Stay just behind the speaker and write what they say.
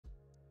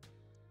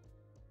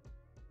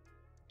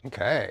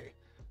Okay.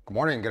 Good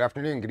morning, good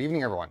afternoon, good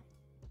evening, everyone.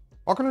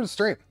 Welcome to the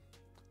stream.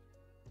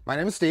 My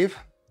name is Steve,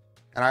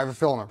 and I have a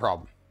filament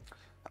problem.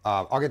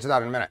 I'll get to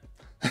that in a minute.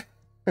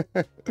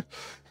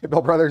 Hey,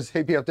 Bill Brothers.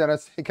 Hey, PF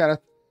Dennis. Hey,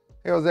 Kenneth.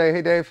 Hey, Jose.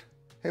 Hey, Dave.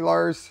 Hey,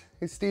 Lars.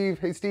 Hey, Steve.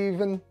 Hey,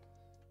 Steven.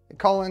 Hey,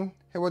 Colin.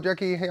 Hey,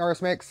 Wojcicki. Hey,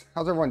 RS Makes.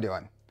 How's everyone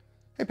doing?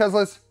 Hey,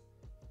 Pezlis.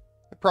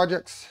 Hey,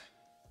 Projects.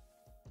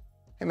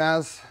 Hey,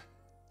 Maz.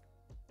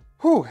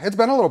 Whew, it's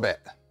been a little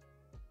bit.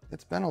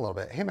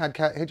 Hey, Mad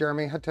Cat. Hey,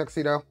 Jeremy. Hey,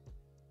 Tuxedo.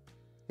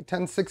 Hey,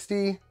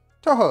 1060.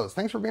 Tohos,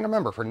 thanks for being a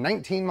member for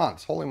 19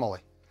 months. Holy moly.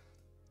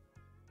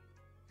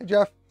 Hey,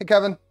 Jeff. Hey,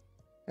 Kevin.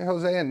 Hey,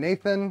 Jose and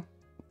Nathan.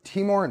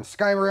 Timor and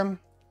Skyrim.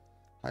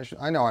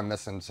 I know I'm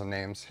missing some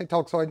names. Hey,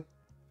 Telxoid.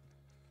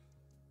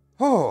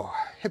 Oh,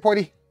 hey,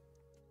 Poity.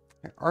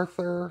 Hey,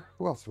 Arthur.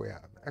 Who else do we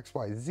have?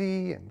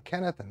 XYZ and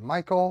Kenneth and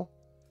Michael.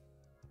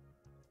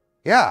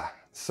 Yeah,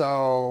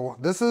 so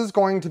this is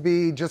going to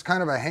be just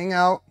kind of a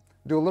hangout.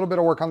 Do a little bit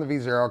of work on the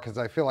V0 because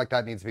I feel like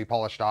that needs to be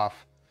polished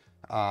off.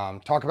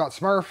 Talk about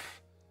Smurf.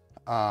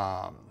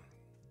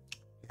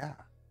 Yeah.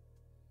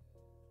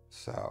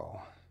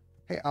 So,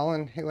 hey,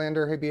 Alan. Hey,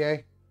 Lander. Hey,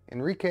 BA.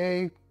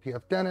 Enrique.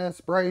 PF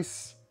Dennis.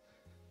 Bryce.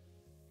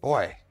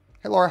 Boy.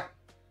 Hey, Laura.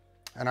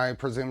 And I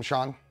presume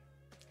Sean.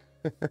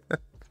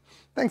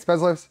 Thanks,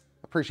 Bezlos.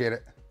 Appreciate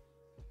it.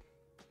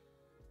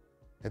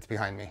 It's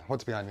behind me.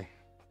 What's behind me?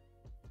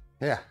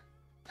 Yeah.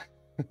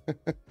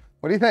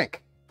 What do you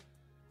think?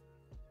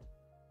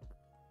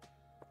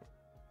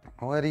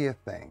 What do you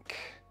think?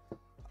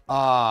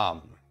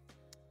 Oh,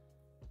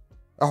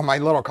 my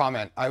little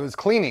comment. I was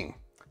cleaning.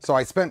 So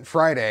I spent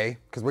Friday,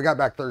 because we got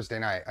back Thursday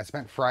night. I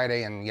spent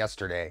Friday and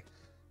yesterday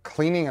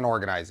cleaning and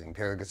organizing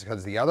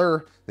because the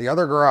other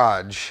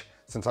garage,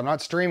 since I'm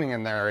not streaming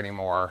in there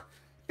anymore,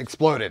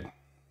 exploded.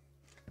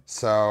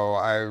 So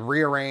I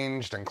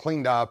rearranged and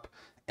cleaned up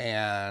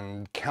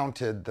and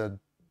counted the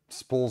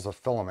spools of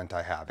filament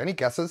I have. Any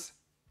guesses?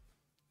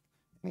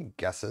 Any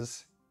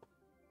guesses?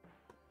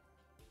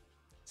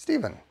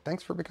 Steven,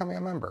 thanks for becoming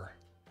a member.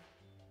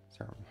 Is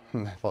there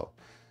a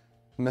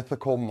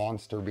mythical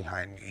monster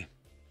behind me?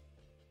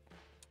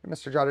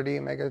 Mr. Jada D,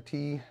 Mega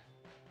T.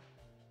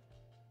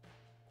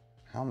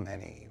 How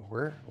many?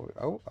 Where?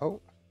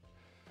 Oh.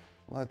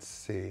 Let's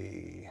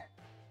see.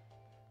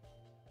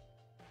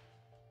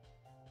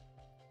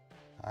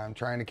 I'm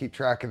trying to keep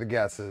track of the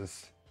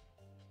guesses.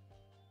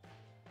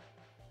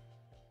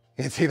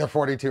 It's either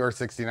 42 or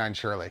 69,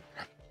 surely.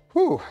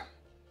 Whew.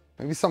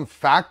 Maybe some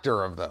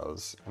factor of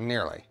those.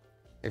 Nearly.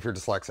 If you're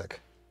dyslexic.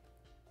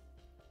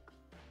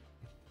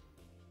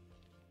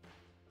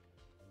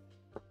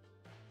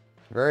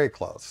 Very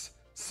close.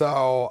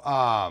 So,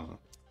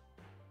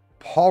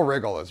 Paul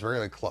Riggle is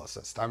really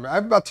closest. I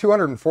have about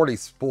 240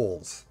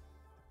 spools.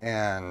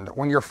 And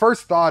when your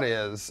first thought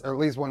is, or at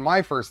least when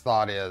my first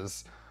thought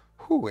is,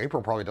 whew,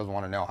 April probably doesn't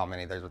want to know how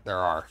many there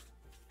are.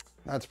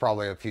 That's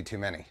probably a few too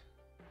many.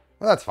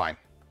 Well, that's fine.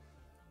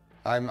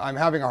 I'm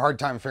having a hard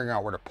time figuring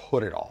out where to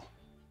put it all.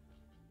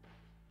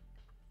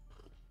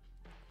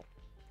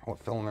 What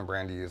filament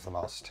brand do you use the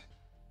most?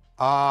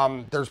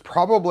 There's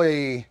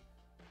probably...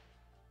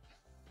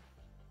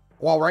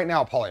 Well, right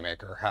now,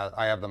 Polymaker,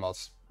 I have the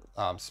most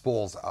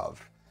spools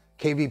of.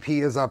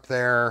 KVP is up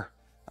there.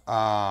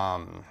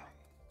 And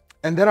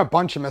then a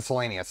bunch of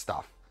miscellaneous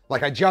stuff.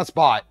 Like I just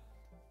bought,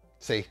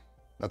 see,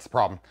 that's the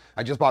problem.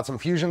 I just bought some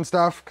Fusion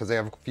stuff because they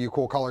have a few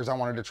cool colors I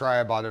wanted to try.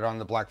 I bought it on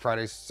the Black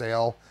Friday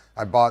sale.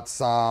 I bought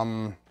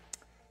some,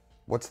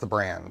 what's the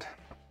brand?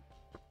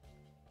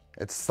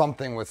 It's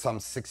something with some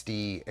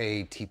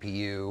 60A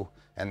TPU.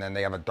 And then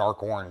they have a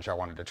dark orange I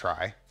wanted to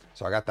try.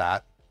 So I got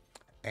that.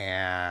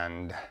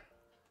 And...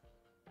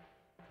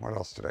 what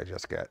else did I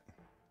just get?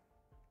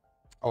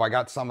 Oh, I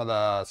got some of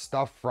the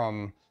stuff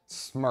from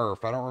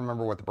SMRRF. I don't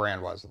remember what the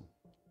brand was.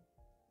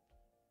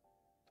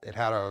 It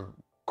had a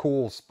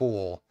cool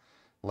spool,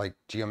 like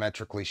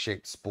geometrically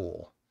shaped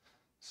spool.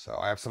 So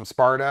I have some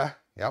Sparta.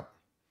 Yep.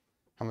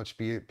 How much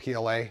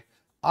PLA?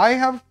 I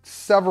have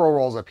several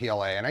rolls of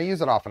PLA and I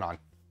use it off and on.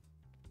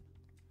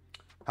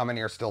 How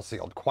many are still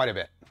sealed? Quite a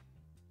bit.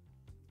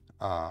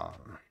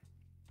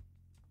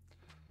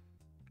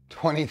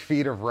 20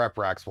 feet of rep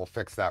racks will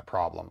fix that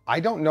problem.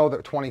 I don't know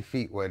that 20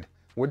 feet would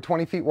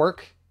 20 feet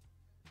work?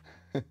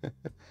 Hey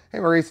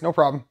Maurice, no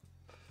problem.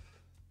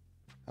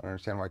 I don't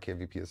understand why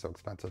KVP is so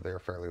expensive. They are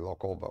fairly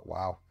local, but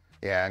wow.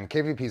 Yeah, and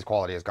KVP's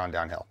quality has gone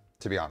downhill,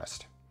 to be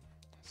honest.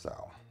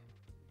 So,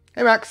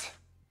 hey Max.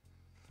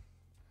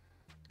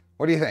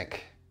 What do you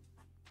think?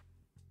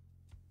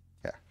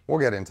 Yeah, we'll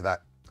get into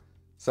that.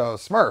 So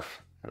SMRRF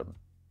had a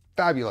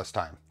fabulous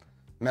time.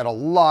 Met a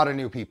lot of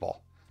new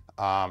people.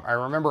 I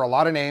remember a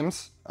lot of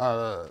names,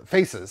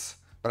 faces,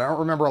 but I don't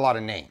remember a lot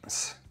of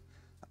names.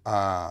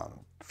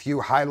 Few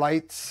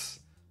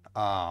highlights.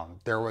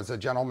 There was a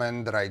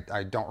gentleman that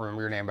I don't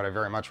remember your name, but I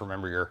very much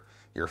remember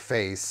your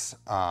face.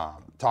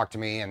 Talked to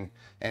me, and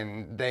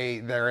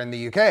they're in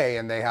the UK,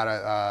 and they had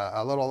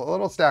a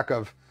little stack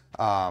of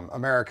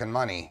American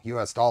money,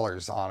 US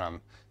dollars on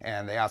them,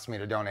 and they asked me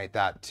to donate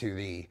that to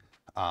the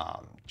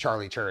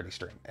Charlie charity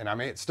stream, and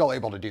I'm still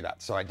able to do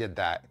that. So I did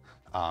that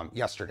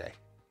yesterday.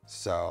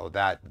 So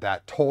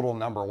that total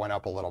number went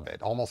up a little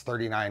bit, almost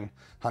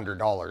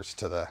 $3,900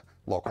 to the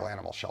local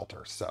animal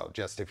shelter. So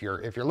just if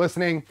you're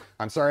listening,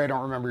 I'm sorry I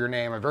don't remember your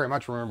name. I very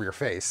much remember your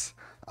face,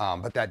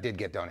 but that did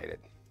get donated.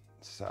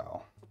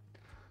 So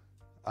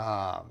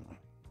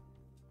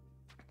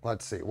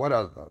let's see what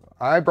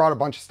I brought a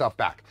bunch of stuff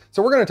back.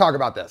 So we're going to talk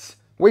about this.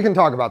 We can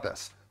talk about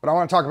this, but I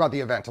want to talk about the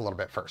event a little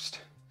bit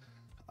first.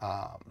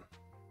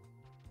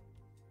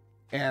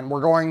 And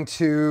we're going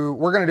to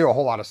do a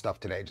whole lot of stuff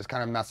today, just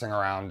kind of messing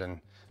around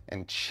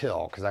and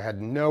chill, because I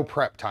had no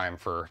prep time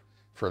for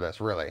this,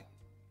 really.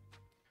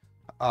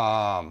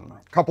 A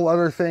couple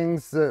other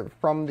things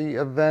from the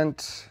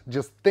event,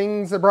 just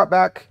things I brought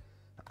back.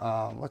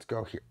 Let's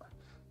go here.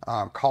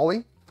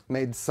 Collie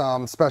made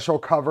some special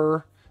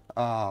cover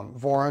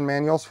Voron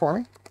manuals for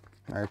me.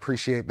 I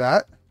appreciate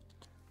that.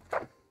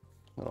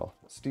 Little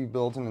Steve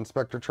builds and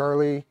Inspector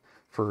Charlie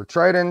for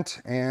Trident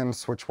and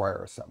switch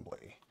wire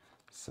assembly.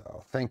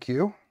 So thank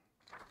you.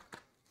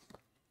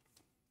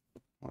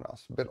 What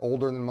else? A bit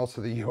older than most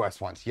of the US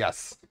ones.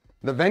 Yes,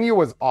 the venue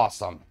was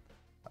awesome.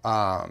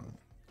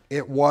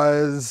 It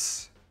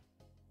was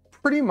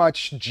pretty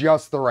much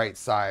just the right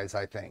size,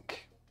 I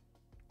think.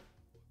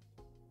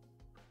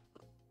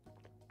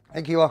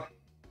 Hey, Keela.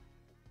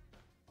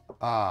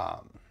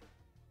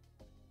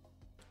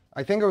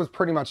 I think it was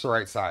pretty much the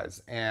right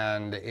size,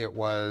 and it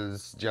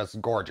was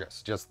just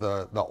gorgeous. Just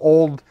the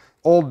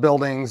old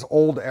buildings,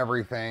 old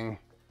everything.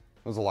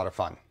 It was a lot of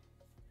fun.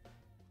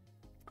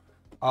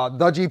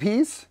 The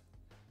GPs,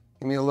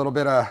 give me a little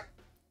bit of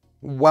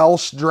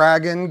Welsh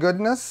Dragon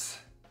goodness,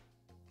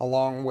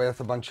 along with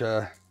a bunch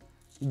of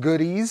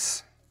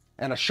goodies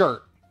and a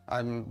shirt.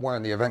 I'm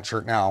wearing the event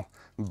shirt now,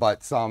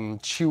 but some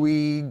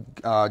chewy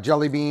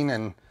jelly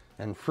bean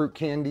and fruit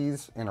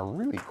candies in a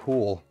really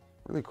cool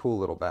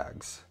little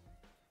bags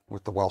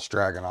with the Welsh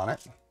Dragon on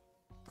it.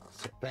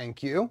 So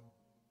thank you.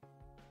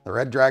 The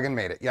Red Dragon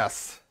made it,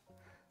 yes.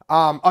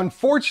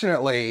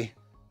 Unfortunately,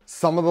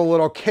 some of the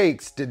little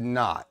cakes did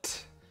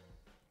not.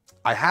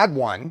 I had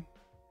one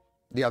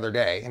the other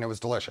day and it was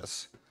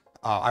delicious.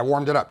 I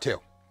warmed it up too.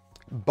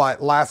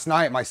 But last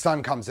night my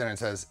son comes in and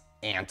says,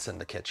 ants in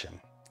the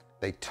kitchen.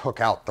 They took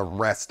out the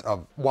rest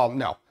of, well,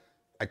 no,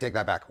 I take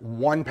that back.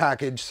 One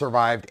package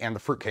survived and the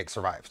fruitcake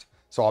survived.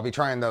 So I'll be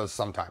trying those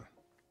sometime.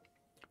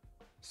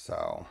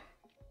 So,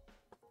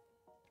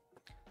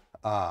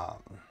 are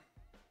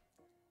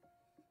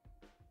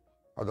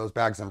those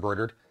bags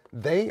embroidered?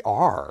 They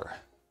are.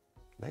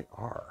 They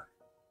are.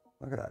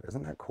 Look at that.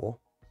 Isn't that cool?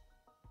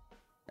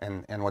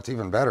 And what's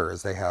even better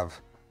is they have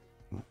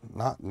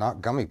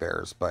not gummy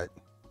bears, but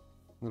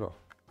little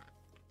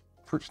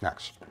fruit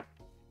snacks.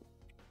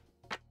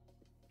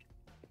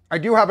 I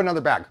do have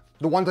another bag.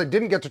 The ones I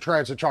didn't get to try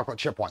is the chocolate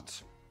chip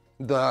ones.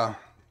 The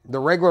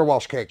regular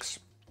Welsh cakes,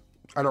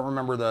 I don't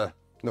remember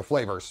the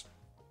flavors.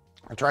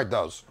 I tried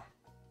those.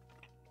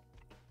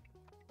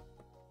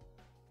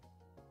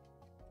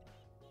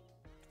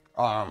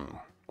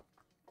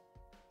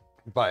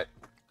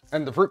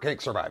 And the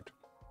fruitcake survived.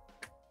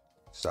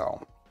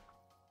 So,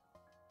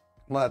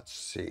 let's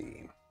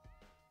see.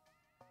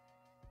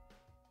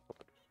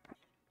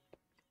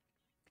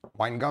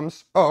 Wine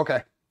gums? Oh,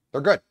 okay.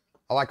 They're good.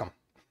 I like them.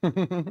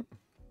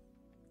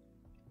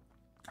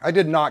 I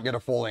did not get a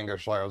full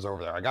English while I was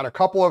over there. I got a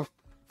couple of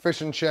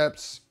fish and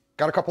chips,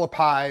 got a couple of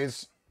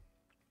pies.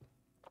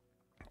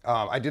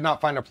 I did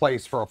not find a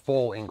place for a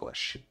full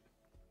English.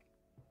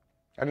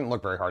 I didn't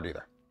look very hard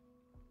either.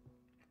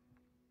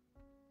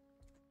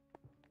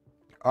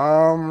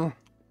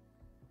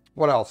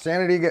 What else?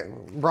 Sanity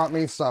brought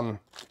me some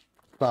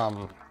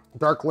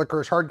dark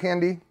licorice hard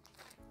candy.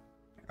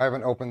 I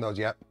haven't opened those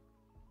yet.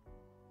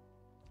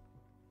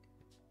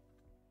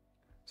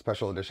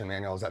 Special edition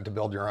manual, is that to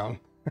build your own?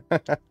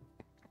 Well,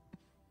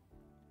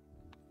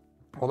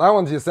 that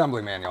one's the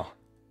assembly manual.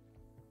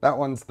 That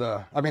one's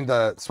the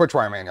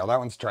switchwire manual. That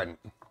one's Trident.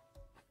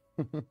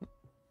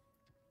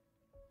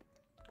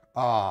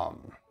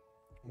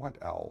 What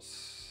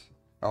else?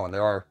 Oh, and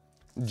there are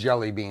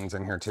jelly beans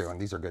in here too, and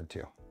these are good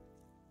too.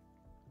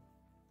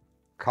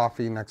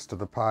 Coffee next to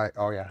the pie.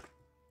 Oh yeah.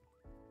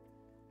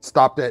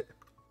 Stopped it.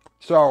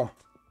 So,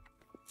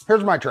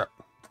 here's my trip.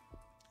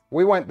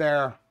 We went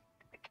there.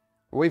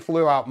 We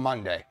flew out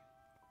Monday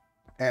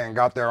and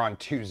got there on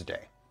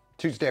Tuesday.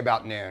 Tuesday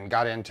about noon.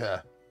 Got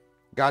into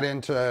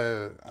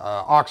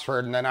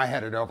Oxford, and then I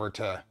headed over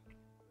to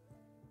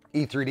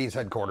E3D's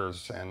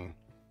headquarters and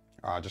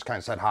just kind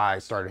of said hi,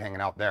 started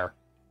hanging out there.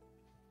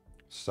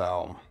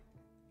 So,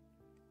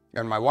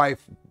 and my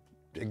wife,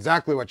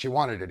 exactly what she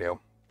wanted to do,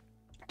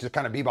 just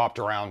kind of bebopped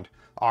around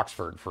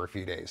Oxford for a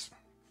few days.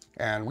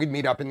 And we'd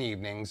meet up in the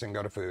evenings and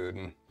go to food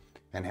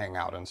and hang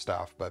out and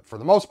stuff. But for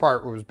the most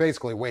part, it was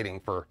basically waiting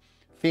for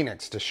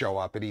Phoenix to show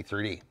up at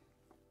E3D.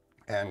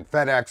 And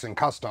FedEx and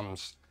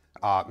Customs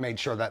made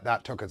sure that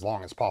that took as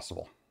long as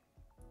possible.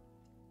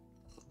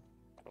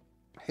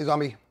 Hey,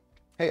 Zombie.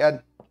 Hey,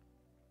 Ed.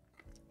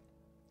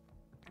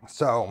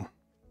 So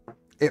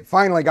it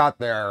finally got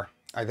there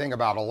I think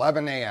about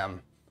 11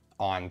 a.m.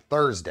 on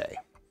Thursday,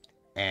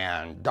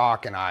 and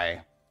Doc and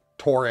I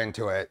tore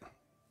into it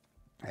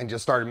and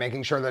just started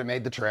making sure that it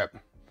made the trip.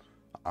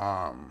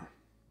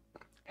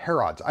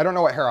 Harrods. I don't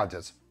know what Harrods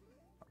is.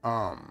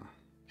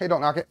 Hey,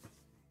 don't knock it.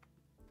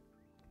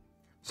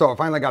 So I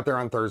finally got there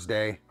on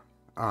Thursday.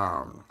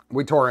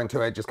 We tore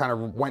into it, just kind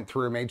of went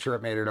through, made sure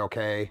it made it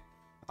okay.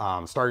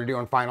 Started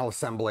doing final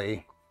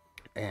assembly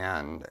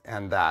and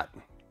that.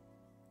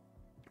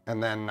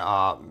 And then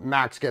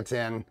Max gets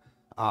in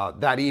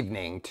that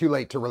evening, too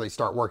late to really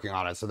start working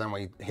on it. So then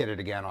we hit it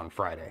again on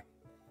Friday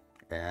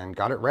and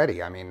got it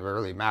ready. I mean,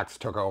 really, Max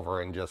took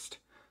over and just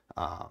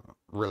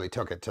really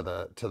took it to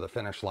the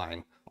finish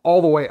line,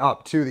 all the way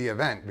up to the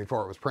event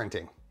before it was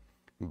printing.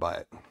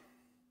 But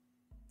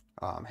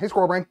hey,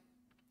 Squirrel Brain,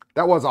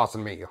 that was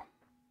awesome to meet you.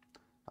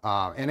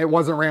 And it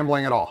wasn't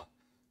rambling at all.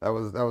 That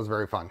was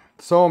very fun.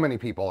 So many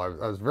people. I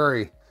was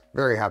very,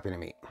 very happy to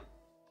meet.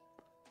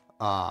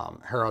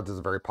 Harrods is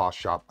a very posh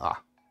shop.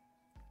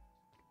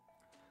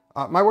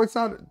 My wife's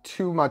not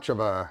too much of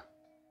a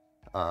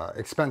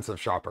expensive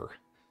shopper.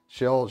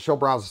 She'll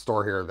browse a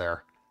store here or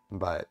there,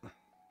 but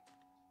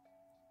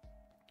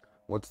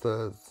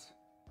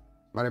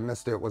might have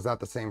missed it. Was that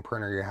the same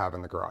printer you have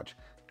in the garage?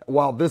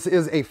 Well, this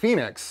is a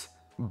Phoenix,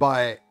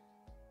 but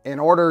in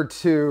order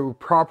to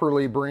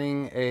properly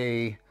bring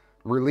a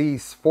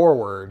release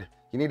forward,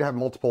 you need to have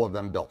multiple of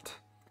them built.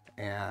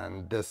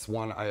 And this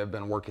one I have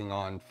been working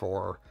on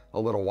for a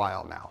little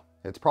while now.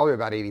 It's probably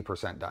about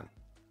 80% done.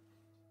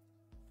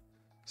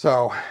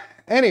 So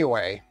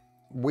anyway,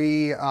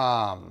 we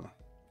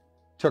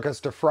took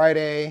us to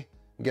Friday,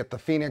 get the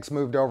Phoenix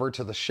moved over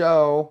to the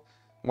show,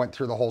 went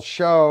through the whole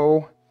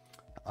show.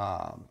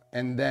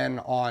 And then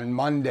on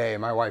Monday,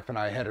 my wife and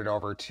I headed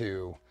over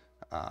to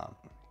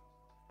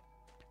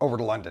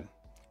London.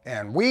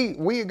 And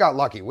we got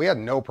lucky. We had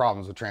no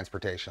problems with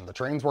transportation. The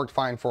trains worked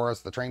fine for us.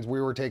 The trains we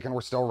were taking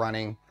were still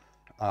running.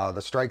 The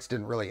strikes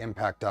didn't really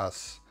impact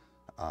us,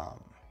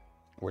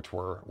 which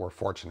we're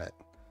fortunate.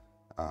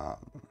 I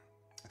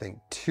think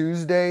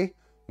Tuesday,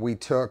 we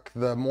took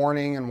the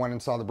morning and went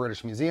and saw the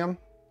British Museum.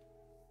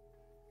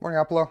 Morning,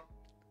 Apollo.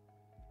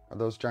 Are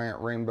those giant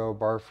rainbow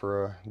bar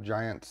for a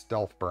giant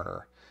stealth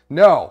burner?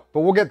 No, but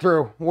we'll get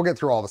through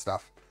all the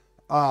stuff.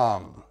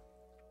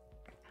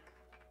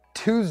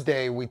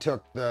 Tuesday, we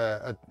took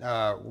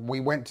we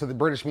went to the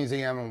British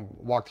Museum and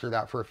walked through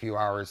that for a few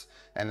hours.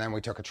 And then we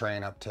took a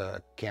train up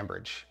to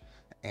Cambridge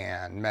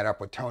and met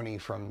up with Tony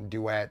from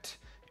Duet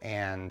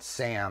and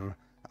Sam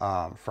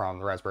from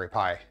the Raspberry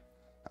Pi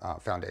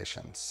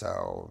Foundation.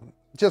 So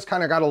just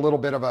kind of got a little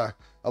bit of a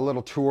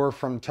little tour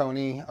from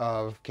Tony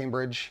of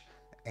Cambridge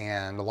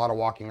and a lot of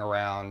walking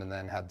around, and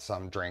then had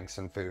some drinks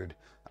and food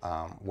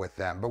with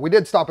them. But we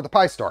did stop at the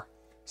pie store.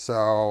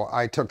 So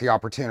I took the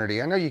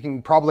opportunity. I know you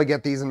can probably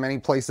get these in many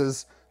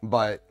places,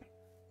 but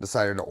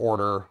decided to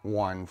order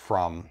one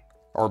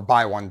or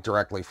buy one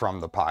directly from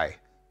the pie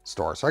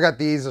store. So I got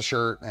these, a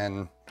shirt,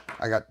 and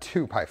I got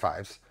 2 Pi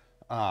 5s,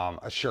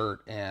 a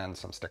shirt and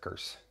some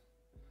stickers.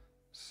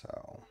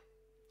 So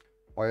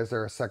why is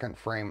there a second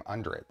frame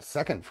under it?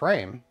 Second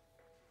frame?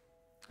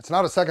 It's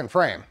not a second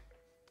frame.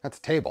 That's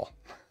a table.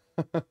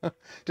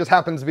 Just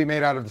happens to be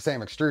made out of the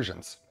same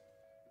extrusions.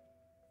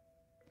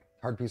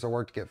 Hard piece of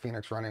work to get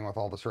Phoenix running with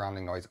all the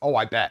surrounding noise. Oh,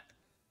 I bet.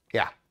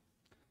 Yeah.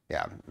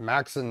 Yeah.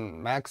 Max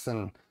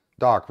and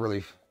Doc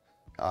really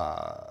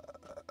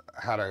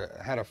had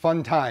a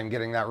fun time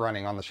getting that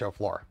running on the show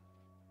floor.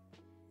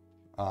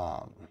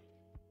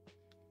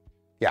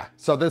 Yeah.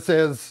 So that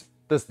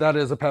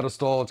is a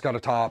pedestal. It's got a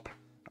top.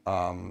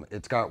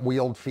 It's got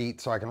wheeled feet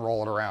so I can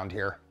roll it around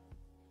here.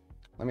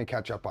 Let me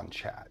catch up on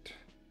chat.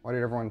 Why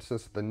did everyone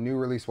insist the new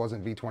release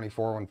wasn't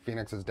V24 when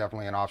Phoenix is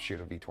definitely an offshoot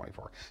of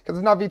V24? Because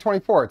it's not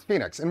V24, it's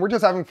Phoenix, and we're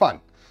just having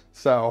fun.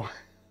 So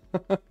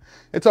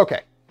it's okay.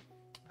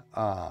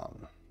 That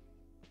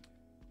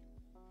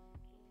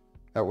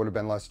would have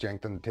been less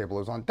jank than the table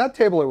it was on. That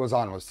table it was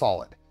on was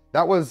solid.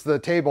 That was the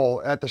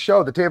table at the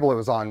show. The table it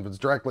was on was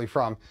directly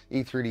from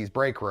E3D's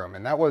break room,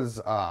 and that was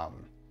a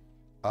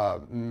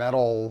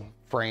metal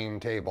frame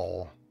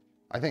table.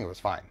 I think it was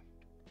fine.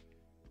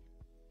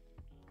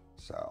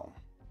 So,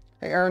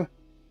 hey, Aaron.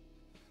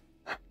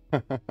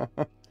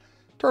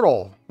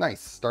 Turtle, nice.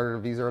 Started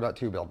a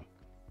V0.2 build.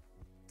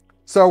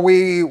 So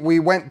we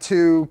went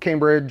to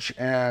Cambridge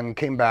and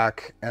came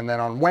back, and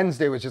then on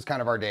Wednesday was just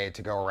kind of our day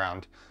to go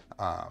around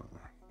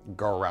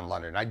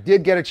London. I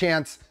did get a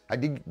chance. I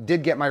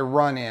did get my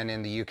run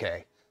in the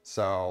UK.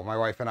 So my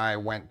wife and I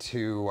went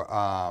to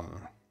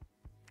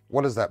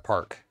what is that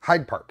park?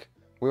 Hyde Park.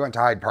 We went to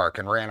Hyde Park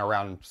and ran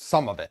around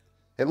some of it.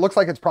 It looks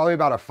like it's probably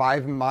about a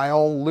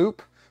 5-mile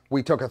loop.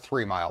 We took a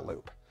 3-mile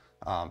loop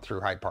through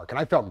Hyde Park, and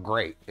I felt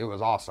great. It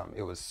was awesome.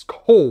 It was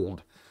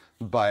cold,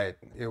 but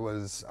it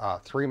was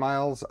 3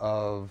 miles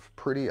of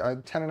pretty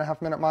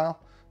 10.5-minute mile,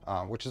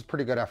 which is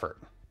pretty good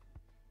effort.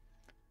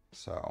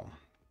 So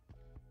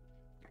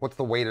what's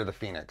the weight of the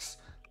Phoenix?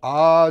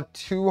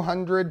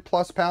 200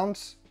 plus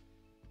pounds.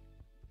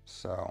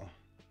 So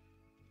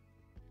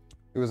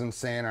It was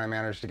insane, and I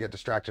managed to get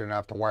distracted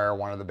enough to wire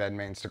one of the bed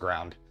mains to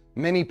ground.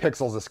 Many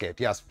pixels escaped.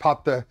 Yes,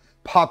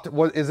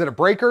 what is it, a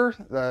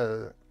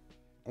breaker?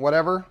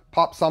 Whatever,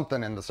 pop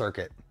something in the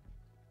circuit.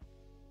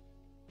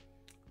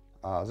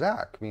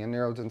 Zach, me and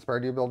Nero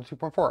inspired you to build a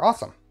 2.4.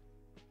 Awesome.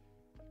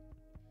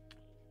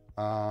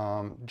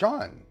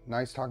 John,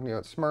 nice talking to you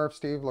at Smurf.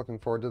 Steve, looking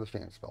forward to the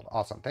Phoenix build.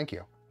 Awesome, thank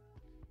you.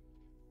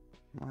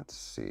 Let's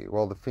see.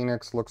 Well, the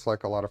Phoenix looks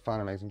like a lot of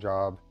fun. Amazing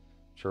job.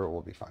 Sure, it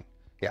will be fun.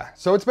 Yeah,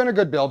 so it's been a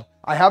good build.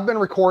 I have been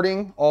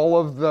recording all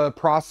of the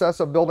process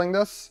of building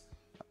this.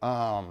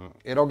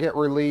 It'll get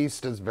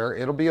released as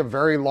it'll be a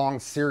very long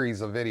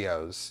series of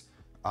videos.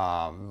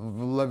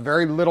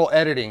 Very little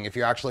editing if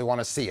you actually want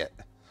to see it.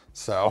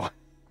 So,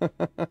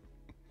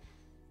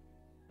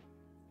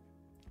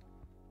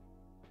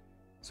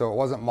 so it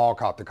wasn't mall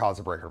cop that caused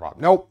the breaker pop.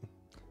 Nope.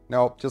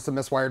 Nope, just a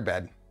miswired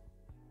bed.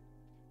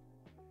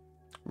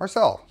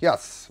 Marcel,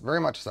 yes, very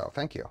much so.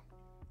 Thank you.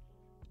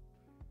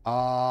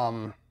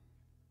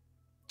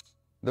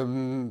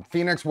 The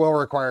Phoenix will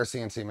require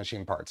CNC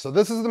machine parts. So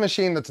this is the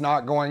machine that's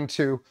not going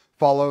to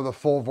follow the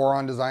full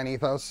Voron design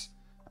ethos.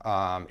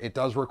 It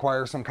does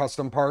require some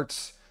custom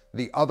parts.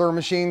 The other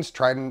machines,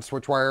 Trident,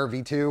 Switchwire,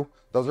 V2,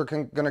 those are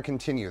going to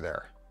continue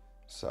there.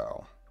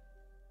 So,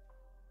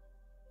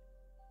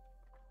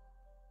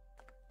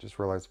 just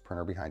realized the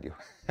printer behind you.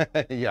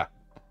 Yeah.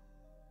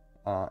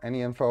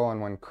 Any info on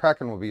when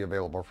Kraken will be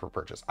available for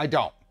purchase? I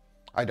don't.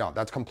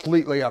 That's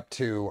completely up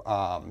to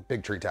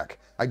Big Tree Tech.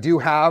 I do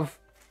have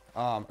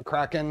a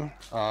Kraken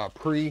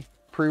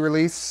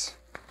pre-release.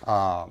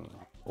 Well,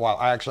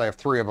 I actually have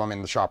 3 of them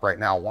in the shop right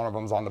now. One of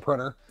them's on the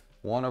printer.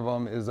 One of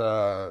them is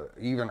a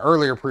even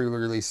earlier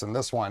pre-release than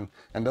this one.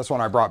 And this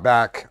one I brought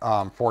back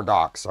for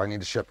Doc. So I need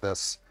to ship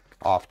this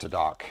off to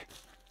Doc.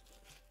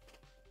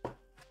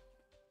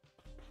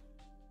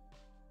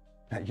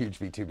 That huge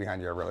V2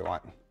 behind you I really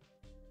want.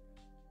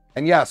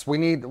 And yes, we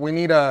need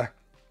a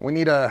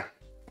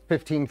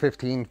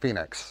 1515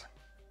 Phoenix.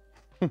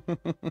 This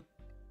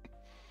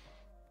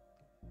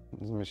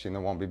is a machine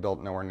that won't be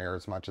built nowhere near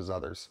as much as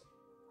others.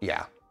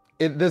 Yeah.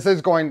 This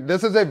is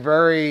a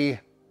very,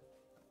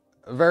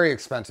 very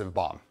expensive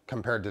bomb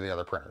compared to the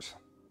other printers.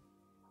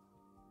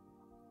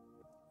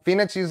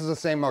 Phoenix uses the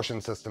same motion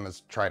system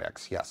as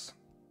Tridex, yes.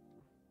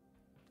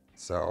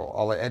 So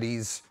all of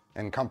Eddie's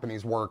and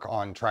company's work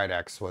on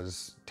Tridex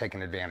was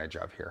taken advantage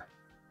of here.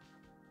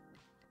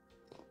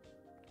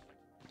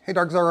 Hey,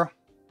 Dark Zoro.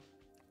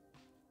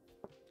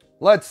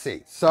 Let's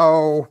see.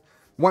 So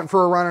went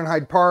for a run in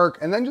Hyde Park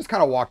and then just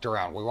kind of walked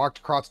around. We walked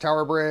across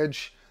Tower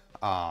Bridge,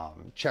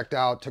 checked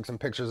out, took some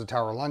pictures of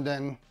Tower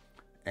London,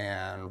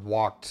 and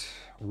walked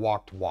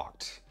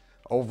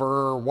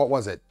over, what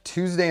was it,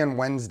 Tuesday and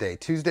Wednesday.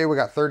 Tuesday we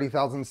got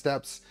 30,000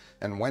 steps,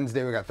 and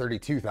Wednesday we got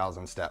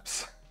 32,000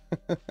 steps.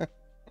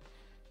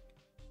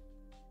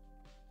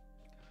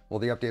 Will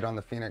the update on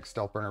the Phoenix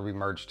Stealth Burner be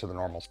merged to the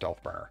normal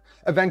Stealth Burner?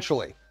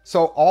 Eventually.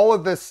 So all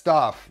of this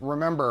stuff,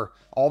 remember,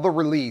 all the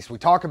release, we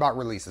talk about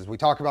releases, we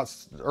talk about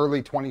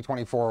early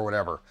 2024 or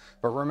whatever,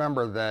 but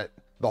remember that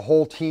the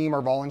whole team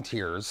are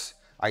volunteers.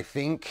 I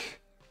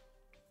think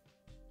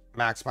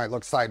Max might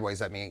look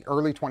sideways at me.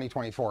 Early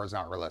 2024 is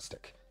not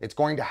realistic. It's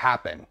going to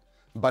happen,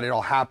 but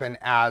it'll happen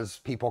as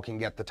people can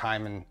get the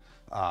time and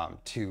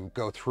to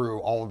go through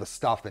all of the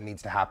stuff that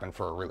needs to happen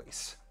for a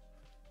release.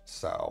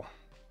 So,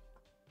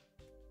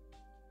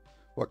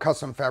 what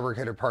custom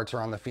fabricated parts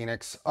are on the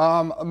Phoenix?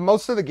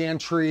 Most of the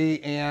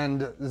gantry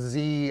and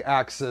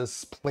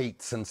Z-axis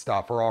plates and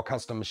stuff are all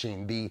custom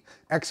machined. The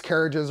X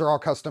carriages are all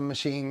custom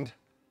machined.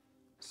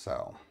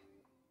 So,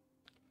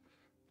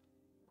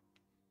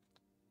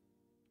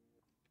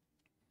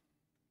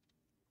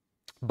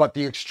 but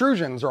the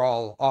extrusions are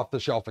all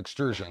off-the-shelf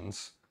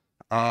extrusions.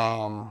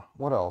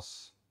 What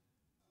else?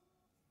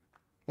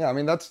 Yeah, I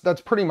mean, that's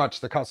pretty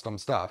much the custom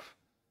stuff.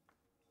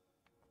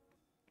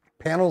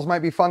 Panels might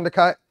be fun to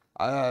cut.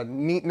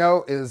 Neat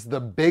note is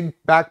the big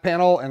back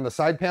panel and the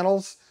side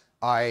panels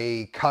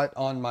I cut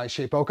on my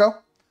Shapeoko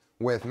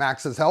with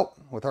Max's help,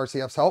 with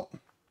RCF's help.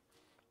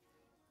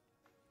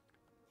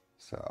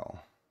 So,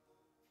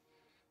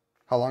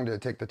 how long did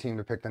it take the team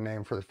to pick the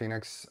name for the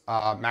Phoenix?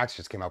 Max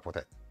just came up with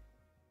it.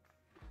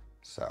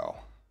 So,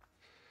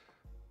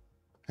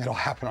 it'll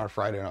happen on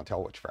Friday, don't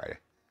tell which Friday.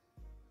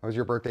 Was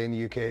your birthday in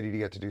the UK? Did you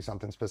get to do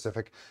something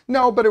specific?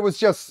 No, but it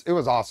was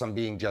awesome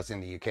being just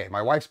in the UK.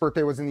 My wife's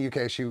birthday was in the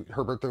UK.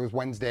 Her birthday was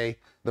Wednesday.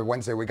 The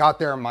Wednesday we got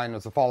there, mine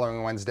was the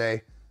following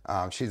Wednesday.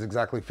 She's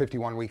exactly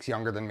 51 weeks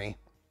younger than me.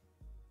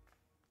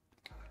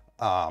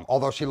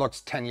 Although she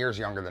looks 10 years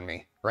younger than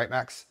me, right,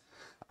 Max?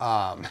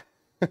 But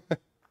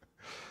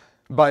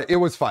it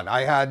was fun.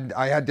 I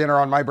had dinner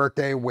on my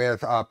birthday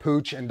with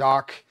Pooch and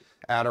Doc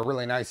at a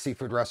really nice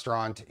seafood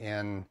restaurant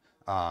in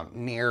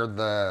near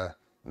the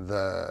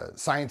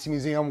Science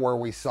Museum where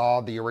we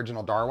saw the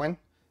original Darwin.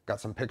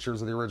 Got some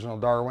pictures of the original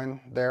Darwin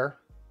there.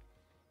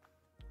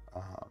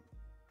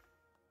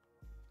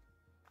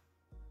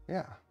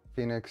 Yeah,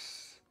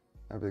 Phoenix.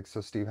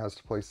 So Steve has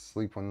to place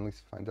sleep when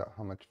Lisa finds out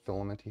how much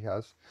filament he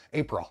has.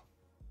 April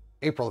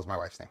is my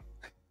wife's name.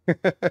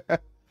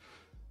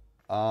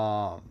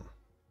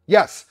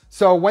 Yes,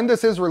 so when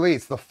this is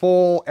released, the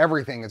full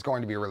everything is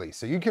going to be released.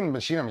 So you can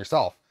machine them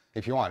yourself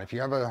if you want. If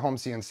you have a home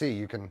CNC,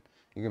 you can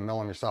mill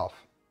them yourself.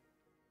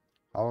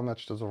 How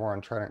much does a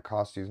Voron Trident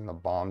cost using the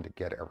bomb to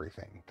get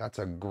everything? That's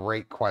a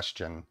great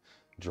question,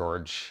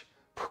 George.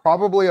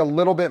 Probably a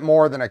little bit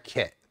more than a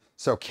kit.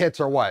 So kits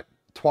are what?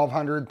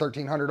 $1,200,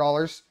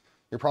 $1,300?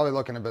 You're probably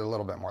looking at a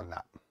little bit more than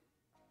that.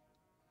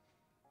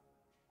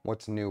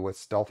 What's new with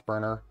Stealth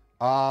Burner?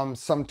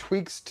 Some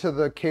tweaks to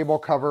the cable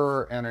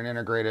cover and an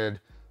integrated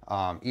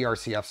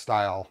ERCF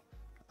style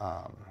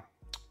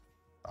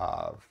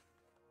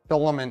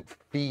filament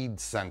feed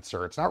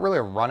sensor. It's not really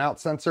a runout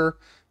sensor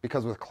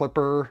because with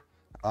Clipper,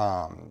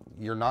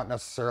 you're not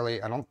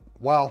necessarily,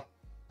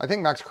 I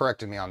think Max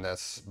corrected me on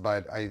this,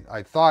 but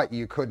I thought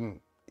you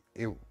couldn't,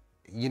 you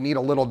need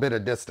a little bit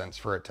of distance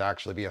for it to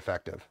actually be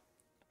effective.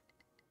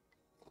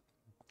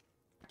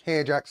 Hey,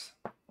 Ajax.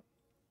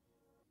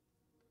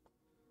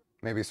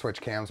 Maybe switch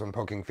cams when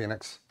poking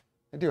Phoenix.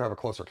 I do have a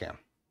closer cam.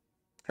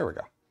 Here we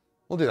go.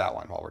 We'll do that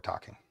one while we're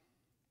talking.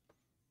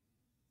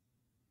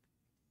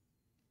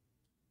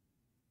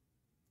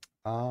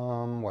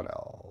 What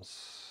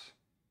else?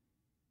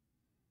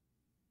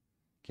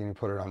 Can you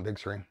put it on big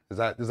screen? Is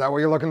that what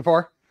you're looking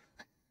for?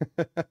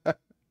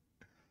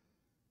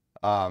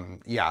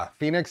 Yeah,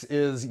 Phoenix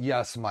is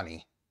yes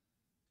money.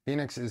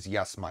 Phoenix is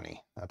yes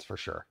money, that's for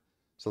sure.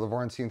 So the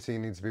Voron CNC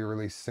needs to be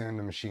released soon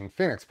to machine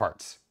Phoenix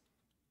parts.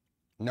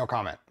 No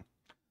comment.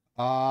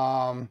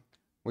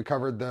 We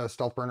covered the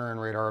Stealth Burner and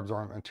radar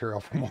absorbent material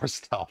for more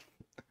stealth.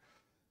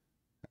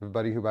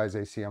 Everybody who buys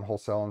ACM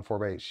wholesale and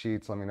 4x8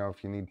 sheets, let me know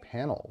if you need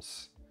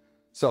panels.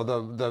 So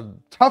the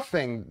tough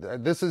thing,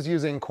 this is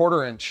using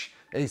 1/4 inch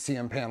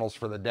ACM panels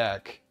for the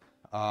deck.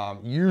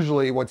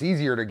 Usually what's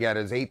easier to get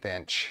is 1/8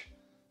 inch.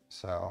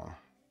 So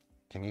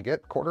can you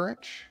get 1/4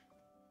 inch?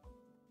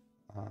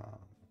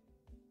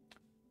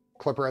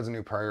 Clipper has a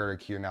new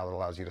priority queue now that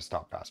allows you to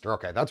stop faster.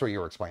 Okay, that's what you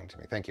were explaining to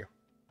me. Thank you.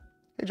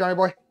 Hey, Johnny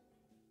boy.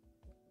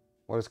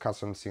 What is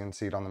custom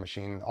CNC'd on the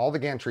machine? All the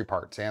gantry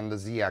parts and the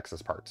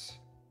Z-axis parts.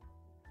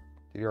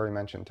 Did you already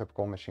mention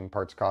typical machine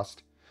parts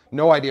cost?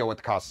 No idea what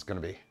the cost is going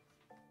to be.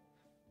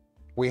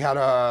 We had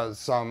a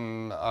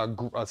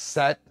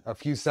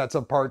few sets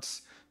of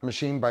parts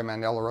machined by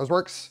Mandela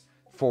Roseworks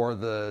for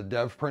the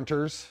dev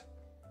printers.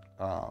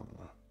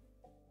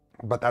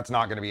 But that's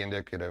not going to be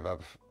indicative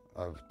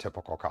of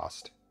typical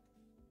cost.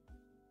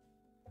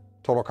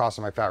 Total cost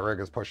of my fat rig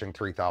is pushing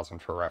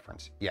 $3,000 for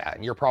reference. Yeah,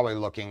 and you're probably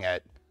looking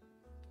at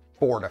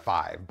 4 to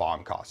 5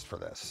 BOM costs for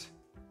this.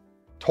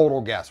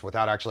 Total guess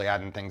without actually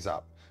adding things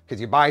up.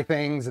 Because you buy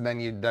things and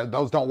then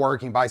those don't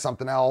work, you buy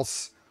something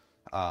else.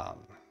 I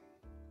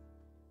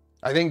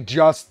think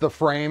just the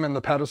frame and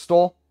the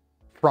pedestal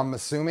from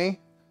Masumi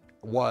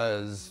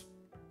was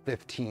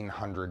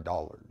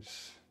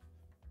 $1,500.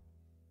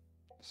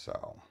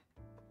 So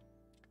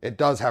it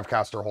does have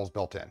caster holes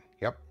built in.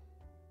 Yep.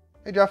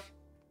 Hey, Jeff.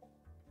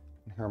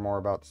 Hear more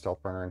about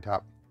Stealth Burner and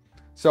tap.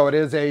 So it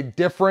is a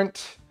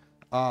different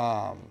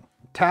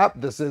tap.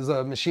 This is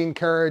a machine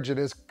carriage. It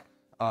is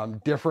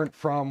different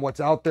from what's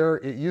out there.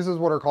 It uses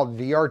what are called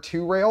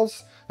VR2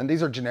 rails, and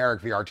these are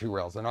generic VR2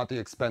 rails. They're not the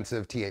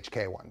expensive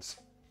THK ones.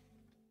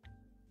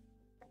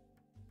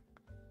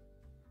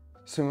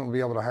 Soon we'll be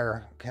able to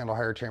handle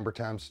higher chamber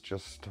temps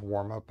just to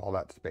warm up all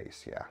that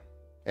space. Yeah,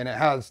 and it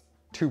has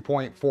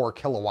 2.4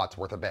 kilowatts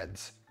worth of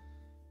beds.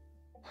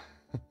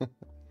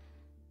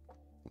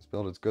 This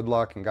build is good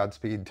luck and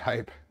Godspeed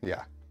type.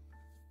 Yeah,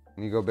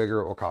 when you go bigger,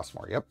 it will cost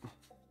more. Yep,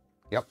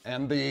 yep.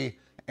 And the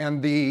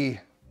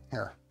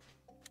here.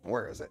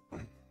 Where is it?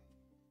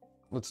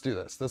 Let's do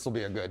this. This will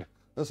be a good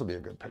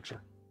picture.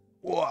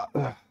 Whoa.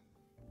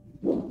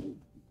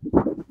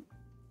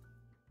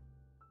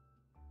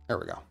 There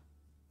we go.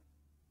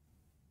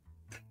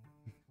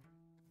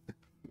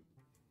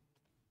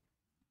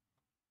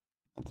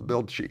 That's a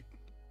build sheet.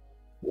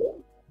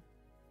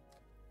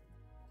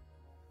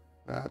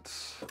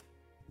 That's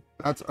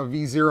a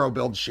V0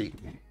 build sheet.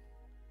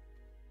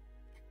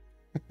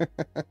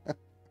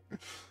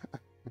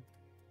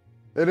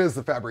 It is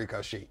the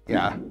Fabrico sheet,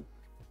 yeah.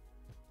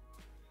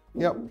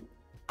 Yep.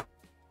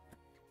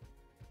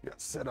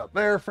 Just sit up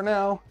there for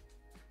now.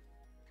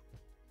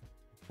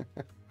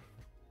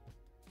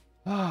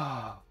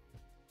 You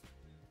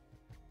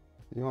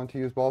want to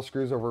use ball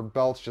screws over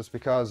belts just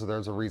because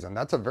there's a reason.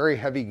 That's a very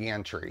heavy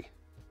gantry.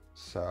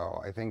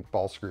 So I think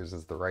ball screws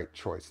is the right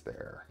choice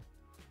there.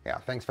 Yeah,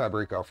 thanks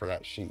Fabrico for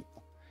that sheet.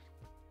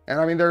 And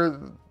I mean, they're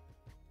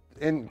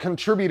in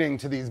contributing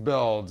to these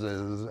builds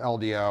is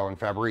LDO and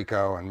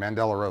Fabrico and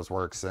Mandela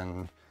Roseworks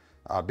and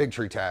Big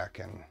Tree Tech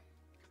and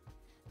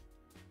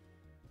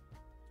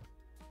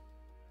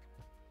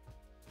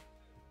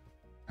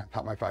I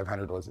thought my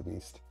 500 was a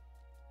beast.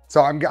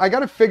 So I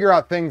got to figure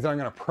out things that I'm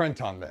going to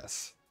print on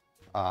this,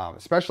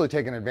 especially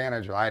taking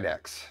advantage of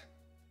IDEX.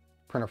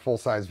 Print a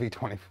full-size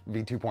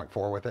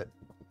V2.4 with it.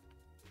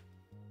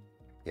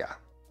 Yeah.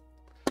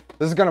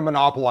 This is going to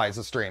monopolize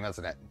the stream,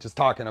 isn't it? Just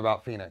talking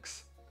about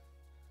Phoenix.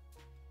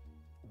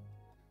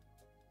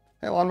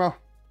 Hey, Lawnmow.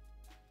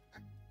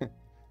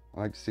 I'd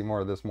like to see more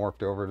of this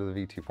morphed over to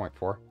the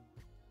V2.4.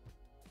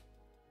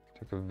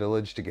 Took a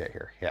village to get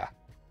here. Yeah.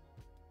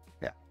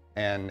 Yeah.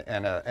 And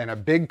a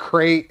big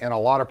crate and a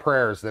lot of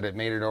prayers that it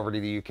made it over to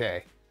the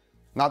UK.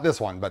 Not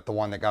this one, but the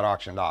one that got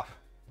auctioned off.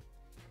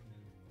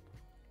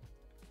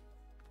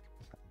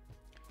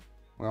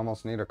 We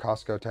almost need a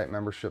Costco type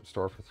membership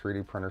store for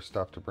 3D printer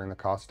stuff to bring the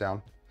cost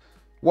down.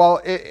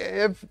 Well,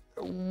 if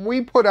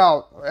we put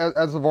out,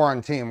 as the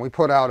Voron team, we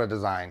put out a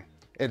design.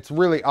 It's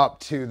really up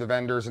to the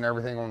vendors and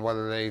everything on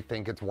whether they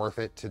think it's worth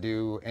it to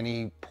do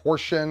any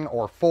portion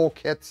or full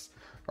kits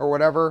or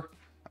whatever.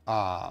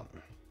 I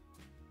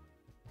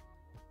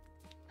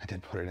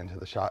did put it into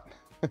the shot.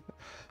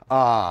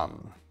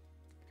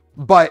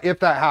 But if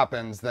that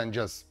happens, then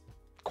just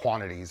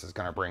quantities is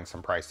going to bring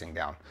some pricing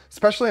down,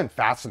 especially in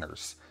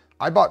fasteners.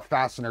 I bought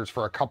fasteners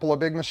for a couple of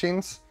big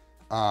machines.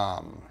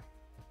 And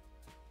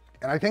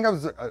I think I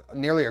was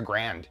nearly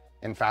 $1,000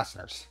 in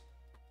fasteners.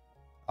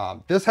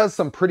 This has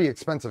some pretty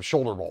expensive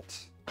shoulder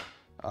bolts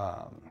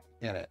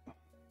in it.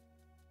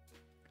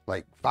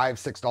 Like $5,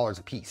 $6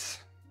 a piece.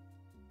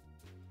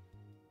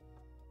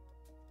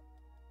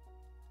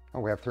 Oh,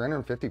 we have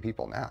 350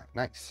 people now.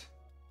 Nice.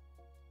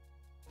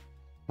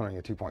 Owning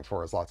a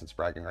 2.4 has lots of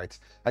bragging rights.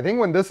 I think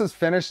when this is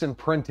finished in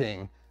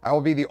printing, I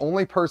will be the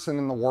only person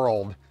in the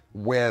world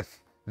with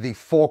the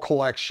full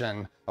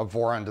collection of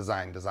Voron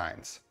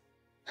designs.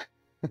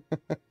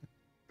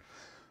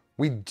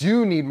 We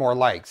do need more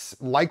likes.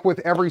 Like with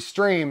every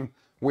stream,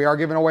 we are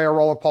giving away a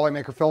roll of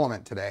Polymaker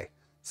filament today.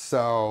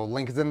 So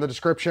link is in the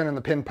description and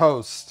the pinned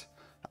post.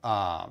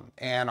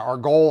 And our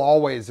goal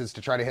always is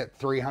to try to hit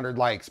 300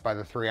 likes by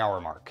the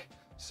 3-hour mark.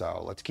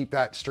 So let's keep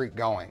that streak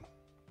going.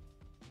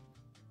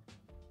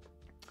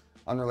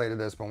 Unrelated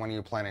to this, but when are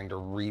you planning to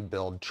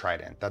rebuild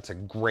Trident? That's a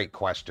great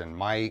question.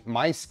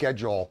 My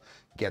schedule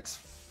gets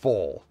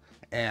full,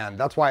 and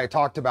that's why I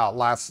talked about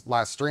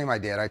last stream I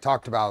did. I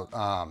talked about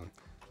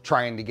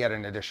trying to get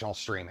an additional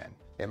stream in.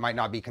 It might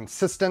not be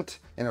consistent,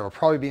 and it'll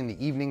probably be in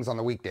the evenings on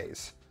the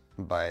weekdays,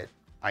 but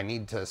I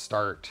need to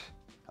start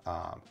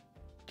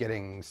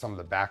getting some of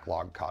the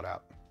backlog caught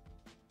up.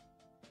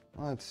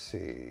 Let's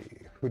see,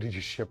 who did you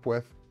ship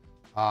with?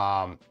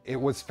 It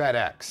was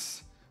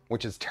FedEx,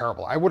 which is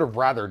terrible. I would have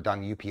rather done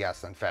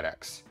UPS than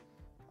FedEx.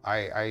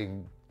 I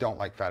don't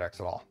like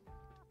FedEx at all.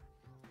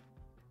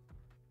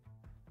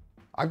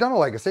 I've done a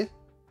Legacy.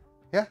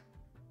 Yeah.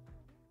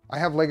 I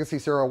have Legacy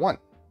 01.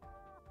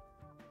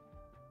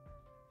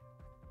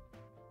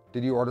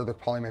 Did you order the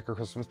Polymaker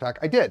Christmas pack?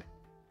 I did.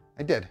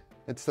 I did.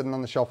 It's sitting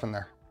on the shelf in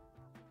there.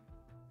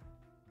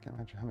 Can't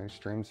imagine how many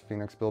streams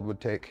Phoenix build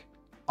would take.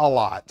 A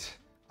lot.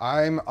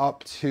 I'm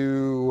up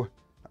to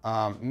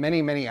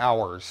many, many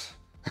hours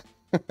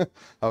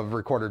of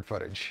recorded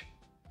footage.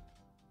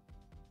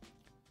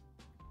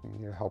 You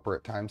need a helper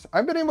at times.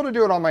 I've been able to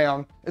do it on my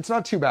own. It's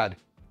not too bad.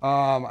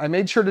 I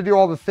made sure to do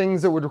all the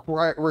things that would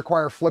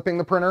require flipping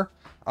the printer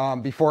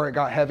before it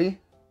got heavy.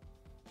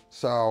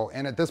 So,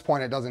 and at this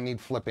point, it doesn't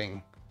need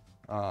flipping.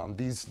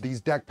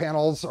 These deck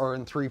panels are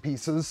in 3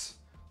 pieces.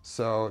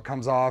 So it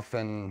comes off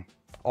and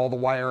all the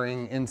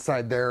wiring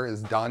inside there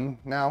is done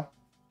now.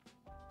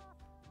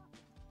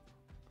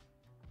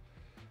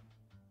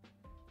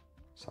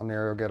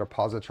 Somnario get a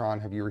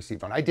positron. Have you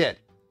received one? I did.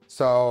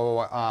 So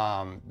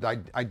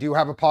I do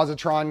have a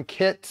positron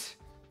kit.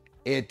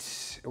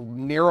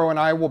 Nero and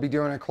I will be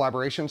doing a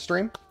collaboration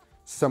stream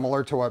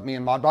similar to what me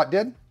and Modbot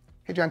did.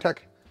 Hey, Gentech.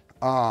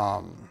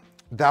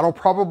 That'll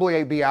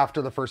probably be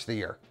after the first of the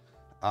year.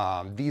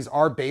 These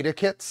are beta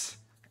kits,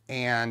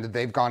 and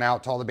they've gone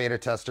out to all the beta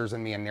testers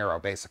and me and Nero,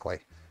 basically.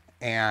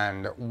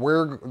 And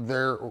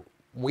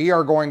we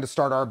are going to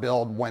start our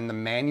build when the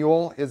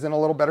manual is in a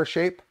little better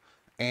shape,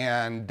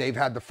 and they've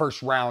had the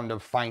first round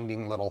of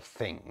finding little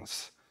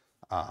things.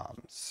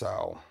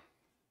 So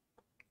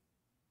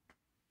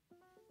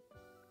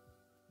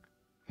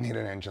need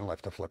an engine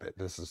lift to flip it.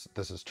 This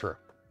is true.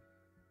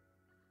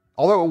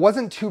 Although it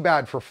wasn't too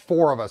bad for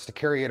 4 of us to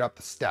carry it up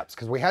the steps,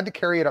 because we had to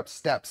carry it up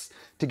steps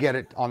to get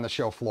it on the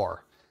show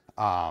floor.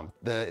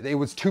 It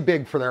was too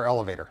big for their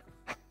elevator.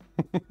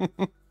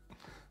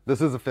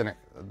 This is the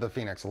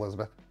Phoenix,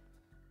 Elizabeth.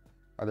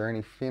 Are there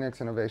any Phoenix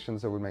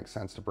innovations that would make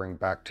sense to bring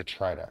back to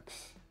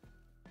Tridex?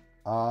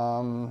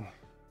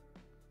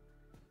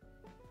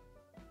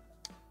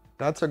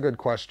 That's a good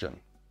question.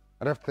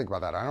 I'd have to think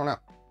about that. I don't know.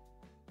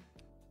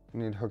 I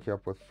need to hook you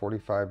up with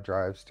 45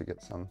 drives to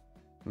get some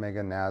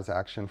mega NAS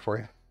action for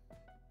you.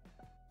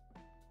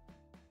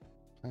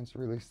 Plans to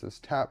release this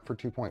tap for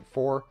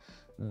 2.4.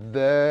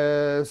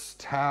 This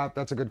tap,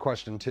 that's a good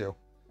question too.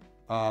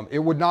 It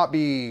would not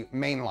be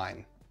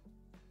mainline.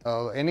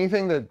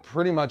 Anything that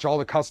pretty much all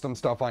the custom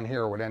stuff on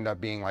here would end up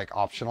being like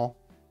optional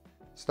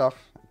stuff.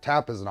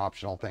 Tap is an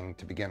optional thing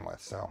to begin with,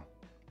 so.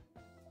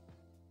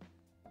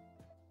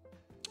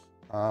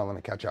 Let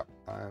me catch up.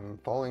 I'm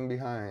falling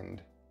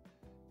behind.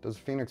 Does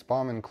Phoenix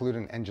Bomb include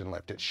an engine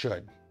lift? It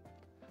should.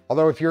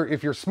 Although if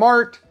you're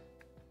smart,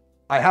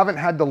 I haven't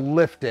had to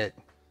lift it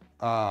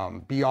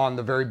beyond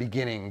the very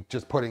beginning,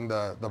 just putting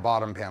the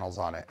bottom panels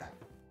on it.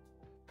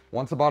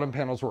 Once the bottom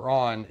panels were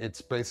on,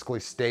 it's basically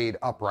stayed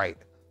upright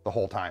the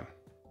whole time.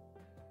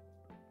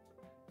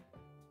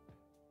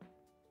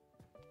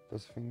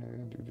 What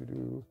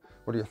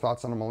are your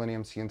thoughts on a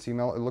Millennium CNC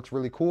mill? It looks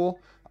really cool.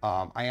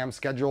 I am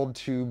scheduled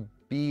to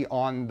be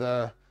on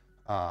the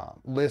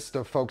list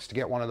of folks to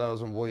get one of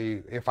those, and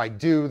if I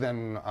do,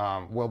 then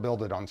we'll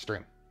build it on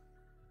stream.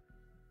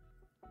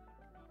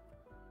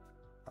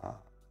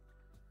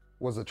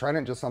 Was the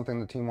Trident just something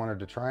the team wanted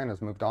to try and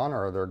has moved on,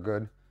 or are there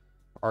good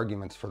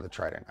arguments for the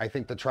Trident? I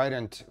think the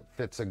Trident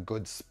fits a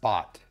good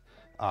spot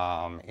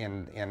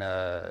in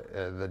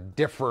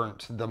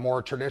the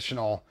more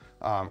traditional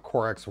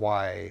Core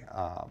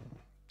XY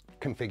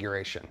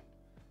configuration.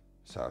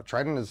 So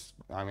Trident is,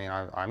 I mean,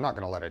 I'm not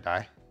going to let it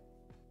die.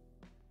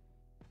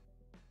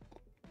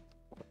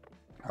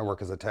 I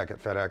work as a tech at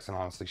FedEx, and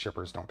honestly,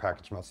 shippers don't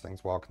package most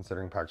things well,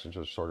 considering packages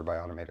are sorted by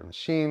automated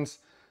machines.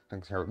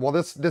 Well,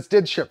 this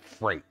did ship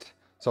freight,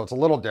 so it's a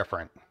little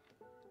different.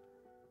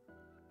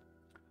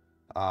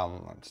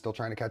 I'm still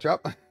trying to catch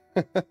up.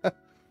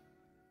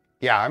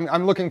 Yeah,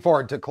 I'm looking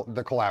forward to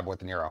the collab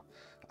with Nero.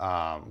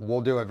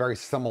 We'll do it very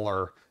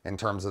similar in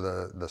terms of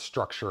the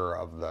structure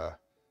of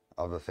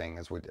the thing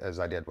as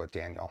I did with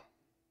Daniel.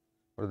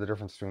 What are the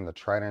difference between the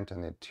Trident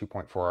and the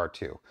 2.4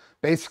 R2?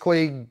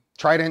 Basically,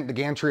 Trident, the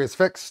gantry is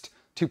fixed.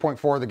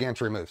 2.4, the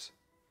gantry moves.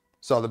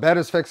 So the bed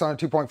is fixed on a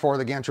 2.4,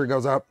 the gantry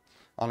goes up.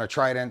 On a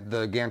Trident,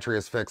 the gantry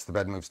is fixed, the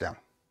bed moves down.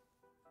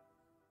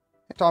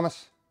 Hey,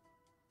 Thomas.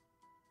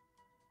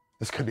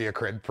 This could be a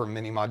crid for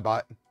Mini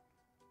Modbot.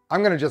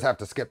 I'm going to just have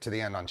to skip to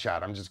the end on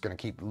chat. I'm just going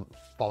to keep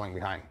falling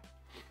behind.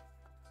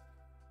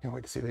 Can't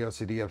wait to see the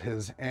OCD of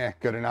his.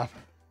 Good enough.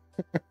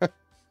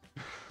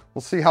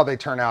 We'll see how they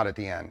turn out at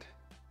the end.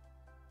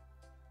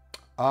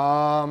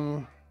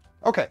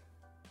 Okay.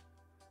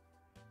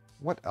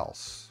 What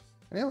else?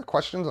 Any other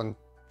questions on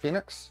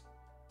Phoenix?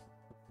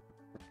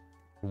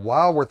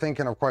 While we're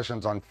thinking of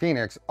questions on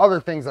Phoenix,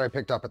 other things that I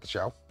picked up at the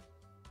show.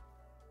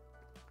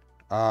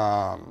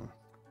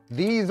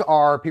 These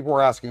are, people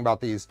were asking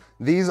about these.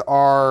 These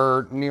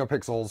are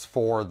NeoPixels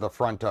for the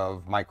front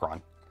of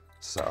Micron.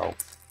 So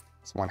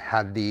someone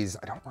had these.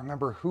 I don't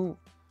remember who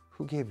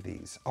gave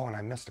these. Oh, and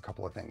I missed a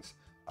couple of things.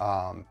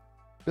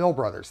 Bill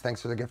Brothers,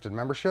 thanks for the gifted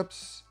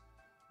memberships.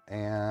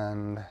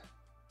 And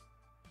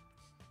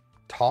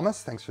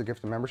Thomas, thanks for the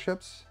gifted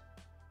memberships.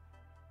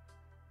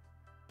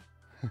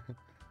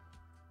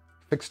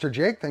 Fixter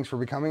Jake, thanks for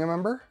becoming a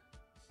member.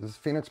 Is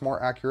Phoenix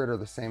more accurate or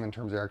the same in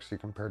terms of accuracy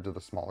compared to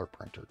the smaller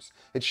printers?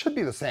 It should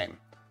be the same.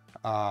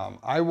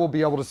 I will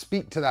be able to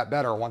speak to that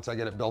better once I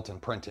get it built in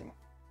printing.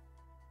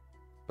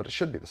 But it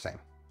should be the same.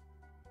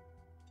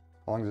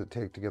 How long does it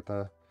take to get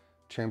the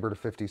chamber to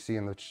 50C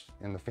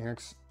in the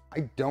Phoenix?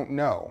 I don't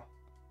know.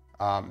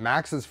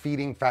 Max is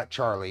feeding Fat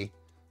Charlie,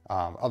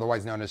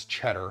 otherwise known as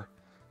Cheddar.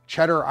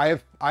 Cheddar, I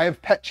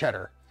have pet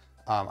Cheddar.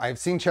 I have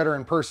seen Cheddar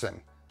in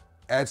person.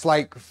 It's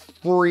like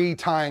 3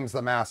 times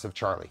the mass of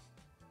Charlie.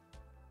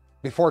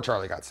 Before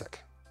Charlie got sick.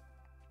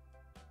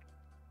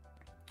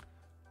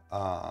 Hey,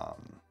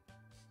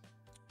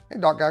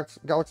 Doc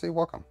Galaxy,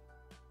 welcome.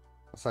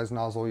 What size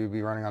nozzle will you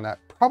be running on that?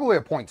 Probably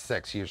a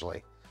 0.6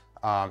 usually.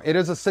 It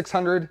is a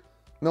 600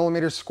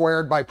 millimeters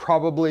squared by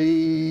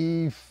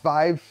probably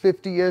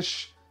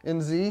 550-ish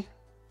in Z.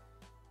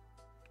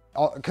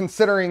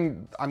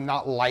 Considering I'm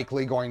not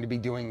likely going to be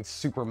doing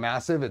super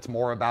massive, it's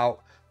more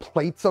about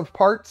plates of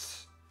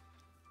parts.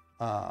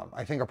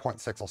 I think a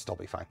 0.6 will still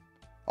be fine.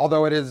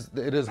 Although it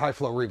is high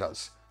flow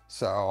Revos.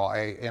 So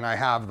I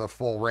have the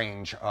full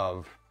range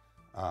of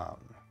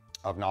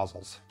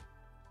nozzles.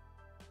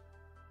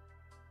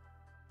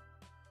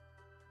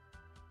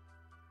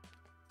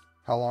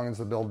 How long has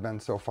the build been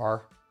so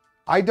far?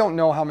 I don't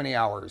know how many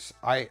hours.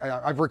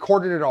 I've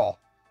recorded it all.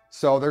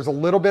 So there's a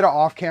little bit of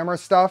off-camera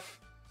stuff,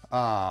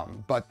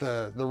 but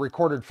the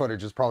recorded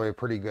footage is probably a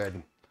pretty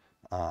good,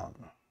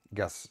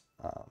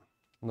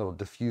 little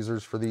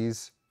diffusers for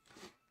these.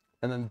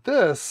 And then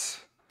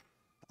this,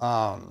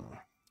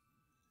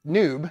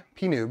 P-Noob,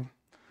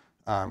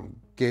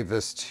 gave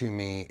this to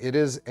me. It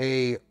is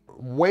a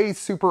way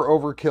super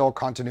overkill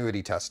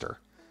continuity tester.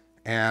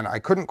 And I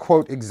couldn't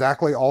quote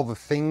exactly all the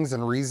things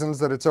and reasons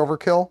that it's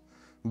overkill,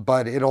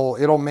 but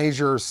it'll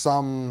measure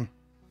some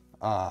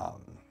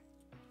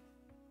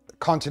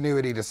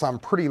continuity to some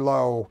pretty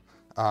low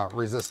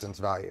resistance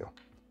value.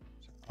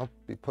 So I'll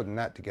be putting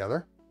that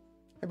together.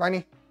 Hey,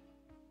 Viney.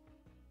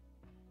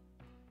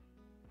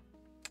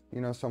 You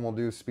know, some will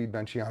do speed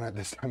benchy on it.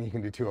 This time you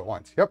can do 2 at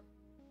once. Yep.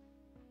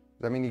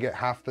 Does that mean you get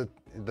half the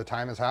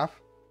time is half?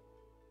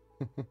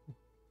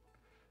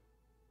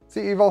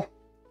 See, Evil.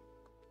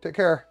 Take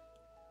care.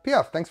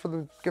 PF, thanks for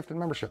the gifted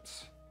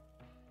memberships.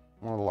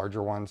 One of the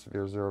larger ones,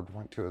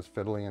 0.2 is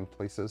fiddly in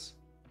places.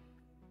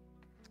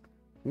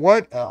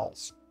 What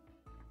else?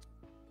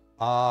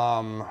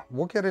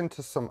 We'll get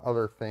into some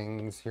other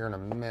things here in a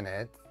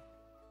minute.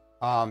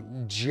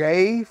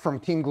 Jay from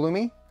Team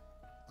Gloomy,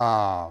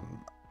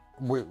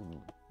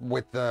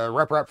 with the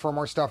rep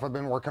firmware stuff I've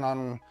been working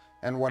on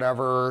and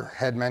whatever,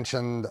 had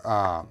mentioned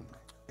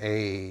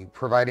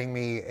providing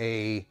me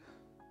a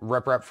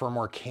RepRap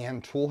firmware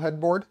CAN tool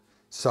headboard.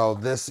 So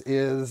this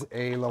is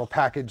a little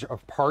package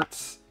of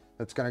parts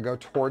that's going to go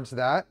towards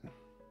that.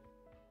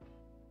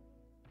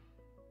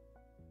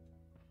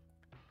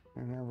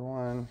 And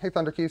everyone, hey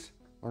Thunderkeys,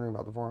 learning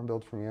about the Voron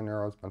build from you and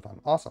Nero has been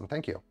fun. Awesome,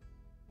 thank you.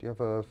 Do you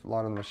have a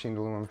lot of the machined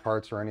aluminum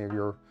parts or any of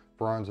your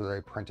Vorons, or are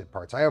they printed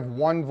parts? I have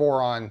one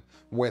Voron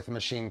with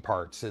machine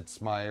parts.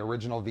 It's my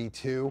original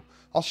V2.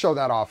 I'll show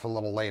that off a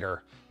little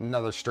later,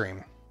 another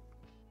stream.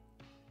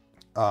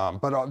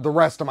 But the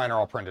rest of mine are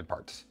all printed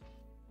parts.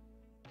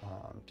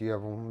 Do you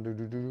have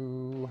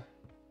one?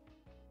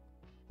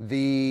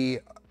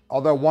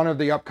 Although one of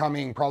the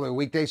upcoming probably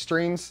weekday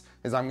streams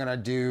is I'm gonna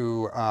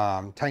do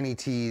Tiny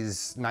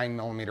T's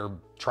 9mm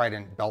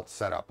Trident belt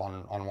setup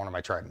on one of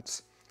my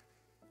Tridents.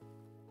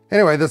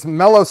 Anyway, this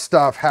Mellow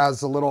stuff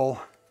has a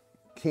little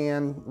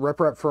CAN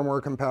RepRap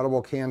firmware compatible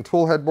CAN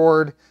tool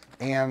headboard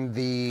and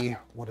the,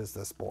 what is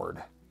this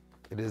board?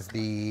 It is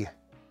the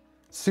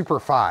Super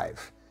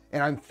 5.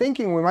 And I'm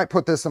thinking we might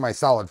put this in my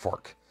solid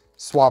fork.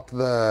 Swap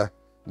the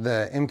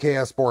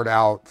MKS board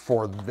out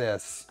for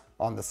this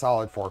on the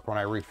solid fork when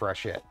I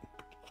refresh it.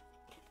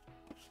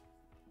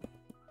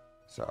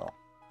 So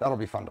that'll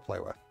be fun to play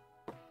with.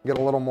 Get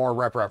a little more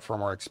RepRap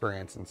firmware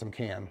experience and some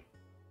CAN.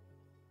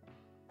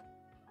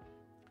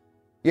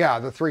 Yeah,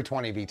 the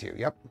 320 V2,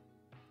 yep.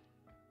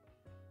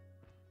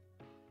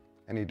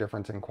 Any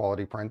difference in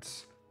quality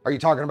prints? Are you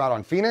talking about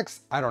on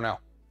Phoenix? I don't know.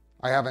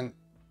 I haven't,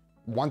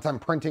 once I'm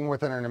printing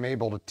with it and I'm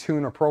able to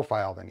tune a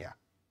profile, then yeah.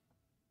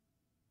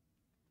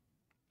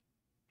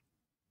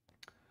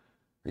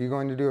 Are you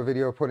going to do a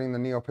video putting the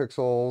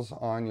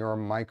NeoPixels on your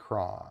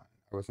Micron?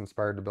 I was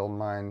inspired to build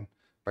mine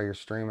by your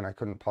stream and I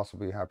couldn't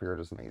possibly be happier. It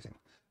is amazing.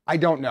 I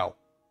don't know.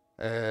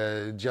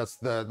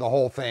 Just the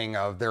whole thing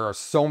of there are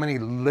so many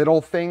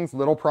little things,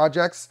 little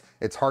projects,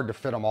 it's hard to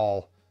fit them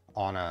all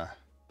on a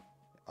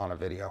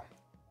video.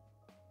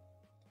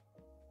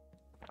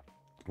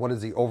 What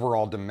is the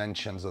overall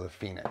dimensions of the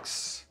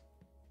Phoenix?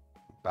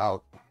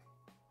 About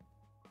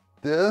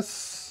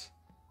this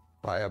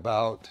by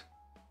about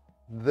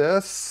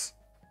this,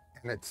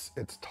 and it's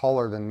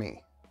taller than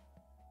me.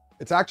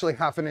 It's actually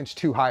 ½ an inch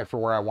too high for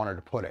where I wanted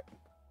to put it.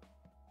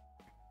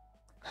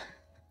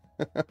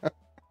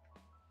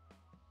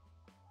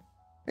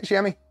 Hey,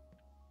 Shammy.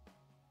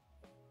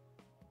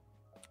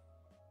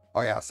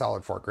 Oh yeah,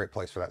 solid fork, great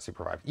place for that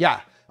Super 5.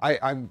 Yeah,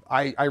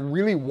 I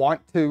really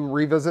want to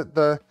revisit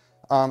the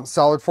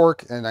solid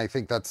fork, and I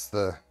think that's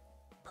the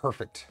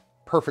perfect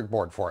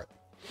board for it.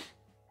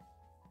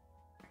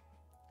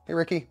 Hey,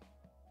 Ricky.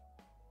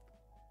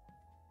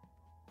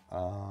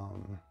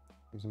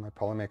 Using my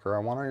Polymaker I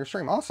want on your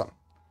stream. Awesome.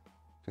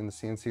 Doing the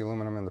CNC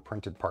aluminum and the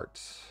printed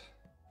parts.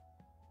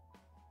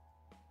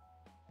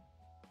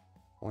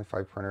 Only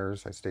 5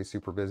 printers. I stay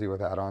super busy with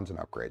add-ons and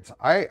upgrades.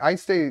 I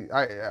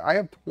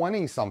have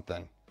 20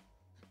 something.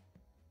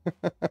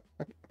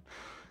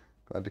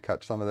 Glad to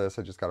catch some of this.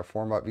 I just got a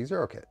Formbot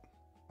V0 kit.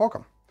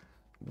 Welcome.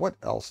 What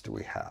else do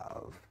we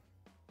have?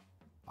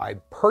 I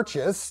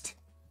purchased,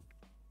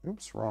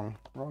 oops, wrong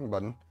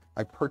button.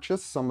 I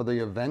purchased some of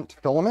the event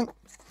filament.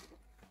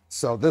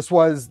 So this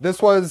was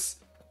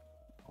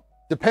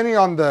depending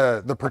on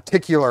the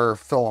particular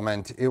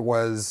filament, it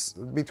was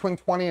between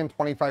 20 and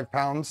 25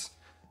 pounds.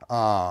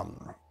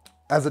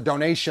 As a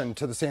donation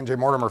to the Sanjay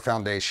Mortimer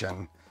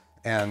Foundation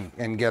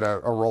and get a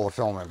roll of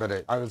filament.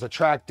 But I was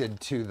attracted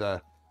to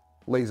the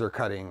laser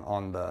cutting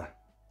on the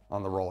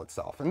roll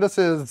itself. And this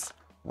is,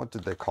 what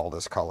did they call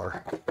this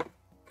color?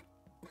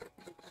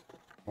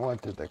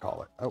 What did they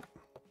call it? Oh,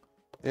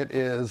 it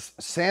is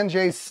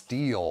Sanjay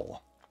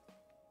Steel.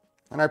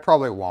 And I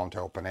probably won't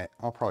open it.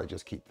 I'll probably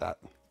just keep that.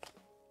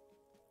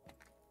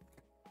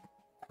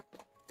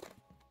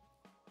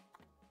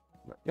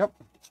 But, yep.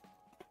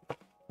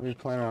 Are you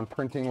planning on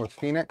printing with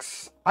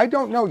Phoenix? I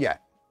don't know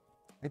yet.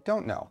 I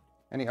don't know.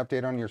 Any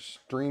update on your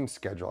stream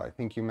schedule? I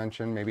think you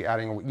mentioned maybe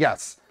adding,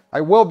 yes,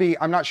 I will be.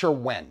 I'm not sure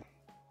when.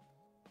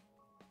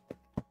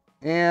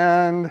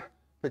 And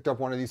picked up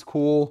one of these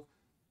cool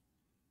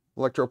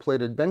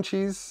electroplated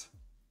benchies.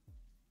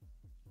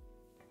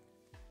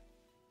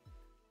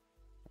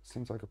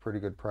 Seems like a pretty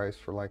good price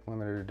for like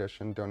limited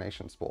edition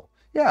donation spool.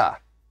 Yeah,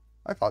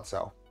 I thought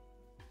so.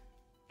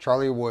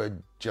 Charlie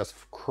would just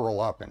curl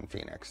up in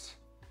Phoenix.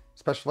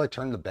 Especially if I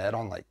turned the bed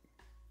on like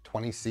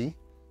 20C.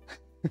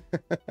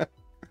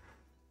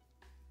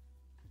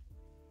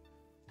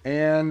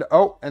 And,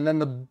 oh, and then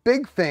the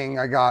big thing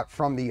I got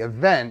from the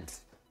event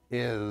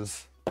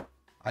is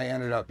I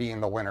ended up being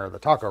the winner of the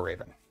Taco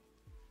Raven.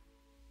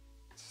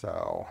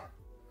 So,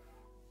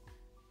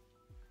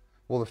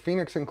 will the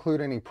Phoenix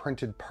include any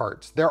printed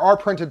parts? There are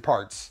printed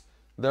parts.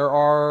 There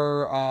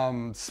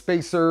are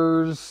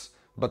spacers,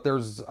 but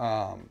there's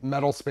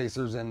metal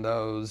spacers in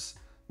those.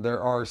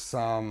 There are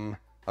some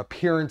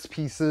appearance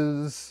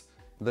pieces.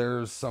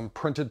 There's some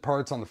printed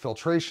parts on the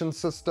filtration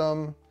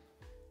system.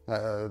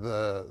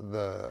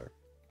 The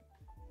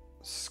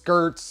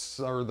skirts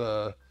or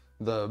the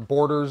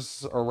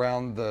borders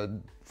around the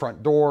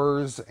front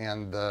doors,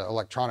 and the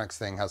electronics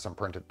thing has some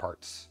printed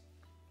parts.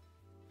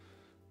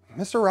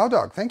 Mr. Raw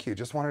Dog, thank you.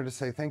 Just wanted to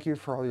say thank you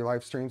for all your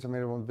live streams. I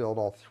made able to build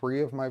all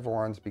 3 of my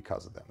Vorons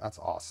because of them. That's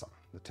awesome.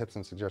 The tips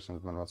and suggestions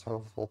have been most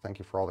helpful. Thank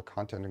you for all the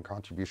content and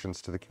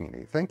contributions to the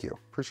community. Thank you.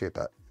 Appreciate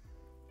that.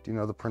 Do you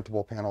know the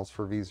printable panels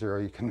for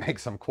V0? You can make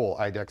some cool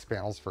IDEX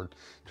panels for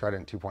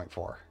Trident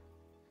 2.4.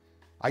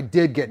 I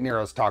did get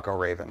Nero's Taco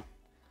Raven.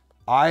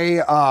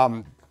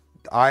 I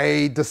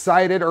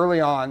decided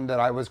early on that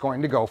I was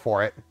going to go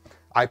for it.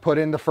 I put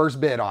in the first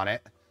bid on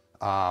it.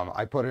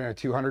 I put in a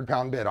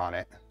 200-pound bid on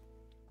it.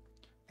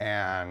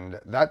 And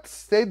that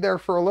stayed there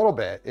for a little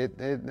bit.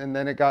 And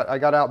then I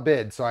got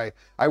outbid. So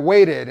I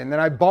waited, and then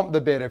I bumped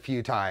the bid a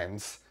few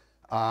times.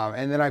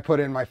 And then I put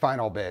in my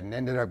final bid and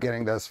ended up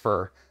getting this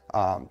for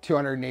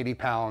 280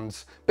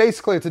 pounds.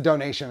 Basically, it's a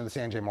donation to the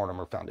Sanjay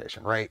Mortimer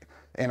Foundation, right?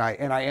 And I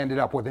ended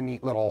up with a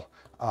neat little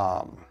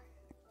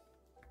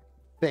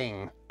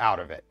thing out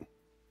of it.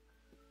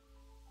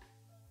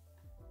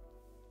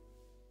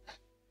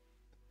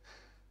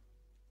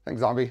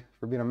 Thanks, Zombie,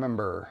 for being a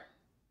member.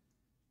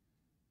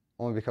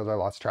 Only because I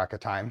lost track of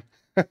time.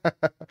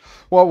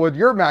 What would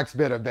your max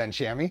bid have been,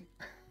 Shammy?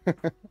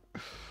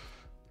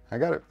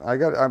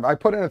 I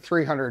put in a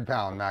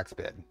 300-pound max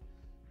bid.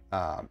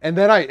 And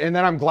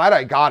then I'm glad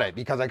I got it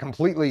because I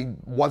completely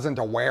wasn't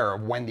aware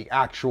of when the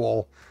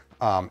actual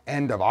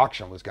end of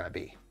auction was going to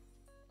be.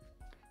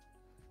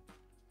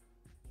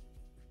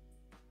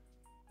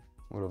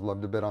 Would have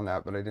loved a bid on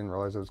that, but I didn't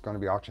realize it was going to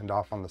be auctioned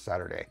off on the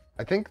Saturday.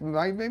 I think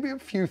maybe a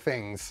few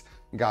things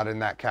got in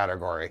that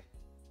category.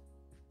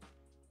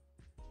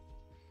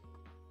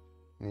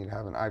 Need to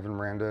have an Ivan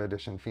Miranda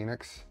edition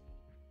Phoenix.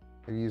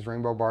 Have you used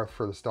Rainbow Bar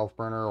for the Stealth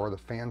Burner or the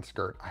fan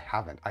skirt? I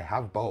haven't. I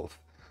have both,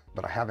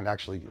 but I haven't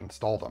actually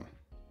installed them.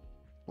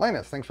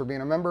 Linus, thanks for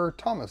being a member.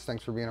 Thomas,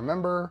 thanks for being a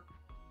member.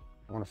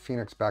 I want a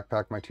Phoenix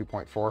backpack, my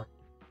 2.4.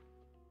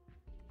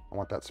 I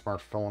want that Smurf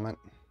filament.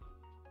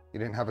 You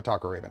didn't have a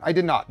Taco Raven. I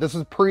did not. This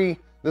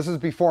is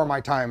before my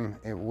time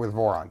with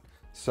Voron.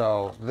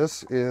 So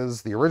this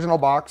is the original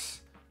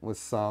box with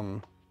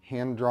some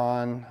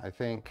hand-drawn, I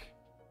think.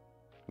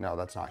 No,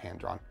 that's not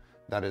hand-drawn.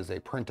 That is a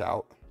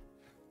printout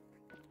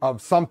of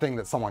something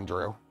that someone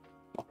drew.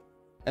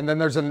 And then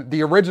there's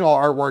the original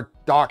artwork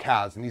Doc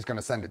has, and he's going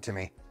to send it to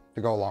me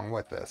to go along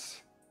with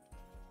this.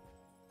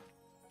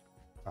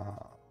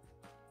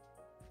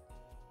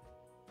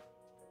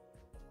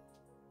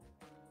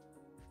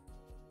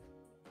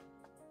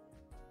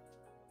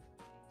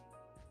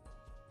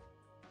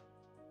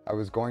 I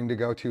was going to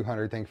go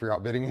 200. Thank you for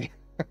outbidding me.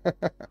 Get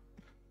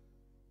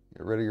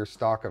rid of your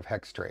stock of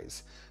hex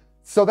trays.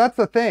 So that's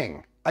the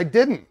thing. I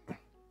didn't.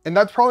 And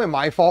that's probably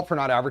my fault for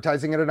not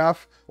advertising it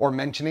enough or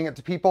mentioning it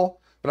to people.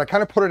 But I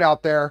kind of put it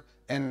out there,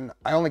 and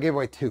I only gave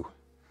away 2.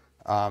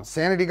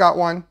 Sanity got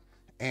one,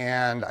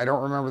 and I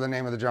don't remember the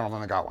name of the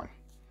gentleman that got one.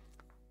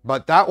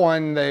 But that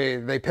one,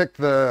 they picked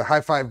the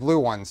High Five Blue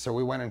one, so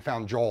we went and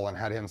found Joel and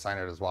had him sign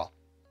it as well.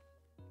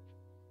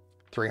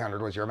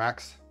 300 was your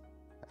max.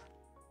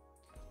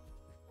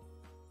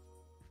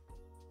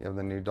 You have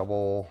the new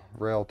double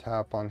rail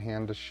tap on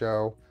hand to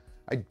show.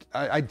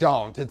 I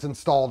don't. It's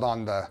installed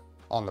on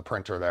the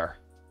printer there.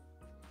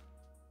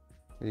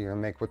 What are you gonna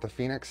make with the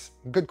Phoenix?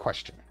 Good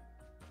question.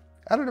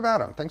 Additive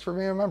Adam, thanks for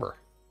being a member.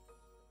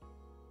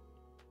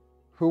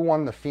 Who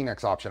won the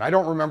Phoenix option? I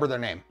don't remember their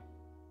name.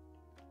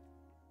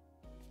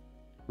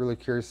 Really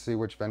curious to see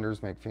which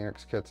vendors make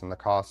Phoenix kits and the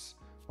costs.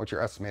 What's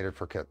your estimated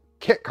for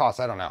kit costs?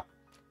 I don't know.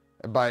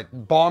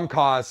 But bomb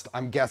cost,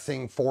 I'm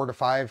guessing 4,000 to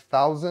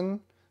 5,000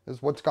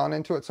 is what's gone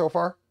into it so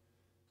far.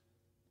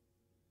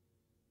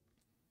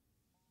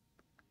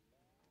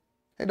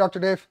 Hey, Dr.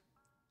 Dave.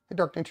 Hey,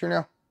 Dark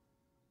Neutrino. It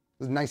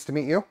was nice to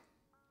meet you.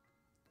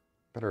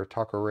 Better a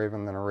Taco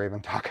Raven than a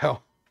Raven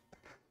Taco.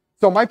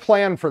 So my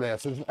plan for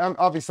this is,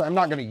 obviously, I'm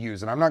not going to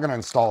use it. I'm not going to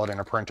install it in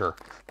a printer.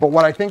 But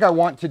what I think I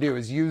want to do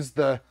is use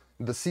the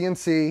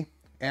CNC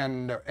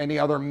and any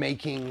other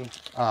making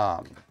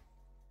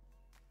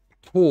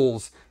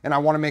tools. And I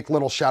want to make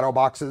little shadow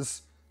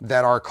boxes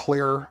that are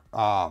clear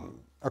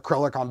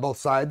acrylic on both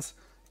sides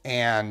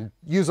and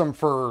use them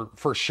for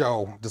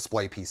show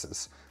display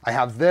pieces. I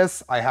have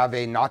this, I have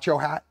a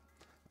nacho hat,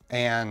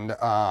 and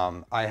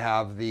I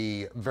have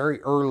the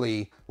very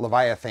early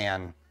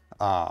Leviathan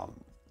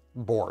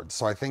board.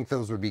 So I think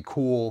those would be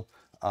cool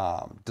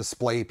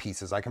display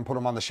pieces. I can put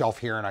them on the shelf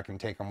here and I can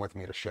take them with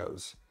me to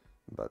shows.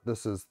 But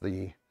this is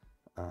the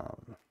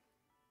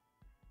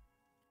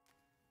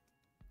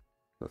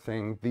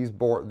thing. These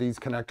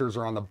connectors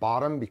are on the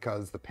bottom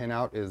because the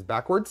pinout is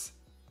backwards.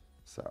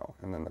 So,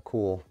 and then the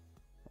cool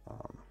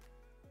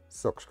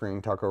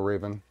silkscreen Taco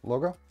Raven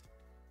logo.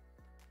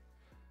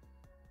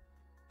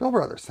 Bill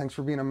Brothers, thanks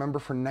for being a member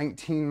for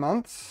 19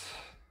 months.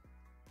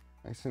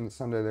 I assumed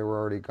Sunday they were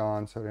already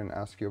gone, so I didn't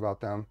ask you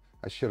about them.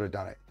 I should have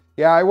done it.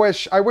 Yeah, I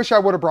wish I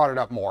would have brought it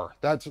up more.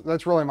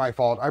 That's really my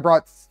fault. I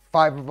brought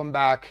 5 of them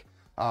back.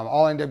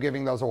 I'll end up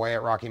giving those away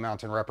at Rocky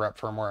Mountain Rep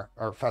Firmware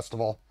or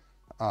Festival,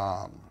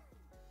 along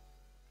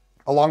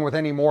with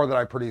any more that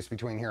I produce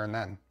between here and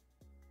then.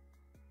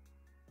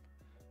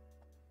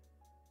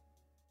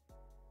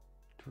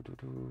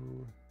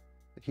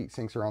 heat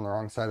sinks are on the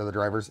wrong side of the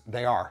drivers.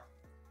 They are.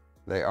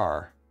 They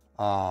are.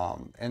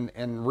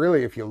 And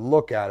really, if you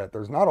look at it,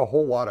 there's not a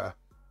whole lot of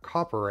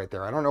copper right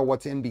there. I don't know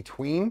what's in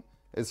between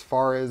as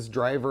far as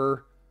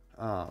driver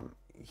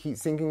heat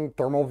sinking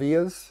thermal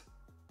vias,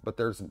 but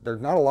there's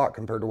not a lot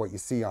compared to what you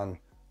see on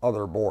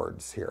other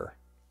boards here.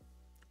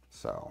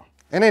 So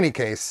in any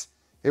case,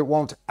 it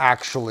won't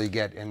actually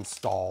get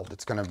installed.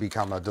 It's going to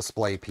become a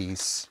display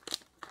piece.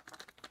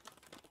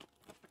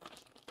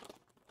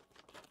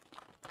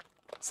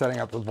 Setting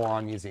up the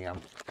Voron Museum.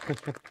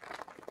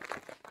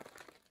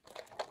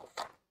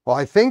 Well,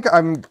 I think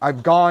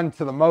I've gone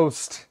to the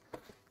most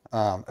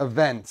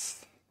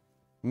events.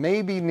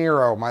 Maybe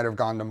Nero might have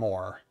gone to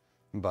more,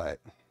 but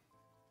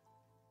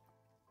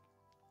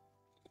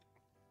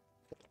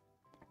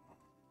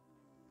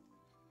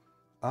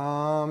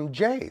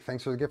Jay,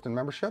 thanks for the gift and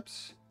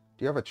memberships.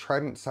 Do you have a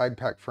Trident side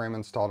pack frame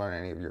installed on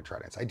any of your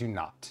Tridents? I do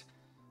not.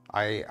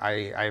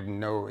 I have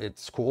no.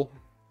 It's cool,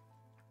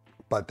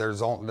 but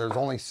there's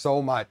only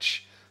so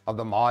much of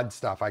the mod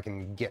stuff I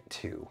can get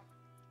to.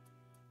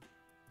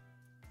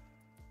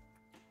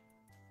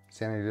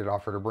 Sanity did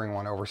offer to bring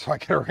one over so I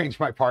could arrange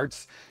my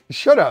parts. You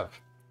should have.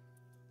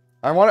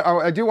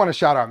 I do want to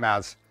shout out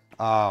Maz.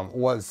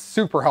 Was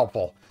super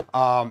helpful.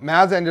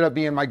 Maz ended up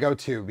being my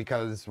go-to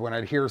because when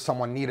I'd hear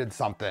someone needed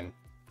something,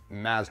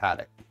 Maz had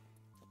it.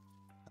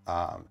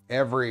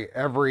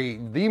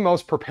 The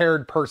most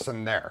prepared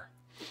person there.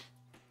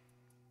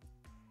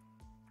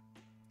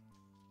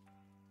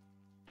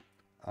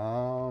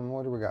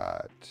 What do we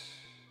got?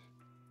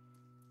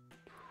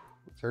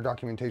 Is there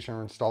documentation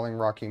for installing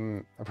Rocky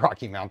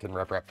Mountain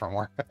RepRap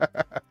firmware?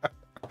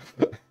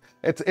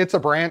 It's a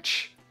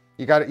branch.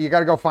 You got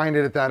to go find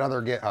it at that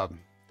other GitHub.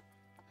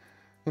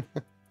 I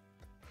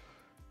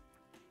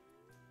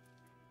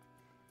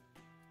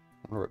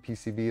wonder what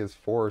PCB is,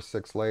 4 or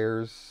 6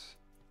 layers.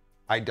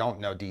 I don't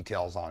know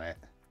details on it.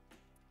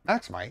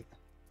 Max might.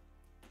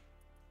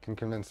 Can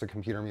convince the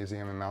Computer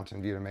Museum in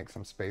Mountain View to make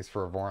some space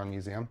for a Voron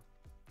Museum.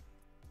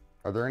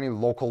 Are there any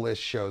local-ish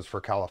shows for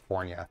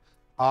California?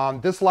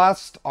 This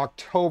last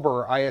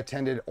October, I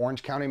attended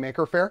Orange County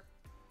Maker Faire.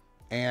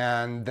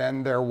 And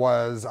then there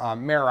was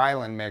Mare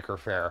Island Maker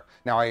Faire.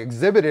 Now, I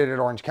exhibited at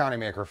Orange County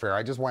Maker Faire.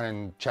 I just went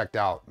and checked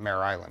out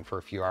Mare Island for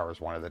a few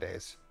hours one of the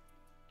days.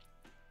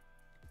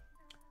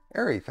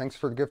 Ari, thanks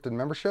for the gifted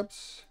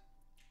memberships.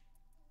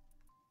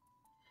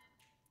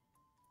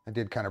 I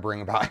did kind of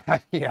bring about,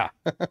 yeah.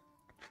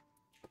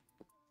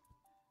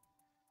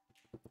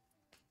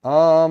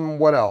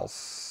 What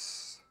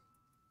else?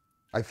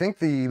 I think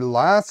the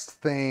last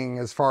thing,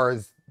 as far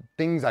as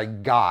things I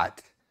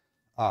got,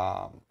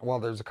 well,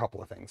 there's a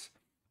couple of things.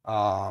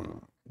 I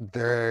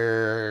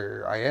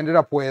ended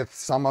up with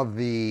some of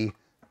the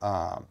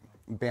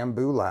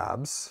Bamboo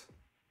Labs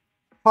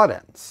hot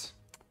ends.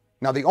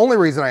 Now, the only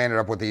reason I ended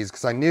up with these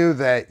because I knew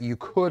that you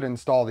could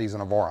install these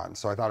in a Voron,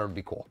 so I thought it would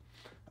be cool.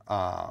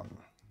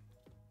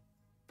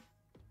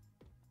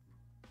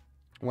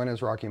 When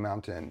is Rocky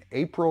Mountain?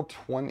 April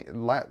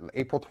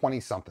 20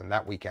 something,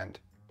 that weekend.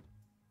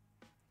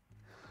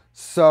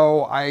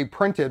 So I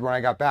printed, when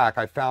I got back,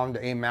 I found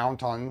a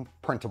mount on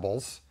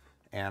printables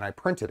and I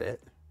printed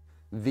it.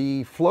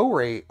 The flow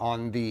rate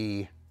on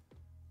the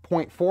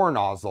 0.4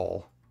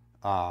 nozzle,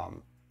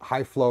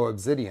 high flow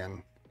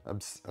obsidian,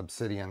 is supposed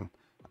to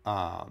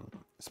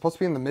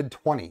be in the mid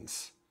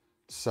 20s.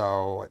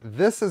 So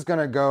this is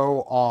gonna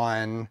go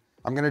on,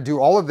 I'm gonna do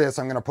all of this.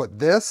 I'm gonna put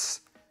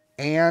this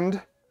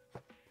and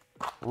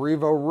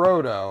Revo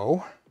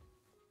Roto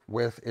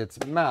with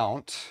its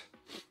mount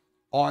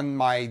on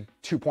my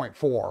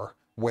 2.4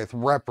 with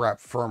RepRap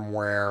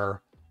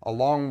firmware,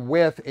 along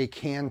with a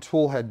CAN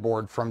toolhead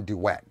board from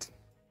Duet,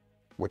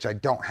 which I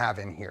don't have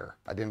in here.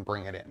 I didn't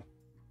bring it in.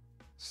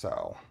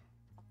 So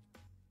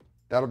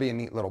that'll be a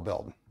neat little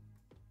build.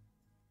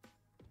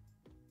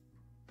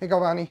 Hey,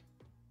 Galvani.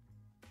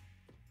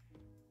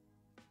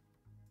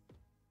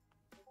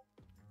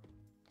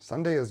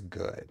 Sunday is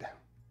good.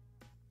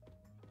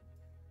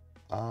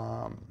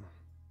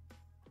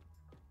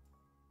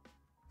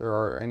 There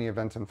are any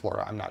events in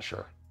Florida? I'm not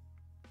sure.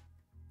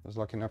 I was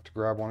lucky enough to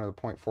grab one of the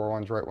 0.4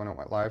 ones right when it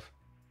went live.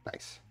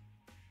 Nice.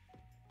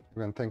 I've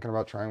been thinking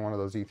about trying one of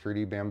those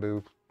E3D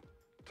bamboo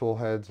tool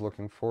heads.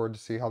 Looking forward to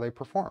see how they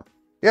perform.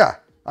 Yeah,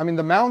 I mean,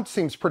 the mount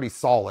seems pretty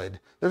solid.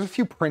 There's a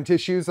few print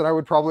issues that I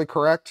would probably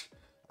correct.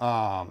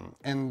 And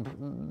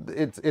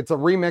it's a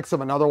remix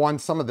of another one.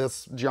 Some of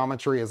this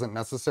geometry isn't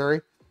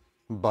necessary,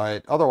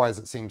 but otherwise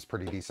it seems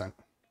pretty decent.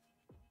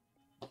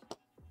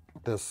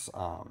 This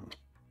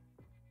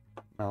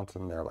mount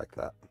in there like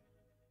that.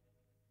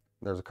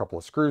 There's a couple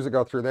of screws that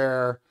go through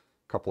there,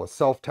 a couple of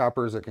self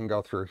tappers that can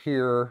go through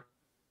here,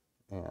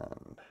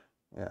 and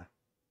yeah.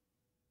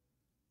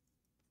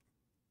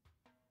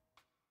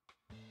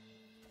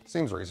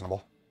 Seems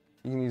reasonable.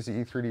 You can use the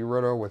E3D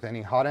Roto with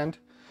any hot end.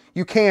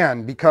 You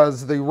can,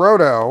 because the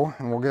Roto,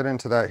 and we'll get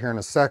into that here in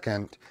a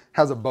second,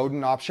 has a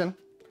Bowden option.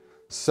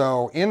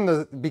 So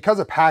because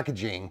of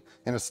packaging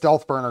in a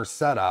stealth burner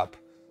setup,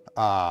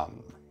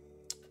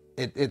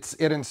 it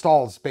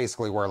installs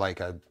basically where like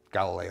a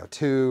Galileo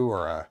 2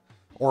 or a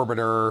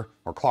Orbiter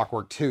or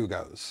Clockwork 2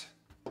 goes.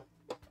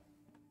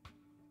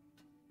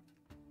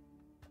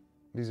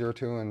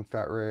 V02 and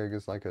Fat Rig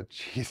is like a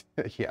cheese.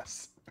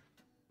 Yes.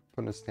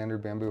 Putting a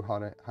standard bamboo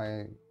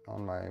high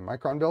on my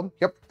Micron build.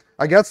 Yep.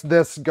 I guess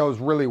this goes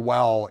really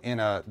well in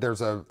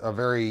there's a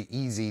very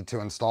easy to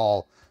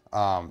install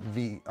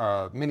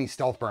mini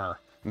stealth burner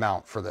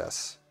mount for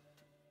this.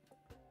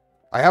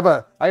 I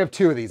have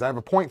two of these. I have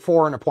a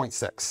 0.4 and a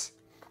 0.6.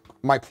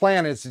 My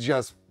plan is to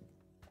just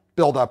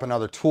build up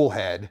another tool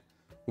head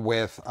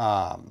with the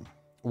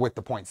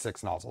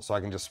 0.6 nozzle, so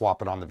I can just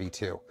swap it on the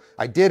V2.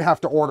 I did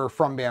have to order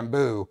from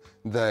Bamboo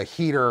the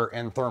heater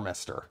and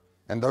thermistor,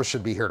 and those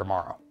should be here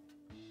tomorrow.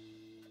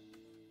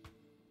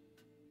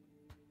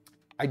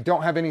 I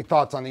don't have any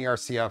thoughts on the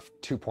RCF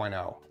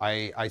 2.0.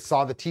 I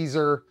saw the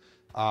teaser.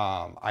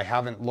 I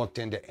haven't looked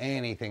into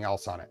anything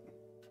else on it.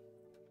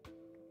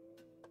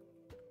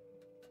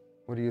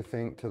 What do you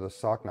think to the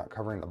sock not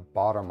covering the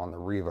bottom on the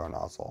Revo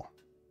nozzle?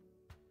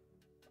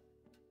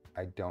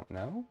 I don't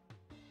know.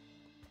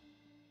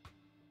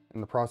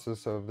 In the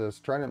process of this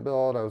Trident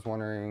build, I was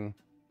wondering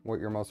what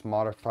your most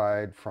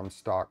modified from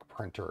stock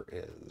printer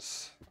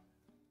is.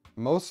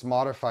 Most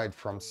modified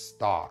from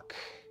stock.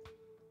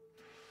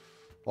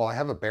 Well, I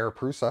have a Bear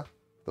Prusa.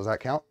 Does that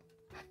count?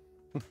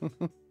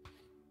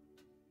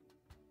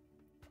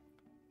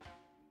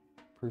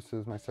 Prusa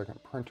is my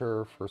second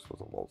printer. First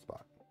was a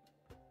Lulzbot.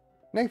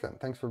 Nathan,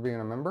 thanks for being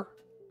a member.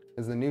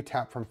 Is the new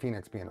tap from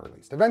Phoenix being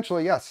released?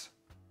 Eventually, yes.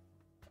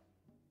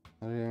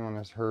 Anyone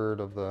has heard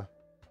of the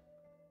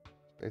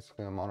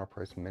basically a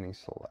monoprice mini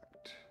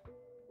select.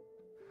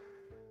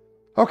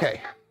 Okay,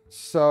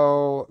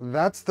 so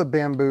that's the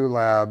Bamboo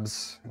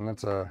Labs, and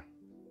that's a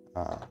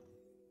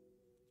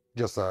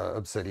just a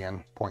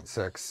Obsidian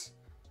 0.6.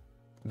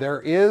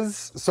 There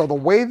is, so the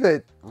way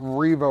that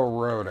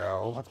Revo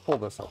Roto, let's pull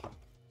this open.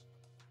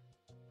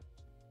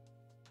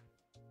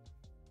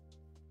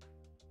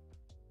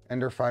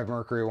 Ender 5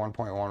 Mercury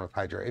 1.1 with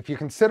Hydra. If you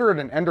consider it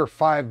an Ender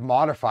 5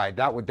 modified,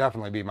 that would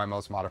definitely be my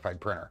most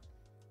modified printer.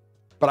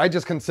 But I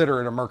just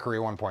consider it a Mercury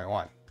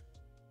 1.1.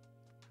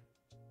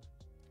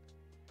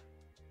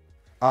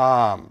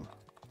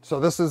 So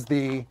this is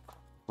the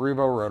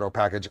Revo Roto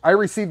package. I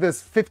received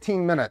this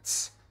 15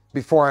 minutes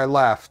before I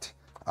left,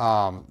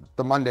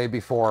 the Monday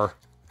before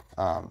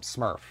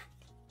SMRRF.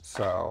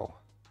 So,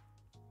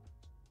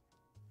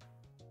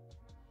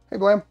 hey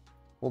Blam,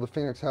 will the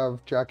Phoenix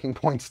have jacking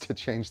points to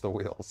change the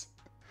wheels?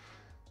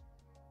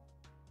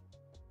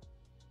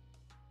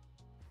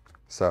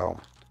 So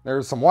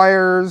there's some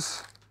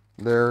wires.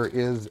 There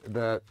is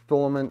the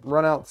filament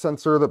runout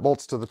sensor that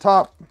bolts to the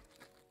top.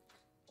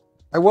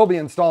 I will be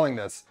installing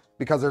this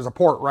because there's a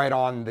port right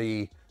on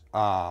the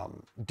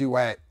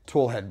Duet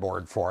toolhead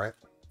board for it.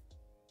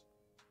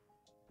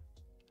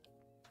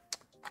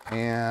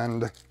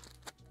 And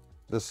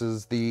this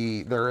is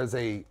there is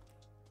a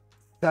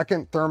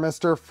second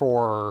thermistor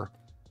for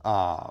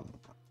hot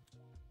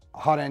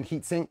end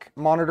heatsink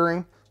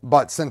monitoring,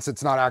 but since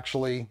it's not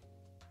actually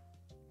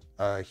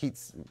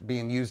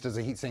being used as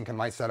a heatsink in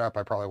my setup,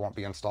 I probably won't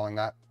be installing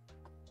that.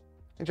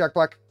 Hey, Jack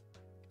Black.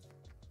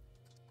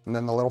 And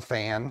then the little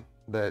fan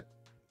that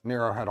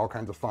Nero had all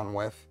kinds of fun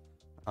with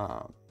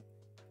on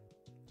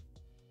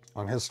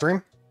his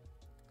stream.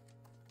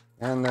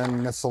 And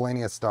then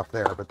miscellaneous stuff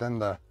there, but then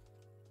the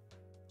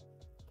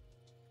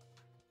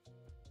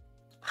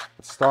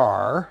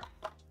star,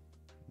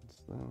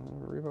 it's the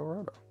Revo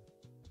Roto.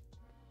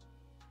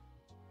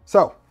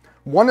 So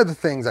one of the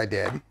things I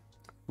did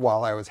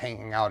while I was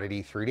hanging out at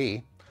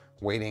E3D,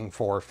 waiting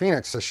for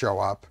Phoenix to show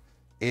up,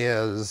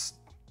 is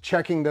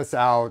checking this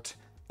out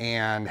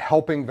and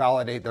helping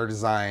validate their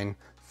design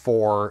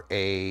for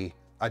a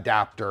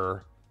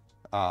adapter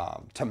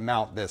to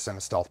mount this in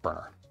a stealth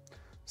burner.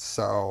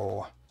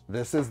 So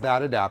this is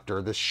that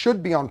adapter. This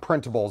should be on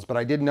printables, but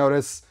I did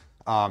notice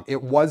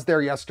it was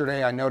there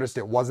yesterday. I noticed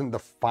it wasn't the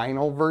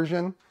final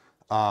version.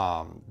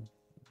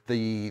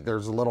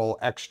 There's a little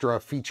extra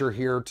feature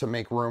here to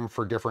make room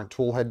for different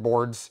tool head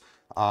boards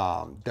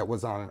that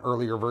was on an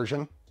earlier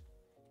version.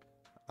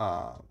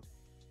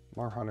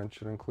 Marhonen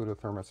should include a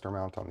thermistor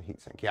mount on the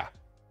heatsink. Yeah.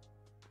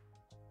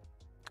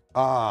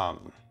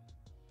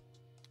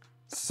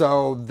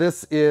 So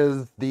this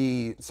is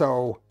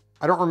so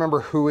I don't remember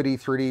who at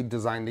E3D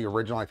designed the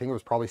original. I think it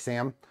was probably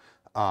Sam.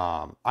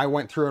 I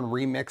went through and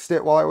remixed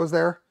it while I was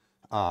there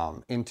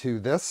into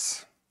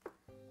this,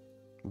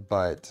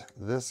 but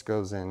this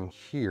goes in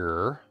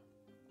here,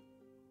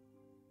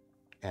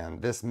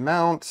 and this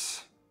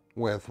mounts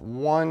with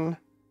one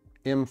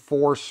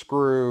M4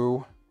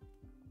 screw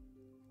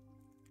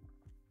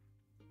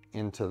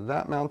into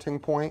that mounting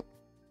point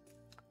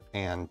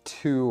and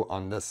two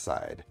on this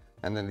side.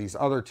 And then these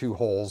other two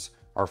holes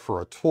are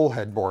for a tool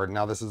head board.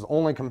 Now this is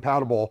only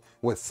compatible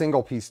with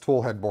single piece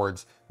tool head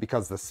boards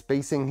because the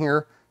spacing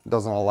here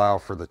doesn't allow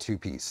for the two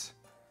piece.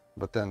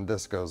 But then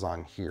this goes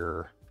on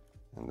here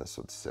and this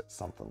would sit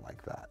something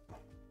like that.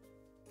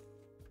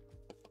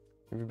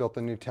 Have you built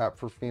a new tap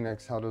for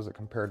Phoenix? How does it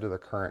compare to the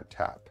current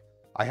tap?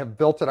 I have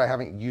built it, I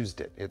haven't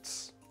used it.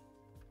 It's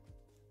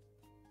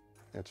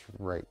It's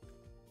right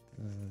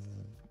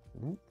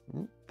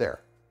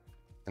there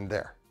and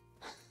there.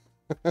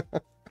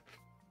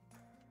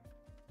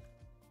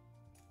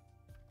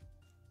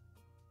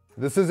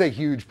 This is a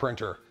huge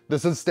printer.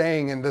 This is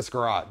staying in this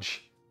garage.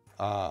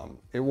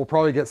 It will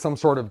probably get some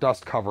sort of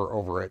dust cover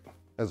over it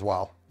as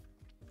well.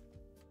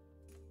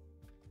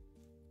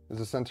 Is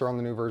the sensor on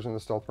the new version of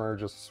the Stealth printer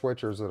just a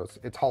switch, or is it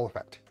it's Hall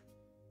effect?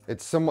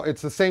 It's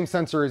the same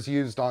sensor as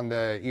used on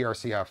the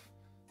ERCF.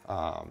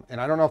 And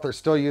I don't know if they're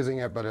still using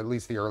it, but at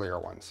least the earlier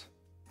ones.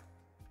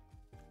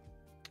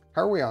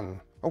 How are we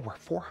on? Oh, we're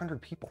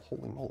 400 people.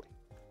 Holy moly.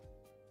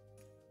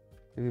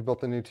 Have you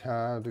built the new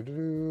tab?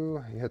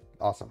 You hit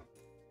awesome.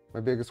 My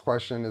biggest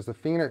question is the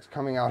Phoenix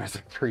coming out as a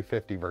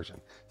 350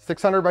 version.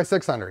 600 by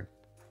 600.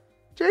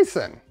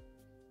 Jason,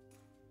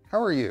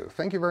 how are you?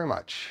 Thank you very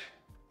much.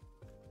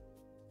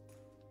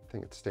 I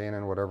think it's staying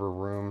in whatever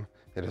room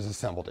it is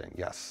assembled in.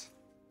 Yes.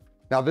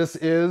 Now this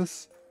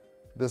is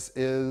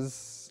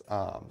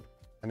an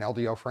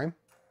LDO frame.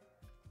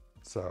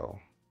 So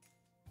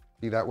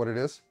be that what it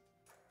is.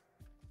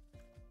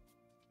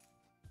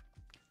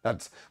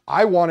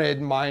 I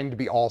wanted mine to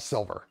be all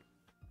silver.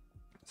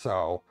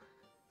 So,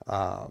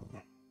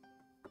 and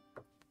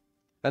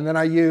then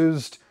I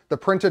used, the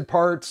printed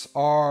parts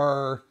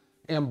are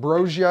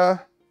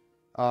Ambrosia,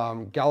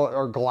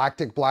 or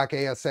Galactic Black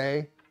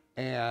ASA,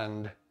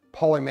 and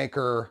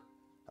Polymaker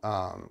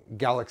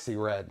Galaxy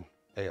Red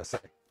ASA.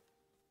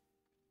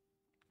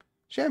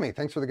 Shammy,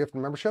 thanks for the gift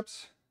and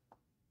memberships.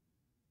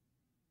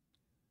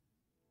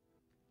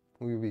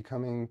 We will be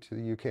coming to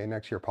the UK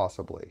next year,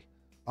 possibly.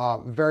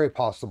 Very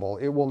possible.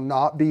 It will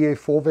not be a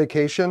full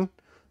vacation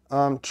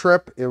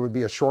trip. It would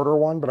be a shorter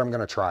one, but I'm going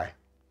to try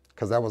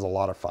because that was a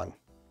lot of fun.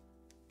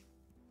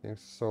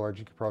 It's so large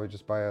you could probably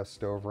just buy a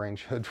stove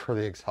range hood for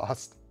the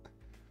exhaust.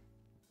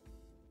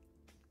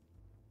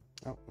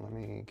 Oh, let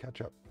me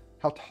catch up.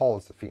 How tall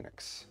is the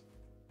Phoenix?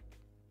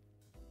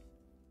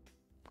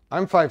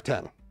 I'm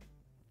 5'10".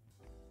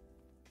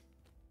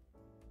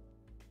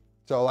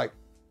 So like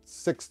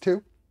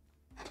 6'2".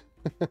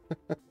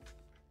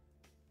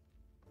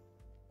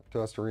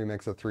 To us to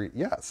remix a 3.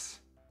 Yes,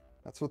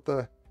 that's what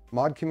the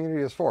mod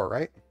community is for,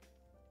 right?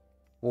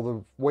 Will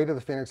the weight of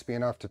the Phoenix be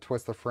enough to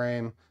twist the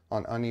frame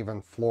on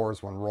uneven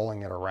floors when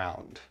rolling it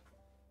around?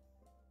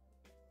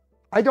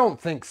 I don't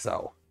think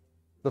so.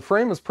 The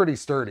frame is pretty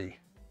sturdy,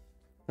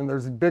 and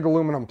there's big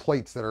aluminum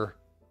plates that are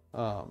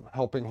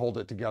helping hold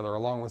it together,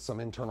 along with some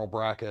internal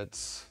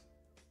brackets.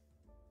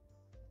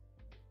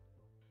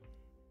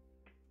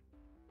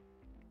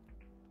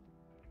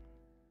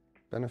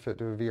 Benefit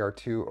to a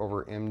VR2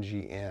 over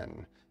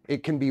MGN.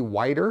 It can be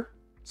wider,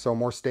 so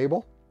more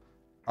stable.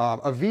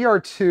 The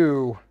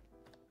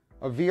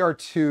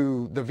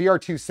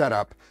VR2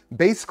 setup,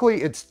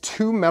 basically it's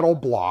two metal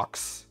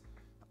blocks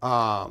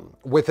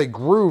with a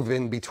groove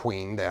in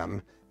between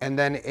them, and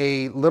then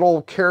a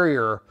little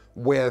carrier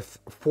with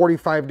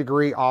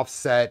 45-degree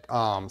offset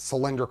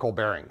cylindrical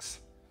bearings.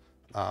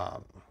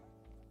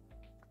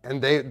 And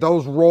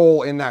those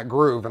roll in that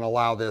groove and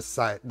allow this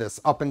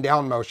up and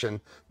down motion,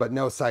 but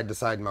no side to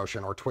side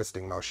motion or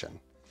twisting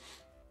motion.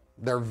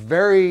 They're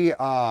very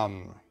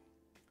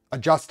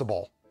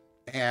adjustable,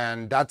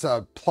 and that's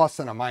a plus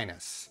and a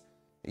minus.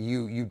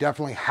 You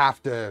definitely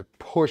have to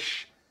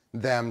push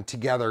them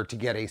together to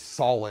get a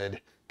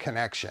solid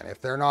connection. If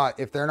they're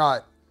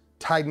not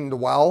tightened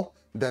well,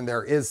 then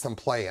there is some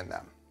play in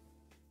them.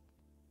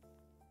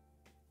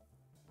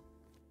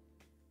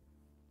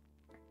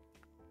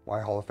 Why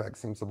Hall effect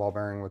seems the ball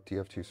bearing with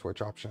DF2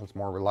 switch options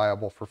more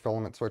reliable for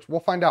filament switch? We'll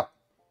find out.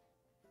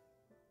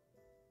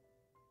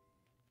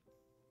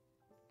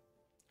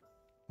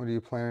 What are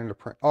you planning to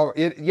print? Oh,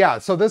 yeah.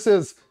 So this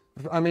is,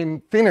 I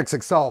mean, Phoenix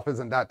itself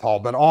isn't that tall,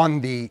 but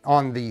on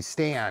the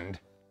stand,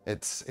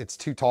 it's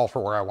too tall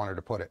for where I wanted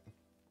to put it.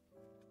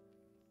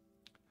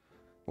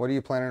 What are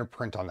you planning to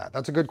print on that?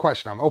 That's a good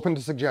question. I'm open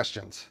to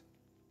suggestions.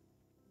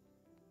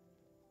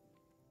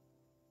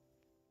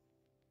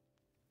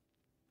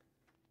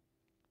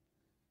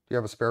 Do you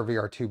have a spare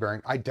VR2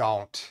 bearing? I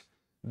don't.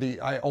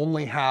 I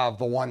only have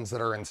the ones that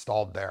are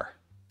installed there.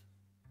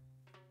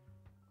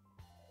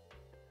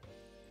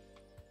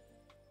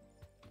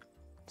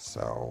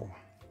 So,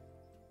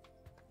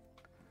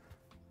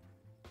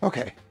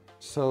 okay.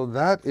 So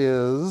that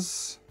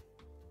is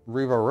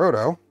Revo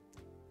Roto.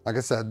 Like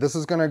I said, this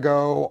is going to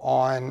go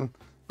on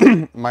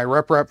my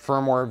RepRap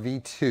firmware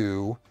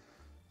V2.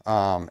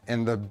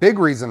 And the big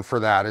reason for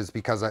that is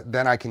because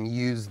then I can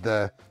use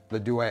the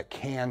Duet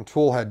CAN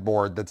toolhead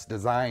board that's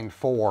designed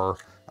for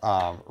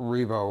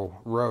Revo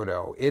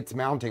Roto. Its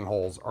mounting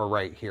holes are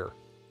right here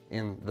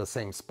in the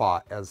same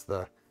spot as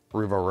the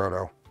Revo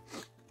Roto.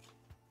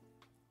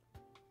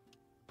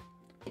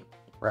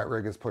 Rat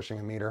Rig is pushing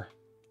a meter.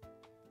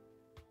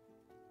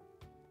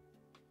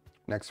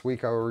 Next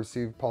week I will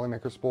receive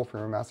Polymaker spool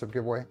from a massive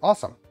giveaway.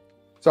 Awesome.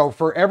 So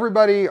for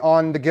everybody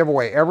on the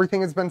giveaway,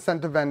 everything has been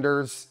sent to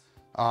vendors.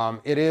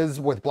 It is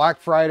with Black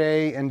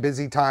Friday and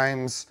busy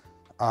times.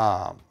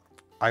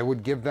 I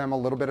would give them a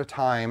little bit of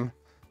time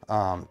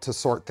to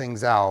sort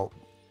things out.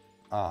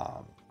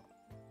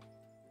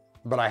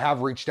 but I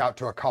have reached out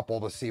to a couple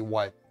to see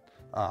what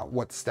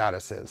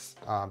status is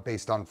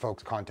based on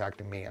folks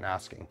contacting me and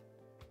asking.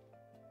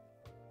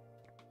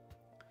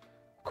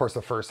 Of course,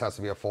 the first has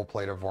to be a full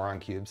plate of Voron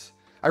cubes.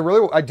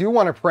 I do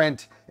want to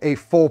print a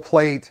full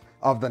plate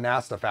of the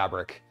Nasta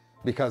fabric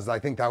because I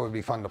think that would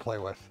be fun to play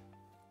with.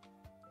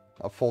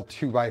 A full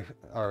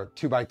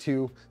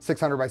 2x2,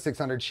 600 by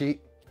 600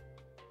 sheet.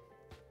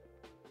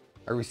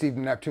 I received a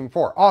Neptune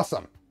 4.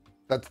 Awesome.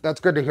 That's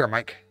good to hear,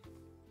 Mike.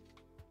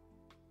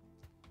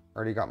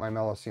 Already got my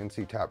Mellow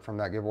CNC tap from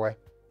that giveaway.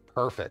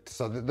 Perfect.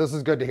 So this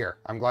is good to hear.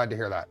 I'm glad to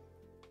hear that.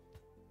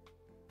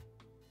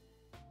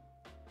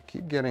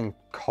 Keep getting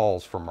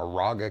calls from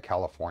Moraga,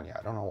 California.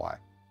 I don't know why.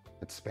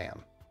 It's spam.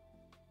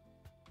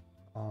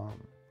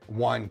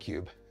 1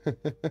 cube.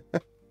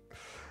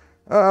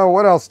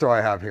 What else do I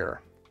have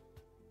here?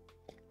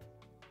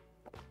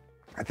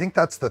 I think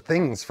that's the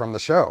things from the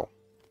show.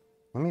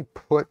 Let me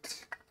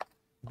put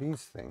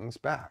these things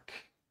back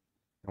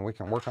and we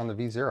can work on the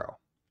V0.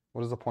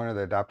 What is the point of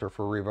the adapter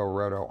for Revo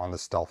Roto on the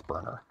Stealth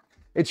Burner?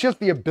 It's just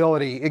the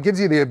ability, it gives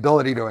you the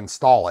ability to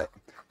install it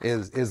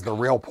is the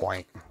real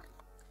point.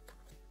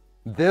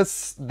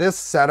 This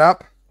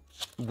setup,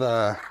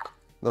 the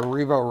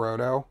Revo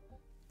Roto,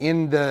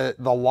 in the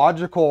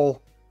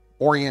logical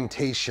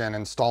orientation,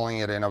 installing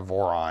it in a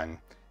Voron,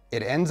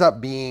 it ends up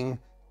being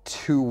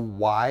too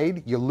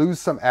wide. You lose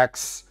some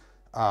X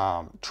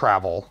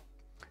travel,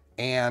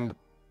 and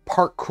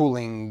part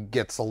cooling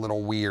gets a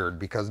little weird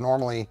because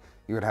normally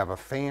you would have a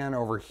fan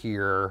over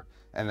here,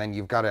 and then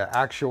you've got to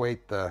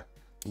actuate the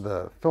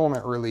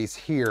filament release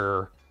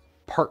here.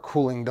 Part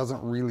cooling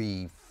doesn't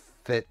really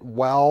fit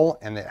well,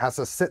 and it has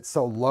to sit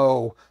so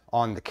low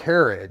on the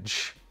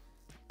carriage.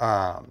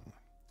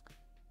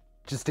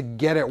 Just to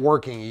get it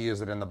working, you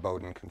use it in the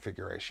Bowden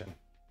configuration.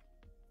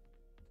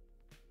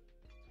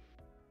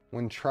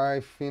 When try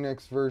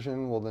Phoenix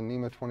version, will the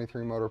NEMA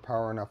 23 motor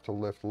power enough to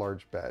lift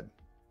large bed?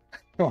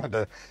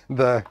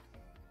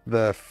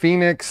 the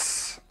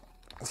Phoenix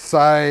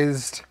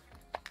sized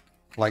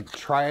like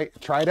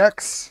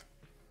Tridex?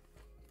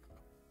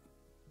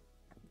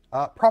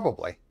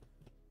 Probably.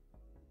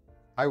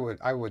 I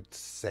would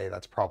say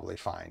that's probably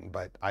fine,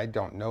 but I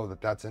don't know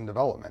that that's in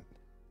development.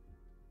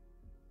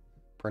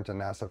 Print a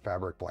NASA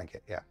fabric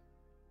blanket, yeah.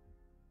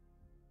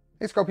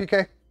 Hey, Scope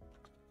UK.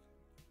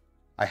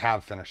 I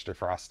have finished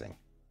defrosting.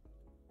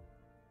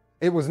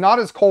 It was not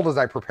as cold as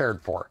I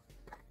prepared for.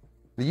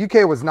 The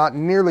UK was not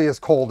nearly as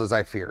cold as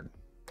I feared.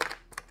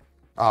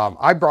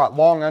 I brought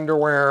long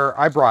underwear.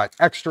 I brought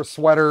extra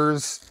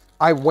sweaters.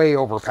 I way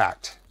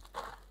overpacked.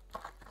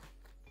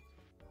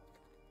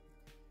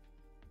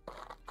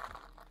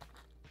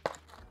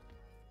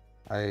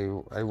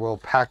 I will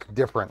pack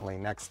differently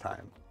next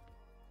time.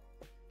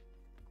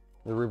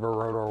 The Revo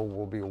Roto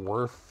will be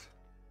worth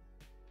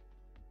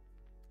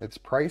its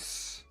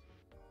price.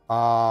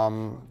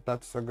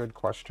 That's a good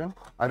question.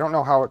 I don't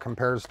know how it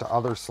compares to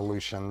other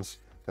solutions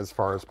as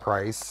far as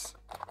price.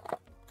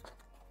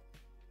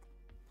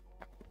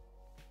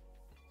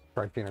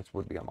 Tri Phoenix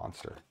would be a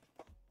monster.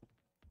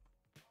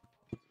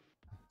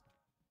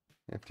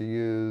 If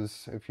you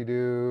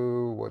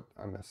do, what,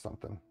 I missed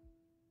something.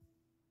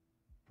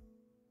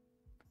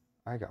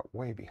 I got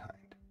way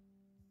behind.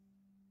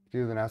 If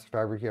you do the NASA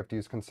fabric, you have to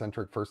use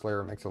concentric first layer.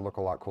 It makes it look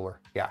a lot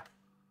cooler. Yeah.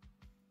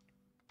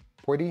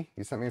 Poity,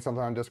 you sent me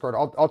something on Discord.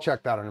 I'll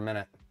check that in a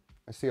minute.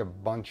 I see a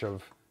bunch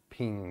of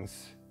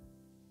pings.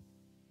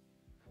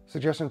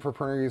 Suggestion for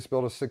printer use: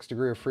 build a 6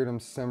 degree of freedom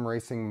sim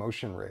racing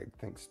motion rig.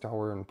 Think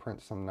Stellar and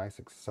print some nice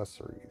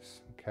accessories.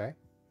 Okay.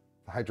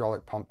 The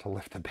hydraulic pump to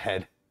lift the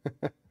bed.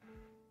 Can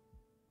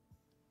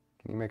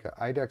you make an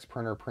IDEX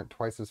printer print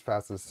twice as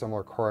fast as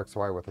similar Core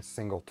XY with a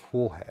single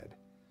tool head?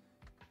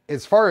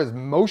 As far as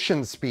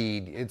motion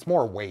speed, it's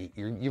more weight.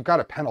 You've got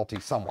a penalty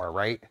somewhere,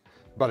 right?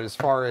 But as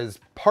far as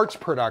parts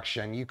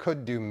production, you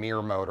could do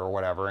mirror mode or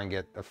whatever and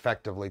get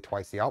effectively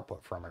twice the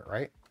output from it,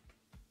 right?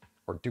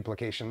 Or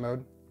duplication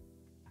mode.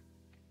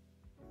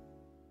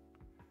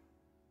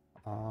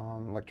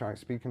 Electronic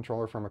speed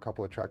controller from a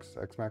couple of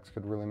Trex X-Max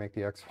could really make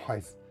the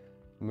XYs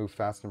move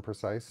fast and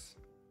precise.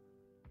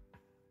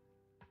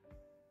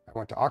 I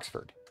went to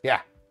Oxford.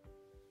 Yeah.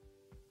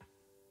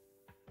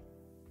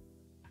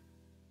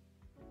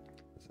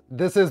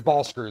 This is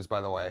ball screws,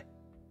 by the way.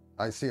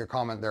 I see a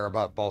comment there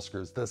about ball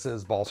screws. This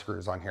is ball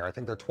screws on here. I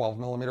think they're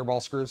 12mm ball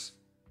screws.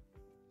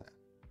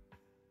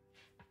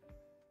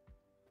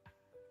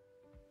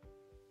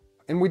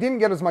 And we didn't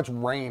get as much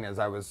rain as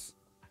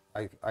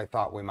I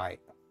thought we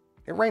might.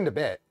 It rained a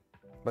bit,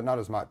 but not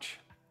as much.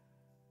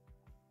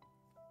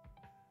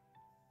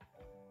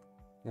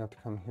 You have to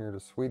come here to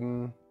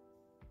Sweden.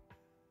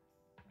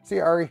 See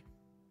you, Ari.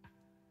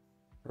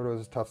 Roto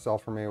is a tough sell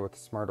for me with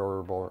smart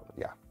orderable.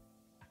 Yeah.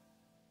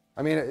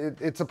 I mean,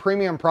 it's a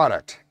premium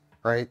product,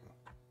 right?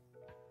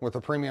 With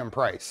a premium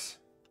price.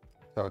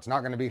 So it's not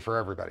going to be for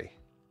everybody.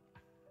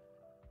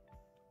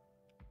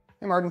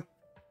 Hey, Martin.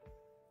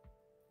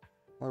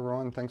 Hello,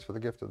 everyone. Thanks for the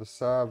gift of the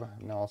sub.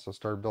 Now also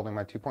started building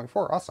my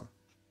 2.4. Awesome.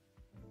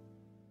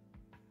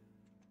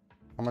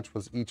 How much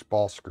was each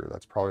ball screw?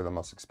 That's probably the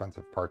most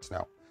expensive parts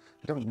now.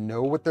 I don't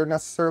know what they're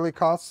necessarily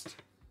cost.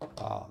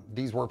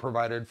 These were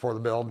provided for the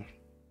build.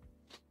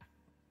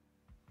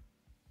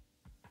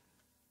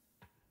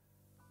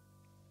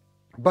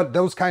 But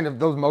those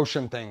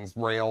motion things,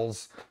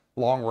 rails,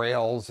 long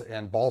rails,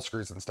 and ball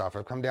screws and stuff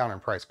have come down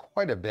in price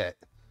quite a bit.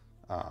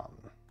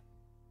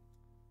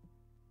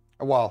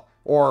 Well,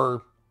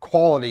 or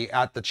quality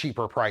at the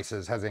cheaper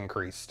prices has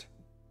increased.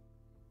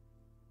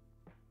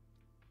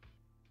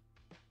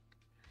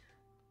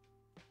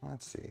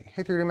 Let's see.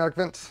 Hey, 3D Medic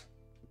Vince.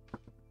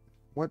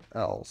 What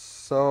else?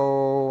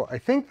 So I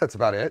think that's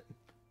about it.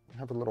 I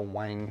have a little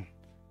wine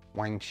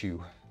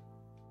chew.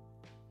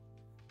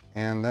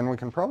 And then we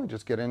can probably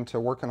just get into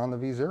working on the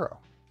V0.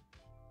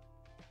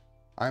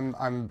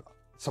 I'm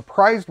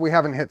surprised we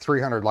haven't hit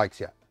 300 likes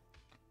yet.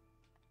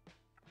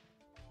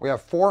 We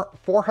have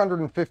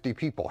 450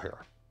 people here.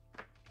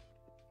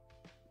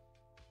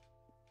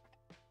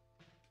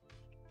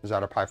 Is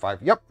that a Pi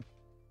 5? Yep.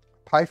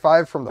 Pi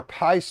 5 from the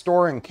Pi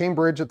store in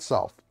Cambridge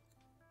itself.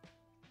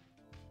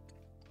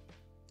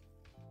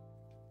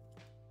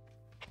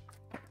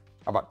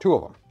 How about 2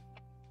 of them?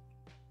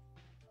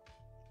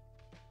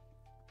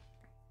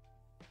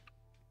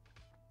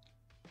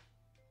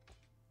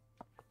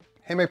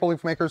 Hey, Maple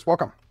Leaf Makers,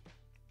 welcome.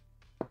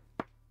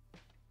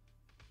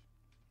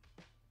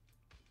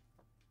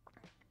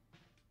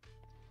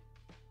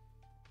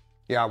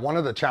 Yeah, one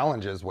of the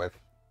challenges with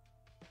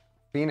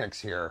Phoenix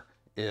here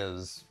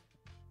is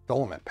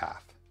filament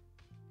path.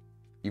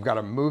 You've got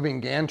a moving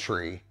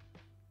gantry,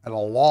 and a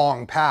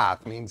long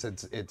path means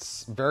it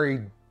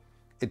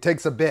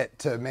takes a bit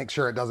to make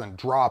sure it doesn't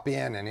drop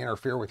in and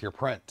interfere with your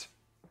print.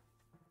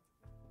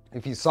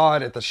 If you saw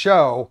it at the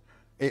show,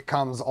 it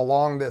comes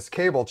along this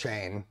cable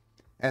chain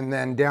and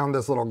then down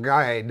this little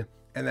guide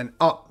and then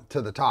up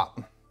to the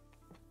top.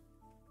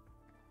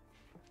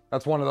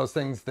 That's one of those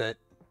things that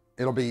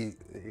we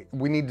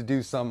need to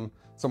do some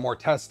more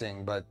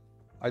testing, but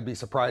I'd be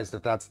surprised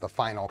if that's the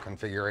final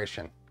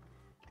configuration.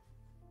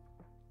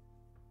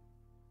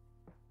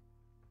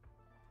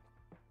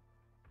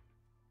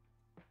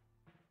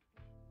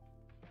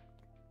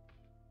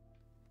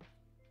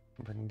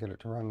 If I can get it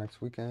to run next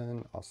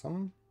weekend,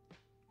 awesome.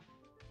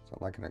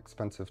 Sounds like an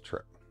expensive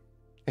trip.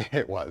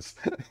 It was.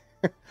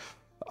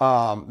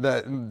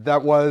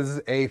 That was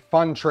a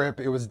fun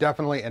trip. It was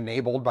definitely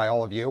enabled by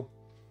all of you.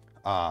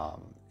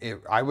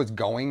 I was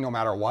going no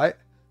matter what,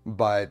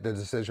 but the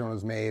decision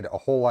was made a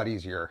whole lot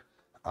easier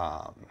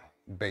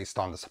based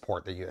on the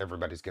support that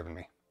everybody's given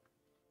me.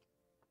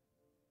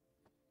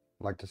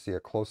 I'd like to see a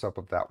close-up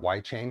of that Y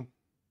chain.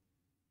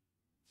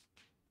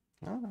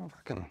 I don't know if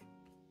I can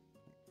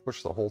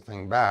push the whole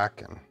thing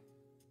back, and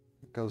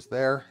it goes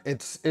there.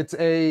 This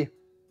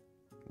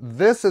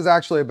is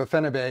actually a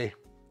Befenebe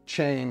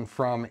chain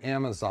from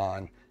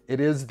Amazon. It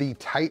is the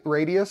tight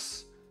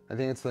radius. I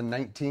think it's the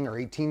 19 or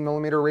 18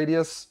 millimeter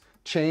radius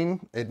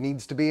chain it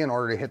needs to be in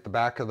order to hit the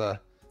back of the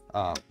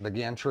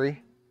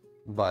gantry,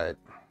 but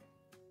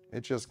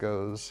it just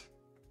goes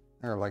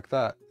there like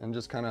that, and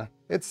just kind of,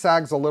 it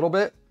sags a little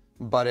bit,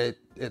 but it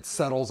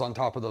settles on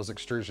top of those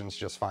extrusions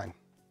just fine.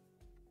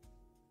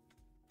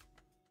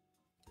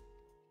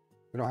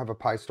 We don't have a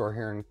Pi store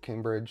here in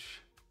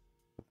Cambridge.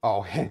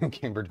 Oh, in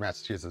Cambridge,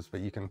 Massachusetts,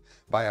 but you can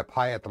buy a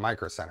Pi at the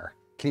Micro Center.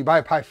 Can you buy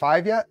a Pi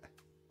 5 yet?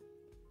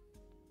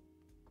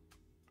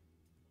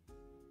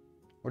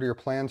 What are your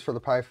plans for the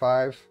Pi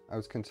 5? I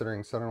was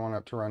considering setting one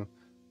up to run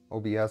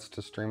OBS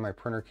to stream my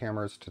printer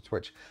cameras to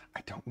Twitch.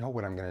 I don't know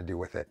what I'm going to do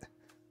with it.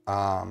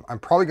 I'm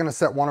probably going to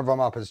set one of them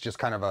up as just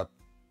kind of a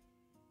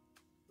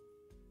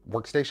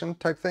workstation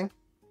type thing.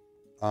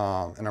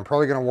 And I'm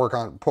probably going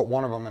to put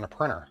one of them in a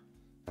printer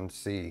and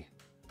see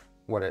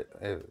what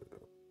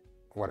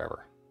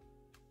whatever.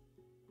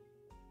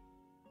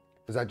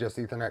 Is that just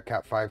Ethernet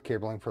Cat 5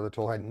 cabling for the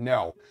tool head?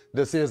 No,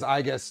 this is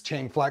IGUS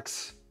chain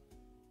flex.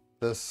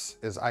 This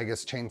is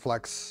IGUS chain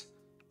flex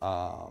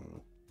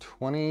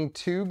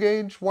 22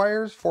 gauge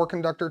wires, 4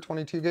 conductor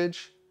 22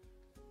 gauge.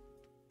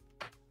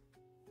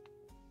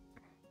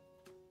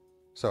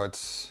 So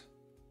it's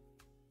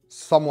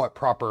somewhat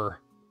proper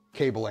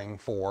cabling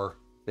for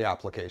the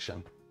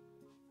application.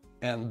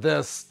 And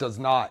this does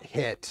not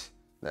hit,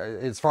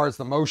 as far as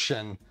the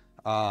motion,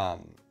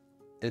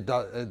 it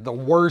does, the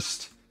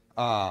worst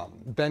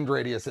bend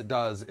radius it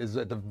does is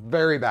at the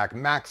very back,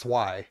 max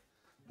Y.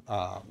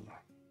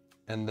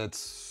 And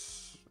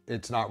it's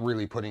not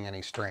really putting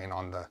any strain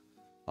on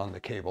the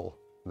cable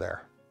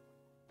there.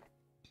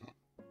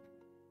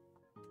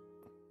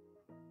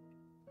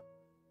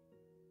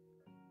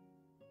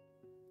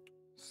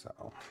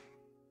 So,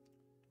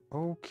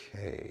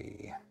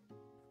 okay.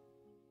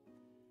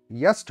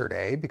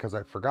 Yesterday, because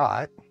I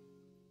forgot,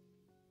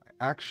 I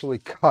actually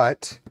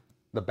cut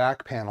the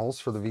back panels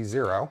for the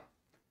V0.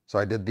 So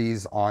I did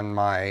these on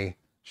my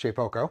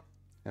Shapeoko,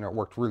 and it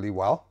worked really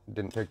well. It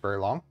didn't take very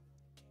long.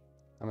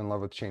 I'm in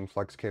love with chain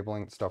flex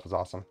cabling. Stuff is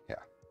awesome. Yeah.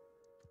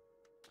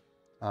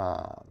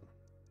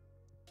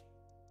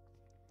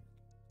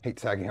 Hate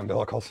sagging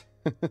umbilicals.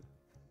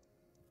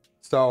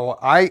 So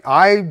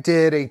I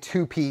did a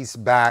two-piece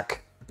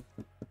back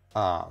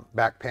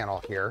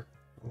panel here.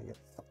 Let me get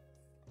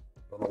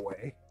a little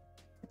away.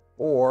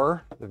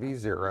 Or the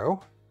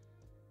V0.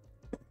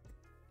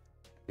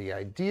 The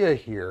idea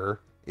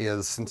here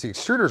is, since the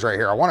extruder's right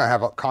here, I want to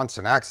have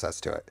constant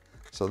access to it.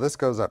 So this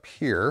goes up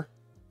here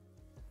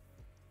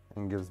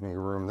and gives me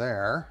room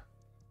there.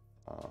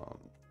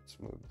 Let's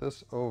move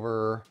this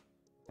over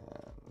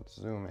and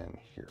zoom in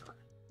here.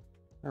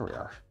 There we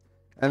are.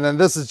 And then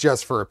this is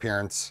just for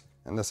appearance,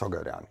 and this will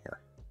go down here.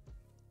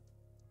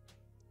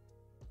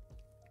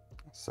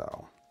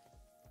 So,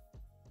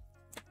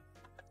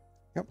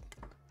 yep.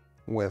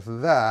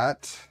 With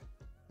that,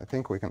 I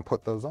think we can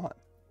put those on.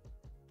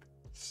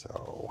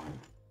 So,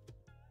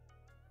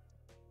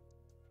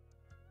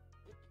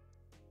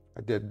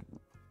 I did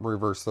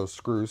reverse those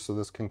screws so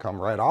this can come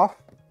right off,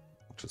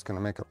 which is going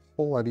to make it a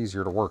whole lot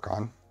easier to work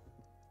on.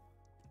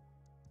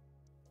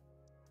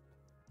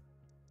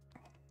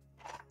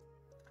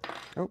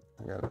 Oh,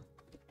 I got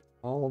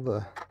all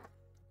the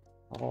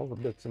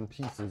bits and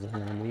pieces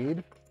I'm going to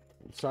need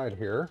inside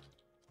here.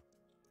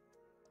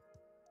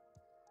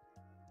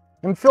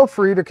 And feel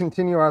free to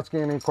continue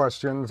asking any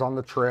questions on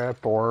the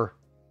trip or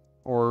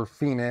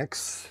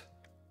Phoenix.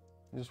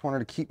 I just wanted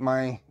to keep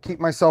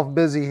myself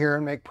busy here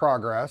and make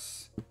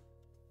progress.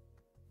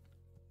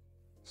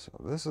 So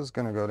this is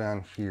going to go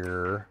down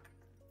here,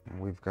 and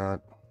we've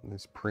got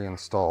these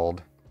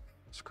pre-installed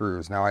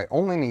screws. Now I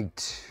only need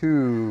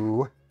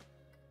 2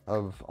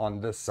 on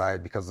this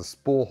side because the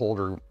spool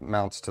holder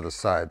mounts to the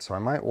side. So I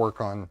might work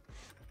on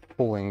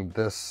pulling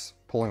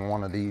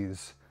one of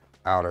these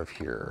out of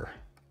here.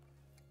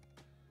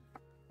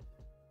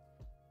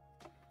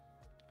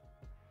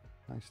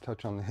 Nice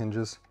touch on the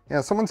hinges.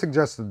 Yeah, someone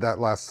suggested that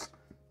last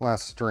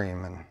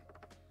stream, and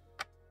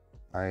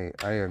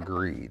I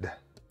agreed.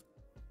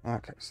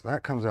 Okay, so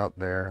that comes out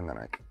there, and then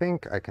I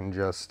think I can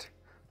just,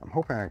 I'm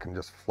hoping I can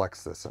just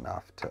flex this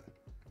enough to,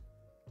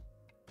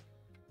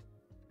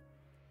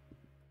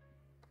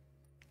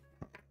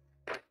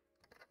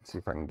 see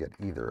if I can get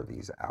either of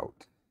these out.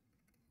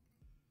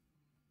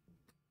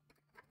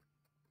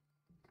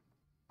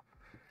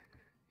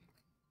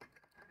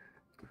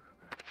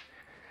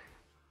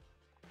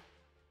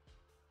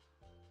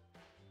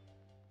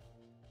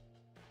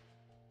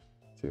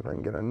 See if I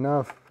can get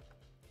enough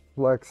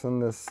flex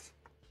in this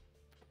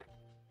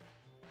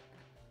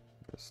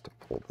just to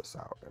pull this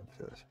out of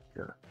this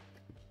here.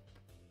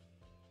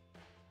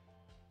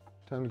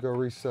 Time to go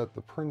reset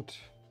the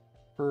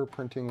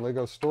printing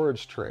Lego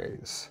storage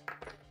trays.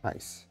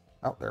 Nice.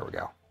 Oh, there we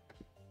go.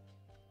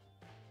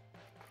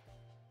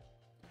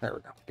 There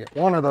we go. Get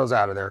one of those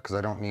out of there because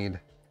I don't need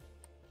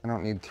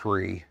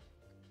 3.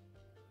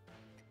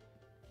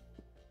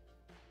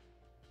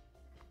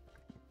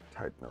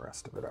 Tighten the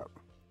rest of it up.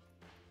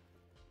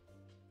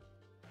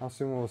 How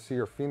soon will we see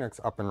your Phoenix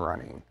up and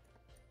running?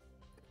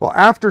 Well,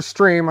 after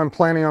stream, I'm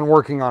planning on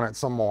working on it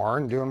some more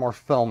and doing more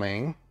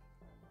filming.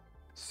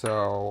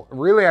 So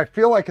really, I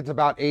feel like it's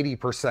about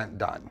 80%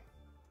 done.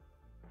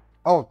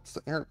 Oh,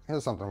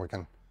 here's something we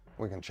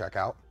can check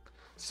out.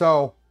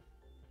 So,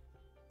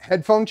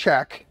 headphone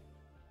check.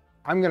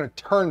 I'm gonna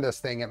turn this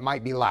thing. It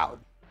might be loud.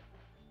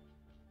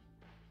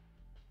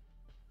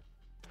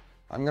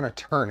 I'm gonna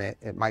turn it.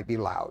 It might be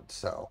loud.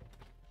 So.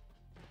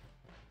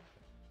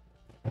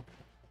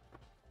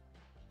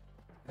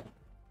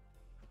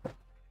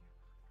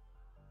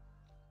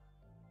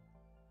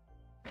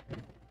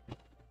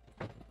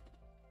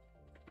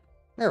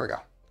 There we go.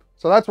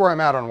 So that's where I'm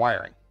at on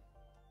wiring.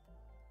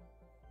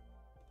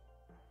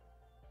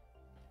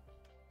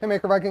 Hey,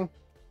 Maker Viking.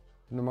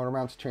 The motor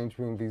mounts change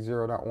between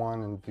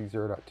V0.1 and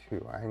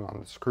V0.2. Hang on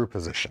the screw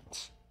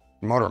positions.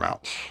 Motor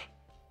mounts.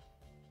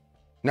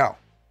 No,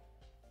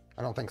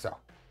 I don't think so.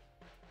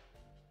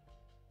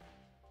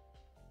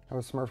 How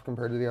was SMRRF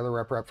compared to the other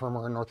rep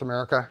firmware in North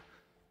America?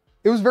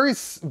 It was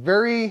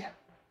very,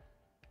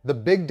 the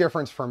big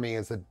difference for me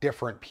is the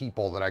different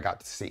people that I got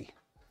to see.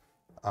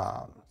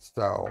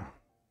 So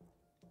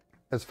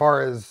as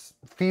far as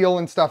feel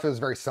and stuff, it was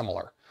very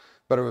similar,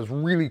 but it was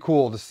really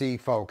cool to see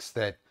folks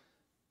that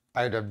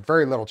I had a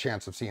very little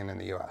chance of seeing in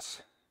the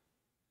US.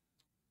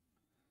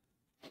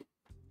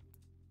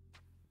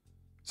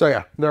 So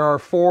yeah, there are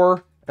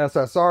 4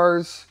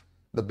 SSRs.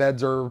 The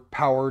beds are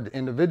powered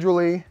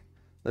individually.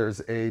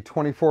 There's a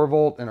 24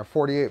 volt and a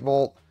 48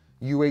 volt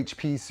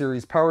UHP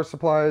series power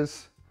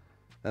supplies,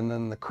 and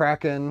then the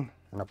Kraken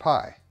and a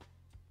Pi.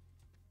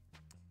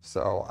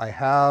 So I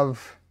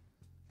have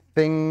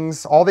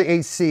things, all the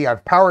AC,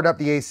 I've powered up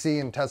the AC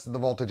and tested the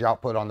voltage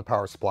output on the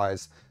power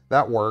supplies.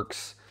 That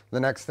works. The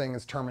next thing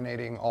is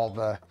terminating all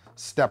the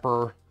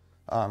stepper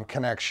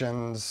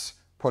connections,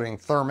 putting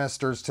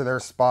thermistors to their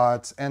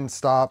spots, end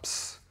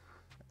stops,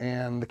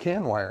 and the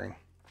CAN wiring.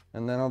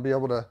 And then I'll be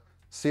able to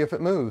see if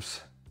it moves.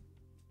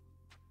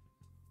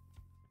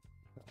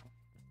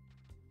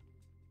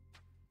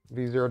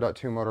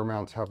 V0.2 motor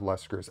mounts have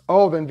less screws.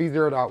 Oh, then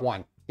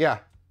V0.1. Yeah.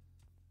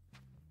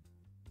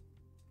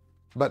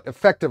 But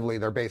effectively,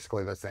 they're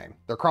basically the same.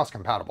 They're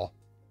cross-compatible.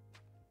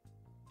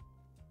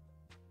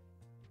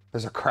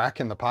 There's a crack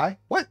in the pie?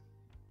 What?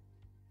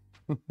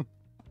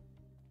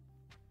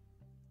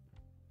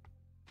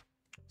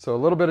 So a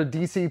little bit of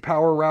DC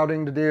power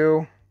routing to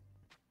do.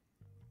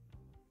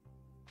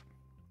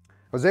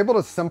 I was able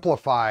to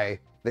simplify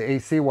the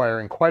AC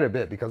wiring quite a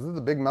bit because this is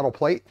a big metal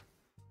plate.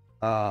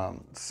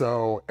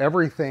 So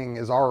everything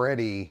is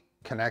already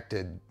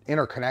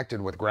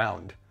interconnected with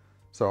ground.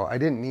 So I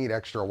didn't need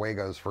extra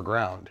Wagos for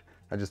ground.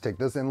 I just take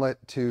this inlet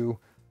to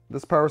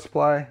this power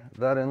supply,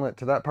 that inlet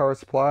to that power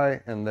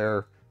supply, and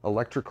they're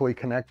electrically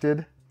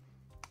connected.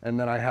 And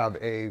then I have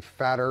a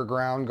fatter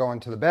ground going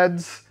to the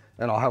beds,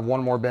 and I'll have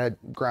one more bed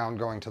ground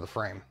going to the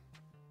frame.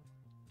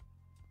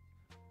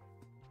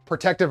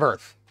 Protective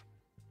earth.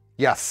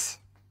 Yes.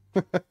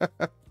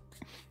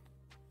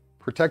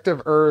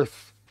 Protective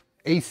earth,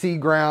 AC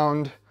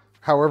ground,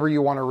 however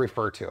you want to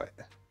refer to it.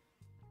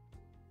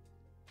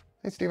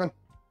 Hey, Steven.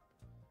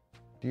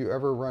 Do you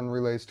ever run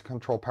relays to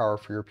control power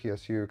for your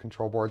PSU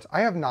control boards?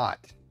 I have not.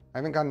 I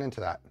haven't gotten into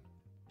that.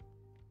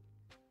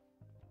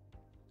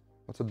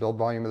 What's the build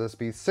volume of this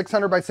beast?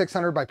 600 by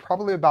 600 by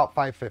probably about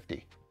 550.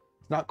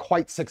 It's not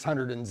quite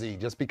 600 in Z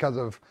just because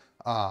of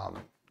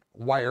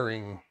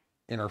wiring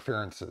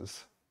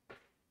interferences.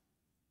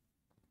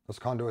 Those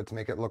conduits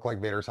make it look like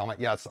Vader's helmet.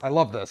 Yes, I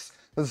love this.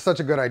 This is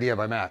such a good idea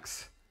by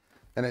Max.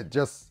 And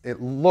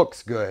it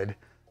looks good.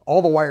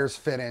 All the wires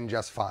fit in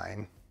just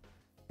fine.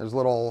 There's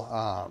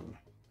little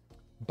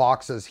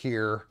boxes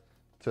here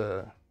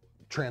to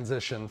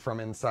transition from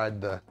inside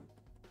the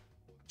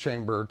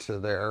chamber to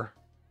there.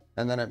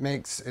 And then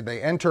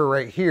they enter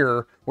right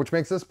here, which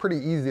makes this pretty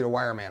easy to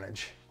wire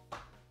manage.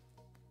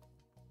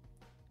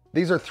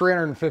 These are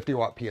 350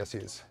 watt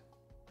PSUs.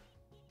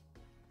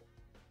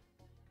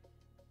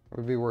 I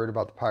would be worried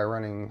about the Pi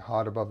running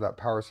hot above that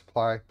power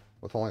supply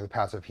with only the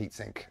passive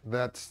heatsink.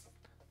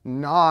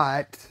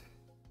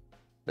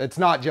 It's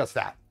not just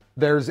that.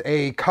 There's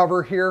a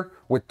cover here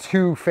with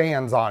 2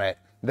 fans on it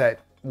that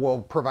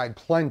will provide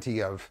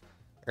plenty of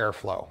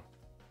airflow.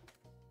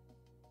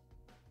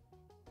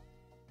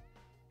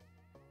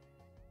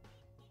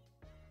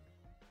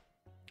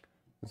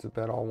 Is the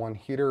bed all one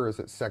heater or is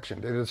it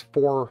sectioned? It is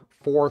four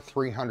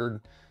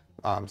 300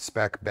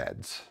 spec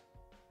beds.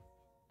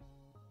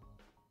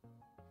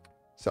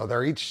 So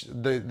they're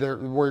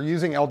we're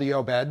using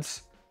LDO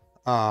beds.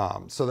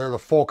 So they're the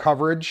full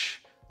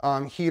coverage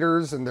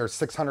heaters and they're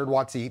 600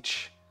 watts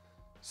each.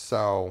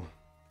 So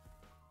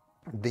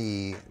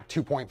the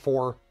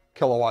 2.4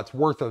 kilowatts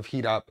worth of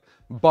heat up,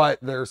 but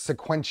they're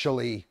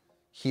sequentially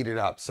heated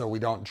up so we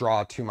don't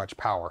draw too much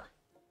power.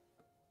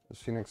 Does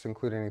Phoenix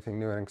include anything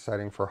new and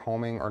exciting for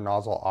homing or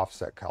nozzle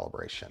offset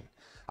calibration?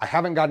 I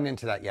haven't gotten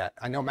into that yet.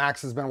 I know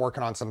Max has been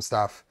working on some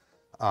stuff,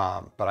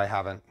 but I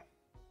haven't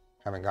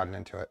gotten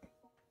into it.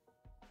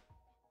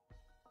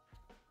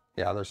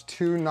 Yeah, there's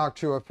 2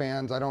 Noctua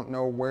fans. I don't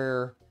know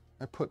where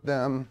I put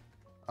them.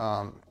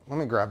 Let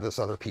me grab this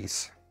other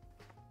piece.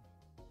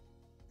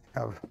 I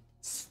have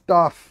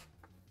stuff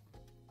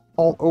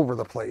all over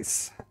the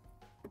place.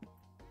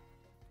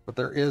 But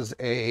there is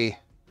a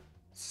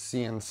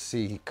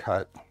CNC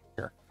cut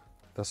here.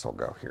 This will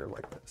go here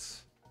like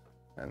this.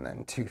 And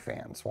then 2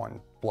 fans,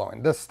 one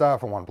blowing this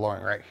stuff and one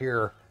blowing right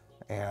here.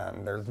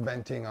 And there's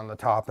venting on the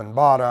top and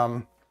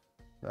bottom.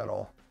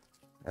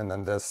 And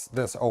then this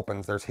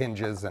opens. There's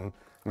hinges and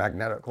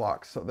magnetic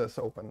locks, so this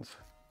opens.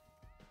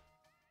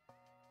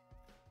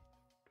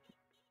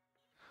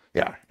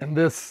 Yeah, and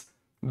this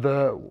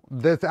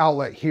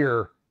outlet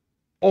here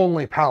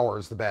only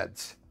powers the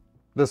beds.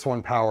 This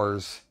one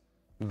powers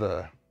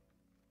the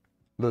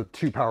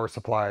 2 power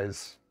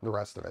supplies, the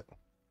rest of it.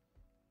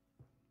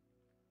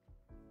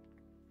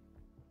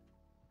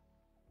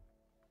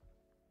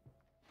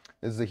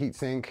 Is the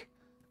heatsink?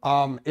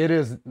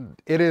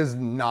 It is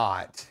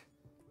not.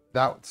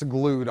 That's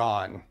glued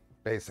on,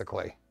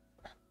 basically.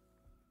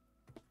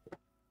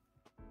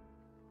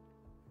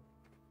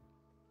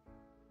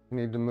 You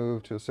need to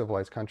move to a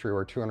civilized country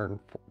where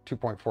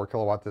 2.4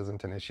 kilowatts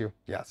isn't an issue.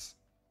 Yes.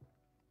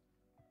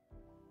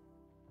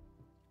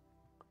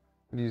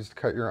 You used to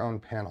cut your own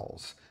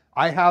panels.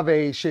 I have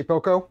a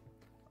Shapeoko.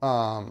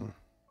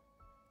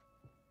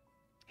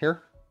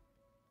 Here.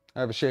 I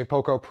have a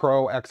Shapeoko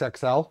Pro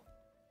XXL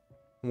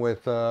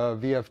with a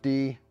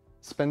VFD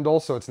spindle,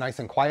 so it's nice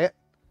and quiet.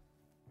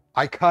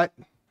 I cut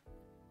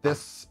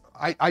this,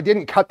 I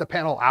didn't cut the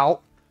panel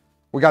out.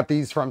 We got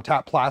these from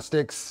Tap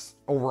Plastics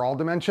overall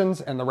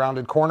dimensions and the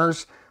rounded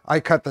corners. I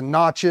cut the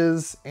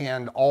notches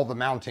and all the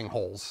mounting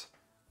holes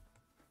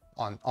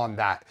on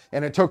that.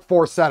 And it took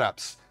 4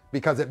 setups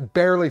because it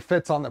barely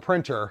fits on the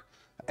printer.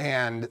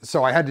 And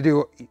so I had to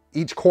do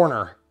each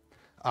corner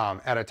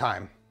at a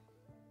time.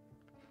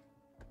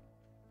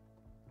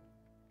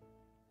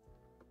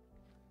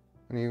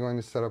 When are you going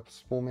to set up a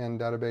Spoolman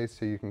database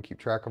so you can keep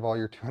track of all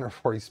your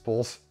 240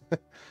 spools?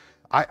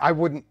 I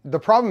wouldn't. The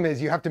problem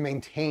is you have to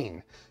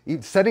maintain.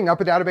 Setting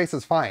up a database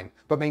is fine,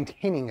 but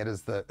maintaining it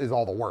is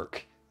all the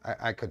work.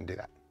 I couldn't do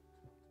that.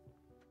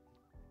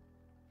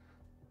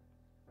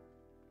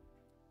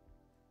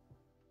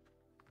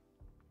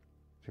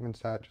 Steven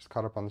Sat just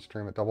caught up on the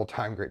stream at double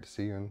time. Great to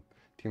see you and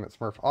Team at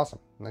Smurf. Awesome.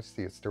 Nice to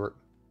see you, Stuart.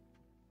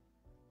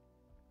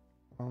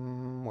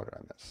 What did I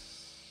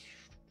miss?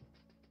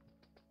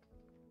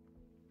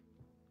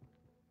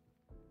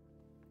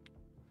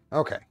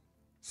 Okay,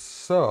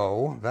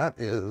 so that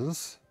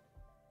is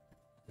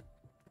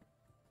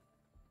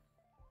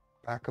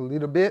back a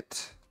little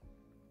bit.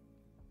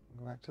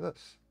 Go back to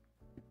this.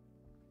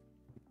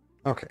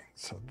 Okay,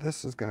 so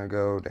this is going to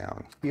go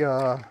down here.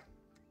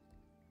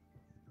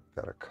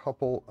 Got a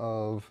couple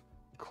of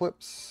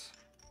clips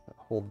that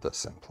hold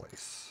this in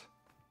place.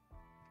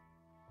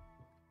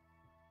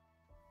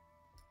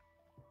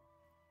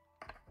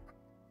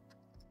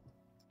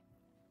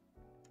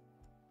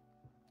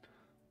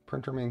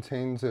 Printer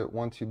maintains it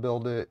once you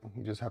build it.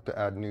 You just have to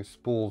add new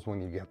spools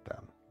when you get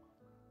them.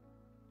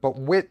 But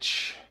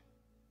which,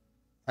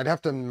 I'd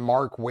have to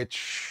mark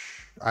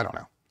which, I don't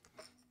know.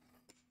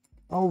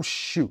 Oh,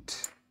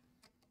 shoot.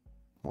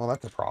 Well,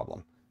 that's a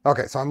problem.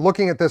 Okay, so I'm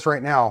looking at this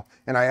right now,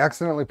 and I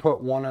accidentally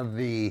put one of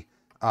the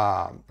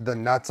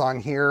nuts on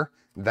here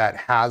that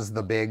has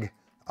the big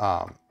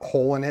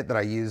hole in it that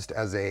I used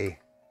as a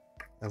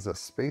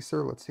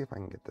spacer. Let's see if I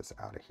can get this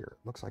out of here. It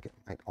looks like it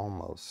might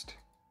almost.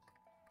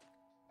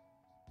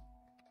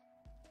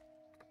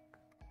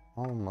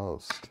 How am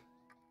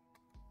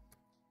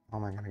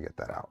I going to get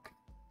that out?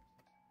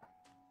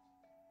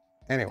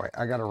 Anyway,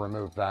 I got to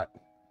remove that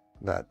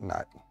nut.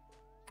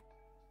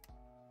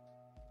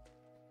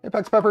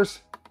 Apex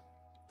Peppers.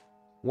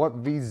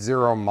 What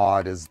V0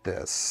 mod is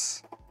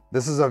this?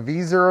 This is a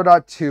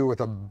V0.2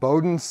 with a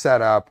Bowden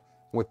setup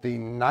with the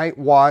Night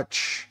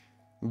Watch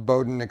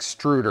Bowden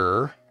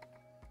extruder.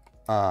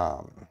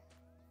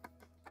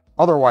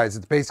 Otherwise,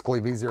 it's basically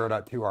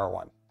V0.2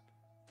 R1.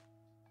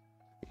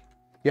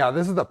 Yeah,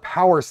 this is the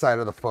power side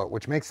of the foot,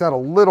 which makes that a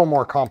little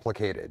more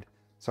complicated.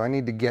 So I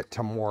need to get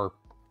to more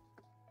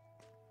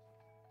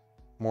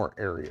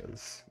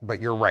areas.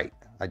 But you're right.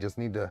 I just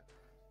need to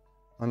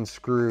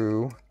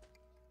unscrew.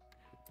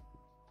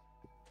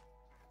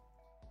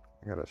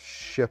 I gotta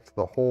shift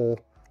the whole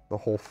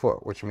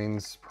foot, which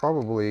means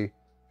probably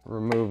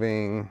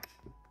removing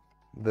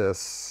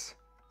this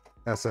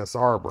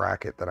SSR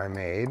bracket that I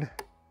made.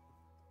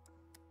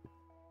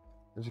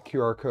 There's a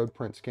QR code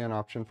print scan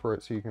option for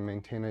it so you can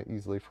maintain it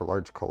easily for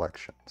large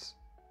collections.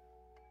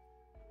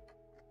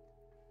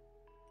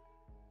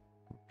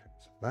 Okay,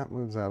 so that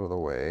moves out of the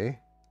way.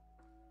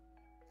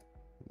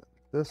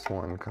 This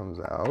one comes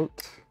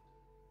out.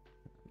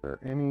 Is there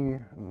any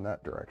in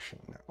that direction?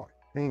 No, I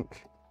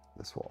think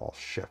this will all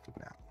shift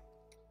now.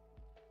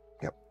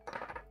 Yep.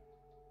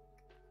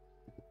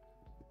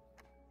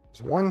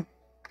 There's one.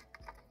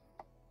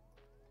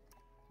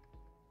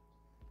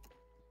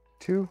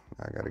 Two.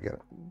 I gotta get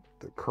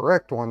the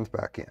correct ones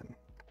back in.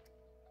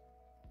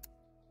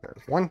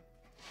 There's one.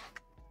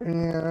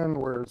 And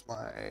where's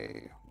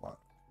my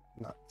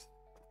nuts?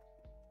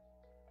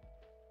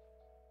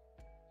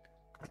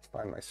 Let's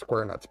find my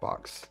square nuts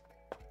box.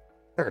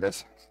 There it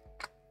is.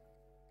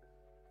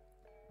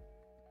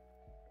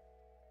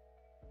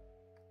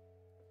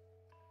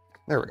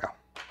 There we go.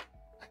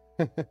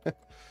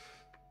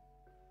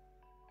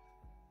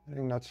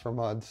 Getting nuts for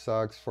mod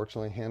sucks.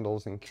 Fortunately,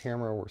 handles and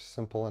camera were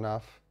simple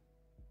enough.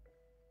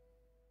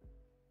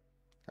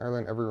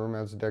 Ireland, every room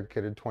has a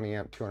dedicated 20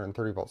 amp,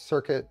 230 volt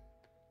circuit.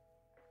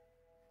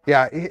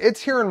 Yeah,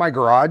 it's here in my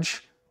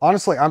garage.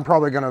 Honestly, I'm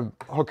probably going to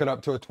hook it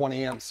up to a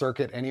 20 amp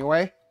circuit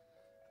anyway.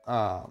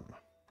 I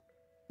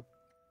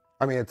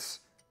mean, it's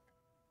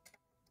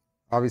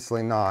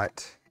obviously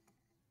not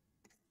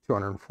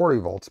 240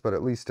 volts, but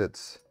at least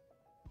it's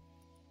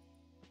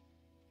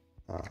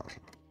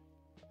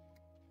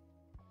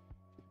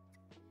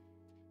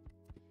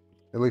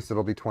at least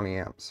it'll be 20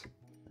 amps.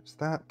 There's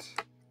that.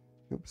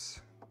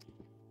 Oops.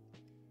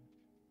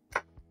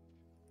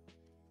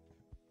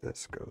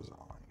 This goes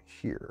on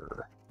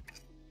here.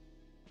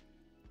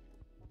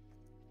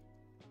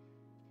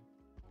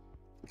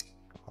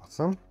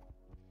 Awesome.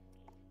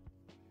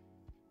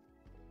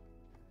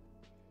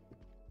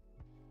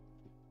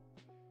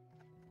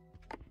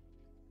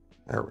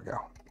 There we go.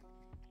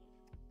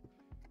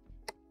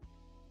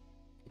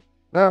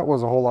 That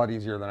was a whole lot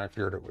easier than I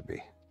feared it would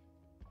be.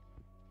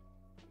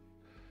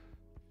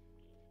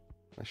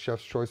 My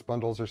Chef's Choice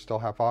bundles are still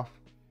half off.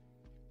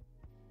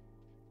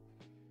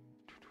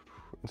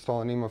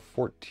 Install a NEMA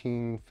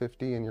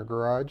 1450 in your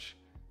garage.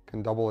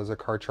 Can double as a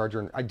car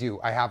charger. I do.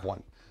 I have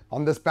one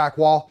on this back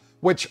wall,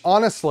 which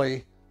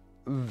honestly,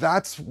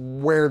 that's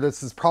where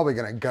this is probably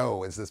going to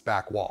go, is this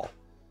back wall.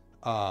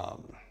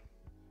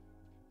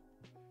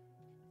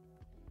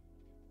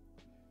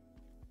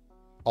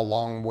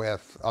 Along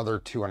with other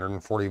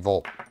 240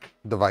 volt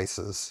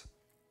devices.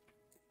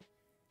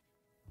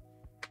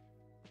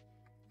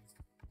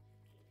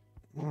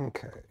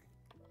 Okay.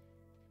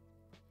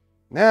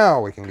 Now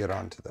we can get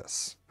on to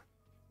this.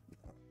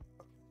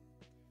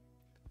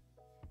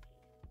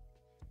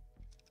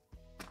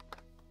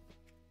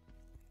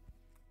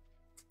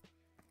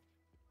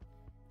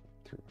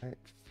 Right.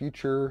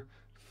 Future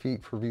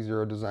feet for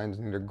V0 designs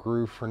need a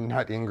groove for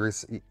nut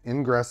ingress,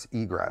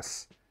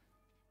 egress.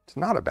 It's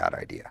not a bad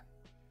idea.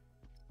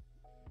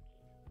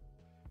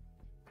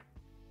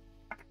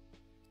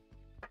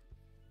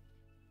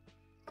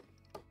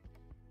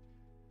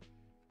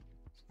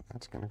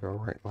 That's going to go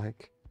right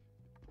like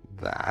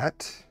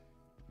that.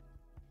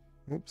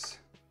 Oops.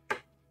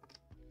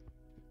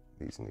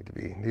 These need to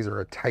be, these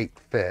are a tight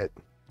fit.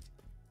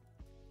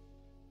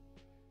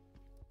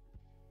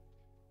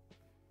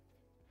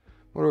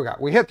 What do we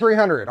got? We hit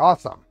 300.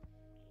 Awesome.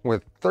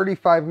 With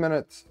 35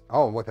 minutes.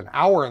 Oh, with an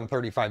hour and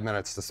 35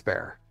 minutes to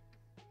spare.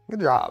 Good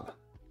job.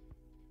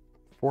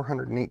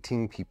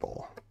 418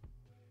 people.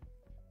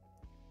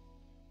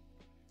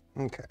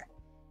 Okay.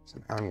 So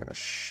now I'm going to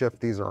shift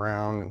these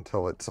around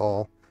until it's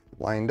all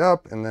lined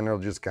up, and then it'll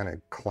just kind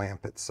of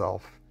clamp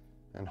itself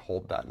and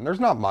hold that. And there's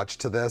not much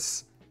to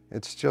this.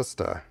 It's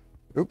just a,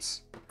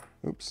 oops.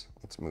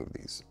 Let's move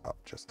these up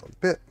just a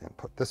bit and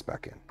put this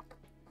back in.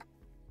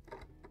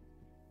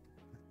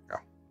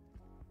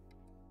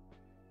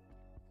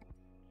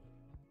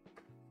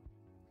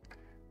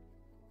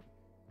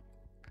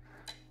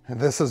 And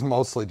this is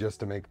mostly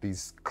just to make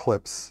these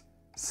clips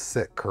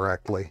sit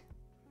correctly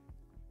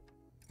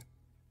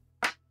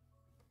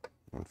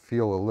and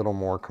feel a little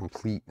more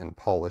complete and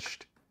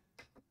polished.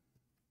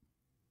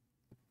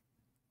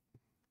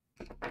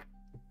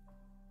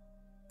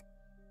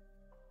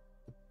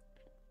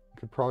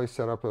 Could probably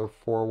set up a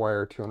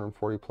 4-wire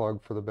 240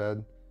 plug for the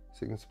bed,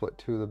 so you can split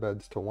 2 of the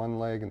beds to one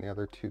leg and the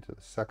other 2 to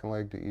the second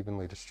leg to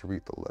evenly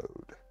distribute the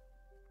load.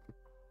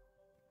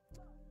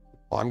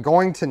 Well, I'm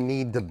going to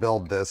need to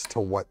build this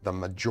to what the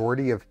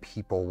majority of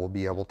people will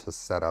be able to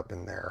set up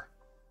in there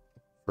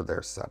for their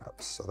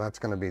setups. So that's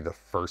going to be the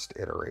first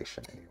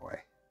iteration anyway.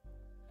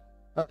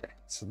 Okay,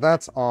 so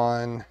that's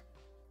on,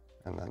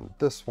 and then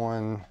this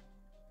one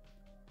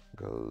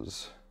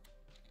goes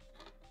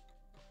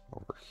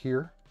over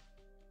here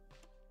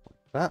like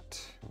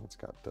that, and it's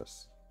got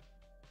this.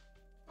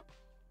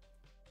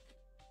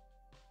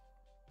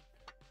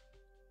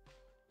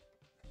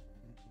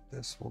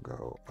 This will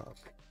go up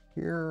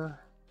here.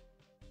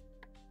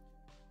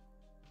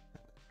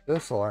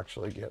 This will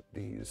actually get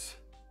these,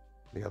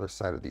 the other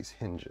side of these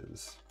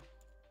hinges.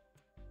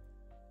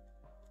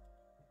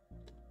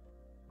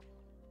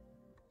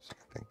 So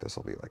I think this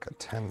will be like a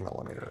 10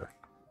 millimeter.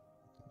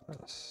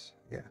 This,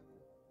 yeah.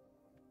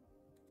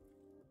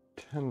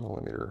 10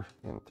 millimeter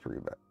in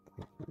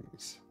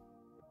 3s.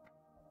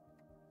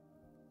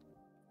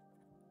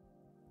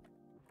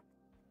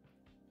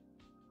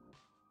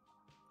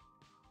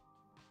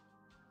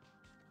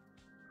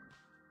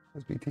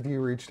 Has BTD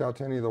reached out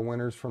to any of the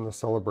winners from the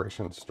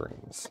celebration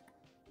streams?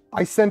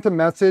 I sent a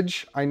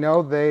message. I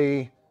know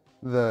they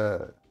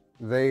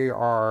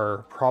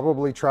are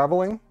probably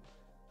traveling.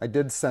 I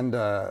did send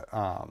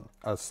a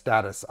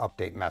status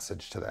update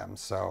message to them,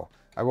 so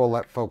I will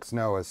let folks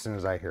know as soon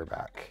as I hear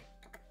back.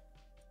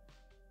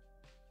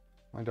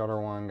 My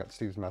daughter won, got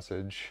Steve's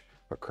message,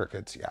 but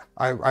crickets, yeah.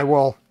 I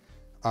will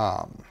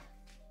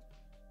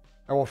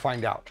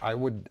find out. I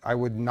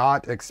would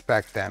not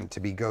expect them to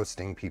be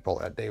ghosting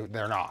people.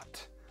 They're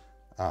not.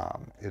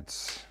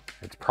 It's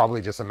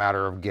probably just a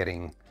matter of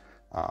getting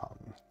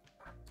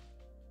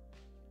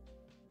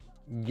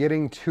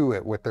to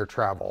it with their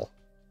travel.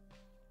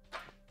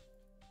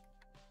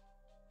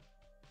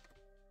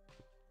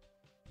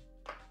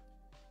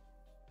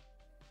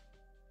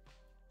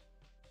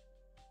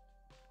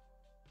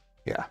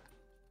 Yeah.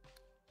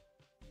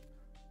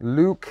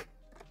 Luke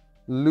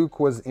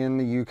was in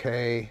the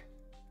UK.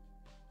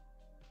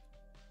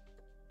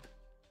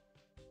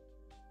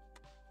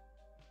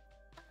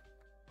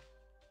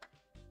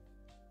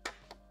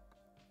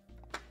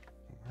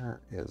 Where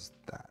is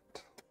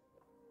that?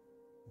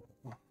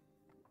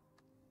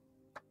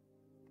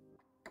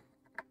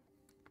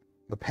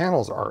 The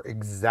panels are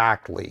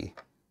exactly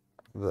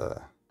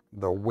the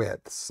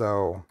width,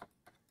 so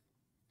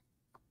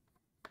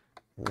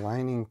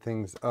lining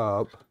things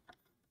up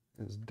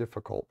is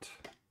difficult.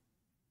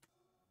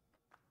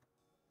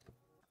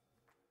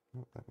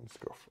 That needs to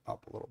go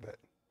up a little bit.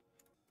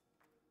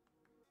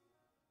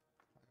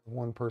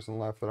 One person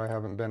left that I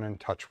haven't been in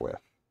touch with.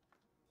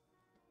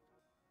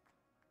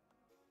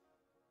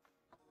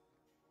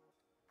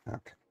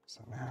 Okay,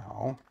 so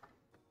now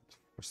let's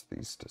force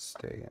these to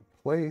stay in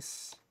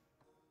place.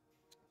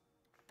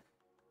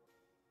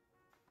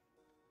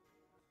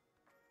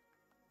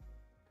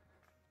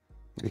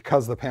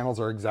 Because the panels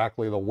are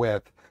exactly the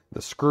width,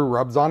 the screw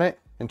rubs on it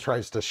and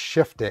tries to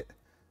shift it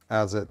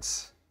as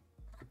it's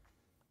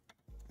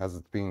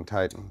being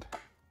tightened.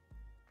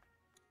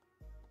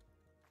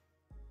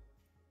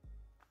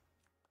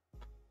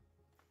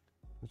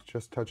 It's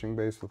just touching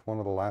base with one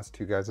of the last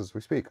 2 guys as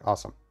we speak.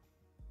 Awesome.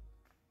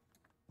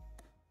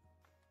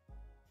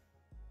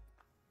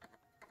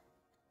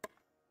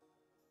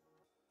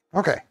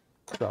 Okay,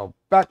 so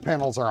back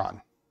panels are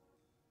on.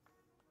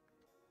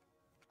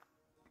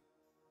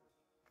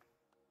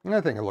 And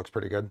I think it looks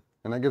pretty good.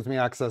 And that gives me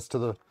access to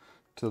the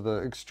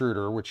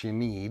extruder, which you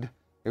need.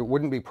 It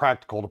wouldn't be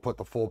practical to put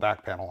the full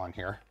back panel on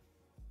here.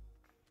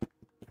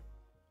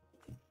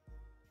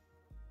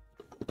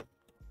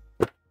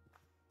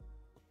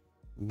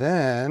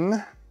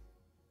 Then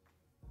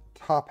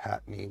top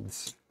hat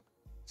needs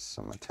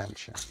some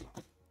attention.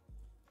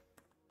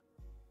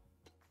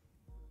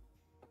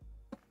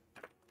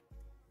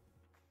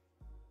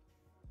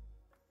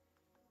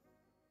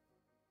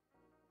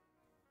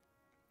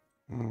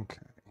 Okay.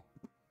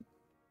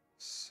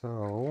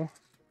 So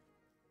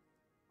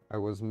I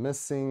was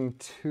missing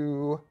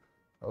 2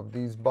 of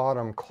these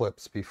bottom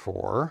clips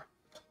before,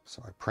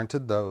 so I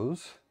printed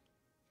those.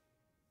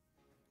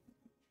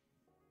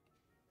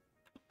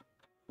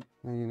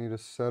 Now you need a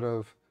set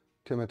of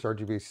Timit's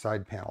RGB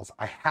side panels.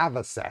 I have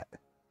a set.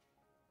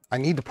 I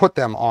need to put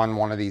them on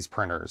one of these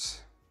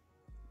printers.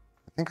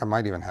 I think I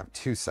might even have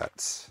 2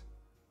 sets.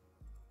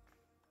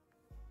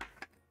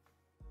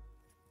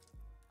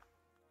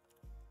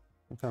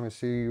 Anytime I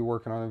see you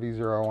working on a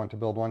V0, I want to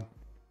build one.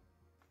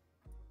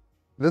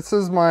 This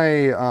is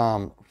my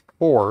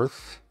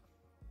 4th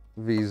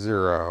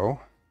V0.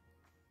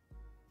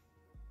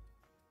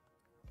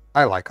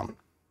 I like them.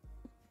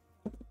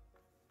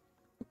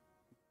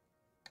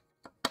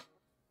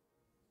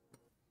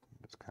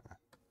 Just kind of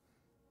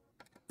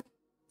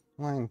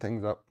line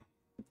things up.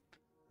 And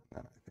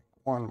then I think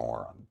one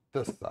more on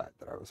this side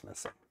that I was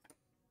missing.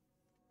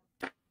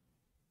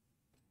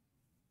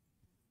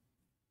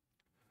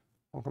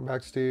 Welcome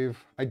back, Steve.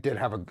 I did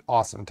have an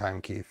awesome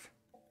time, Keith.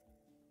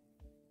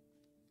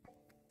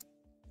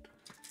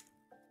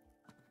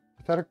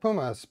 Pathetic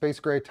Puma, space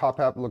gray top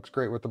hat looks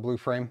great with the blue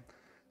frame.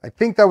 I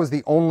think that was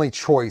the only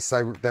choice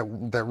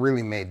that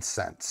really made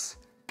sense.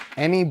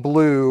 Any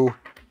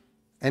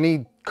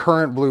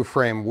current blue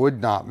frame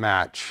would not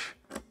match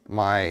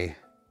my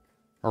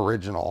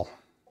original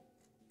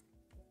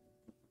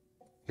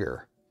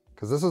here,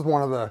 because this is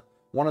one of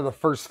the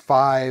first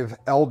 5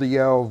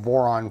 LDO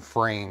Voron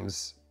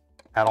frames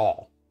at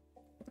all.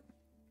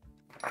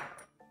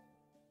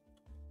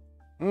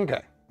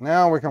 Okay,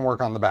 now we can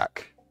work on the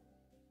back.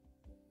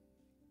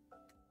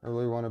 I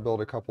really want to build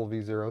a couple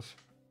V0s.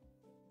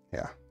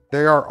 Yeah,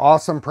 they are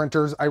awesome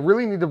printers. I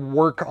really need to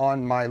work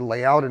on my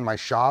layout in my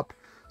shop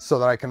so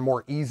that I can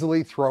more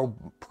easily throw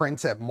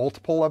prints at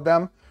multiple of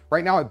them.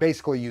 Right now I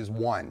basically use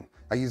one.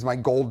 I use my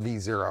gold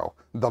V0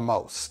 the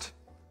most.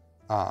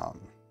 But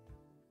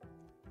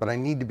I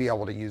need to be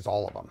able to use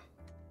all of them.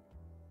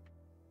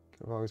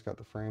 I've always got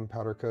the frame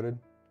powder coated,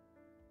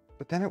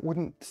 but then it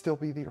wouldn't still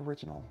be the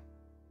original.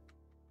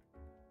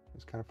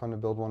 It's kind of fun to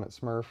build one at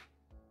SMRRF.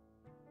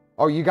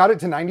 Oh, you got it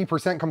to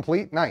 90%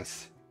 complete?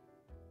 Nice.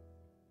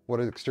 What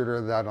extruder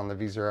is that on the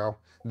V0?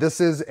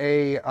 This is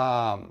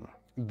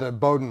the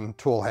Bowden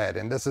tool head,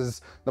 and this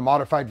is the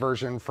modified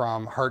version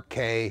from Heart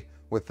K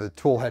with the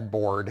tool head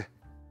board.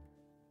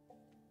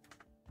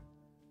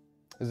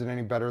 Is it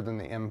any better than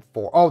the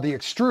M4? Oh, the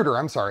extruder,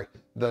 I'm sorry.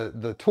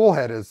 The tool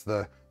head is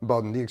the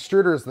Bowden. The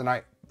extruder is the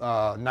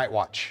night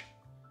watch.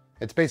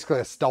 It's basically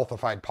a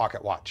stealthified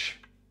pocket watch.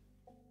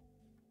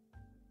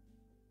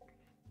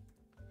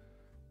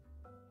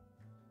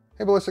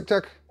 Hey, Ballistic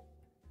Tech.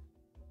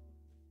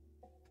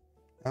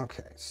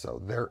 Okay,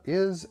 so there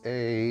is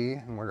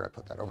and where did I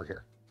put that? Over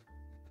here.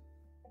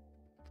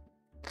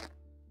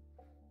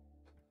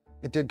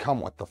 It did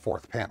come with the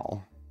 4th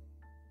panel.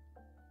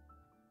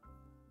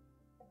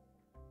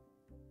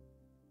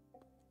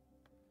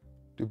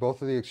 Do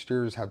both of the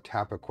extruders have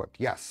tap equipped?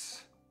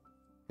 Yes.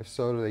 If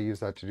so, do they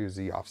use that to do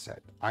Z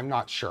offset? I'm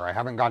not sure. I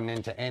haven't gotten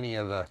into any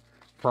of the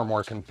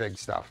firmware config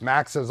stuff.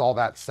 Max has all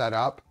that set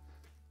up.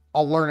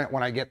 I'll learn it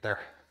when I get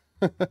there.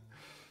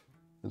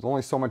 There's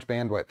only so much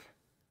bandwidth.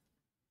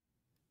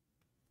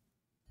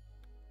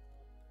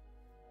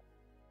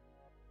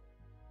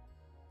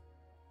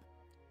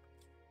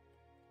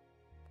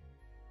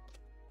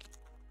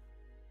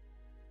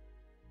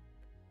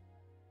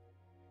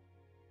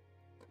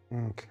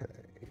 Okay.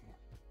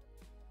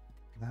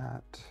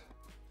 That.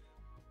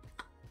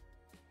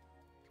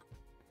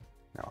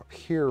 Now up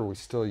here we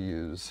still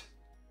use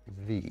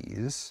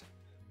these.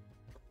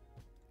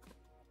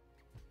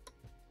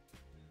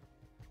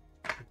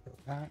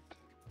 That.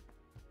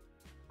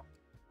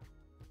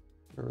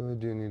 I really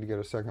do need to get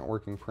a second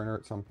working printer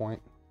at some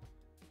point.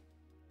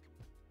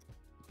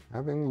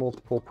 Having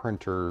multiple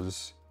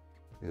printers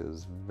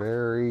is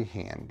very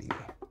handy.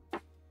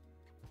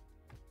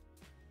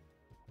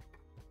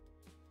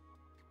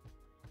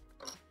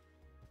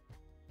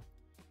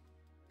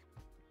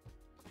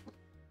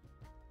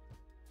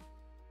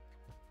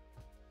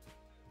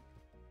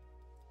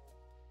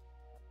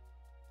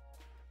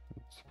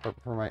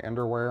 For my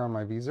underwear on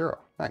my V0.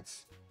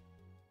 Nice.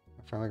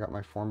 I finally got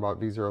my Formbot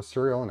V0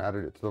 serial and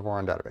added it to the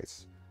Voron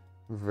database.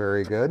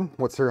 Very good.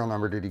 What serial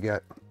number did you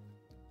get?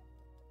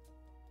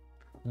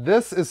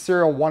 This is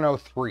serial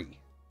 103.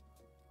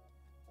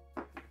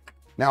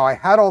 Now I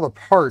had all the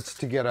parts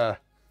to get a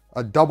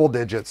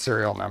double-digit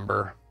serial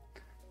number.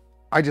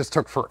 I just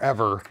took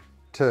forever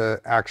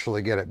to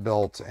actually get it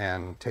built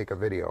and take a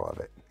video of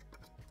it.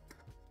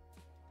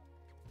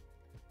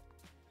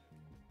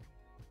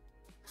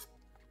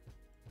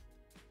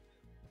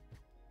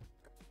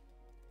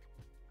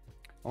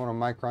 I want a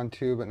Micron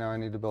too, but now I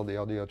need to build the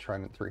LDO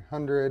Trident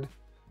 300.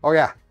 Oh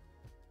yeah,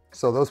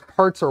 so those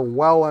parts are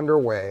well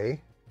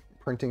underway.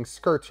 Printing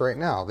skirts right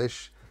now.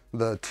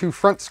 The 2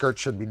 front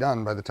skirts should be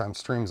done by the time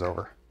stream's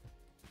over.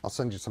 I'll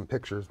send you some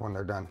pictures when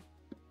they're done.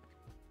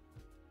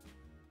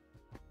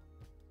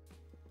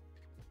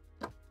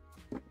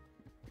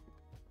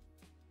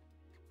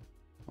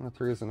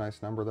 3 is a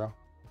nice number though.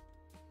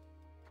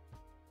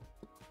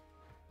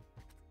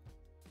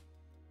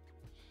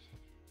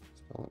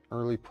 Still an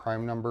early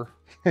prime number.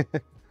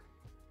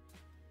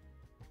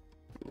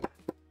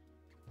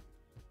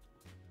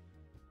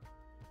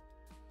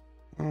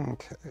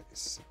 Okay,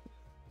 so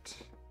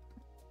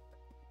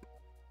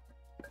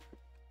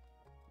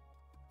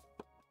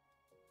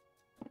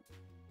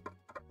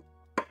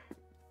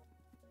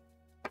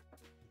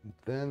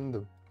then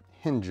the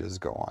hinges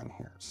go on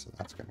here. So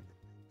that's going to go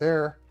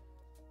there.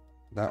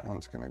 That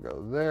one's going to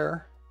go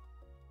there.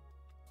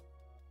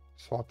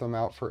 Swap them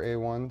out for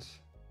A1s.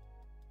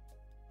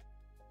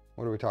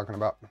 What are we talking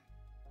about?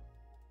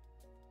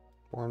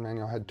 Board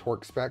manual head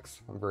torque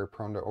specs. I'm very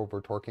prone to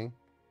over torquing.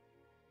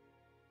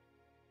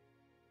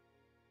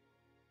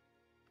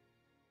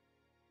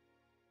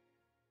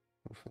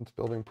 Defense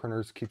building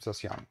printers keeps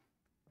us young.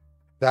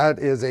 That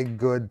is a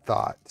good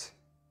thought.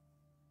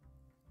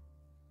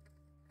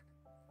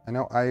 I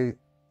know I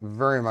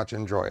very much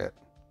enjoy it.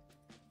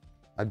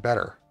 I'd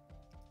better.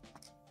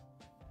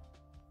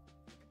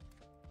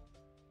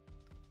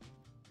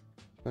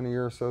 It's been a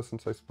year or so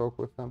since I spoke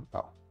with them.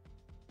 Oh.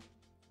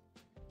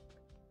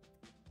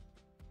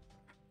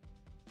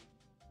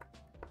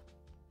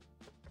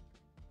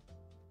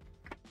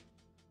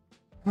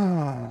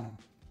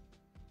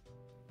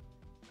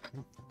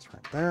 That's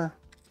right there.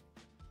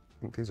 I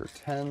think these are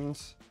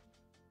 10s.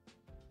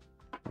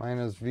 Mine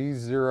is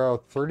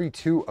V0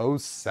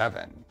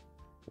 3207.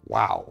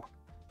 Wow.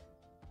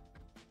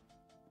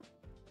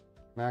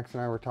 Max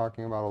and I were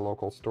talking about a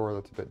local store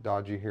that's a bit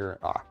dodgy here.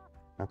 Ah,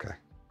 okay.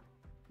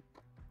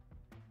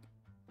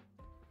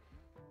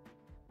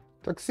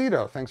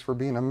 Tuxedo, thanks for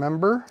being a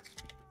member.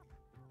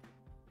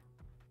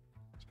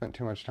 Spent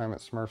too much time at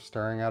Smurf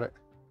staring at it.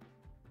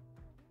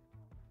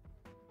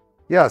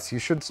 Yes, you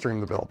should stream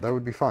the build. That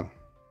would be fun.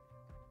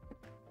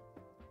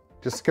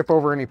 Just skip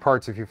over any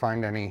parts if you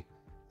find any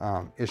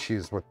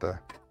issues with the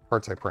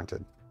parts I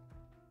printed.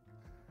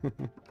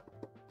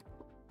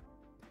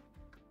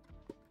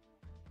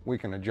 We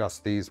can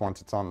adjust these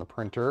once it's on the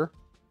printer.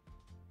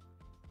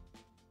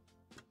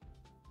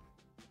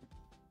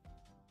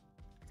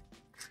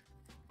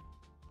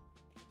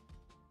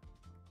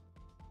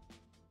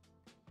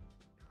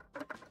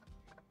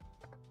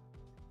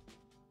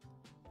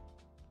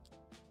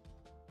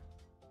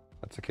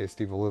 That's okay,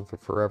 Steve will live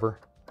forever.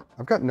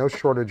 I've got no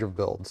shortage of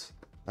builds,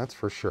 that's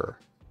for sure.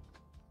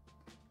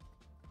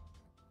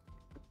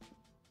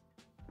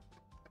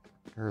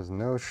 There is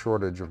no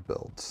shortage of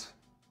builds.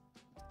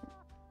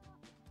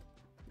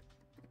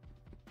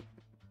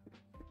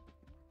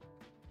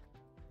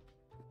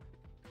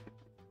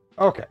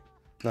 Okay,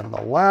 then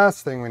the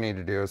last thing we need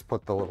to do is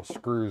put the little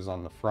screws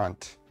on the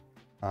front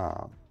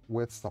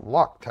with some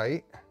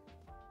Loctite.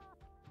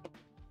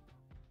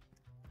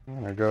 I'm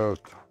gonna go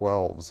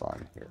 12s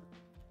on here,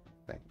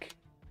 I think.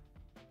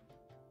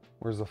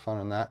 Where's the fun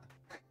in that?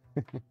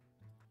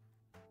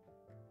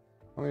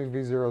 How many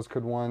V0s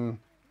could one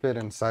fit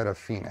inside a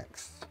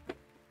Phoenix?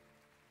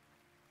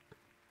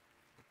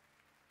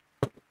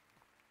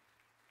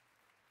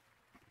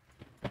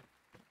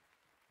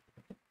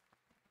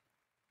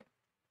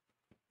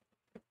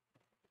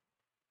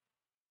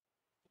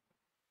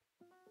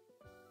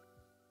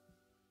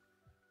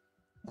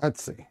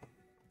 Let's see.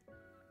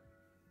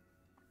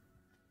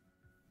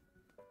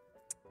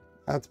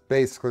 That's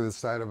basically the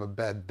side of a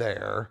bed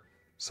there.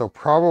 So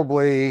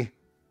probably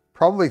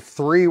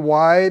 3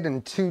 wide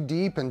and 2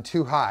 deep and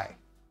 2 high.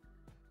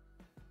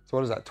 So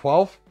what is that,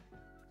 12?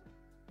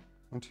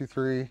 1, 2,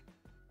 3,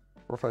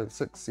 4, 5,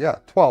 6. Yeah,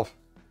 12.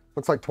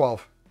 Looks like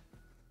 12.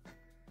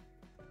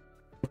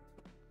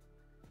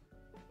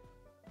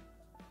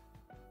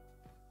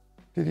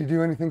 Did you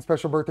do anything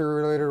special birthday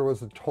related, or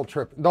was the whole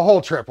trip? The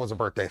whole trip was a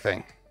birthday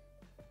thing.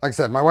 Like I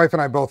said, my wife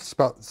and I both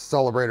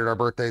celebrated our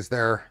birthdays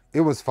there.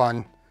 It was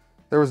fun.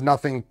 There was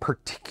nothing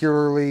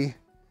particularly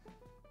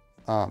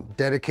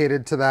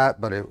dedicated to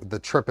that, but the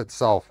trip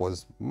itself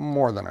was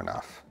more than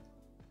enough.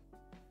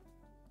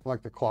 I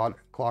like the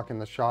clock in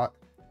the shot.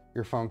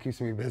 Your phone keeps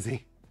me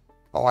busy.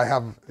 Oh, I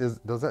have,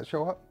 does that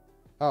show up?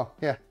 Oh,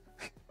 yeah.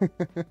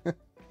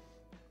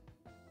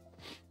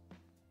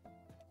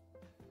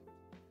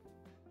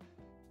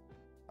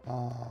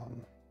 How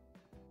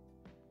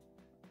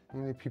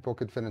many people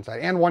could fit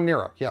inside? And 1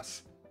 Nero,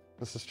 yes,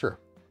 this is true.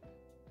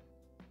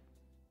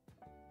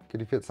 Could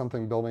you fit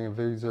something building a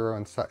V0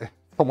 inside?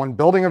 Someone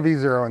building a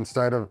V0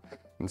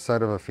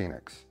 inside of a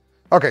Phoenix.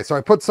 Okay, so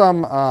I put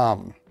some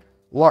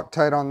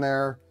Loctite on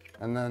there,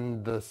 and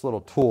then this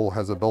little tool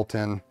has a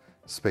built-in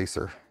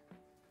spacer,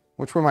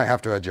 which we might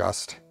have to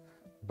adjust,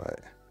 but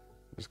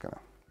I'm just gonna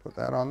put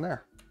that on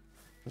there,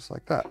 just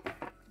like that.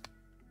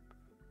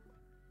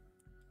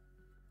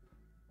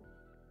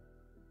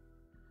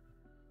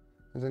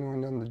 Has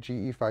anyone done the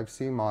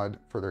GE5C mod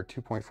for their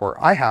 2.4?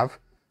 I have.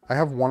 I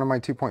have one of my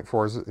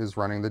 2.4s is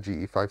running the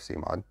GE5C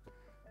mod.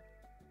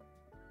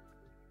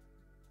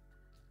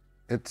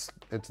 It's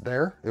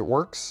there, it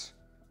works.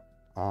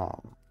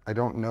 I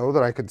don't know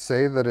that I could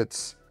say that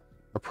it's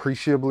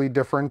appreciably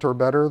different or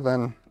better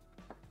than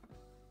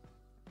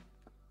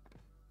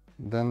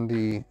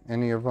than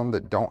any of them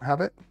that don't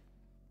have it.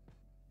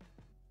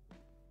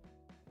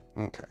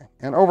 Okay,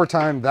 and over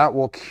time that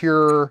will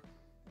cure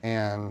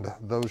and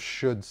those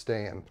should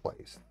stay in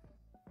place.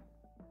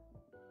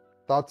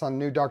 Thoughts on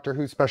new Doctor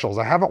Who specials?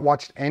 I haven't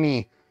watched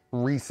any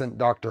recent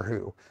Doctor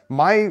Who.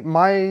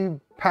 My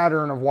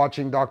pattern of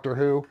watching Doctor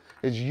Who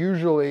is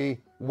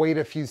usually wait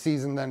a few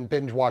seasons, then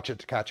binge watch it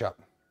to catch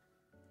up.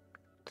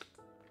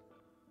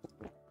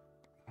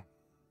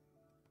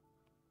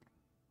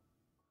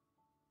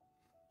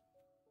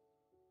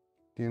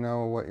 Do you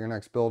know what your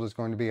next build is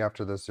going to be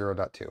after this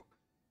 0.2?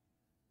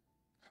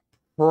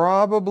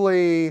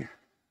 Probably,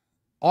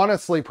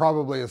 honestly,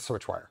 probably the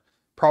Switchwire.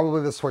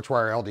 Probably the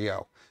Switchwire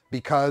LDO.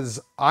 Because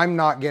I'm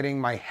not getting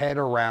my head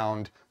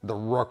around the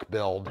Rook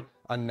build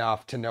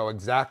enough to know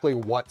exactly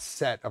what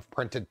set of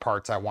printed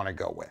parts I want to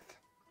go with.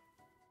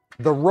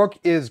 The Rook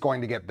is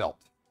going to get built.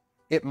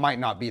 It might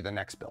not be the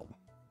next build.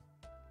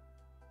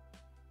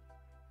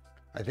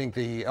 I think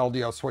the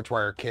LDO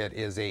Switchwire kit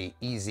is a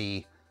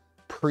easy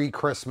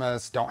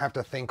pre-Christmas, don't have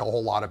to think a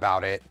whole lot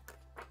about it,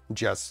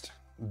 just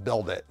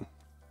build it.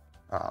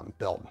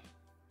 Build.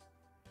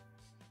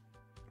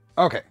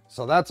 Okay,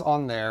 so that's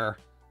on there.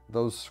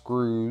 Those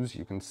screws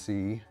you can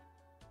see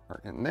are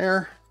in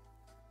there.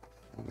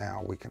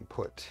 Now we can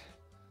put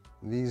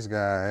these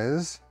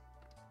guys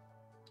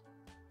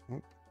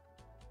in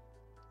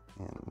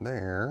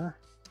there.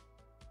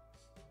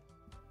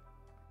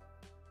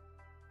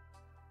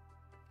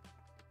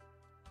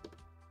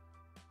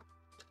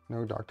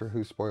 No Doctor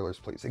Who spoilers,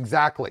 please.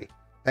 Exactly.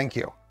 Thank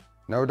you.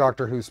 No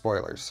Doctor Who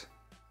spoilers.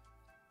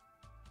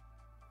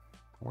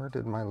 Where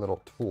did my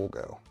little tool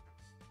go?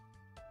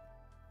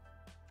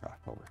 Ah,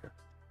 over here.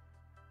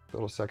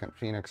 Little second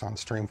Phoenix on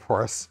stream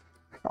for us.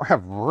 I don't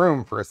have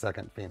room for a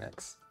second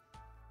Phoenix.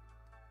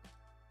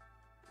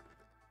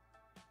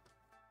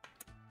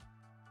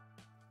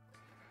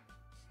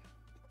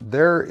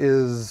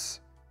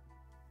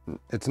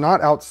 It's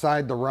not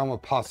outside the realm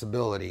of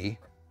possibility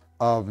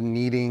of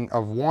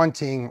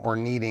wanting or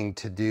needing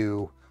to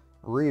do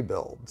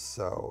rebuilds.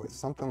 So if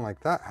something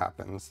like that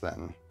happens,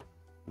 then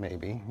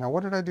maybe. Now,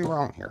 what did I do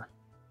wrong here?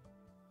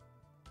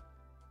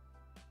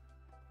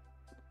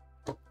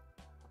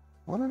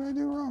 What did I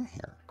do wrong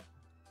here?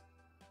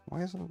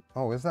 Why isn't,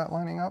 oh, is that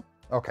lining up?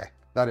 Okay,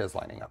 that is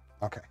lining up.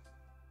 Okay.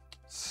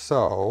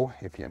 So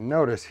if you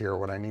notice here,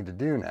 what I need to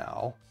do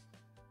now,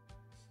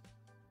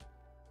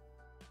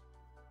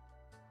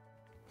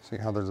 see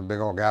how there's a big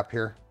old gap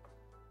here?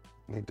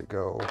 I need to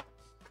go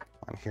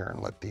on here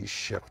and let these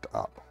shift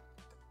up.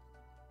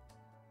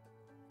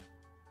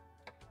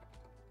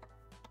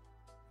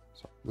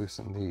 So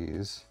loosen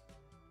these.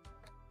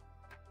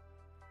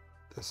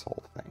 This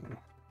whole thing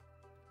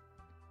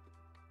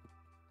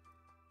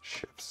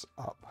shifts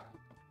up.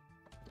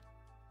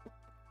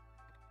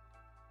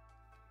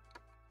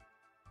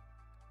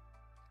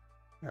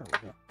 There we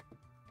go.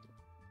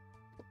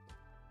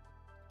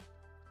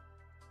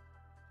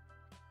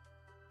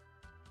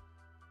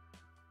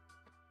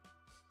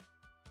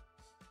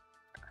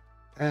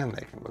 And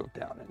they can move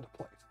down into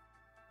place.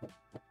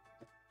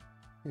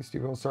 Hey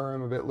Steve, I'm sorry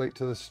I'm a bit late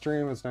to the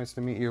stream. It's nice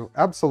to meet you.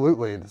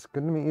 Absolutely, it's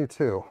good to meet you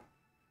too.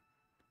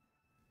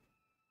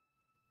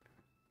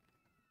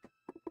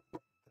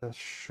 This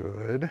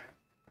should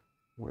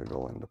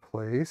wiggle into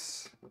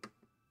place.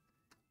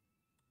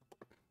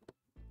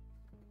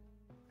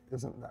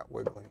 Isn't that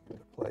wiggling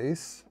into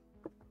place?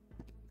 There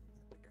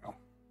we go.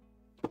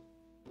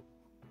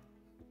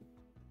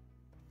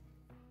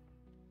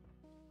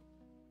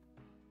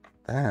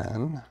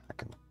 Then I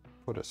can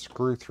put a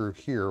screw through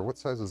here. What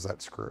size is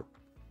that screw?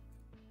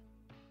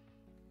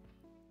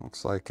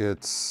 Looks like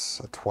it's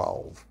a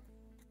 12.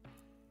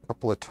 A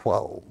couple of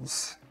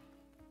 12s.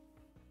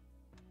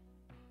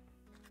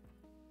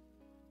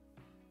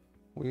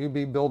 Will you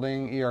be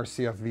building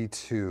ERCF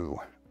V2?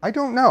 I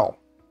don't know.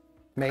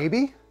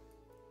 Maybe.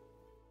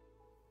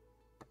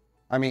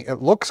 I mean,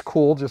 it looks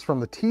cool just from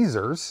the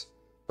teasers,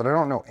 but I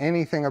don't know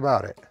anything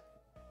about it.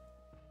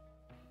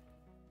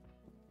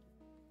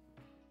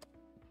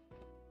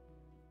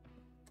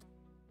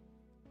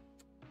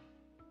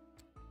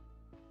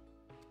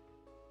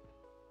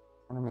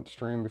 Tournament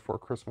stream before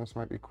Christmas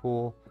might be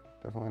cool.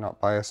 Definitely not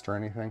biased or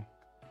anything.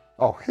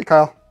 Oh, hey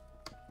Kyle.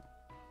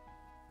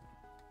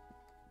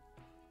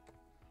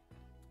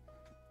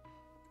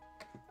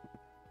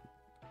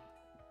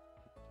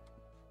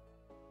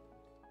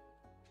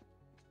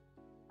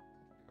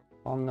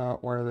 I'm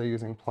not, why are they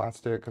using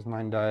plastic? Because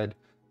mine died.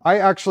 I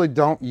actually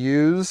don't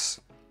use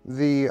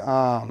the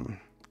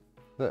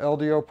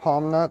LDO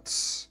palm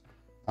nuts.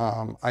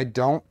 I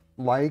don't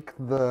like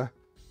the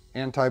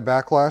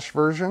anti-backlash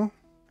version.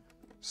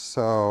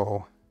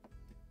 So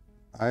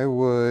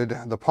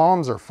the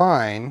palms are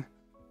fine.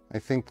 I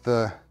think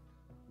the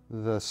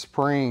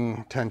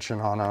spring tension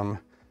on them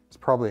is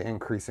probably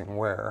increasing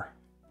wear.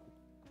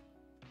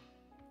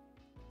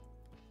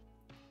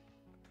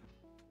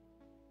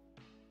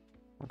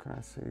 What can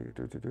I see?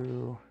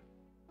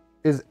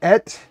 Is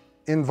ET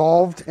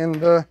involved in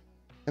the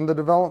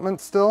development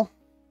still?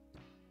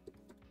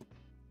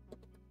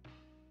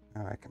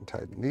 And I can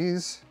tighten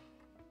these.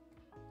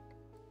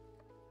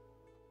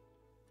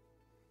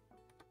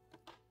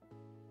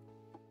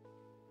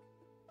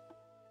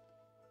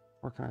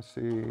 Where can I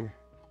see?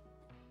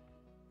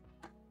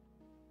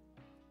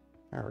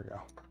 There we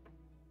go.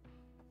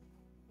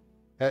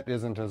 It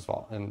isn't as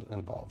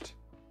involved.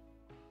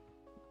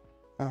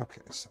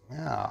 Okay, so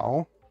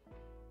now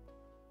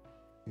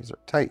these are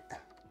tight.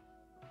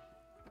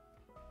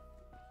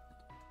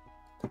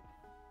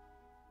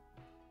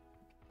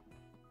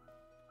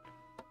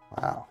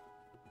 Wow.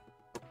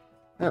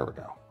 There we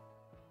go.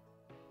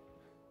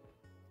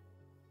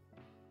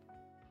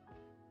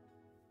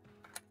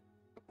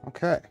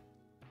 Okay.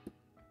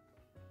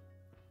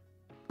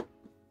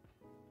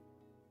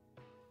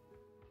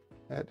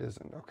 That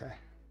isn't okay.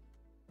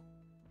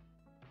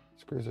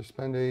 Screws are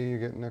spendy, you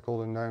get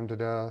nickeled and dimed to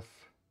death.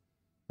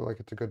 Feel like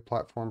it's a good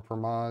platform for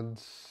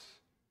mods.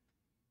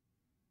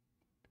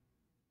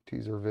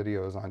 Teaser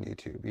videos on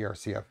YouTube,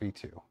 ERCF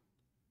v2.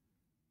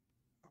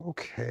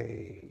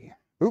 Okay.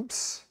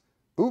 Oops.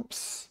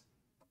 Oops.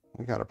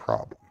 We got a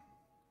problem.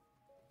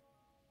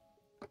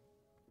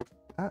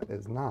 That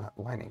is not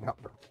lining up.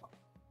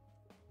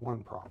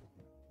 One problem.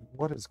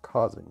 What is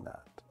causing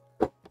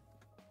that?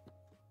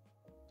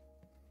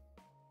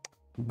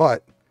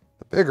 But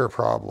the bigger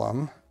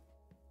problem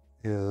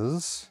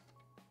is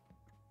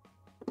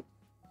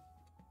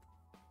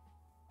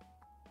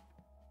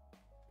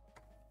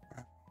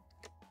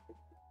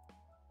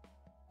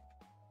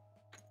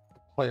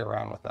play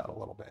around with that a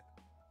little bit.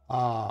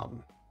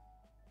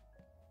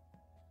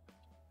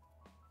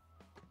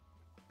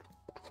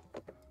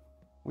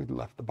 We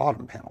left the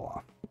bottom panel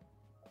off.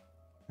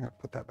 I'm gonna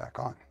put that back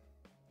on.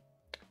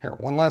 Here,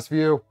 one last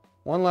view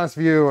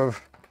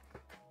of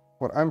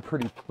what I'm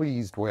pretty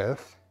pleased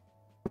with,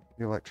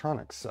 the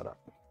electronics setup.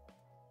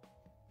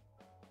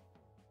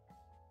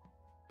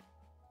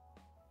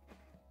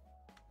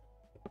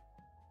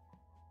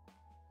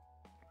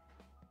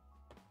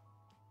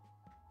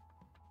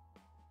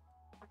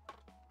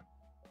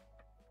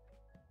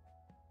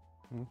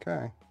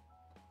 Okay.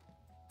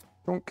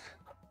 Dunk.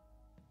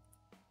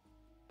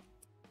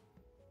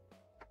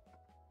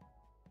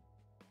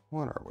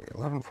 What are we?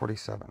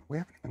 11:47. We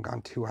haven't even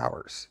gone 2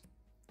 hours.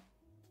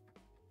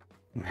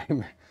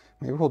 Maybe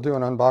we'll do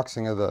an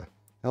unboxing of the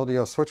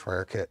LDO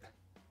switchwire kit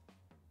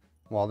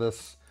while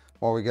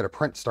we get a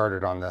print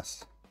started on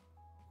this.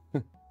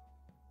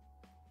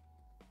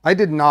 I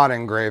did not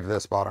engrave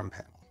this bottom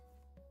panel.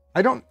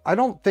 I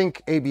don't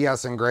think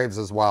ABS engraves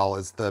as well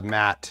as the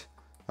matte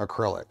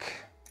acrylic.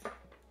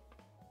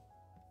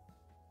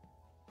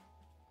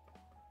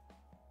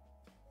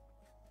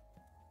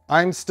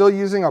 I'm still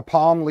using a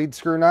palm lead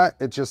screw nut.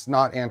 It's just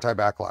not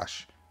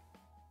anti-backlash.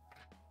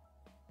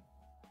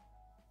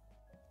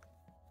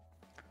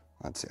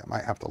 Let's see, I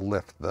might have to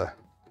lift the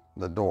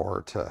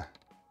door to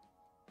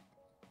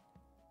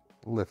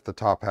lift the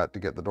top hat to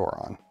get the door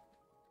on.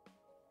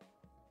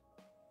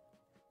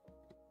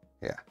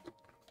 Yeah.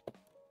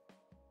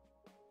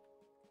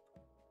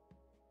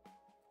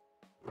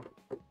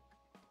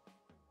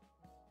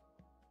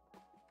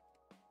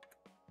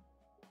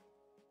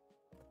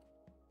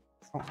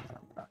 Oh, I'm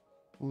gonna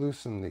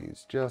loosen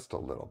these just a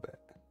little bit.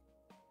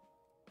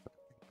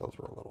 Those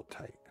were a little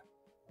tight.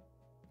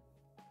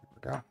 There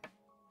we go.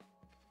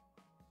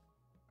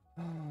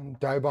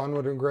 Dye-bond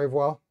would engrave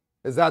well.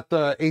 Is that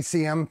the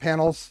ACM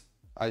panels?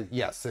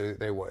 Yes,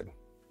 they would.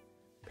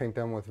 Paint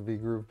them with a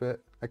V-groove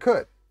bit. I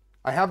could.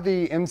 I have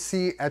the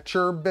MC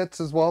etcher bits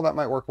as well. That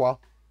might work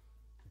well.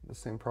 The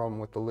same problem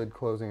with the lid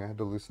closing. I had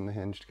to loosen the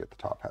hinge to get the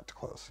top hat to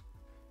close.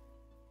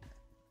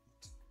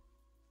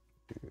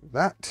 Do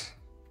that.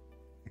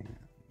 And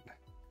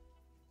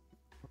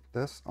put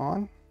this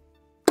on.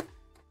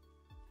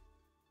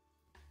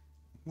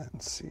 Then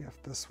see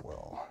if this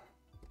will.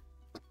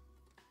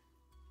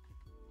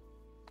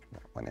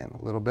 That went in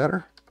a little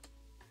better.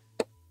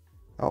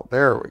 Oh,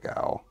 there we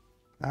go.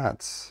 I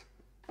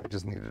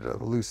just needed to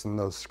loosen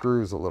those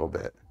screws a little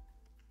bit.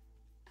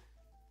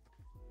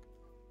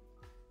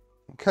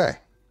 Okay.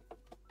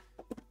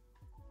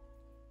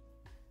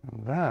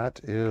 And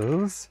that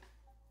is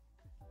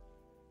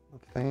the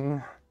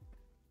thing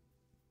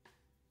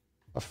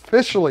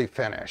officially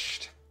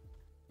finished.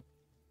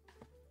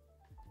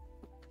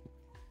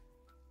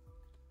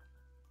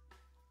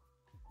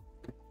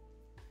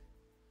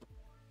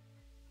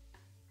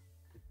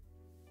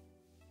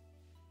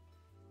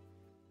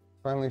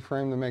 Finally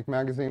framed the Make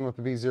magazine with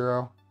the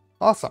V0.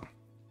 Awesome.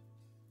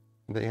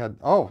 They had,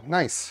 oh,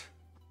 nice.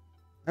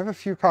 I have a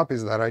few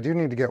copies of that. I do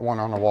need to get one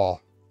on a wall.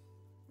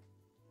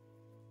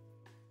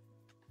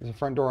 Is the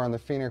front door on the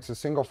Phoenix a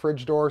single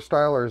fridge door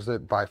style or is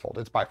it bifold?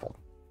 It's bifold.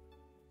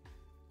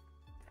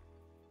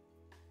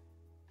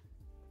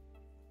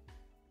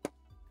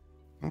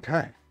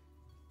 Okay.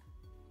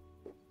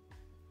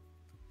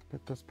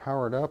 Get this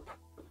powered up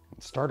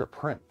and start a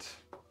print.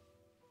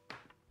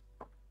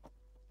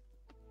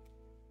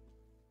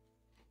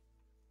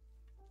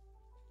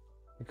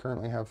 We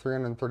currently have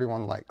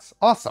 331 likes.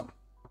 Awesome.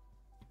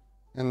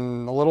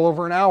 In a little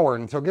over an hour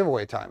until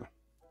giveaway time.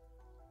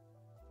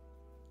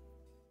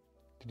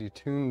 Did you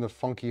tune the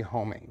funky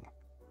homing?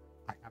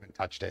 I haven't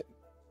touched it.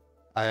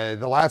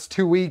 The last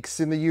 2 weeks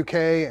in the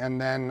UK, and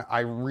then I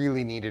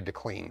really needed to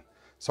clean.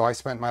 So I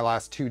spent my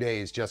last 2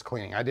 days just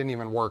cleaning. I didn't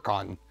even work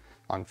on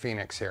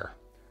Phoenix here.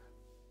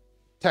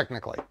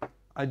 Technically,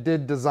 I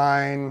did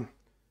design,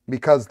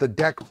 because the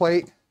deck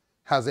plate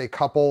has a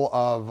couple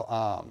of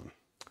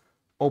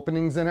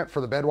openings in it for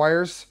the bed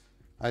wires.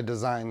 I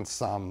designed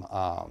some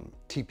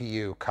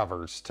TPU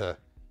covers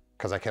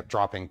because I kept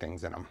dropping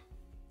things in them.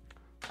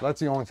 So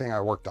that's the only thing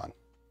I worked on.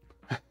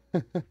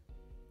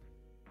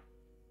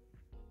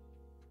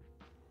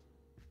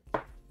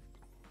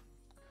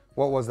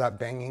 What was that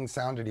banging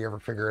sound? Did you ever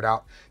figure it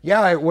out?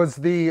 Yeah, it was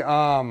the,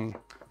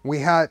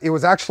 it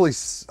was actually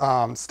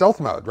stealth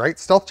mode, right?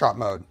 Stealth chop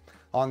mode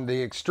on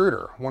the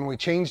extruder. When we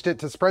changed it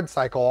to spread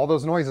cycle, all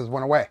those noises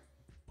went away.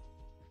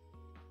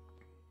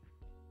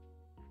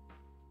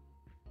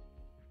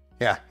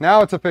 Yeah,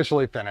 now it's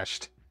officially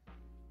finished.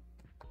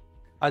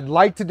 I'd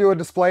like to do a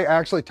display. I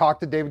actually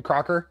talked to David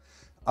Crocker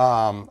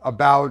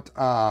about,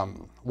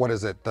 what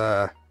is it?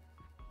 The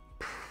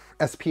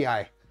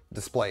SPI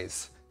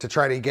displays, to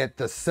try to get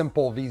the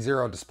simple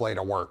V0 display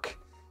to work.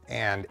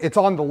 And it's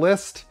on the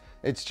list.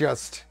 It's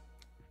just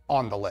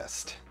on the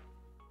list.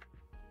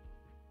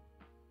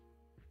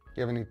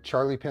 You have any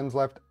Charlie pins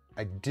left?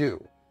 I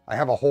do. I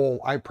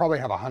probably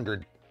have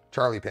 100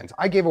 Charlie pins.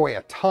 I gave away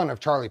a ton of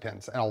Charlie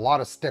pins and a lot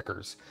of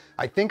stickers.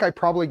 I think I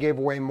probably gave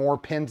away more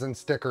pins and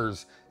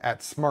stickers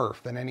at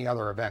SMRRF than any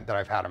other event that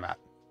I've had them at.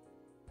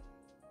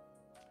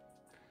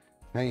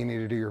 Now you need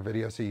to do your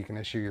video so you can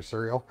issue your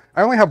serial.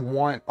 I only have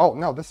one. Oh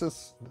no,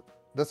 this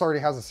already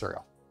has a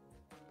serial.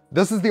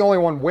 This is the only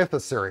one with a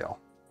serial.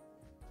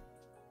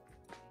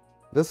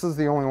 This is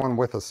the only one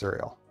with a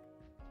serial.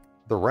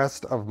 The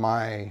rest of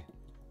my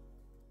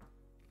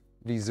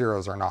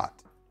V0s are not.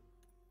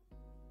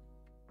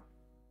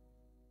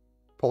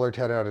 Polar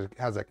Ted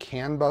has a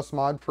CAN bus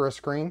mod for a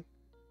screen.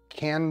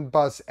 CAN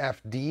bus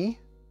FD,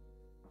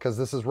 because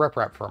this is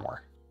RepRap firmware.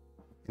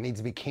 It needs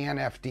to be CAN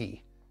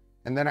FD.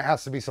 And then it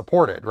has to be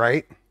supported,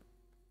 right?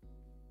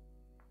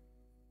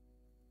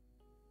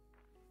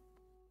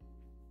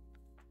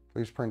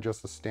 Please print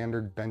just a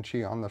standard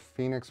benchy on the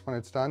Phoenix when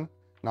it's done.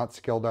 Not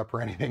scaled up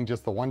or anything,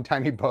 just the one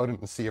tiny boat and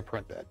the sea of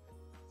print bed.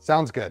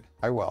 Sounds good,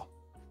 I will.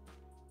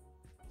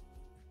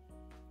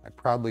 I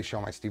proudly show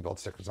my Steve Build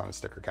stickers on a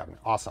sticker cabinet.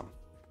 Awesome.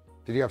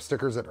 Did you have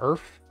stickers at IRF?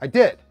 I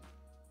did.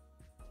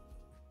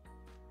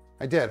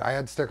 I did, I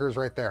had stickers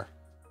right there.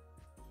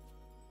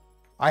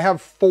 I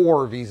have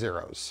 4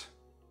 V0s.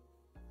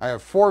 I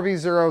have 4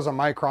 V0s, a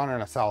Micron,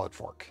 and a Salad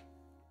Fork,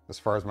 as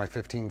far as my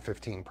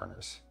 1515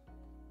 printers.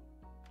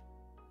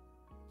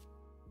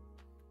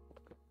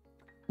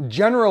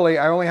 Generally,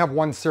 I only have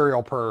 1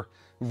 serial per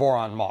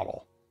Voron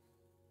model.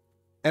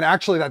 And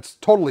actually, that's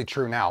totally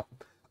true now.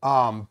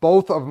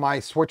 Both of my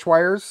switch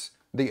wires,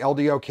 the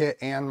LDO kit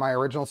and my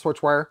original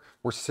switch wire,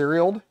 were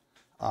serialed,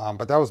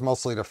 but that was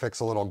mostly to fix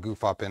a little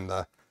goof up in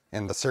the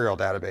serial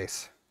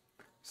database.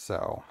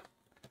 So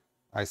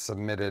I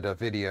submitted a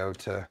video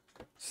to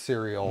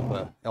serial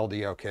the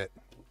LDO kit.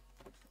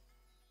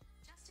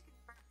 Just to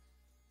confirm,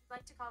 you'd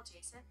like to call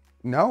Jason?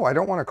 No, I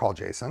don't want to call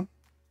Jason.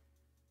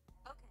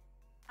 Okay,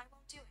 I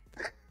won't do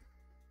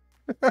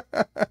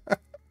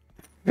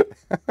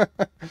it.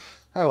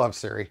 I love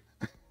Siri.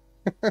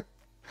 I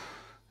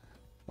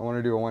want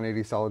to do a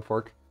 180 solid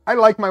fork. I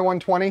like my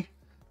 120.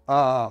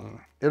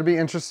 It'll be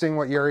interesting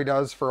what Yuri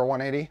does for a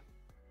 180.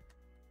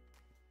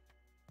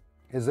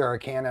 Is there a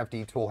CAN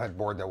FD tool head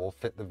board that will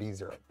fit the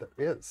V0? There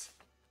is.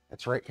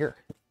 It's right here.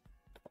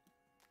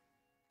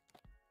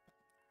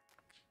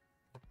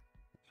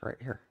 It's right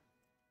here.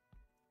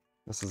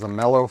 This is a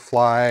Mellow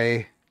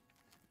Fly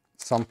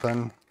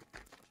something.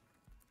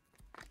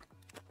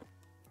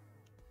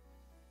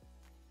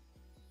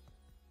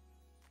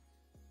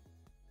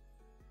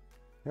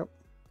 Yep.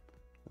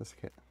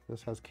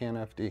 This has CAN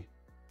FD.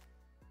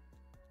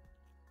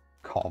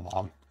 Call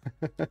mom.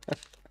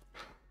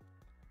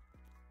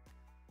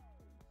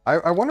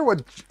 I wonder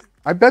what,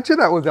 I bet you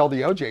that was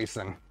LDO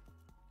Jason.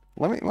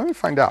 Let me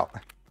find out.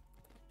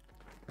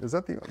 Is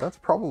that that's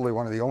probably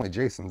one of the only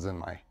Jasons in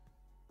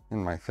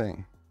my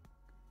thing.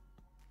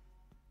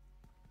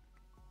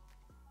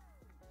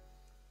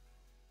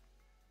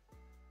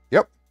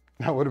 Yep,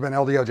 that would have been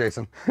LDO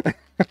Jason.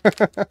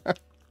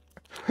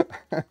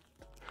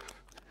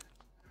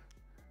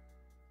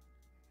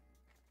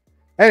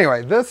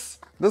 Anyway, this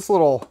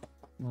little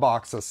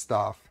box of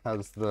stuff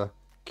has the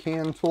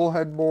CAN tool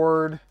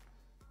headboard,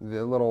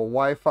 the little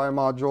Wi-Fi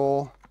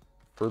module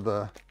for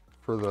the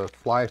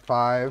Fly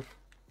 5.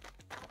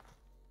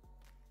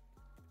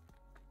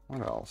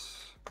 What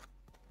else?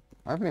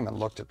 I haven't even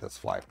looked at this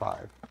Fly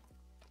 5.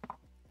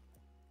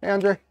 Hey,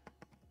 Andre.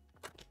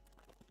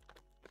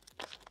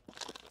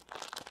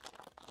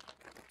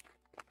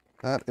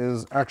 That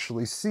is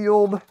actually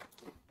sealed.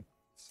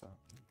 So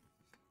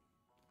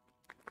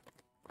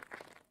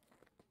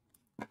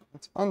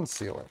let's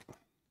unseal it.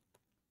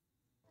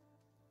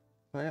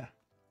 So yeah,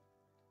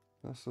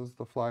 this is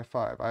the Fly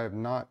 5. I have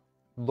not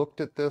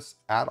looked at this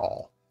at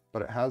all,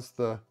 but it has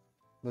the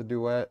the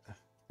Duet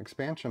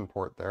expansion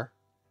port there.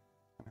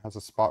 It has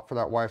a spot for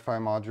that Wi-Fi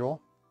module.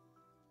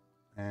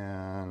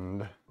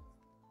 And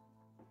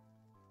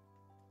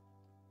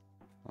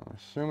I'm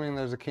assuming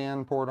there's a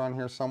CAN port on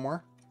here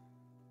somewhere.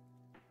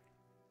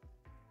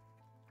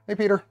 Hey,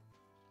 Peter.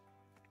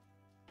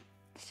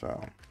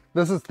 So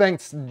this is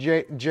thanks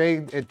Jay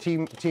at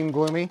Team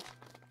Gloomy.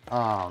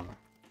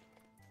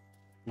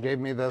 Gave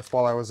me this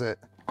while I was at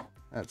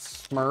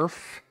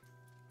SMRRF.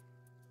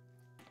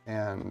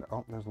 And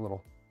oh, there's a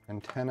little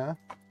antenna.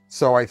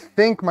 So I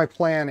think my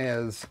plan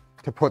is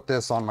to put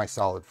this on my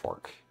solid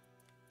fork.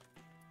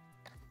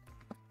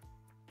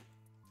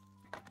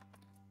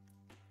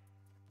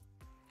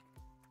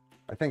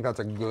 I think that's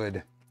a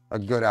good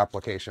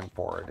application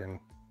for it. And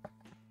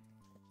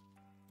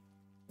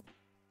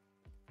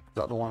is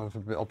that the one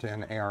with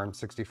built-in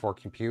ARM64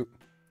 compute?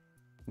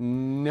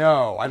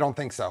 No, I don't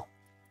think so.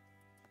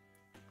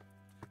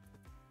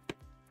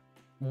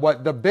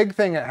 What the big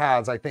thing it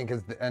has, I think,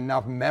 is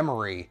enough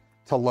memory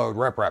to load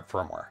RepRap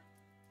firmware.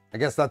 I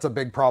guess that's a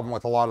big problem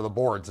with a lot of the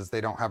boards, is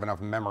they don't have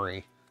enough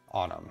memory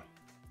on them.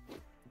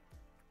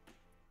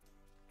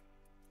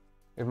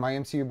 If my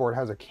MCU board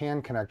has a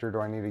CAN connector, do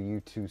I need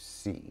a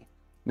U2C?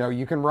 No,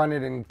 you can run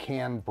it in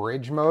CAN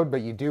bridge mode,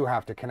 but you do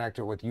have to connect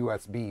it with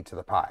USB to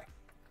the Pi.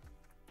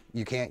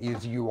 You can't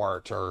use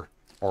UART or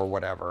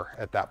whatever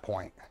at that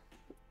point.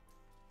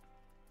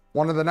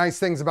 One of the nice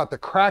things about the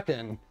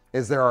Kraken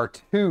is there are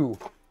two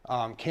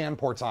CAN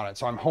ports on it,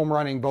 so I'm home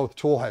running both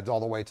tool heads all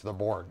the way to the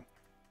board.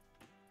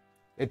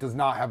 It does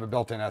not have a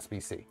built-in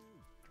SBC. It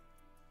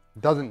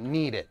doesn't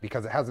need it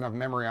because it has enough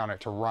memory on it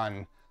to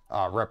run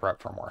RepRap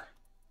firmware.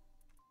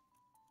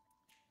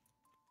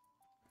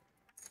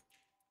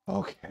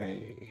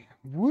 Okay.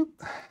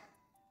 Whoop.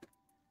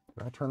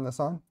 Did I turn this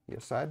on?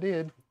 Yes, I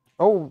did.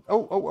 Oh.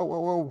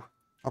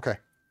 Okay.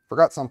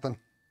 Forgot something.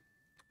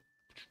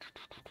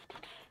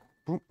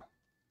 Boop.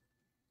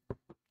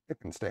 It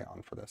can stay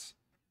on for this.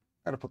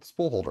 I gotta put the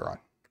spool holder on.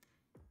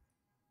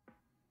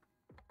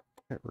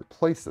 It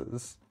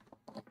replaces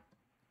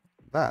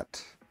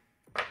that.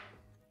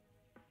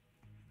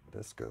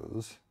 This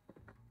goes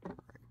right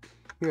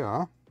here.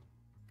 Oh,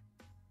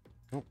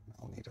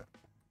 I'll need it.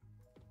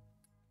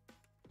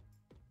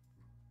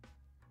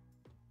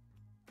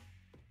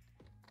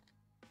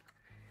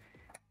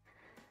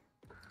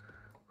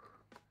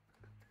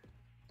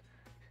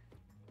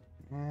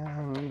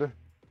 And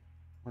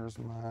where's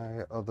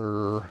my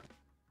other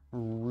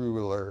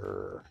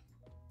ruler?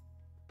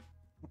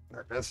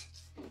 There it is.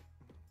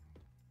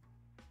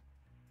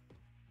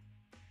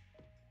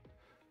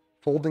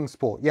 Folding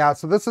spool. Yeah,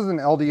 so this is an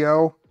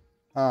LDO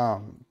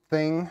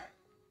thing.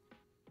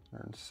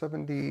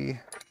 70,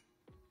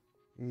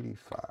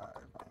 85.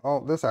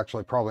 Oh, this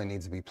actually probably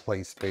needs to be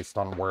placed based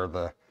on where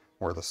the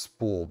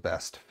spool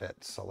best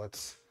fits. So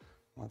let's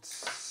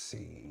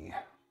see.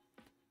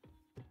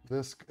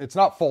 This, it's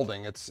not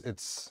folding,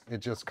 it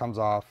just comes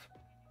off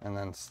and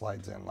then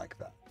slides in like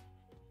that.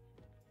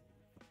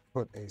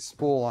 Put a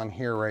spool on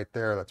here right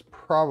there. That's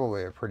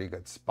probably a pretty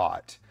good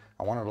spot.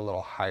 I want it a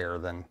little higher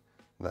than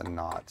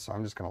not, so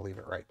I'm just going to leave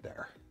it right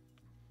there.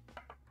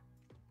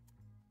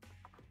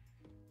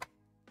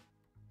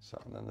 So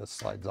then this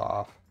slides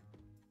off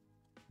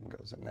and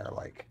goes in there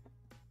like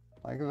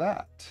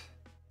that,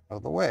 out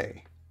of the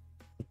way.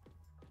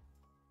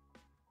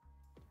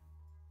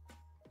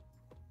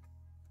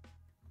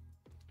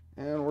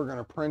 And we're going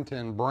to print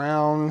in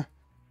brown,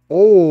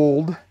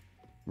 old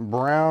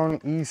brown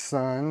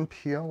eSun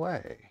PLA.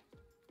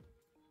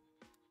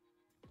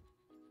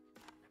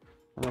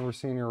 I remember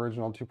seeing your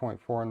original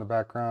 2.4 in the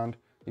background.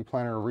 You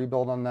planning a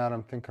rebuild on that?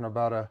 I'm thinking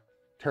about a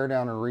tear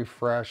down and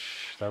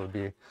refresh. That would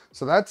be,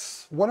 so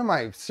that's, what am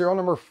I, serial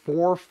number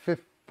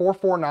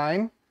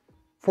 449?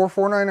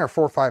 449 or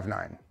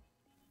 459?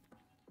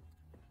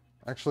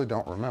 I actually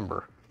don't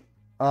remember.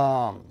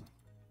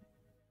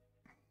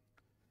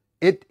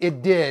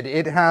 It did.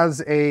 It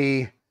has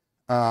a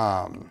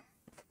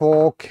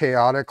full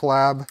Chaotic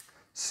Lab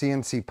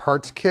CNC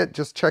parts kit,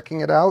 just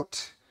checking it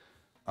out.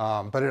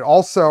 But it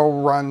also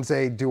runs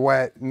a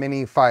Duet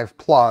Mini 5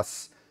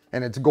 Plus,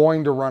 and it's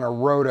going to run a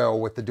roto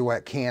with the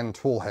Duet CAN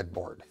tool head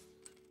board.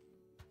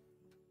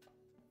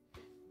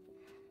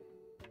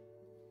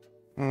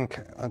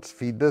 Okay, let's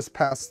feed this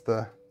past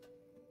the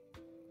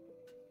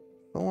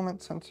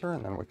filament sensor,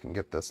 and then we can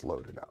get this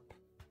loaded up.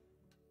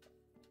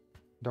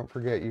 Don't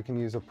forget, you can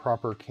use a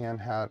proper CAN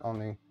hat on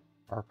the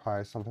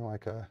RPi, something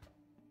like a,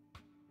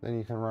 then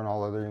you can run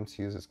all other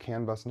MCUs as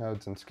CAN bus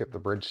nodes and skip the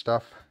bridge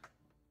stuff.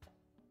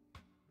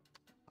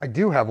 I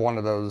do have one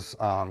of those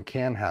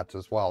CAN hats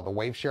as well, the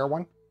WaveShare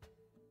one.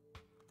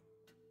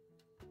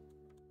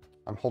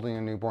 I'm holding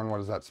a newborn. What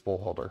is that spool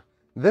holder?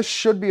 This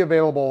should be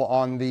available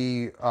on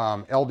the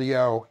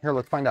LDO. Here,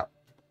 let's find out.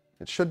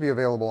 It should be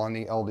available on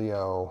the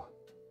LDO.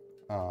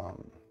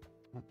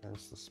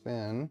 There's the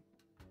spin.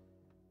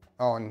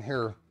 Oh, and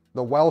here,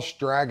 the Welsh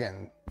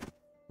Dragon.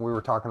 We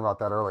were talking about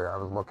that earlier. I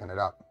was looking it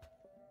up.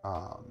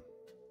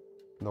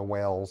 The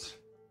Wales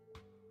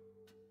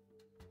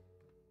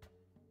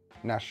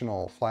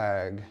national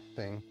flag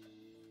thing.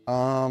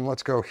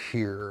 Let's go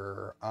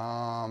here.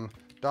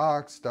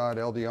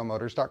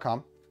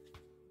 Docs.ldomotors.com.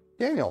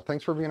 Daniel,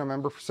 thanks for being a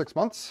member for 6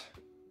 months.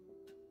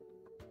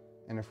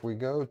 And if we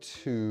go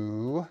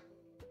to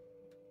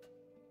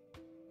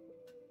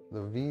the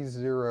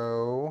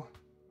V0,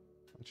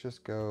 let's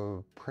just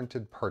go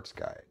printed parts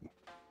guide.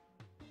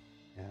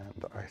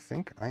 And I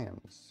think I am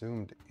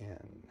zoomed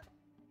in.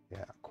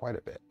 Yeah, quite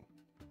a bit.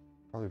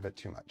 Probably a bit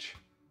too much.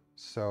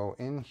 So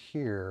in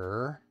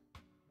here,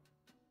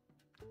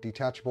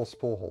 detachable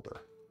spool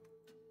holder.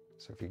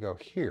 So if you go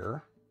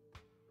here,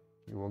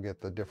 you will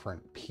get the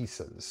different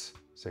pieces.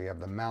 So you have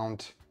the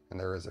mount, and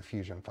there is a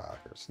fusion file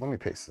here. So let me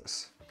paste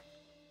this.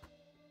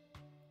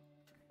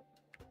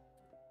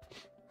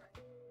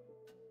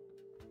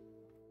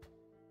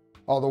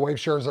 Oh, the wave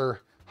shares are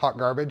hot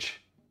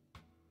garbage?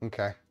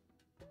 Okay.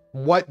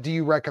 What do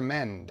you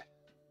recommend?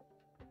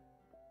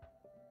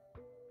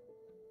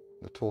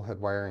 The tool head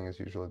wiring is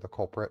usually the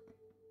culprit.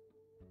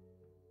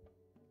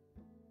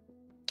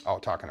 Oh,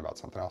 talking about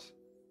something else.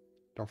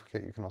 Don't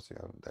forget you can also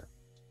have it there.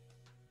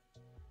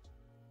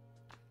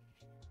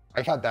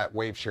 I've had that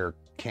wave share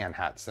can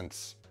hat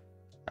since,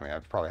 I mean,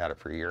 I've probably had it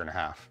for 1.5 years.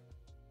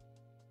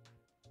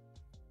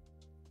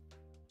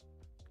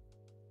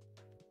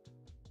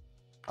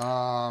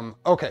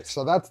 Okay,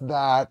 so that's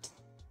that.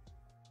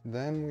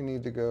 Then we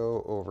need to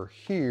go over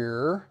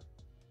here,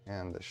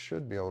 and this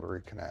should be able to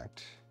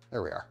reconnect.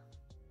 There we are.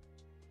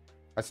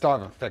 I still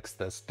haven't fixed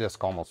this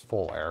disk almost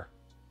full air.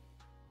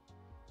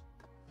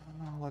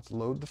 Let's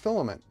load the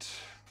filament.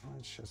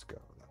 Let's just go,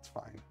 that's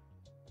fine.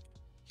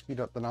 Heat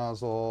up the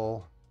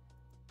nozzle.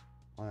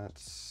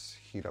 Let's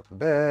heat up the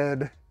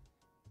bed.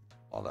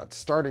 While that's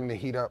starting to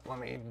heat up, let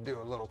me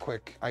do a little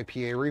quick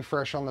IPA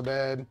refresh on the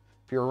bed.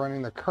 If you're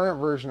running the current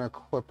version of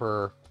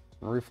Clipper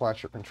and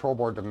reflash your control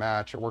board to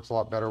match, it works a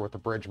lot better with the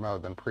bridge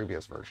mode than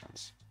previous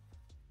versions.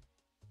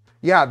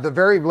 Yeah, the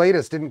very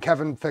latest, didn't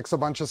Kevin fix a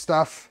bunch of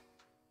stuff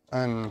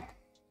and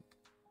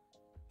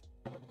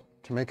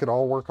to make it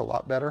all work a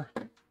lot better?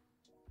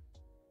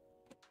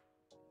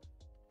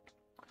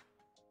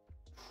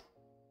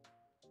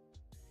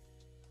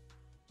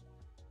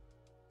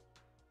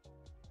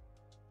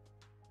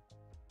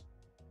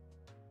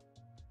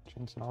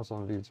 Change the nozzle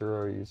on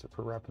V0, use it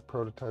for rapid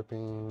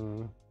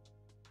prototyping.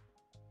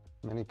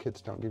 Many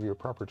kits don't give you a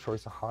proper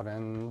choice of hot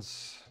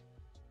ends.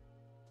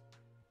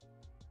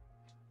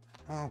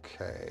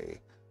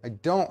 Okay, I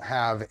don't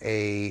have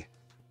a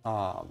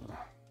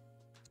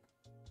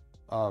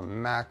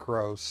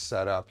macro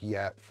set up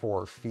yet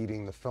for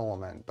feeding the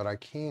filament, but I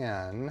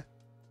can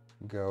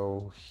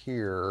go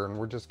here and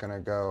we're just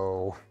gonna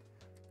go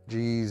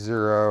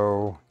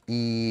G0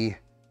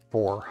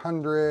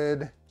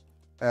 E400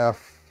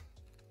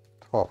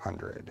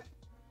 F1200.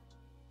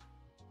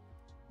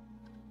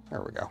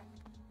 There we go.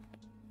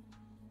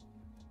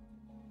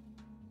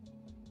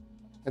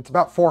 It's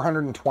about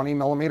 420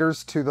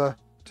 millimeters to the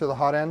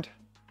hot end.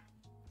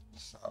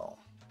 So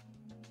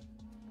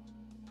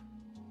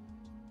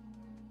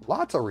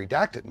lots of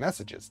redacted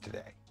messages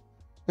today.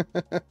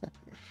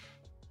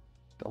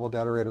 Double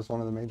data rate is one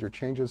of the major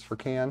changes for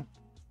CAN.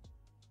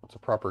 What's a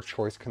proper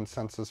choice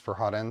consensus for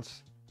hot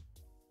ends?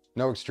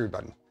 No extrude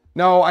button.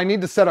 No, I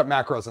need to set up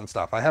macros and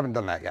stuff. I haven't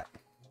done that yet.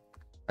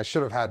 I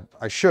should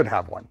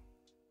have one.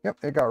 Yep,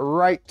 it got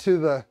right to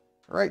the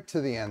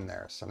end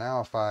there. So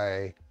now if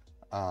I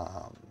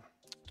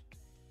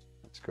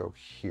let's go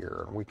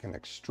here and we can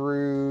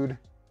extrude.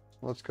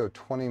 Let's go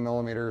 20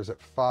 millimeters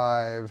at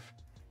 5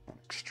 and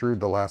extrude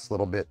the last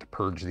little bit to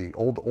purge the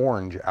old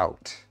orange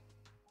out.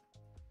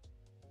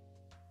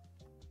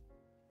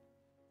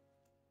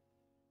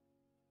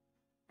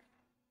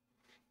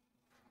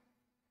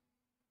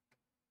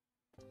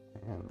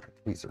 And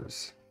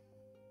tweezers.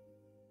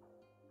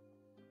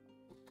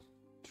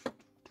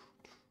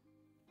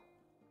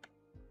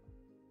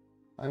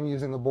 I'm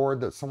using the board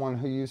that someone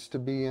who used to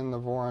be in the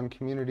Voron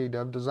community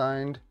dev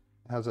designed.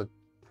 It has the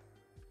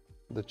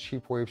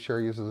cheap wave share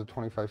uses a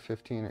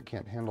 2515. It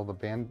can't handle the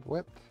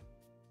bandwidth.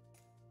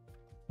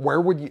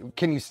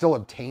 Can you still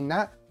obtain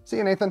that? See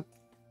you, Nathan.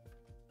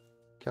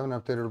 Kevin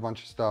updated a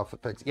bunch of stuff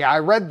that fixed. Yeah, I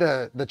read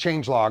the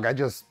changelog. I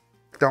just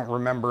don't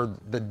remember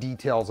the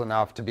details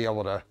enough to be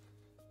able to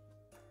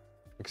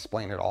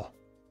explain it all.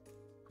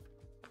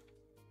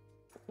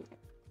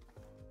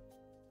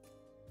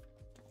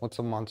 What's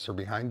a monster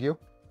behind you?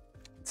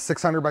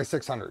 600 by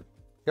 600.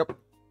 Yep.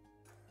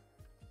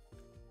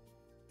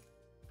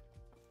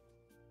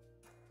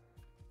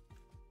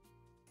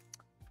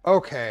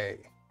 Okay.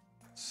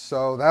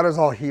 So that is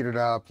all heated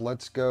up.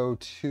 Let's go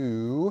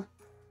to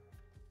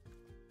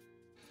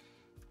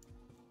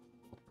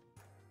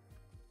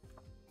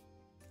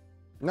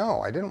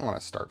No, I didn't want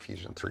to start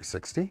Fusion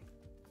 360.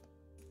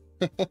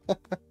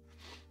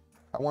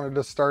 I wanted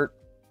to start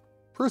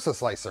Prusa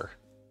Slicer.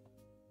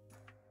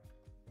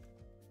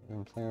 I've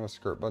been playing with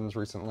skirt buttons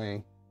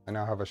recently. I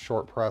now have a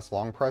short press,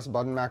 long press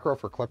button macro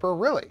for Clipper.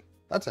 Really?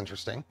 That's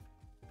interesting.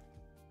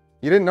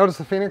 You didn't notice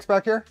the Phoenix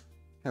back here?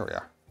 Here we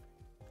are.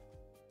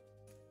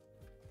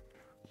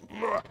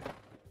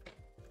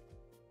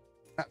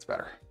 That's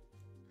better.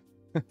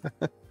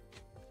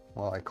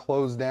 While I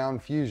close down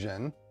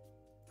Fusion.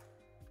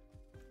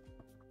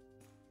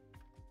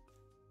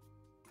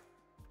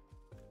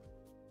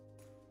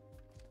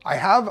 I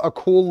have a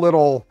cool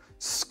little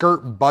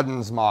skirt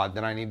buttons mod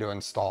that I need to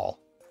install.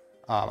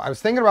 I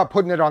was thinking about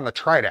putting it on the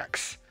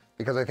Tridex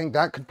because I think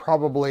that could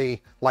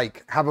probably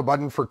like have a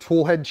button for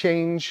tool head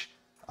change,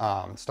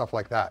 stuff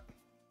like that.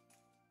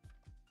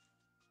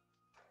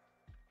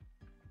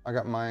 I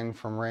got mine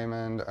from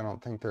Raymond. I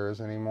don't think there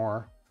is any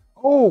more.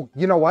 Oh,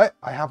 you know what?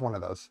 I have one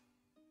of those.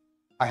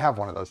 I have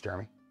one of those,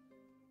 Jeremy.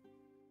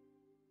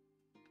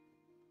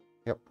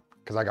 Yep,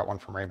 because I got one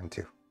from Raymond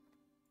too.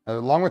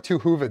 Along with 2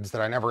 Hoovids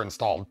that I never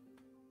installed.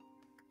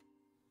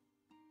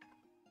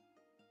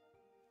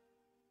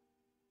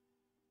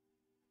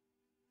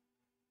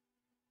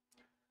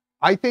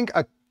 I think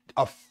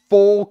a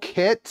full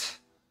kit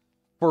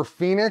for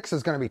Phoenix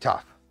is going to be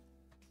tough.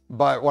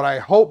 But what I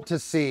hope to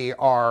see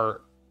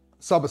are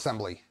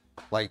sub-assembly,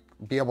 like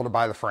be able to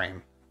buy the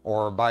frame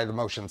or buy the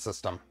motion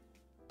system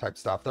type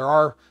stuff. There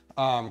are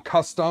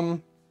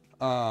custom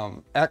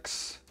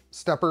X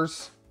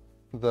steppers.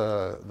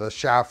 The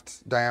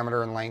shaft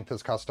diameter and length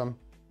is custom.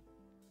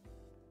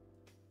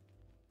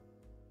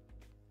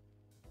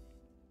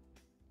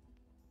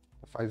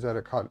 The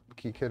Physetta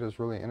key kit is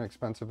really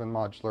inexpensive and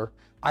modular.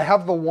 I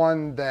have the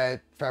one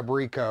that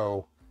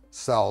Fabrico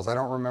sells. I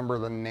don't remember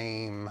the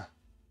name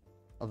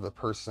of the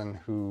person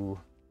who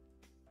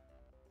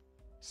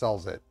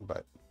sells it,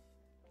 but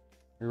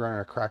you're running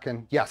a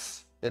Kraken?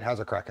 Yes, it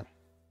has a Kraken.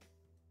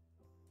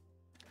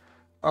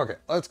 Okay,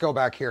 let's go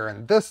back here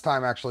and this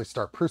time actually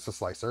start Prusa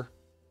Slicer.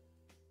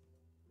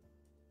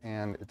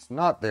 And it's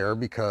not there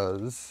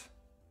because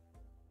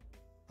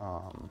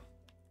I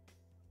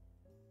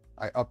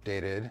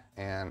updated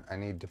and I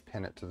need to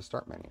pin it to the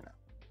start menu now.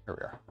 Here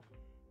we are.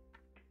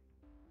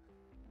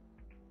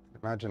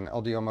 Imagine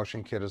LDO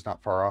motion kit is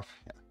not far off.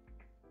 Yeah.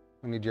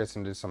 We need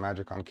Jason to do some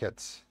magic on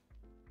kits.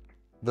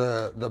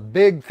 The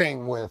big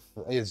thing with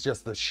is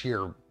just the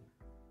sheer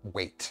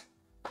weight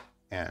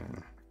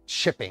and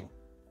shipping.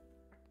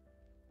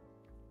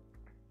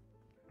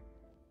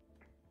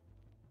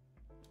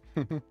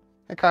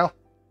 Hey Kyle.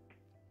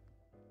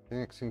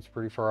 Phoenix seems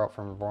pretty far out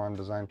from Voron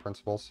design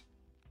principles.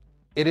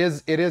 It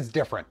is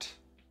different,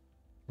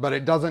 but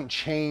it doesn't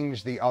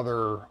change the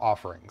other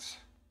offerings.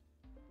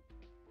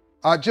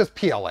 Just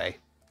PLA.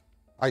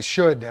 I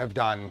should have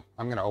done,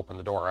 I'm going to open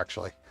the door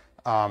actually.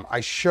 I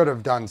should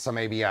have done some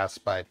ABS,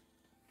 but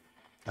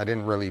I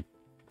didn't really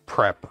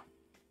prep.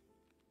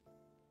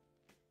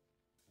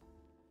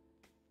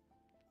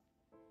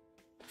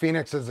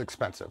 Phoenix is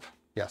expensive.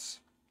 Yes.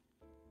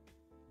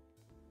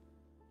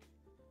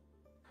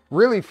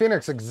 Really,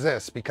 Phoenix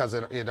exists because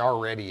it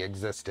already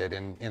existed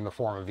in the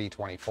form of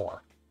V24.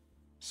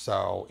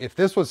 So if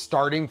this was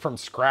starting from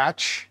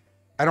scratch,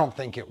 I don't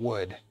think it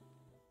would.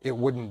 It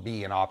wouldn't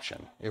be an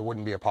option. It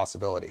wouldn't be a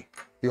possibility.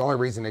 The only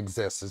reason it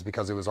exists is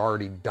because it was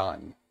already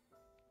done.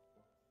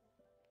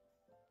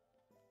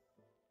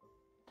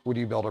 Would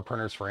you build a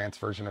printers for ants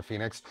version of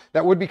Phoenix?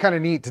 That would be kind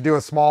of neat to do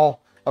a small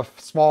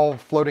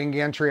floating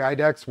gantry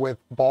IDEX with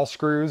ball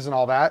screws and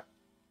all that.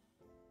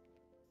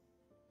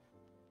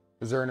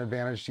 Is there an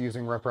advantage to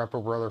using RepRap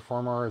over other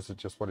firmware, or is it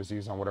just what is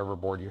used on whatever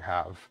board you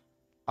have?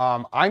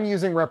 I'm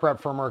using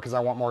RepRap firmware because I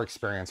want more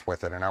experience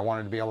with it, and I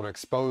wanted to be able to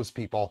expose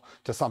people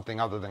to something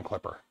other than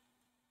Clipper.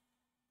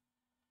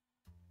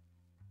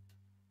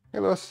 Hey,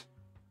 Lewis.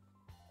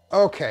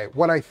 Okay,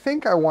 what I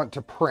think I want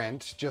to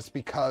print, just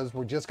because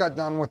we just got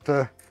done with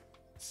the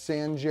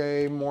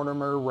Sanjay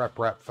Mortimer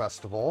RepRap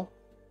Festival,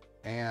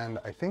 and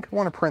I think I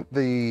want to print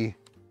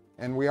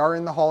and we are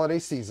in the holiday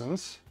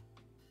seasons,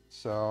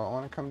 so I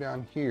want to come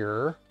down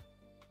here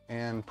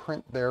and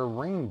print their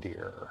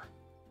reindeer.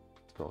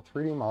 Let's go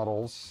 3D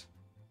models,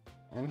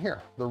 and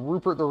here, the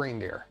Rupert the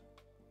reindeer.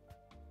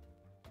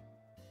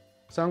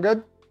 Sound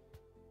good?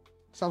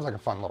 Sounds like a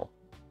fun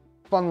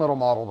little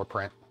model to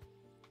print.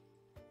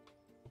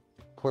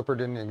 Clipper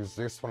didn't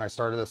exist when I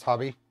started this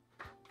hobby.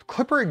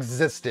 Clipper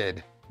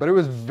existed, but it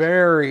was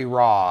very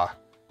raw.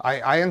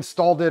 I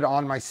installed it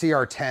on my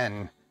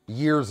CR10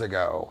 years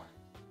ago.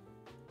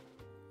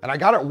 And I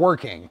got it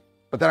working,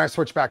 but then I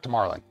switched back to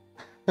Marlin.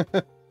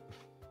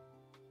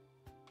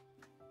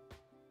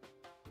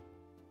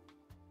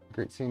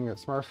 Great seeing you at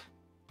Smurf.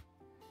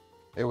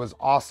 It was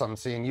awesome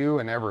seeing you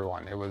and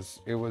everyone. It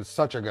was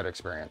such a good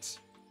experience.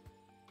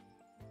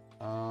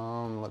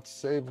 Let's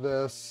save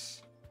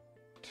this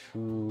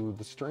to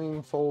the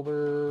stream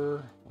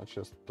folder. Let's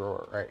just throw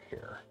it right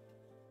here.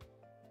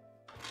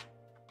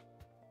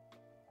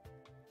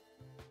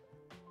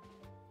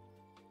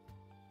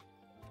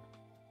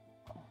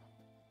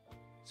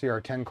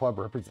 CR10 Club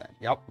represent.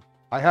 Yep.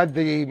 I had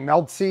the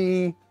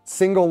Meltzy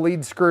single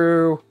lead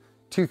screw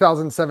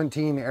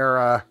 2017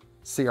 era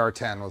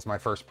CR10 was my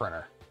first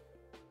printer.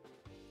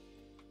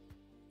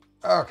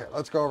 Okay,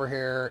 let's go over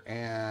here,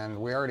 and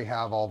we already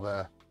have all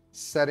the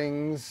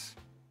settings.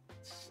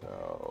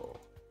 So,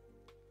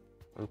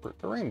 Rupert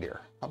the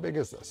reindeer. How big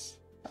is this?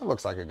 That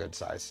looks like a good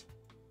size.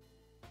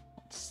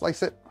 Let's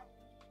slice it.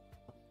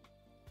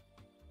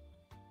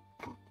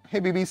 Hey,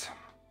 BBs.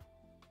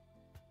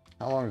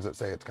 How long does it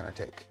say it's going to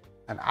take?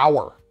 An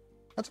hour.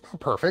 That's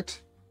about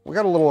perfect. We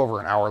got a little over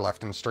an hour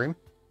left in stream.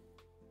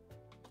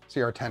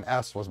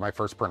 CR10S was my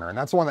first printer, and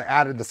that's the one that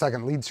added the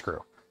second lead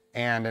screw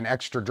and an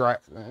extra drive.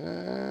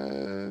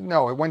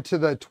 No, it went to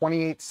the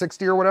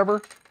 2860 or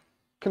whatever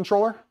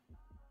controller.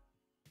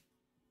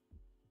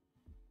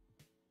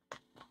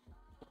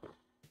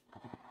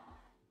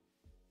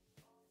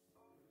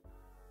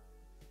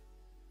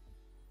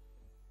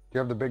 Do you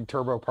have the big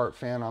turbo part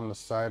fan on the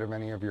side of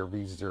any of your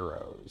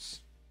V0s?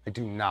 I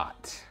do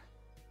not.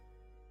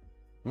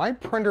 My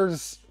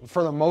printers,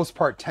 for the most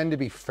part, tend to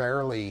be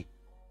fairly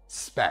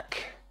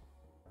spec.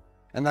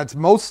 And that's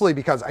mostly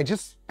because I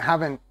just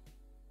haven't,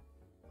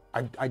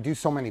 I do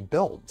so many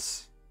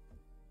builds.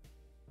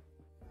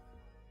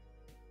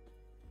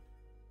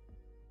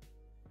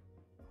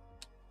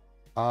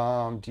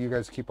 Do you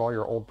guys keep all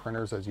your old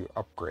printers as you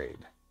upgrade?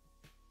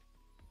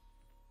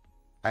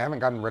 I haven't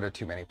gotten rid of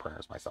too many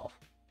printers myself.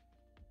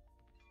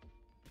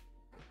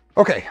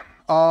 Okay,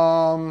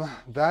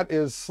 that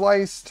is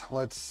sliced.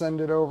 Let's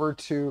send it over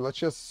to, let's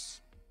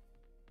just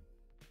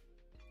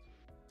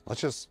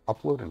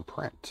upload and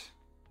print.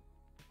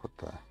 Put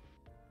the,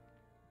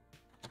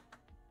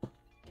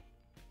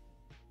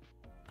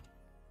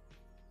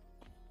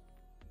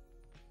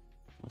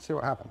 let's see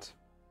what happens.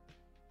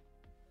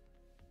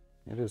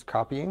 It is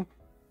copying.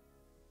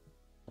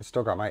 I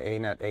still got my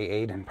ANET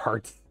A8 in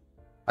parts.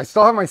 I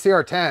still have my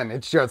CR10.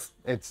 It's just,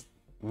 it's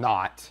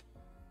not.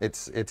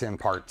 It's in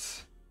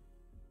parts.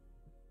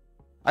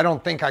 I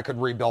don't think I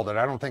could rebuild it.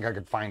 I don't think I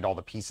could find all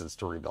the pieces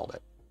to rebuild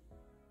it.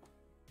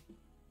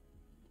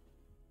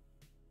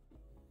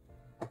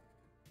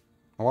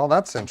 Well,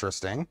 that's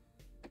interesting.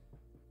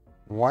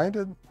 Why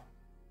did...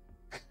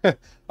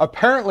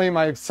 Apparently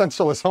my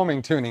sensorless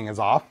homing tuning is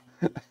off.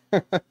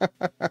 Have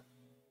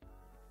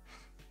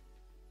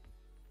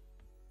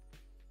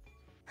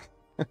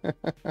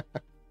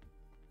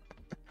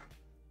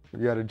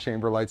you added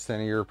chamber lights to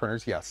any of your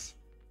printers? Yes.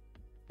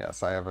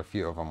 Yes, I have a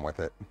few of them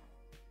with it.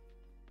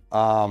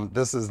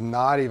 This is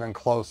not even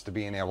close to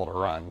being able to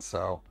run,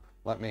 so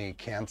let me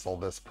cancel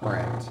this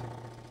print.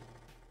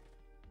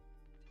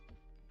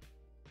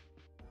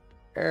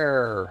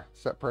 Error.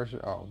 Set pressure.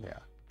 Oh, yeah.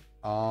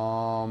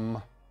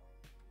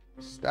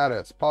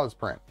 Status. Pause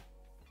print.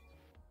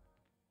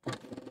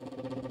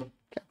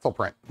 Cancel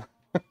print.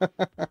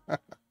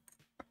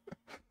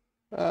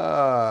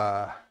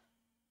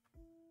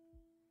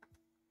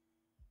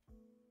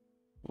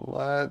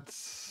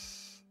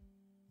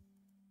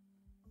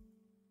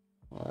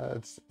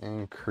 Let's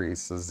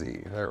increase the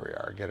Z. There we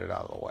are. Get it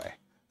out of the way.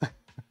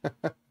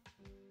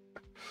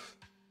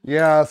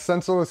 Yeah,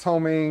 sensorless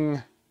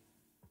homing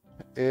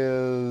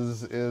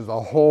is a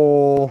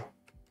whole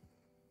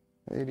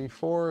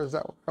 84. Is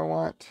that what I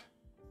want?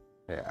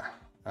 Yeah.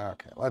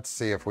 Okay. Let's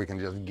see if we can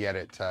just get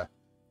it to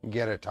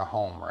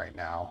home right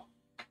now.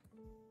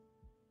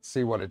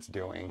 See what it's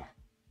doing.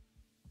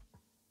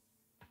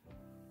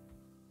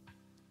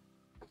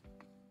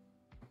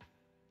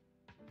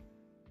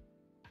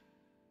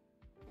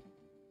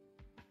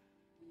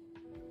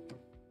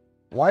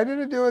 Why did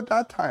it do it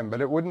that time,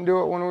 but it wouldn't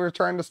do it when we were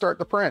trying to start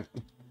the print?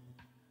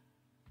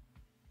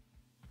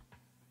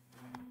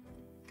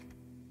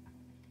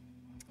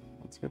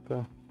 Let's get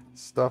the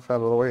stuff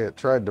out of the way it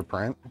tried to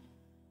print.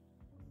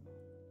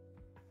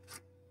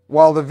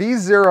 While the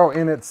V0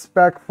 in its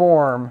spec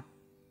form,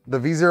 the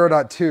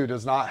V0.2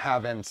 does not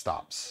have end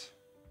stops.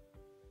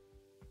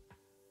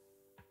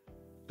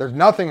 There's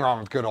nothing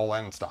wrong with good old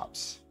end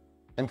stops.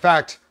 In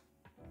fact,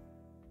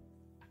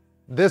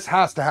 this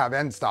has to have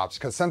end stops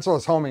because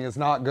sensorless homing is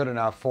not good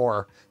enough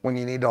for when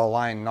you need to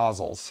align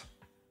nozzles.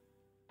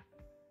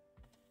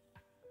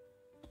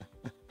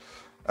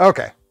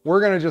 Okay,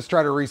 we're gonna just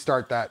try to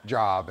restart that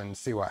job and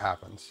see what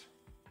happens.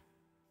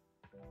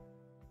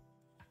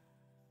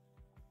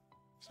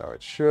 So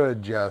it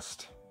should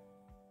just,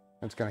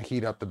 it's gonna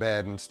heat up the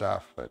bed and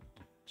stuff, but it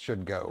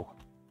should go.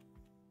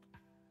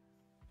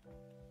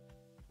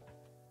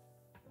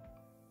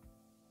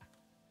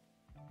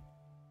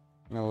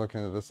 Now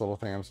looking at this little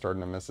thing, I'm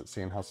starting to miss it,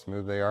 seeing how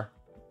smooth they are.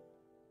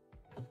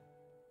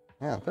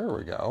 Yeah, there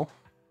we go.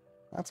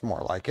 That's more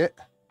like it.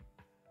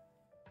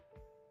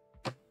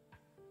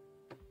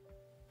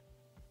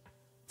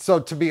 So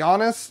to be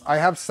honest, I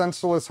have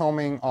sensorless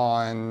homing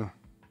on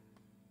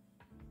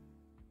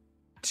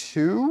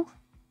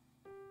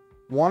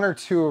one or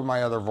two of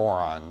my other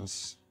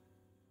Vorons,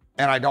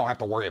 and I don't have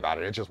to worry about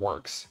it. It just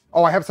works.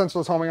 Oh, I have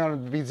sensorless homing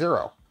on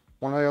V0,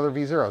 one of the other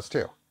V0s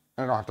too,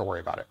 and I don't have to worry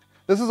about it.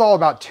 This is all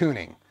about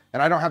tuning,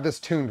 and I don't have this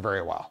tuned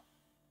very well.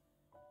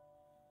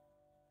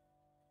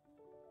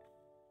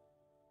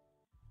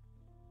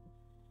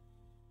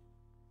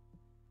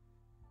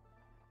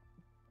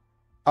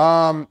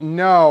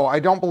 No, I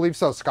don't believe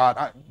so,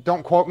 Scott.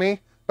 Don't quote me,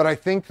 but I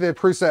think the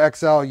Prusa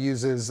XL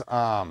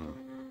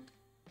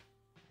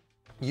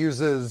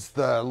uses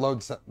the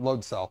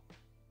load cell,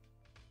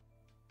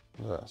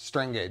 the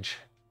strain gauge.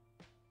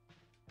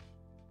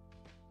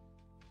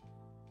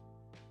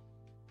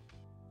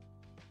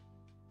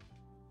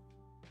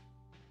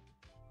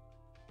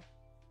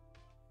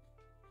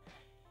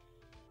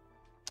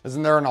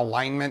 Isn't there an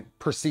alignment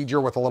procedure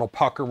with a little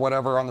puck or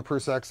whatever on the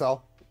Prusa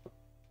XL?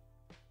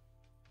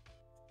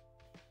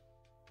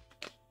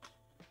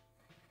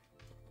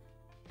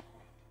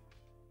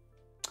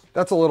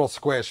 That's a little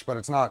squish, but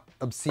it's not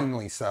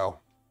obscenely so.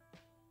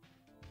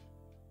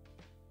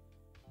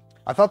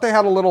 I thought they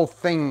had a little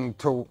thing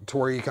to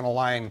where you can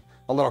align,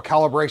 a little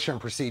calibration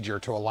procedure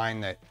to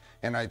align it,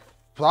 and I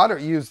thought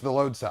it used the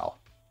load cell.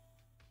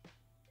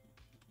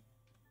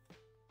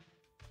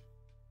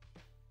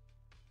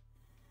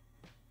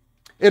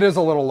 It is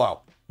a little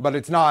low, but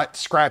it's not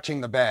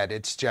scratching the bed.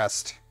 It's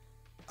just,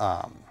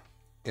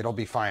 it'll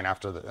be fine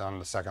after on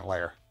the second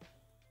layer.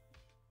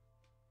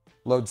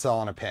 Load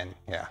cell and a pin,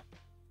 yeah.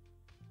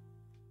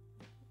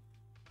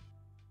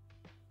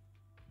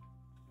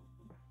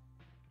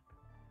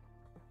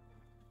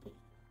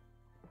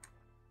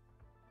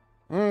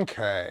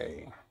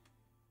 Okay.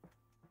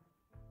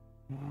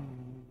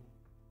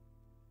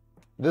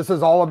 This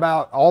is all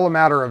a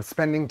matter of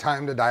spending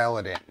time to dial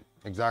it in.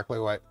 Exactly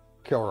what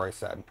Kilroy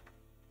said.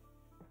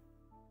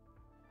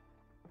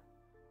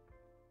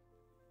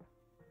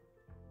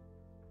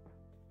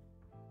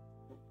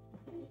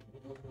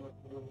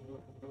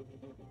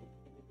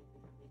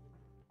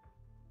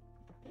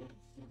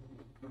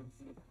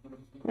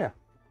 Yeah,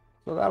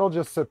 so that'll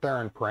just sit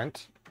there and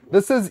print.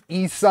 This is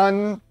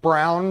eSun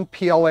Brown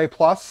PLA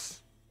Plus.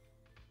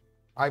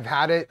 I've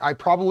had it. I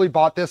probably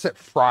bought this at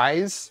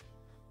Fry's,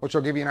 which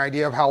will give you an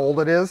idea of how old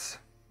it is.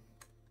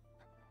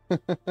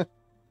 I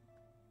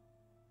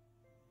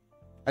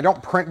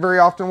don't print very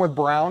often with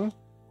brown,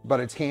 but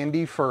it's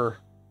handy for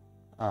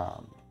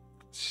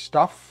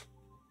stuff.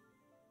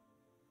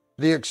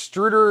 The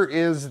extruder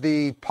is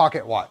the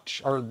pocket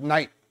watch, or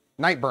night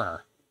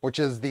burner, which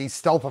is the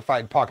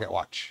stealthified pocket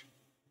watch.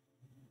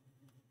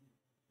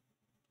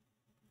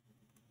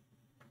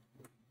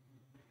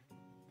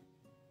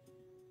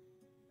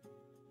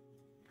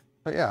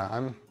 But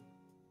yeah,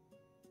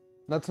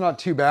 that's not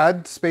too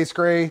bad. Space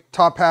gray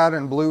top hat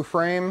and blue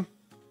frame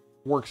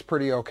works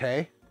pretty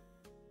okay.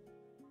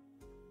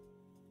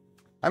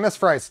 I miss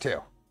Fry's too.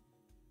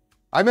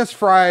 I miss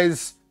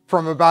Fry's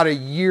from about a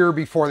year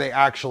before they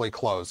actually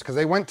closed, because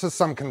they went to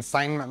some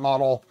consignment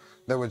model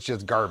that was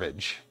just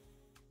garbage.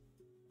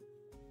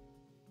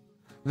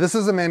 This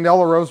is a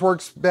Mandela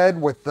Roseworks bed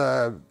with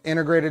the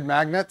integrated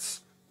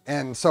magnets,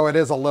 and so it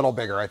is a little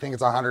bigger. I think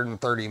it's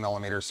 130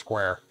 millimeters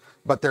square,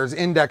 but there's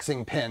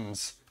indexing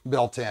pins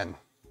built in.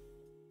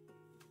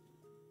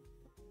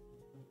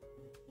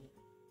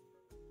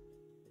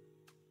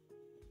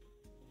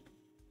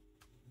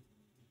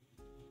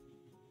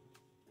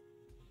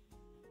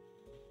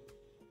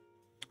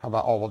 How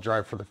about all-wheel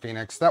drive for the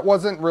Phoenix? That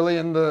wasn't really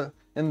in the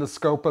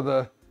scope of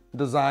the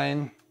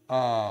design.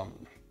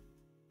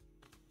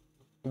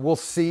 We'll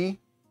see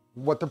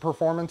what the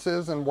performance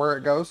is and where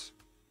it goes.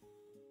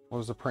 What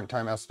was the print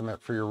time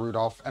estimate for your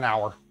Rudolph? An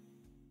hour.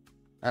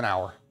 An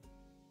hour.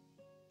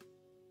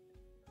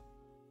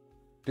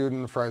 Dude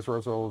in the Fry's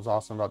Roseville was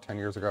awesome about 10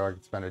 years ago. I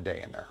could spend a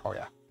day in there. Oh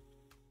yeah.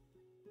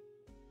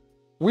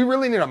 We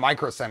really need a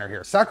micro center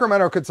here.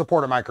 Sacramento could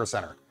support a micro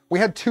center. We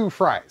had 2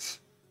 Fry's.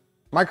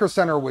 Micro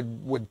center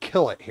would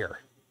kill it here.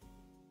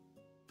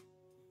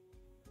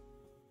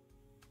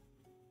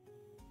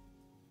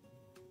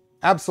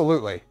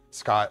 Absolutely,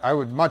 Scott. I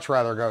would much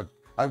rather go.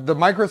 The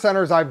micro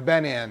centers I've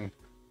been in,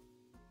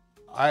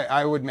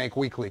 I would make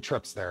weekly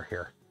trips there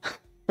here.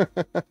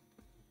 The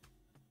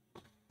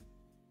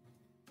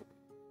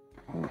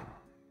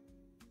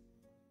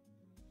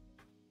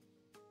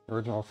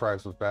original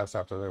Fry's was best.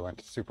 After they went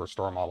to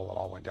Superstore model, it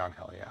all went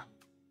downhill, yeah.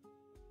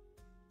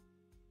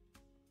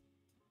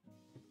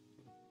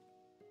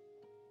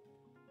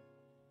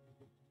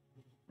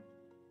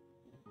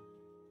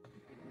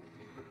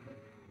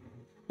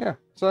 Yeah,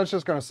 so that's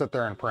just going to sit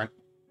there and print.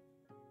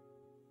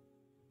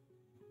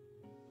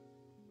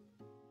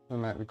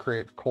 And that would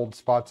create cold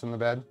spots in the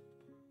bed.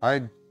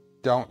 I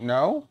don't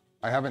know.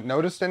 I haven't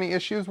noticed any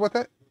issues with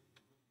it.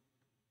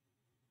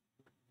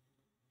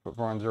 Put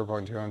on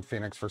 0.2 in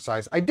Phoenix for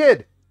size. I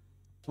did!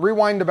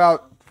 Rewind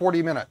about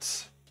 40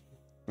 minutes.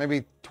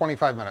 Maybe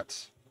 25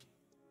 minutes.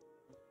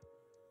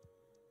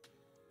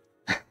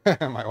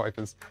 My wife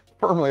is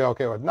firmly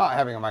okay with not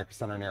having a micro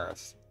center near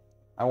us.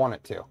 I want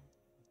it to.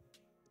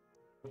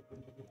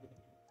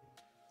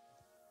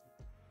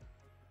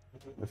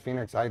 The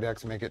Phoenix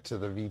IDEX make it to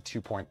the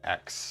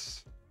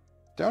V2.X.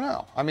 Don't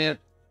know. I mean, it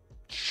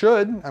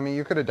should. I mean,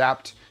 you could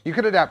adapt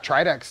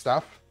Tridex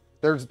stuff.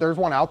 There's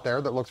one out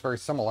there that looks very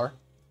similar.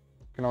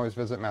 You can always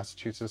visit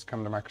Massachusetts,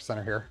 come to Micro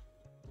Center here.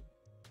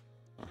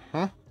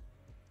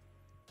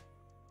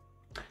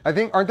 I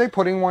think, aren't they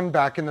putting one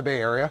back in the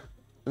Bay Area?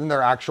 Isn't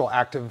there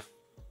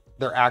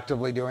they're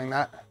actively doing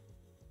that?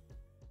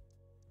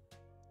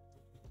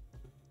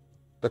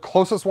 The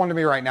closest one to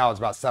me right now is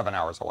about 7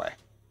 hours away.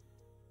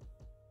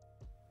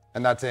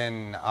 And that's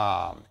in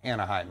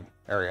Anaheim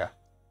area,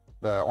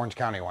 the Orange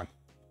County one.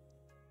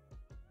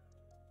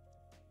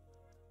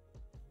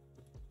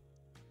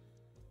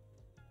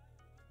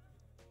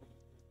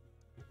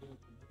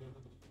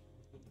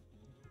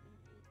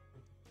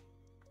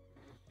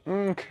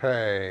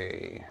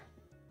 Okay.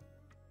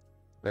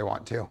 They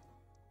want to.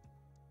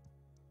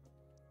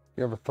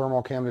 You have a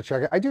thermal cam to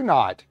check it? I do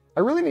not. I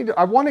really need to,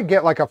 I want to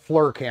get like a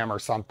FLIR cam or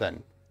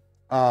something.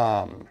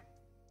 I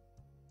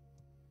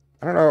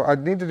don't know. I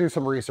need to do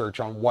some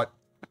research on what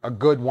a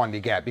good one to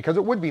get, because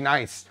it would be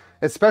nice,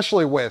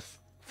 especially with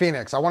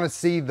Phoenix. I want to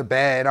see the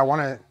bed.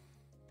 I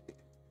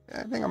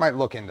think I might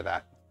look into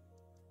that.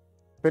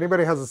 If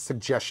anybody has a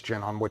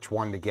suggestion on which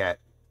one to get,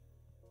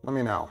 let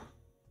me know.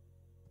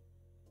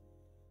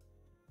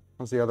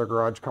 How's the other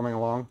garage coming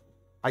along?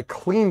 I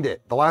cleaned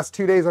it. The last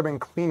 2 days I've been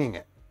cleaning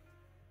it.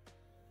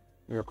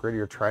 You upgrade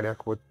your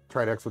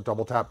Tridex with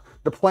double tap.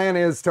 The plan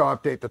is to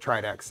update the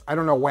Tridex. I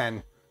don't know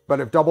when, but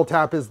if double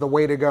tap is the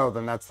way to go,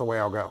 then that's the way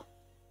I'll go.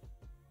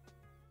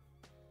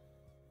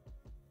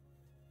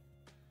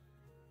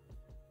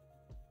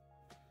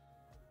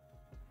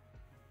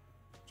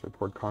 So I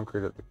poured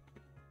concrete at the...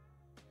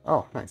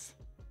 Oh, nice.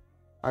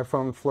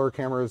 iPhone FLIR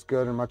camera is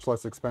good and much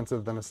less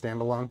expensive than a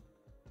standalone.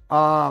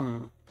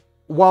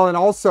 Well, and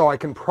also I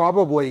can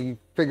probably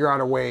figure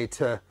out a way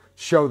to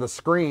show the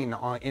screen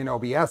in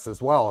OBS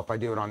as well if I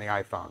do it on the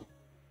iPhone.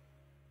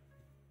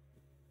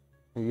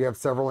 You have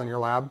several in your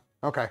lab?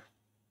 Okay.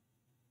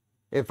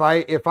 If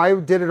I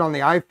did it on the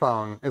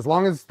iPhone, as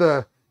long as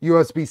the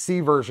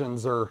USB-C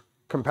versions are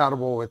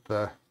compatible with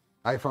the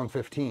iPhone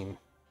 15,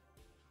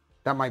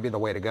 that might be the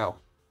way to go.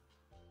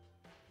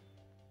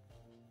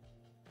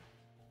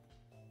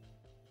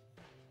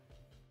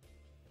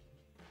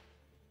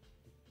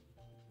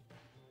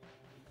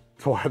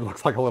 The head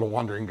looks like a little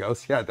wandering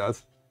ghost. Yeah, it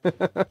does.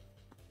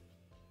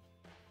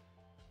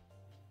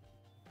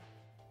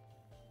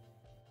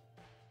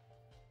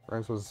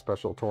 Friends was a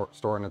special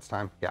store in its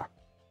time. Yeah.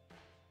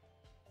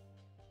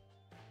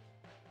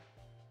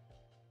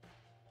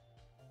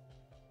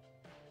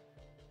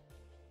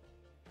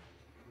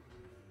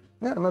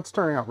 Yeah, and that's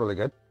turning out really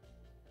good.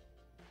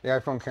 The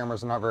iPhone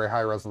cameras are not very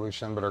high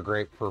resolution, but are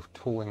great for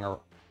tooling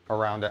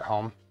around at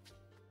home.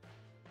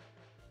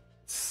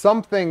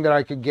 Something that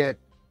I could get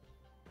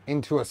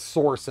into a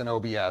source in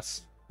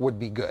OBS would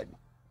be good,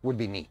 would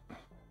be neat.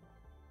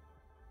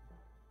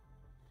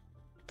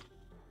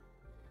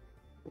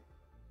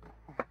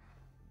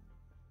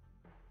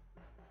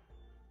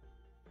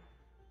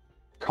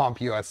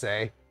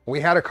 CompUSA. We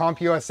had a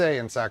CompUSA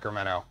in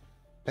Sacramento.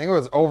 I think it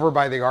was over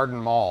by the Garden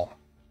Mall,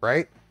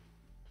 right?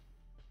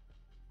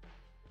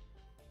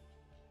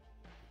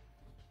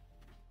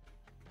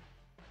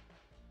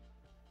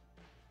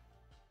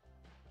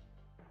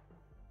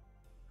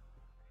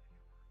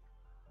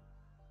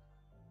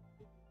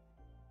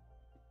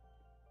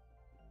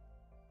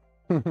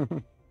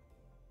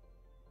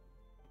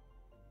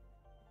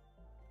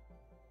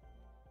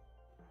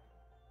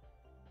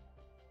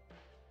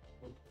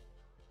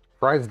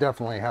 Fry's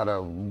definitely had a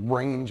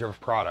range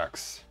of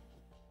products.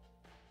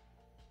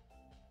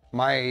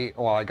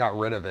 Well, I got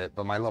rid of it,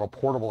 but my little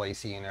portable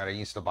AC unit I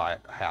used to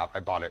I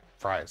bought it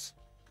Fry's.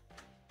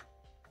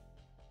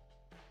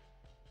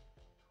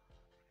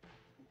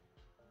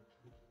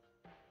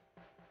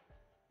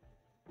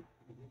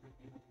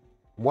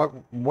 What,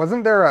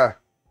 wasn't there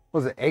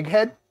was it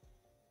Egghead?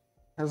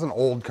 There's an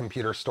old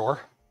computer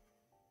store.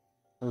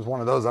 There's one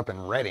of those up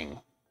in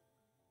Reading.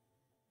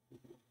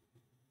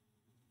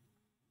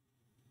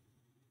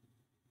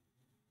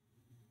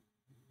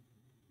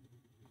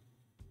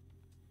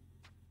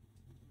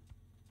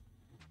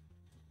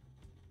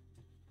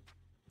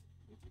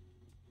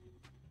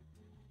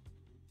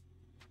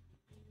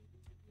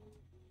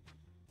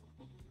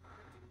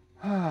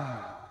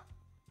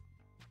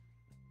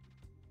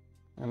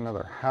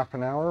 Another half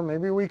an hour.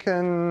 Maybe we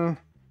can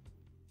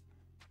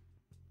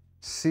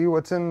see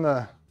what's in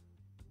the...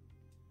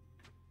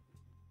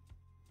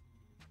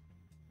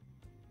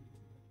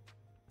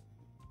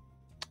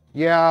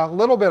 Yeah, a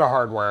little bit of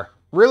hardware.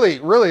 Really,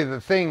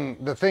 the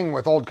thing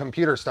with old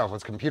computer stuff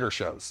was computer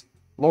shows.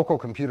 Local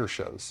computer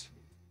shows.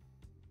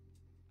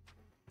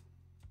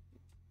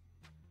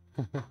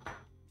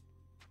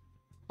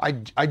 I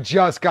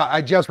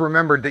just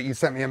remembered that you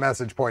sent me a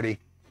message, Poity.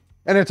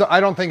 And I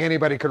don't think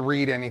anybody could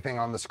read anything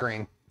on the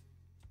screen.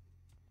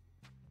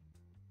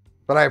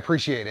 But I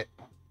appreciate it.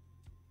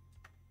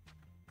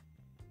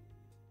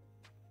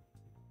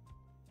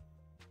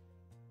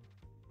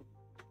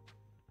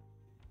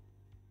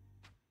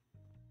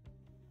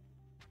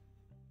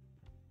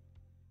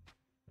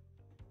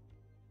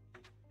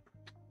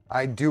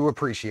 I do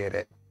appreciate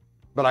it.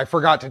 But I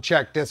forgot to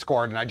check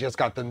Discord and I just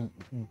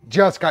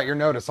got your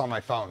notice on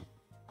my phone.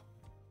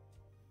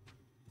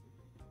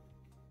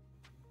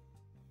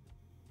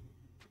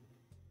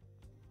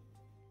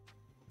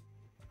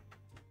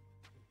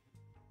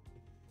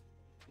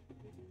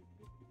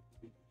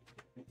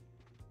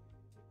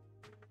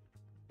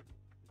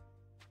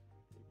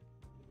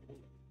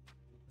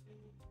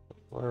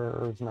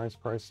 Where's nice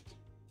priced?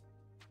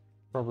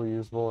 Probably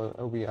usable at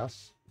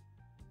OBS.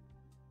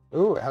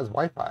 Ooh, it has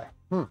Wi-Fi.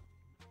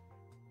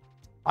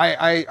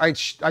 I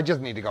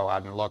just need to go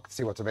out and look,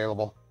 see what's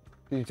available.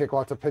 Do you take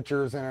lots of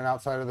pictures in and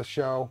outside of the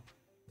show?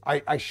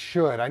 I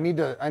should. I need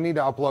to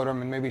upload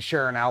them and maybe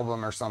share an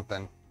album or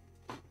something.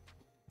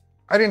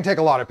 I didn't take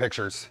a lot of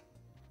pictures.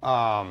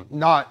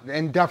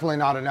 And definitely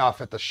not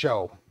enough at the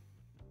show.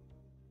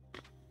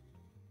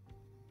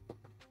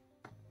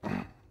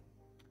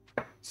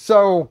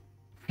 So,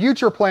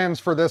 future plans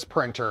for this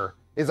printer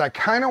is I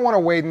kind of want to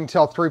wait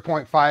until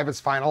 3.5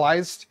 is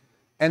finalized,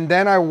 and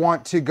then I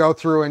want to go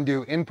through and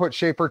do input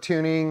shaper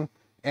tuning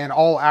and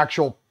all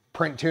actual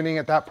print tuning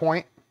at that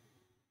point.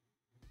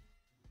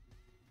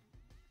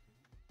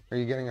 Are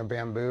you getting a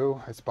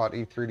bamboo? I spot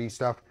E3D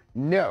stuff.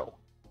 No,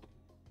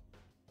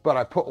 but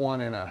I put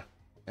one in a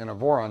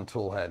Voron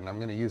tool head, and I'm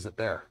going to use it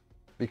there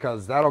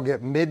because that'll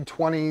get mid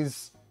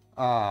 20s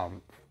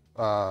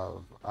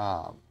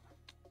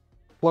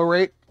flow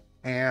rate,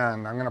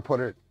 and I'm going to put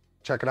it,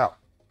 check it out.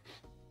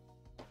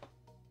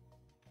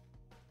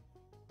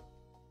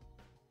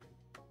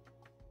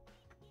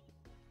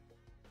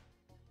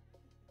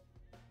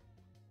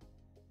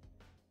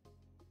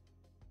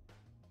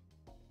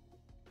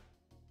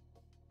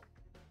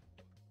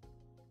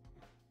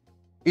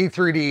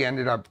 E3D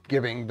ended up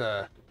giving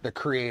the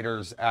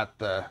creators at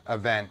the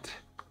event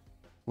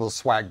little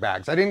swag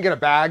bags. I didn't get a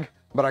bag,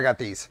 but I got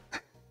these.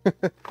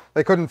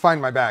 They couldn't find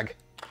my bag.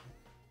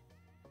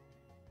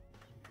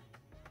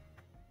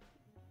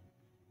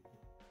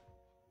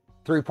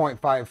 .5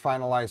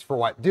 finalized for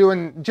what?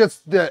 Doing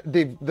just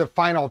the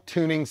final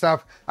tuning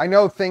stuff. I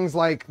know things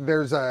like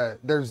there's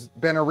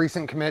been a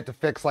recent commit to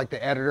fix like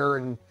the editor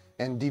and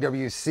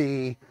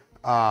DWC.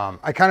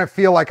 I kind of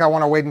feel like I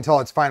want to wait until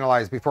it's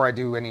finalized before I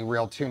do any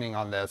real tuning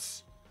on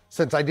this,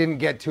 since I didn't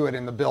get to it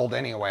in the build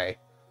anyway.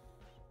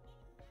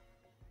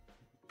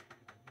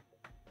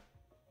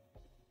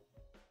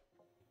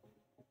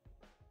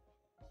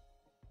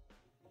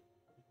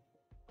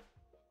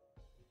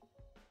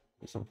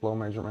 Some flow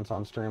measurements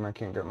on stream. I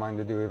can't get mine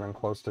to do even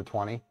close to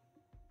 20.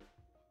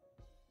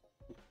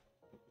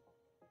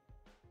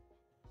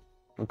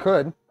 We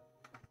could.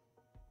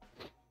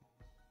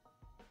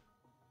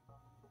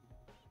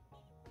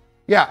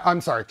 Yeah,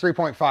 I'm sorry,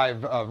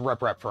 3.5 of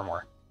rep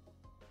firmware.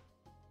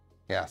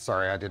 Yeah,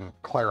 sorry, I didn't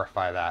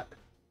clarify that.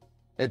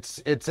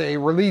 It's a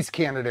release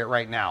candidate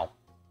right now.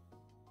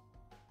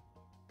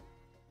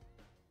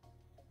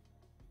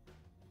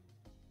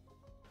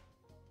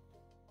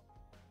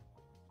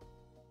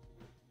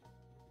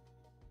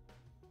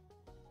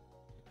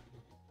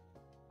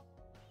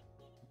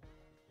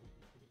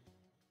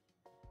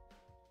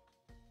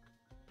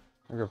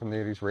 I go from the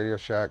 80s Radio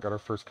Shack, got our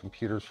first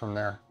computers from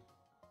there.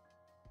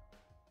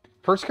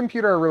 First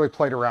computer I really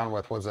played around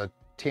with was a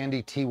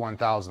Tandy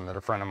T1000 that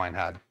a friend of mine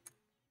had.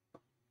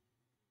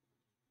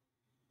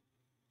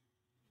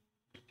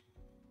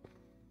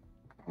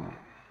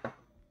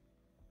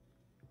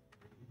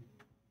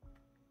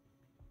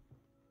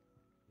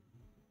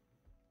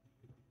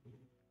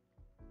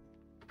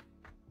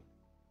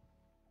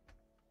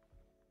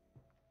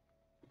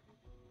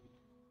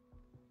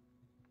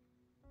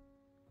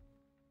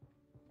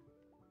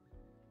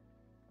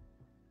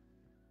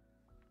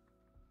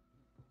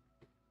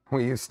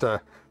 We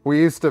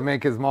used to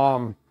make his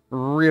mom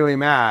really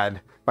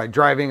mad by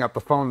driving up the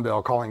phone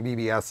bill calling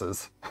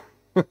BBSs.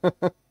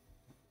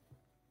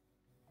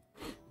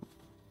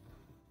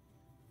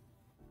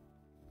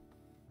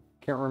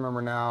 Can't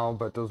remember now,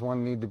 but does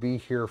one need to be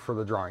here for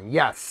the drawing?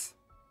 Yes.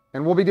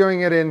 And we'll be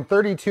doing it in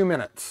 32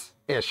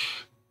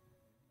 minutes-ish.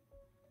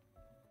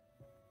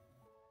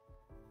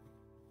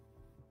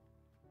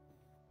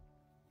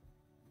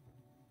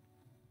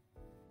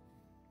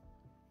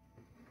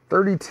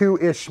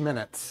 .32-ish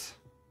minutes.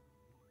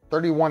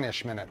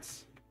 31-ish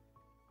minutes.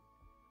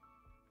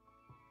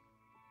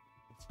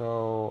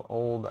 So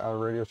old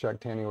Radio Shack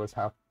Tandy was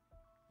half.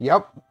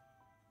 Yep.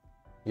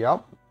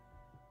 Yep.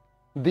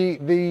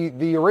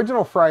 The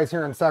original Fry's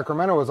here in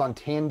Sacramento was on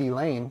Tandy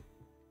Lane.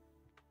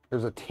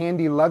 There's a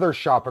Tandy leather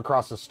shop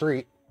across the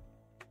street.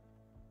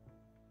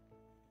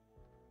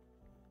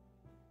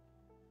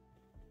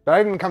 But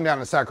I didn't come down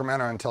to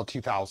Sacramento until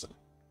 2000.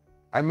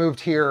 I moved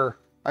here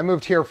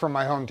from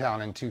my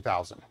hometown in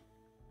 2000.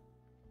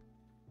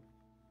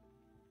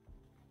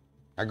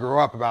 I grew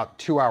up about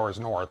 2 hours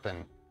north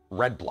in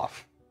Red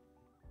Bluff.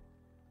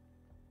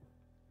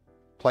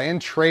 Playing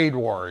Trade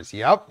Wars,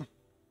 yep.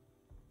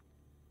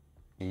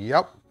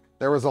 Yep.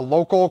 There was a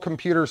local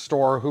computer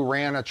store who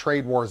ran a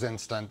Trade Wars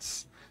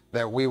instance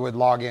that we would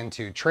log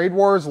into. Trade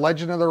Wars,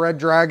 Legend of the Red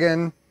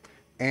Dragon,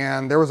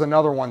 and there was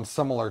another one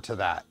similar to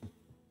that.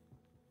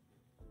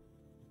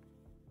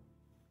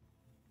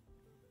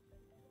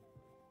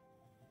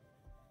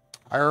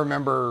 I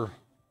remember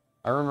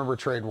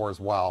Trade Wars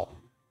well.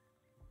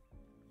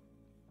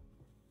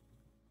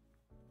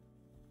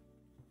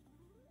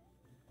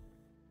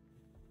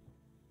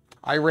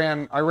 I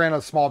ran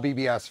a small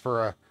BBS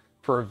for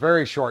a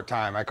very short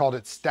time. I called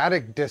it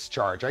Static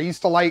Discharge. I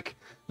used to like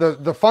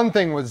the fun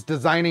thing was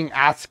designing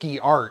ASCII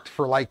art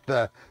for like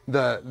the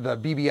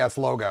BBS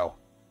logo.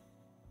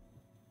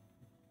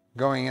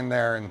 Going in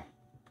there, and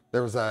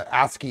there was a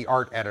ASCII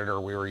art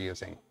editor we were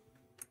using.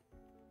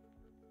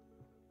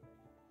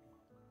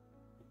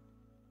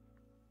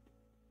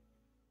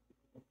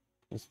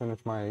 Just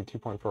finished my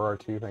 2.4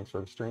 R2. Thanks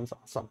for the streams.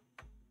 Awesome.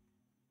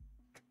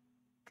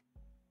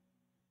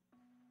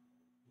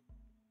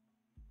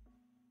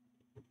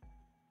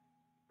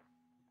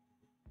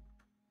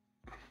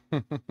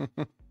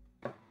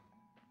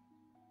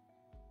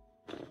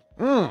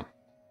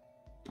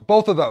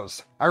 Both of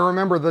those. I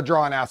remember the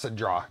draw and acid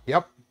draw.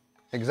 Yep,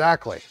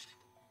 exactly.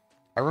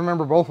 I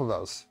remember both of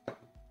those.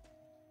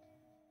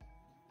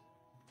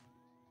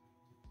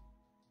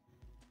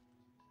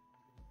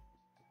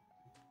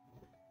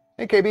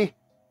 Hey, KB.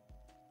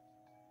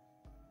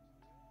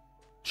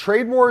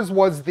 Trade Wars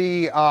was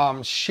the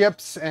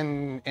ships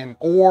and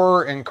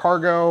ore and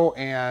cargo,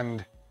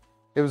 and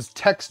it was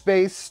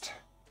text-based.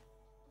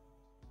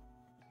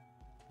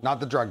 Not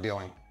the drug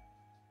dealing.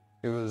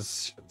 It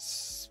was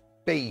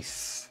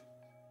space.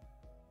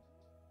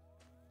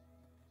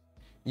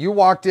 You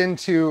walked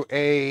into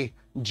a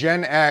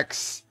Gen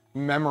X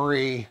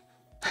memory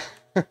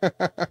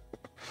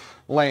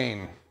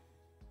lane.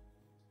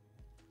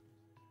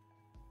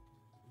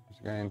 This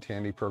guy in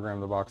Tandy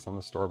programmed the box on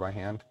the store by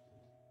hand.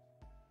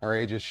 Our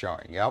age is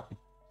showing. Yep.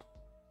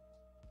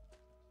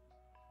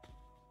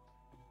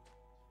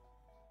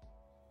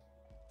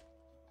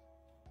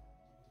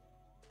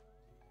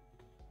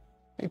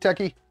 Hey,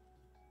 Techie.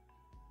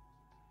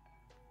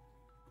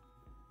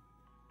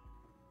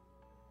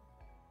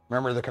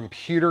 Remember the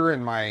computer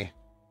in my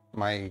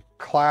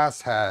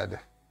class had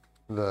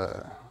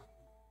the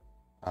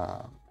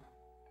what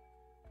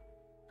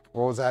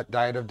was that?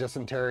 Diet of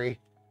dysentery.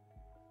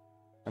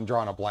 I'm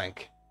drawing a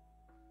blank.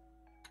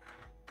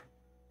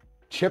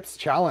 Chips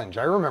Challenge.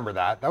 I remember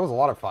that. That was a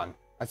lot of fun.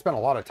 I spent a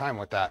lot of time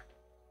with that.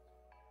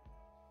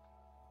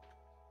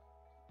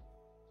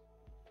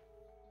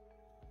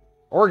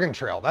 Oregon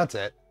Trail. That's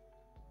it.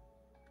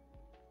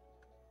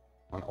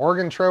 When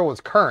Oregon Trail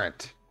was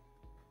current.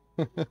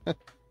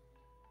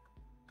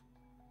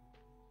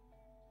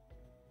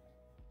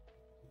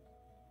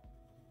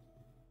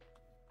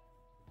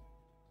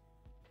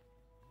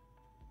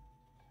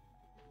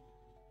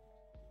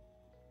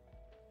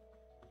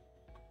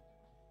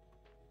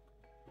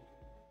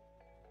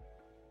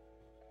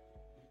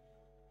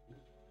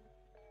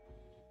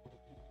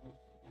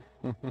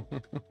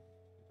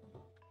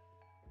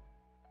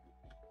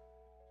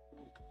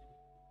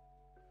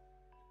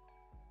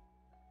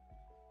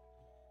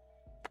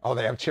 Oh,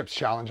 they have Chips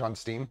Challenge on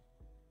Steam.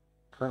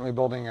 Currently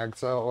building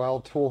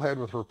XOL toolhead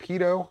with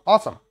Rapido.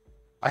 Awesome.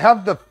 I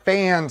have the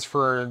fans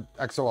for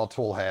XOL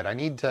toolhead. I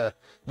need to,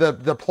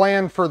 the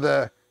plan for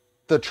the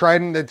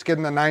Trident that's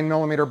getting the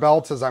 9mm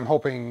belts is I'm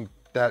hoping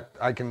that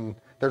I can,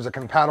 there's a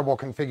compatible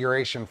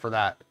configuration for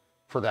that.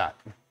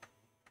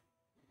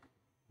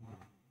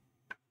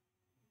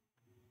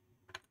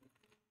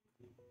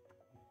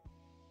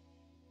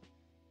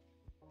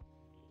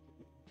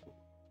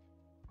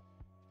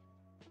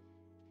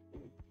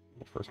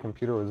 First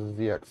computer was a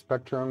ZX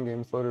Spectrum,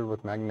 games loaded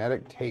with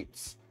magnetic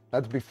tapes.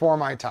 That's before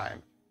my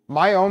time.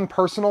 My own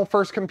personal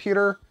first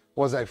computer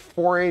was a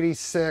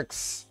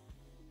 486,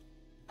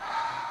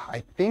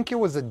 I think it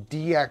was a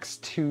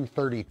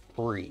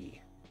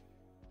DX233.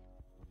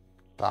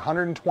 The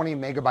 120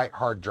 megabyte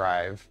hard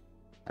drive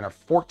and a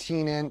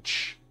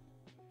 14-inch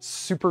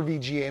Super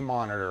VGA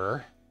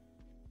monitor.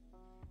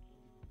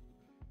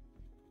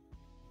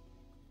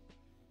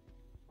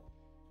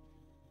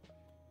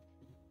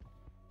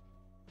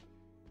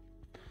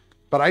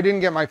 But I didn't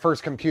get my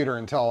first computer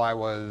until I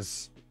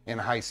was in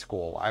high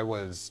school. I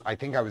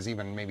think I was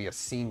even maybe a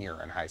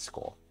senior in high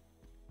school.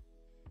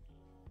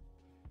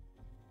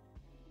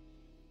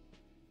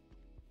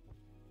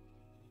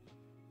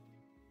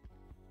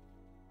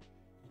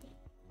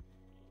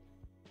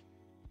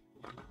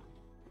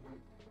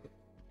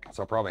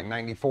 So probably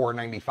 94,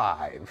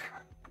 95.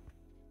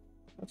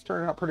 That's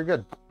turning out pretty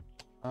good.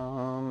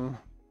 I'll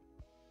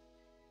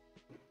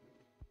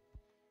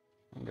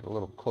get a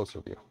little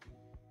closer view.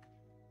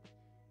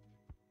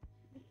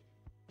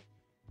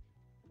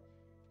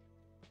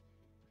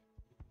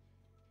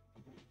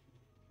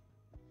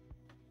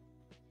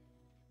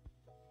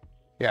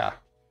 Yeah.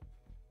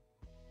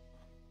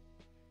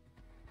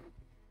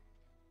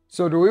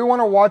 So do we want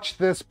to watch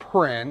this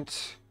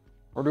print,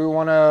 or do we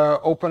want to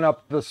open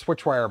up the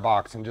switchwire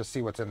box and just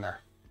see what's in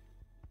there?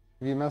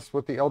 Have you messed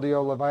with the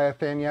LDO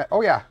Leviathan yet?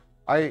 Oh yeah,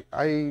 here.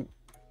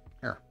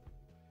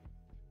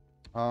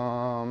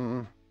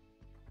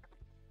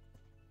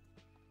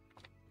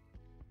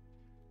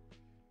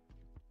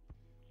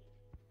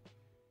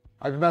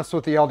 I've messed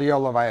with the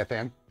LDO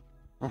Leviathan.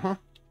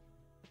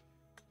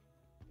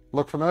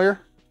 Look familiar?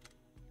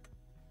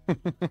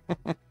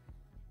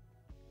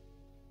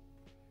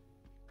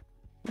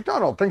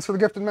 McDonald, thanks for the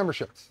gifted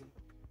memberships.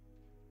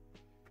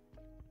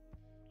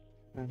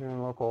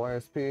 Local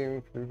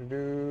ISP.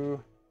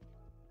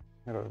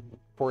 Had a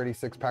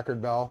 486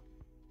 Packard Bell.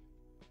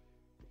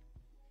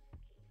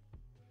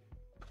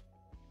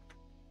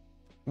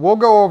 We'll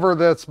go over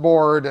this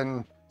board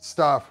and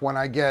stuff when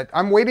I get...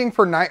 I'm waiting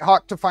for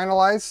Nighthawk to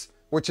finalize,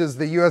 which is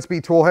the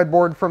USB toolhead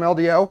board from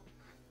LDO.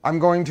 I'm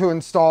going to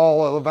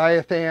install a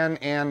Leviathan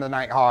and the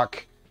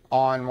Nighthawk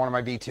on one of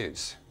my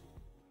V2s.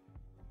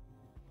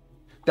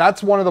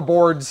 That's one of the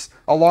boards,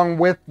 along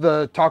with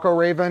the Taco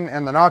Raven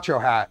and the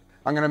Nacho Hat,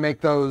 I'm going to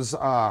make those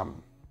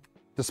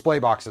display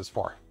boxes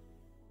for.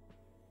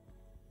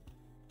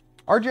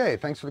 RJ,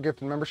 thanks for the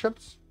gift and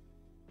memberships.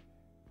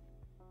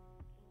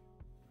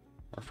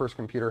 Our first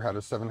computer had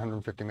a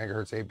 750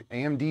 megahertz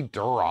AMD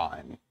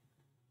Duron.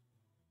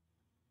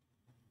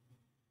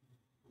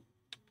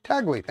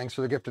 Tagley, thanks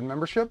for the gift and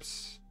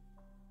memberships.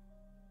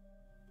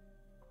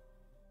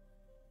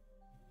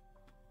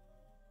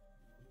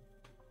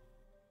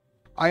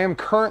 I am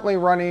currently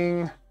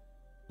running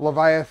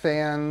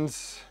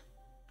Leviathans,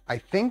 I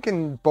think,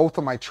 in both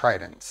of my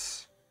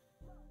Tridents.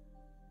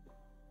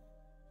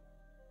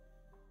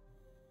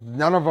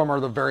 None of them are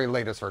the very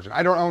latest version.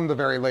 I don't own the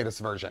very latest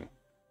version.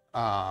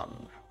 All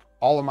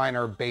of mine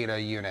are beta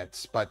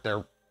units, but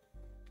they're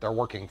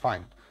working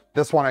fine.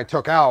 This one I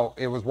took out,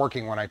 it was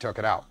working when I took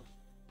it out.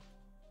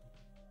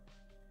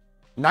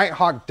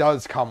 Nighthawk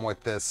does come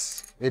with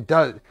this. It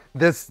does.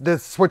 This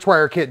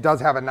Switchwire kit does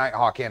have a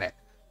Nighthawk in it,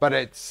 but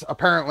it's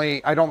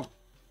apparently, I don't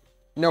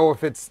know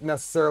if it's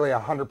necessarily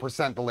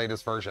 100% the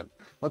latest version.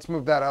 Let's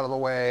move that out of the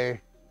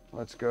way.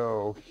 Let's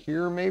go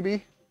here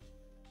maybe.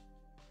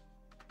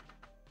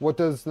 What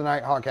does the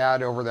Nighthawk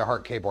add over the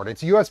Heart keyboard?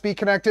 It's USB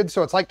connected,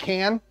 so it's like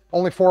CAN,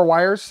 only 4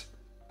 wires.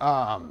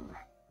 But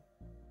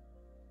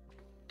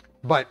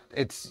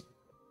it's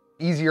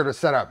easier to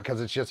set up because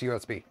it's just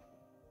USB.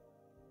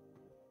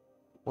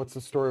 What's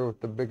the story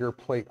with the bigger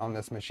plate on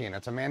this machine?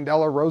 It's a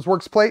Mandela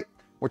Roseworks plate,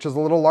 which is a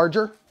little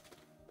larger.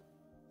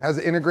 Has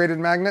integrated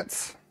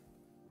magnets.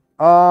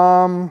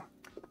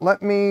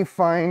 Let me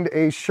find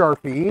a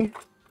Sharpie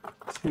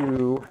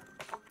to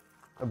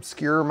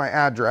obscure my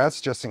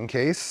address just in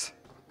case.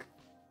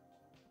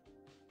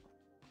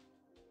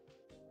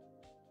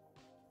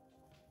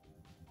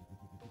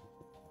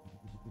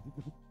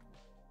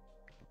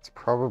 It's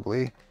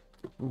probably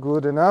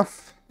good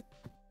enough.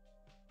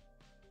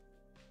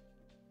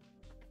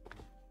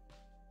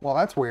 Well,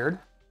 that's weird.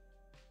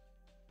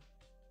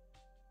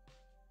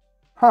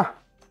 Huh.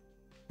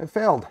 It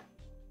failed.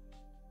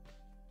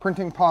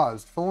 Printing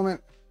paused.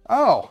 Filament.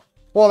 Oh,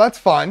 well, that's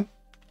fun.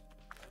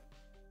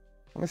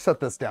 Let me set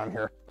this down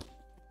here.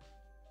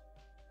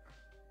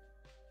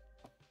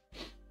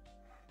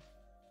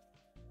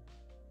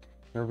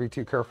 Never be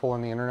too careful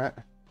on the internet.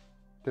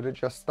 Did it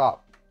just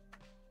stop?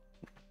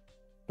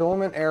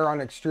 Filament error on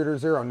extruder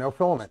 0. No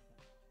filament.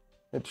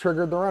 It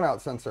triggered the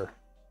runout sensor.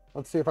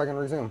 Let's see if I can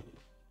resume.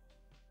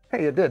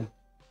 Hey, it did.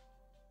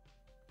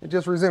 It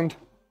just resumed.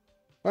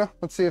 Well,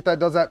 let's see if that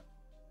does that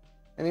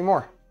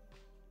anymore.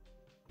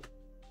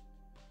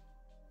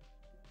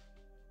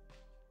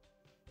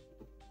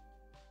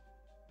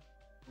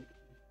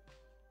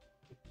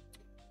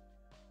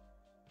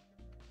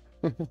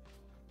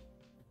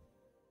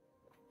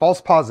 False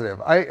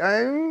positive.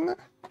 I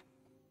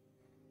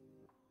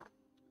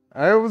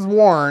was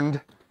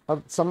warned.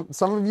 Some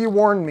of you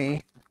warned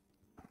me.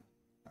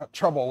 Got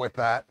trouble with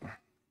that.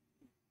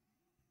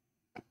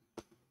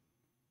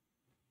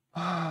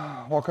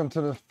 Welcome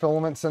to the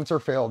filament sensor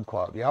failed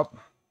club. Yep.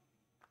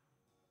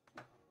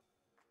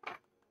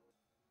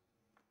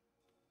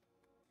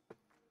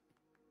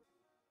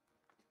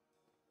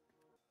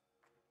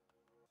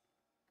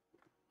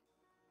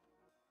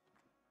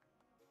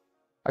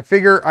 I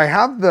figure I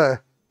have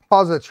the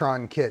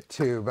positron kit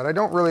too, but I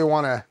don't really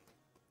want to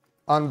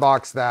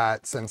unbox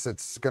that since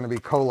it's going to be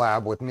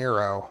collab with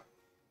Nero.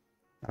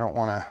 I don't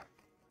want to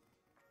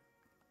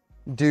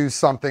do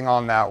something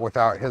on that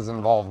without his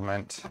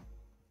involvement.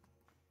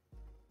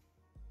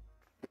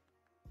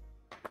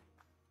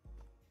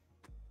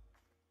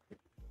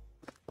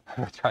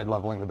 I tried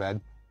leveling the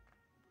bed.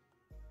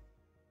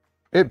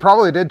 It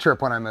probably did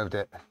trip when I moved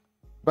it,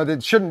 but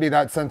it shouldn't be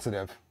that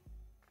sensitive.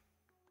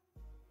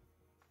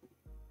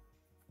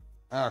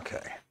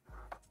 Okay.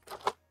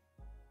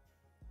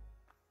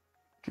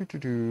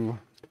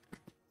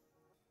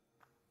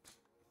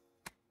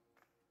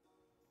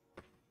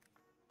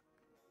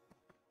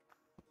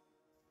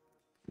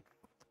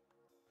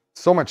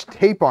 So much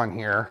tape on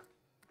here.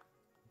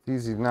 It's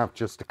easy enough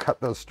just to cut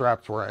those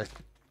straps where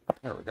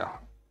there we go. I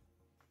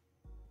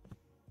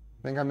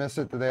think I missed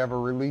it. Do they have a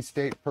release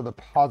date for the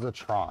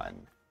positron?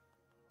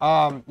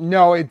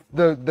 No,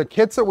 the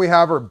kits that we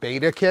have are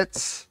beta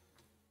kits.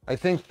 I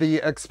think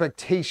the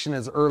expectation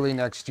is early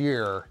next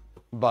year,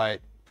 but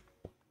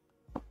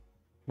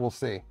we'll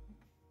see.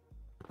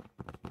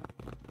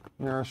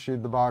 Nero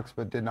shooed the box,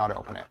 but did not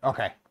open it.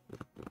 Okay.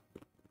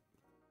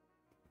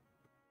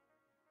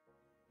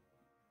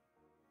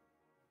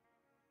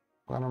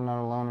 Glad I'm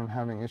not alone in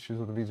having issues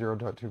with the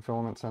V0.2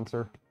 filament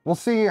sensor. We'll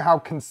see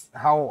how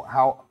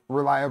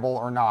reliable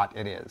or not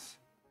it is.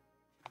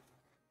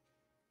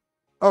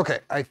 Okay,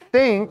 I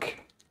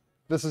think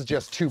this is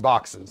just 2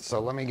 boxes.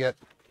 So let me get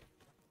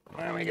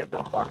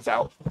this box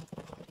out.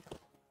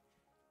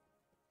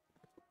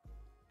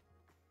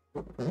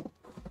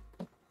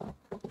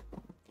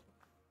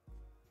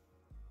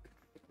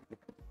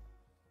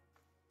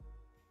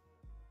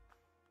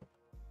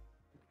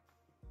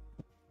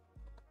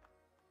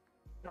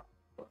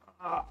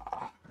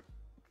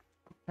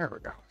 There we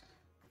go.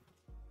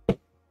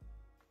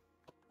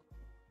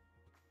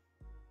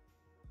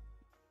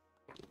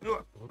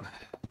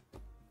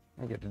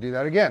 get to do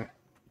that again.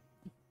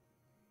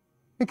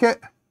 Hey,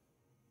 Kit.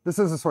 This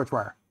is a switch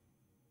wire.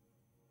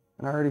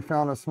 And I already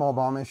found a small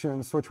bomb issue in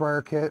the switch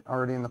wire kit,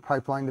 already in the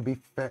pipeline to be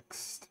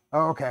fixed.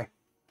 Oh, okay.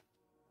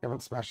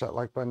 Haven't smashed that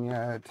like button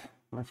yet.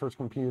 My first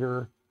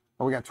computer.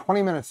 Oh, we got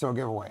 20 minutes to a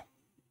giveaway.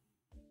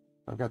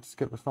 I've got to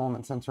skip the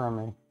filament sensor on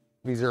my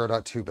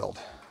V0.2 build.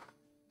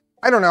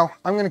 I don't know.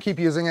 I'm going to keep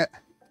using it.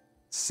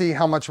 See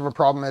how much of a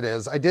problem it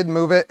is. I did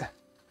move it,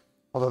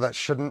 although that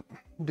shouldn't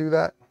do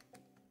that.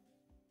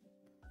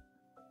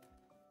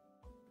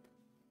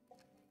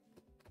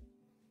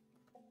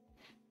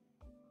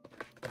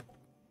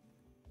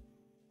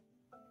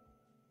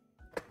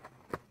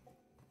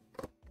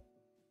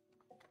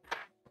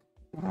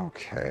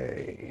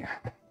 Okay,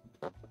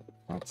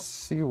 let's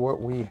see what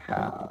we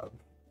have.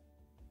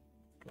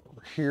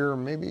 Over here,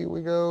 maybe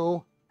we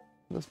go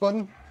this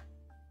button.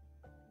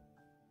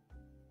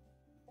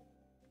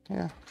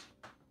 Yeah,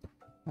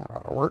 that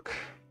ought to work.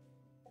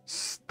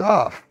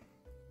 Stuff.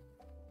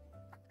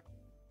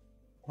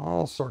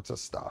 All sorts of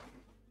stuff.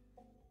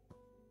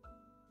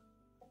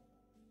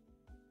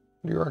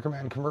 Do you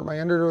recommend convert my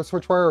ender to a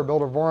switch wire or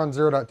build a Voron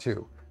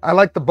 0.2? I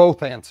like the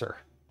both answer.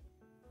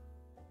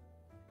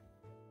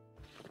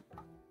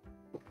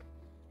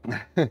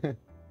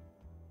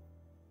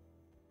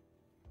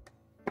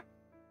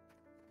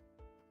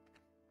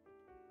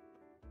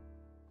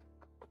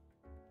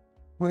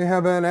 We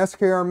have an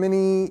SKR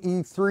Mini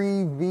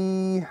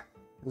E3V.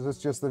 Is this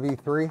just the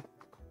V3?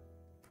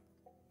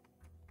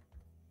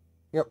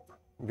 Yep,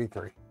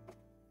 V3.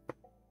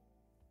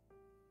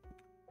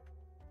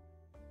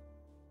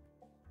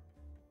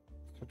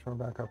 Switch one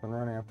back up and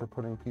running after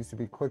putting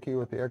PCB quickie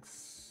with the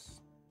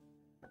X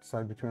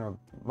side between a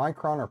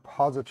micron or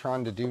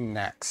positron to do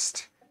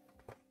next.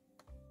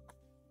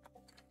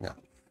 Yeah,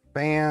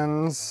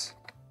 fans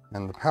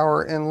and the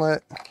power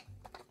inlet.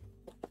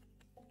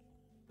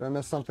 Did I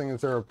miss something?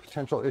 Is there a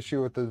potential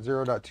issue with the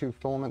 0.2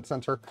 filament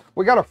sensor?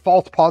 We got a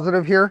false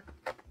positive here.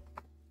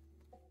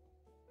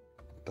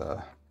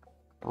 The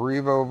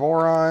Revo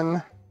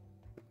Voron.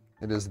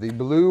 It is the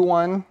blue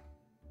one.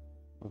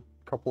 A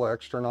couple of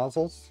extra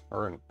nozzles,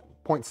 or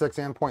 0.6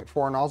 and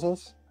 0.4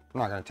 nozzles.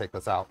 I'm not going to take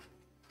this out.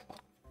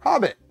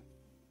 Hobbit,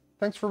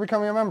 thanks for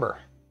becoming a member.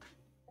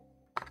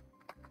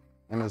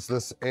 And is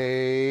this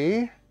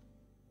a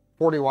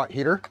 40-watt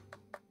heater?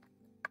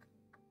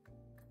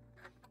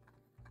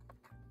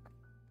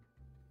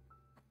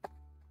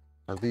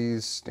 Are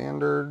these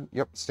standard?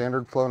 Yep,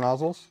 standard flow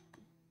nozzles.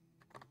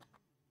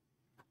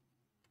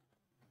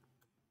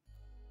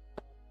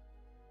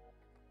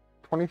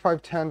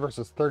 $2510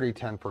 versus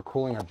 $3010 for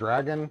cooling a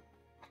Dragon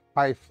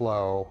high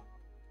flow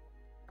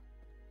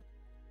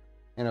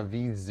in a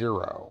V0.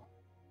 Are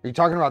you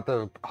talking about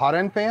the hot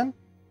end fan?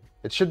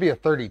 It should be a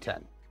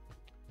 3010.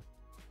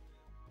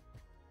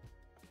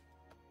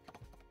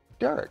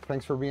 Derek,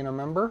 thanks for being a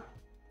member.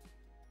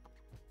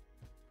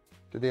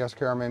 Did the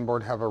SKR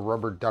mainboard have a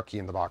rubber ducky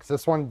in the box?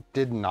 This one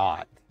did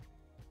not.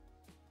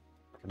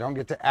 I don't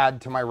get to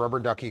add to my rubber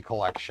ducky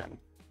collection.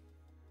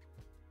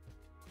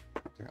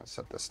 I'm gonna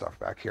set this stuff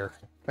back here.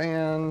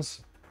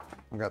 Fans.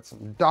 I've got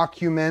some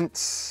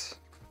documents.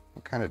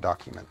 What kind of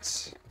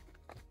documents?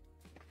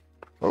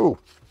 Oh,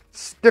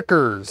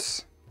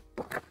 stickers.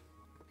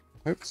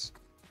 Oops.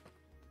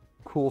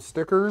 Cool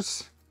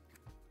stickers.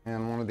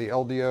 And one of the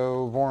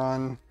LDO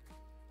Voron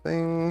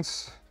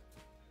things.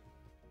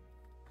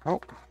 Oh.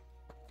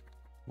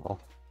 Well,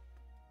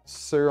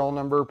 serial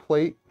number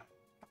plate.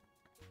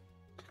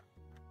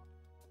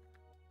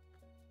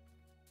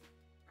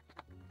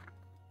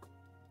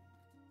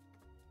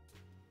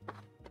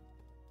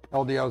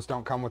 LDOs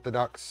don't come with the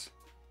ducks.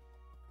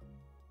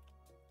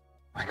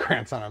 My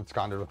grandson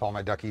absconded with all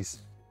my duckies.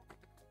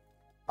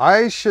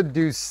 I should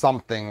do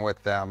something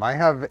with them. I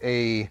have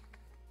a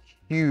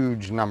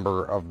huge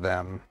number of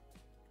them.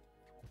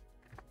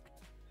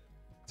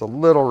 It's a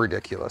little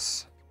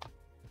ridiculous.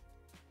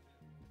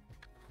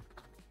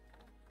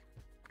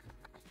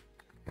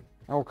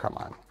 Oh, come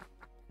on.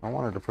 I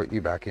wanted to put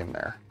you back in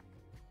there.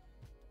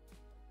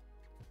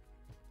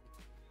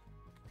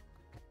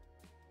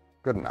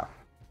 Good enough.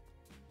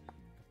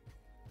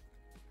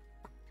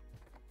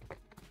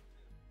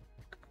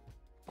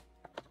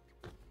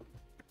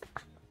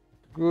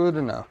 Good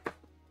enough.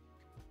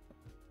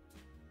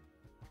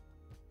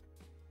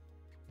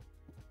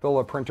 Fill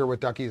a printer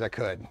with duckies, I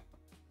could.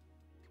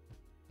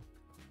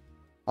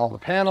 All the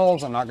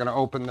panels, I'm not going to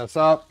open this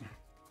up,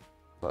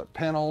 but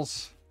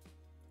panels.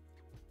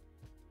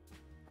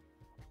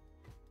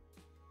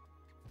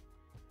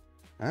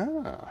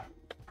 Ah,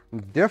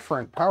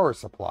 different power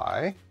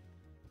supply.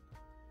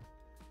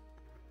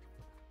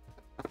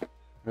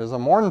 There's a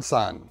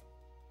Mornsun,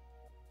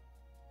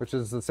 which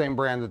is the same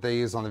brand that they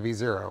use on the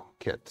V0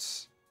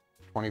 kits.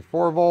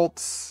 24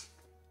 volts.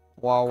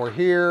 While we're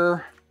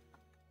here,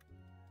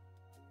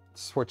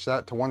 switch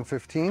that to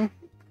 115.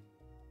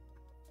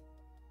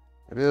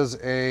 It is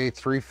a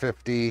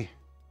 350.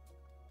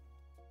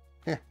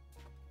 Yeah.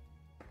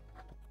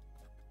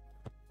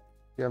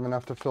 You have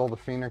enough to fill the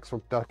Phoenix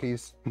with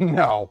duckies?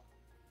 No.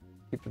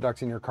 Keep the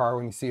ducks in your car.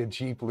 When you see a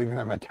Jeep, leaving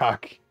them a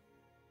duck.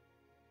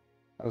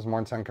 That was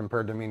Mornson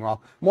compared to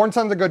Meanwhile.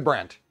 Mornson's a good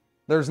brand.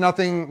 There's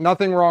nothing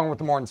wrong with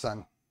the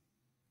Mornson.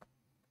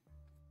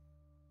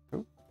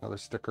 Ooh, another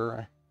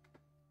sticker.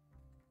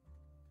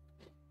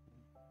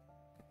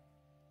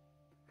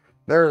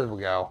 There we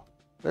go.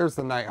 There's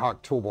the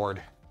Nighthawk toolboard.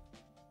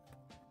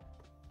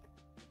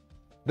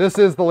 This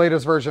is the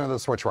latest version of the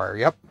Switchwire.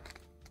 Yep.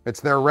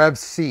 It's their Rev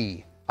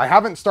C. I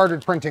haven't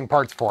started printing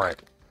parts for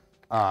it.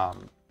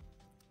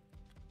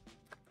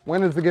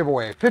 When is the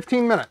giveaway?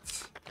 15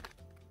 minutes.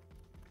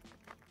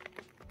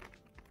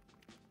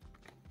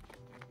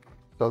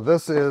 So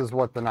this is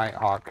what the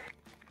Nighthawk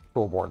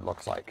toolboard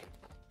looks like.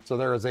 So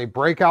there is a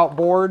breakout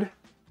board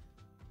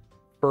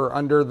for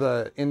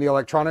in the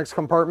electronics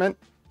compartment,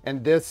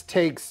 and this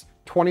takes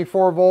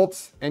 24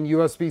 volts and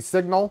USB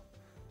signal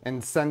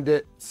and sends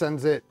it,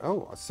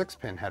 oh, a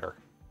 6-pin header.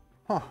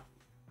 Huh,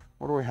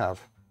 what do we have?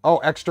 Oh,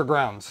 extra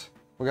grounds.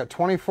 We got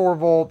 24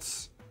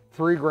 volts,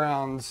 3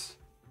 grounds,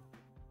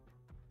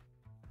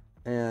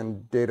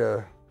 and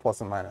data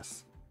plus and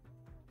minus.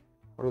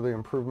 What are the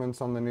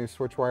improvements on the new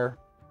Switchwire?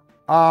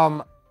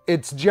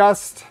 It's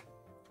just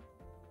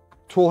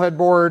tool head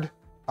board,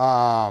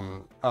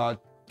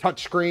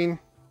 touch screen,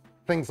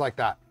 things like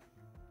that.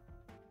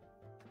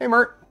 Hey,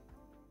 Mert.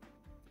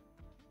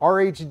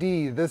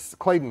 RHD,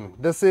 Clayton,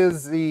 this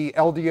is the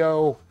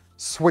LDO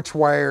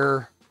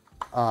Switchwire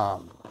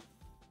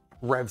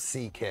Rev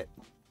C kit.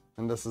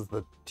 And this is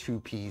the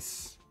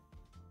 2-piece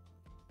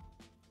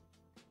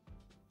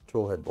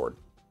tool head board.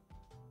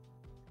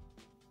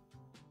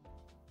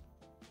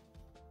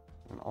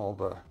 And all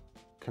the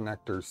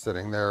connectors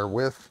sitting there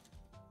with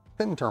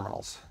pin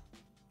terminals.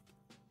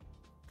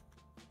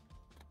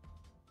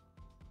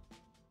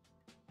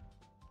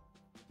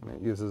 And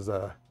it uses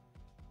the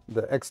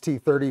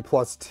XT30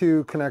 plus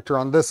 2 connector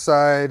on this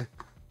side,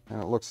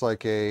 and it looks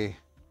like a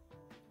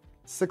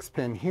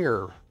 6-pin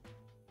here.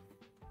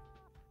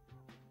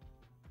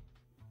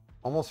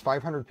 Almost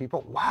 500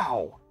 people.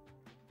 Wow.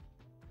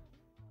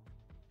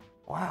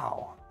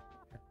 Wow.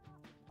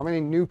 How many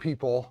new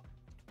people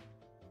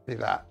see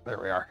that? There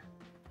we are.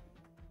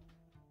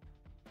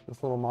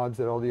 This little mods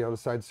that LDO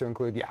decides to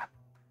include. Yeah.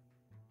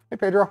 Hey,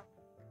 Pedro.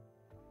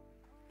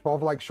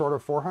 12 likes short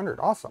of 400.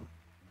 Awesome.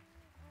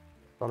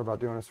 Thought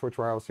about doing a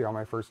Switchwire. I'll see how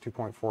my first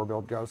 2.4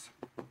 build goes.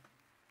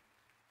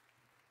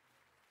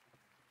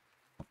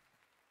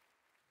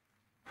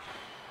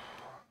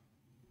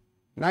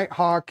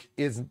 Nighthawk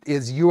is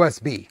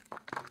USB.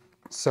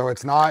 So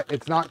it's not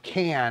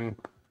CAN,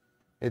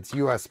 it's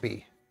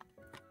USB.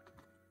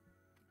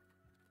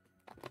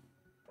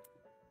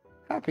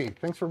 Happy,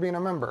 thanks for being a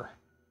member.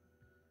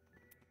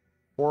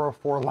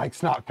 404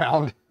 likes not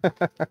found.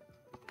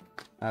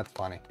 That's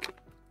funny.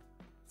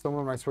 Some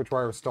of my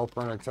Switchwire was stealth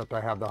burn, except I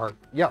have the heart.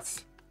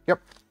 Yes.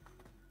 Yep.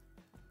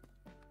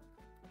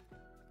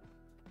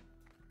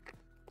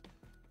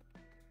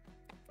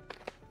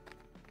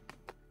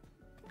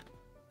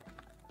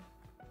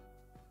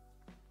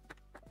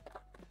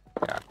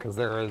 Yeah, because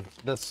there is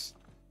this.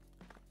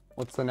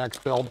 What's the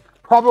next build?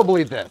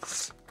 Probably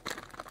this.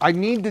 I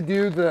need to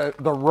do the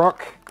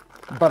Rook,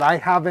 but I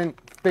haven't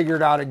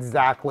figured out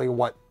exactly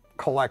what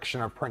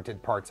collection of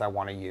printed parts I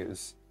want to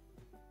use.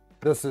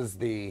 This is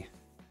the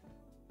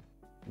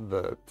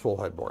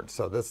tool head board.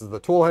 So this is the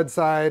tool head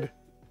side,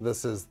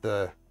 this is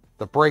the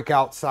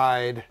breakout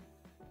side,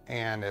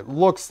 and it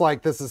looks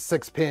like this is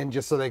 6-pin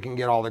just so they can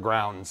get all the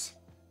grounds.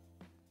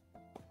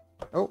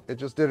 Oh, it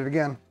just did it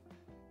again.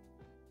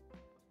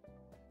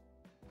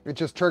 It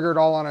just triggered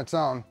all on its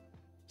own.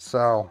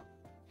 So,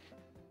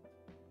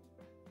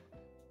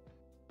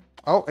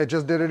 oh, it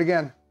just did it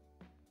again.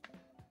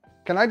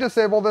 Can I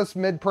disable this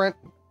mid-print?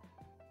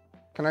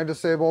 Can I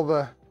disable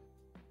the...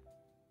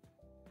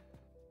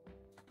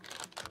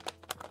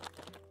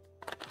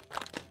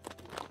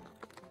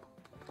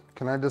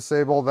 Can I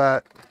disable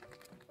that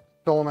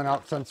filament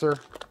out sensor?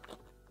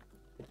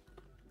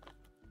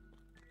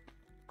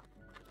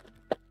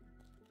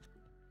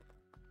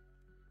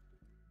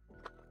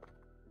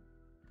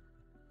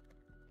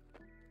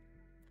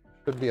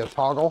 Should be a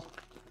toggle.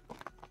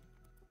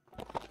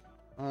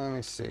 Let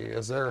me see,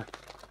 is there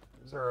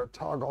a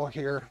toggle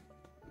here?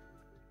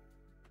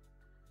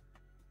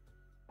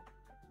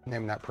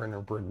 Name that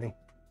printer Brittany.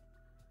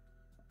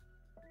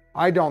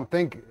 I don't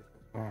think,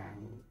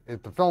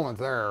 if the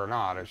filament's there or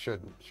not, it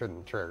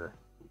shouldn't trigger.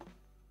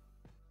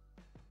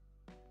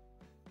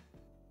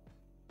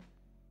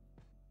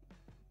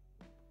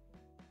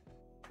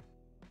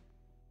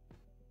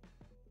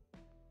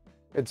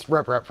 It's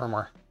rep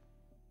firmware.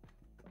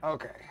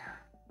 Okay,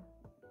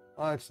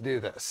 let's do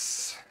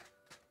this.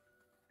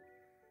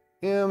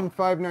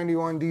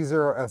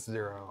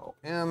 M591D0S0.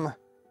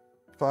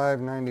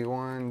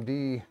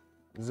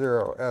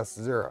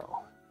 M591D0S0.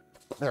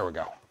 There we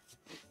go.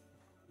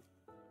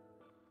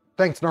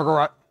 Thanks,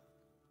 Norgarot.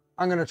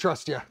 I'm gonna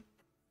trust you.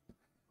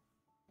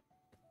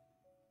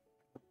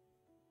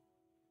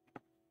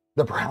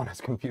 The brown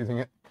is confusing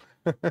it.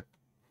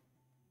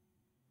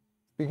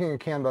 Speaking of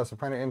CAN bus, I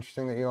find it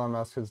interesting that Elon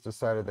Musk has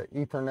decided that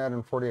Ethernet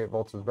and 48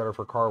 volts is better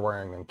for car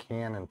wiring than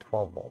CAN and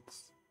 12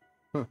 volts.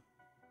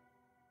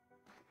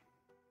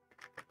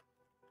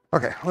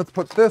 Okay, let's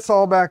put this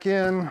all back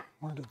in.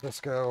 Where did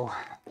this go?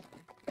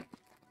 I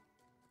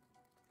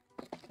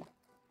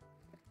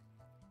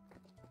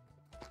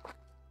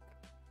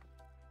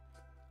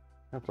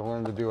have to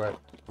learn to do it.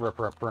 Rip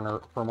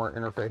firmware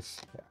interface.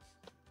 Yeah.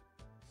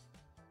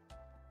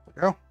 There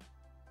we go.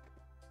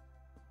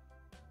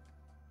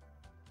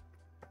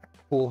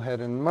 Spool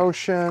head in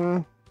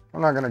motion.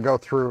 I'm not going to go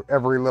through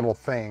every little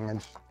thing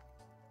and just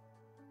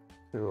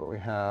see what we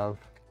have.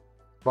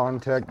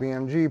 Bondtech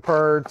BMG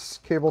parts,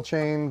 cable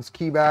chains,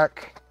 key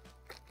back.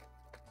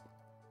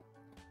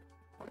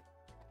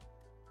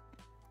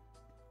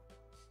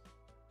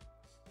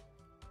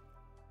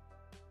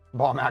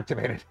 Bomb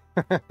activated.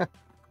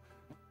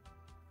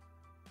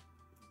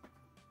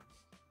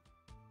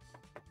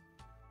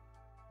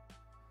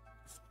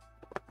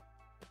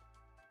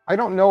 I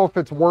don't know if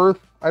it's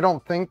worth, I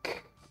don't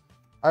think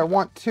I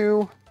want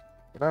to,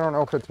 but I don't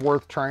know if it's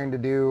worth trying to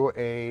do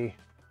a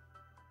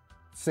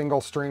single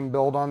stream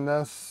build on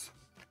this.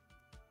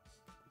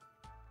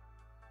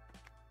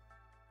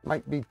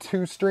 Might be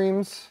 2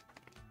 streams.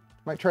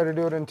 Might try to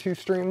do it in 2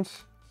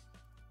 streams.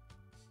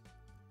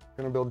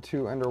 Gonna build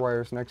 2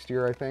 underwires next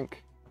year, I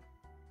think.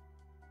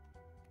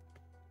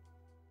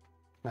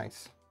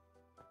 Nice.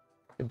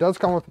 It does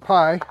come with a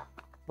Pi,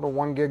 little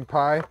 1 gig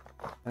Pi.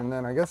 And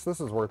then I guess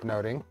this is worth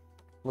noting.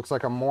 Looks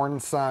like a Morn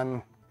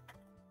Sun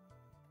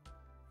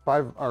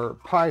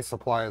Pi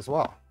supply as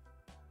well.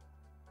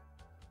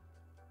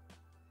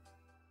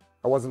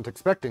 I wasn't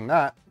expecting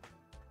that.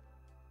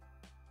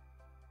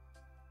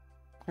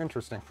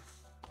 Interesting.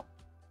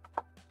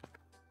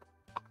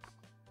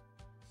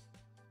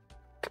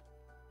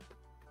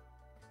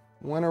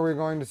 When are we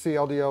going to see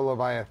LDO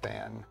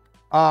Leviathan?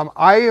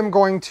 I am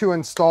going to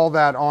install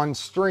that on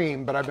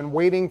stream, but I've been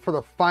waiting for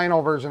the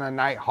final version of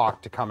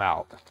Nighthawk to come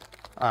out.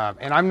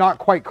 And I'm not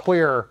quite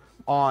clear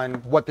on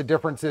what the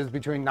difference is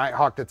between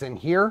Nighthawk that's in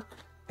here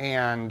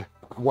and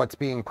what's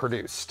being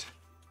produced.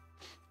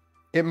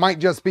 It might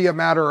just be a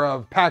matter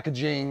of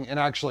packaging and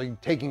actually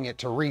taking it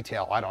to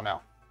retail. I don't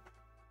know.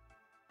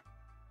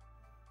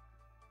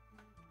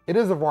 It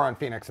is a Voron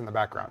Phoenix in the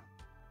background.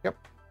 Yep.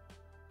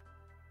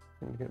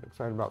 I'm getting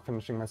excited about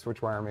finishing my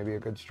switch wire. Maybe a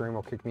good stream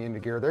will kick me into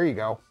gear. There you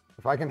go.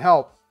 If I can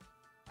help.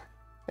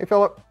 Hey,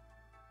 Philip.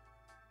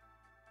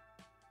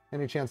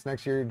 Any chance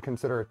next year you'd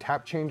consider a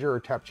tap changer or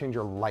tap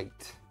changer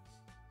light?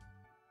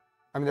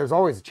 I mean, there's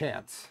always a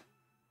chance.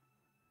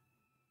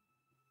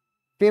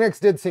 Phoenix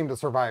did seem to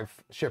survive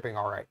shipping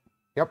all right.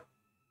 Yep.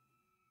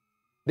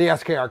 The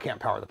SKR can't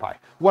power the Pi.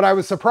 What I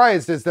was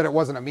surprised is that it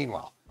wasn't a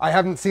Meanwell. I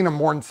haven't seen a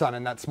Morn Sun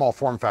in that small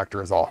form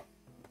factor is all.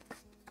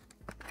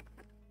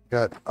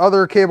 Got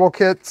other cable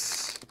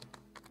kits,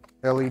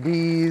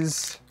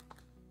 LEDs,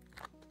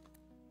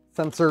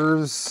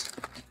 sensors,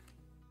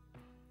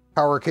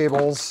 power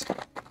cables.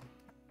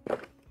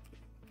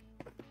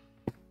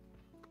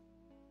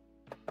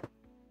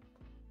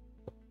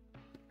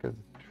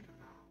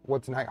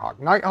 What's Nighthawk?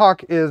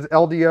 Nighthawk is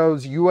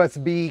LDO's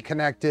USB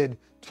connected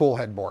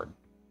toolhead board.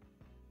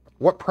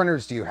 What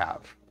printers do you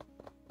have?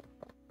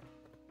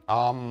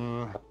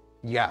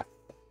 Yeah.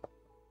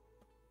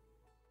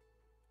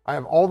 I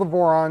have all the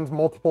Vorons,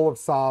 multiple of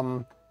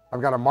some.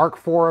 I've got a Mark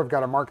IV, I've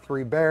got a Mark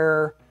III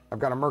Bear, I've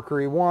got a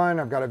Mercury 1,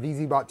 I've got a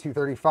VZBot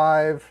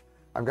 235,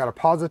 I've got a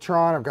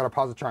Positron, I've got a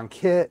Positron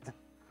kit.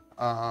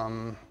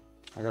 I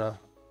got a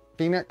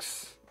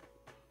Phoenix.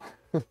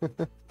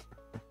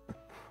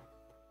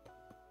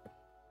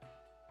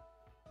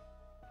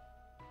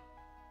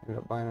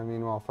 Ended up buying a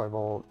Meanwell 5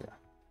 volt, yeah.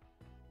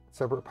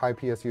 Separate Pi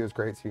PSU is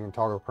great, so you can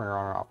toggle the printer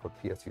on and off with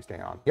PSU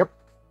staying on. Yep.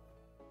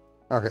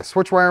 Okay,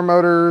 switch wire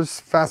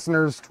motors,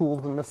 fasteners,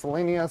 tools, and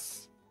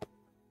miscellaneous.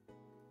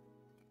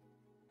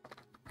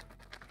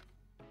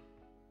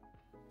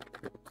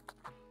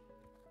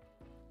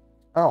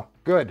 Oh,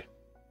 good.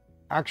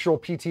 Actual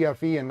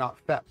PTFE and not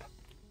FEP.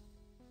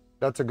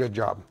 That's a good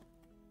job.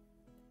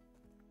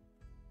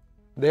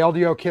 The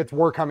LDO kits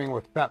were coming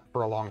with FEP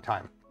for a long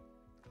time.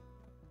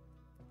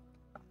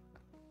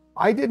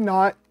 I did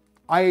not.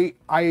 I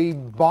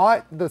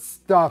bought the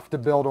stuff to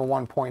build a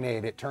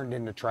 1.8. It turned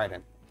into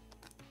Trident.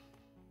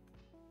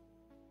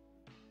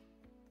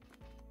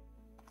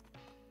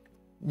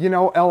 You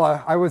know,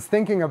 Ella, I was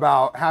thinking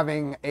about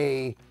having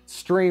a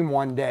stream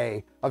one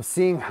day of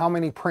seeing how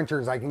many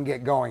printers I can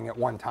get going at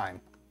one time.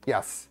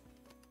 Yes.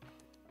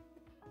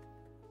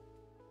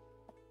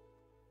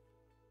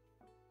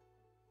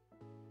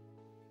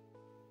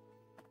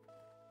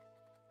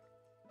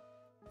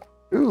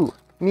 Ooh,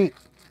 neat.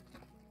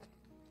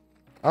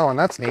 Oh, and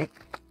that's neat.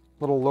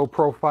 Little low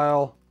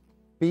profile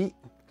feet.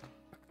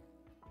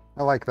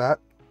 I like that.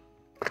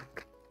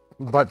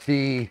 But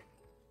the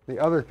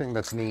other thing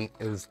that's neat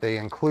is they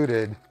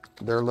included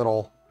their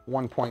little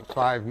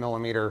 1.5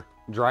 millimeter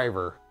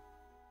driver.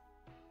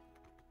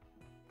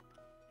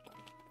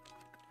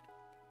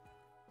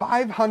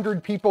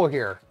 500 people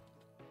here.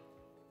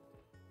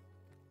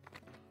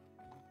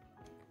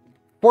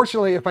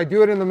 Fortunately, if I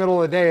do it in the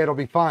middle of the day, it'll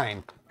be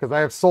fine because I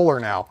have solar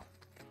now.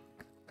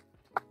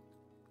 I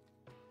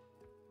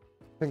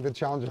think the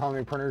challenge of how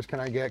many printers can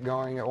I get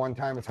going at one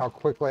time is how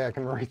quickly I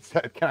can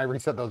reset. Can I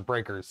reset those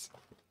breakers?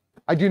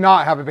 I do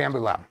not have a Bamboo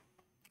Lab.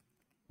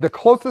 The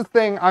closest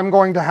thing I'm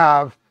going to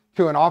have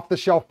to an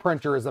off-the-shelf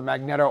printer is a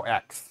Magneto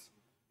X.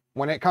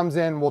 When it comes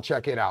in, we'll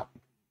check it out.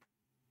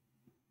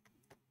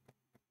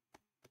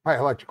 My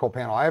electrical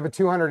panel. I have a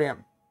 200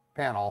 amp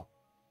panel.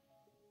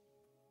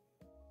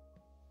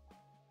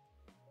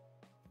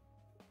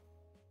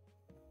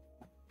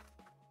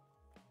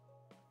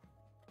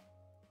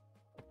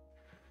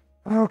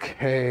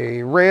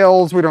 Okay,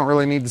 rails. We don't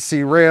really need to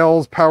see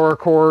rails. Power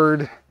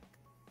cord,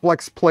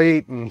 flex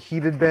plate and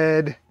heated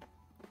bed,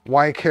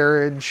 Y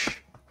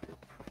carriage.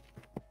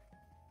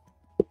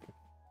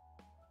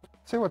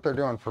 See what they're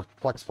doing for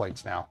flex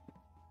plates now.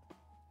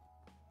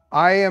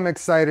 I am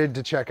excited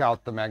to check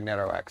out the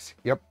Magneto X.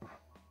 Yep.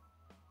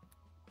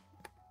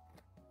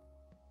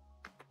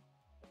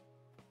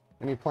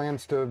 Any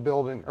plans to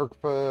build an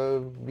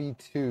ERCFA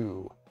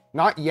V2?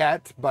 Not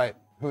yet, but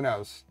who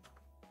knows?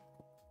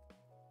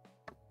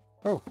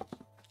 Oh,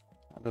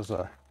 that is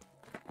a...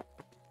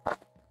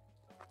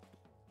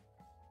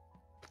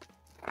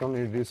 Still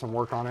need to do some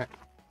work on it.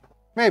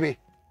 Maybe.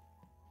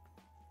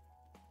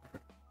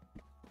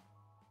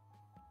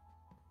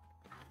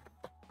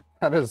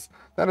 That is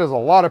a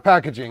lot of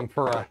packaging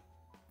for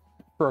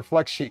a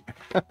flex sheet.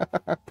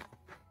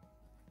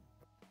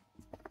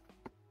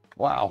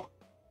 Wow.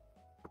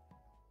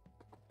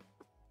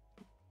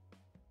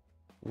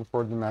 Looking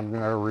forward to the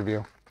Magneto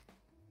review.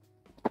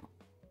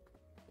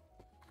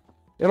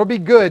 It'll be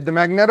good. The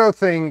Magneto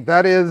thing,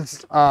 that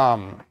is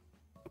not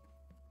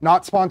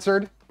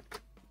sponsored.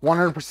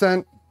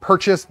 100%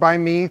 purchased by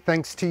me,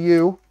 thanks to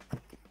you.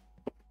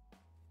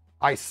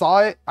 I saw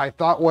it. I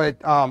thought what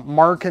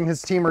Mark and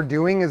his team are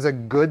doing is a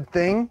good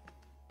thing.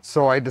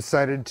 So I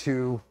decided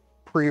to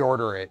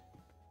pre-order it.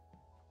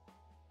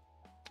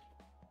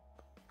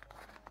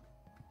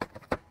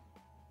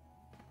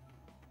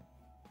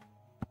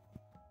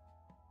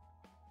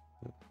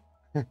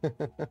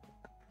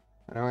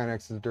 I know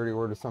Annex is a dirty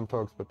word to some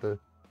folks, but the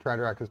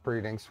TradRack is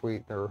pretty dang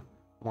sweet. There are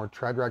more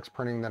TradRacks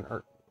printing than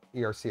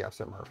ERC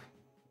SMRRF.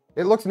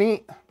 It looks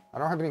neat. I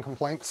don't have any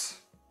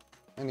complaints.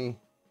 What do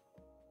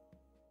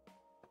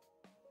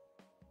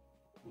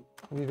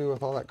you do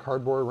with all that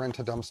cardboard? Rent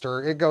a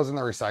dumpster. It goes in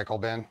the recycle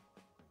bin.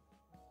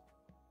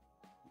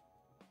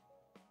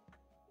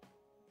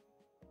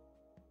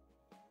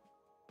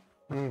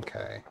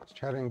 Okay. I was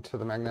chatting to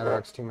the Magneto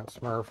X team at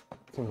SMRRF.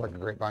 Seems like a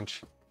great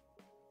bunch.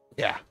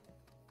 Yeah.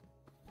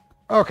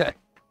 Okay.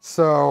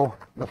 So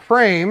the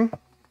frame.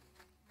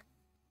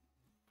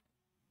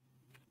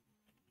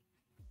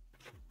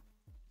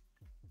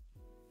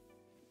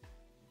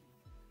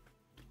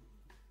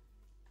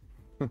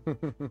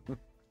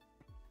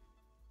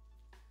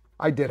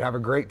 I did have a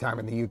great time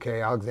in the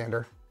UK,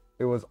 Alexander.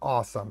 It was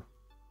awesome.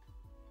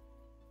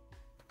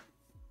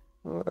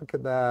 Look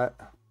at that.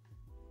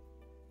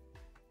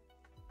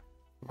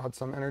 Bought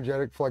some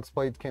energetic flex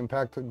plates, came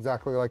packed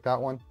exactly like that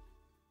one.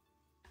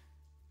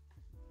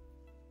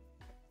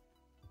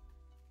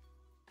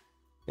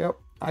 Yep,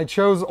 I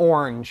chose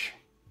orange.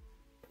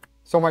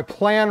 So my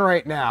plan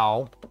right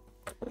now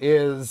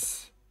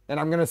is, and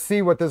I'm gonna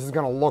see what this is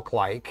gonna look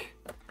like.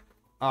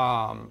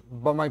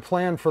 But my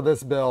plan for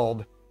this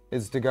build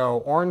is to go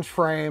orange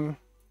frame,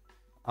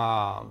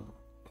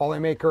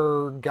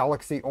 Polymaker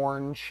Galaxy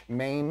Orange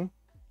main,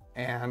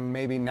 and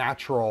maybe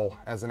natural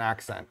as an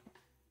accent.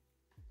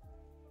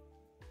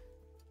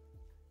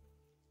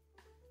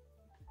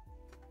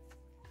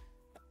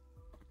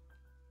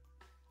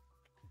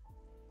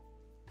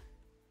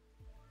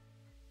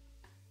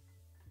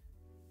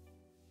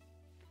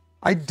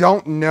 I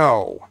don't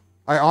know.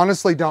 I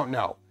honestly don't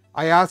know.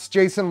 I asked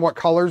Jason what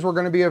colors were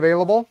going to be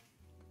available,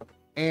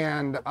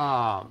 and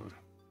I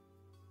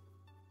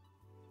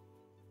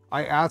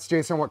asked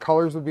Jason what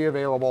colors would be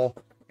available,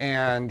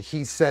 and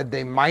he said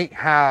they might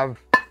have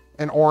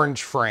an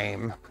orange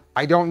frame.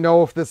 I don't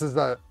know if this is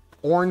the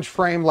orange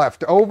frame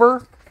left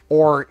over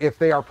or if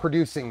they are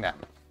producing them.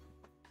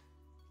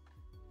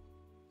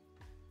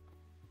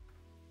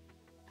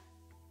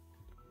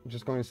 I'm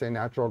just going to say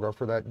natural, go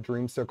for that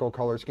dreamsicle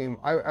color scheme.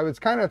 I was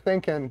kind of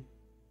thinking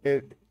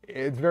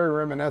it's very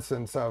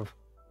reminiscent of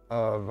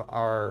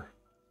our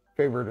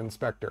favorite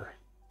inspector.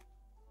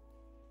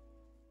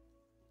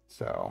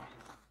 So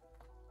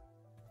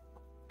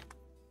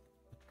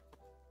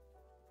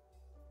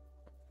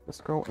let's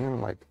go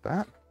in like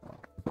that.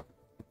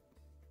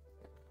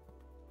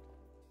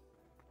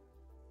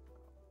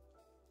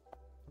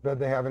 Bet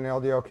they have an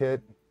LDL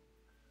kit.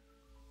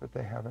 Bet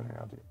they have an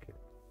LDL kit.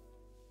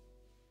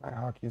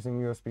 Nighthawk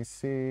using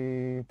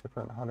USB-C,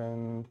 different hot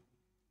end.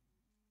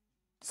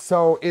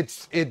 So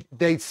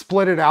they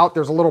split it out.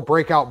 There's a little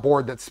breakout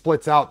board that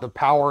splits out the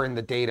power and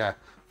the data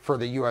for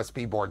the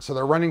USB board. So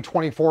they're running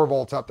 24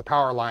 volts up the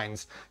power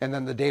lines, and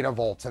then the data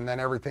volts, and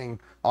then everything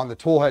on the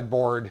toolhead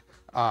board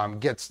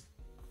gets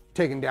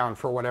taken down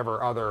for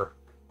whatever other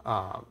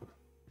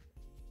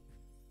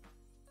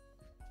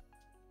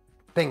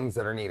things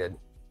that are needed.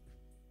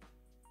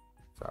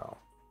 So.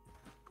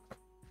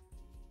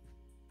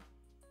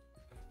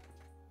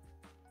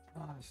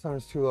 Sun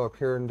is too low up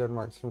here in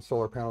Denmark. Some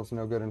solar panels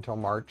no good until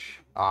March.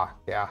 Ah,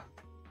 yeah.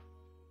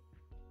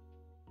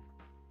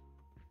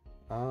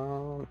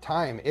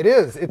 Time. It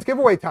is. It's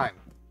giveaway time.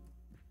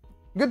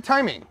 Good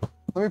timing.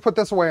 Let me put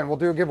this away and we'll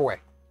do a giveaway.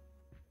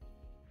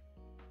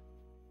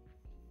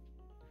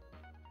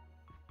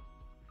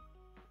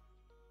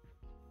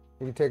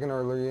 Have you taken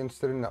or are you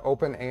interested in the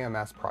Open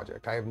AMS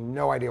project? I have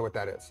no idea what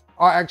that is.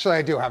 Oh, actually,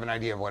 I do have an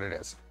idea of what it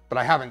is, but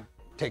I haven't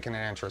taken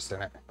an interest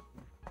in it.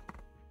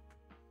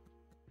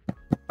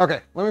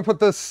 Okay, let me put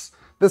this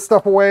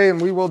stuff away and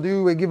we will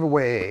do a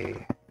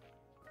giveaway.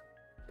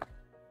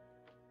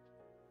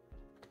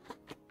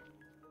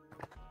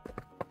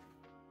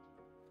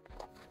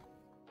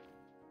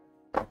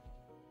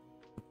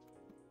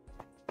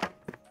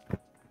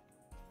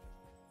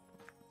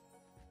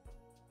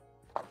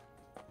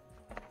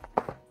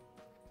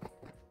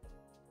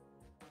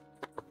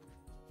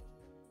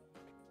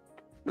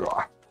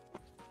 Ugh.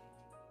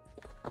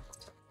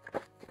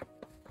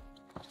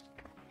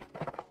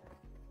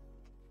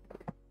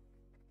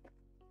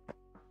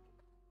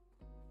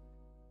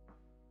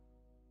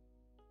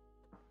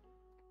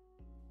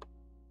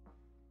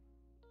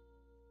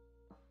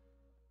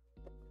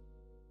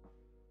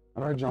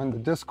 How do I join the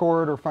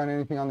Discord or find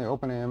anything on the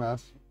Open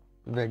AMS?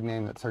 Vague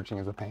name that searching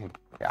is a pain.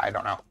 Yeah, I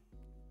don't know.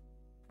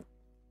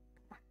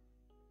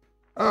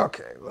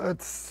 Okay,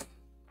 let's...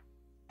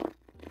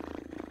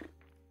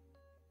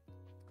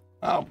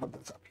 I'll put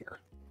this up here.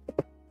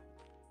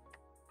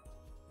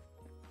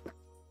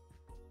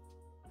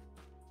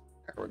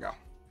 There we go.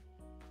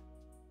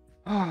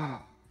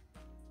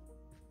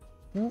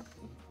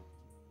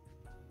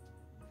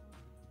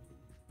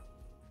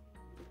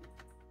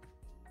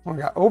 We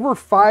got over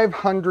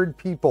 500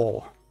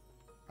 people.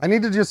 I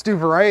need to just do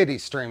variety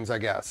streams, I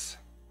guess.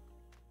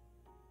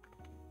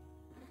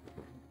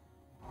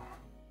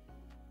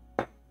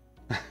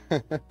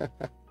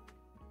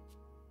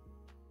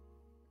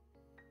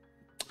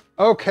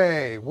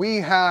 Okay, we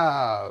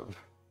have...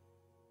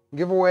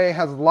 Giveaway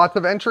has lots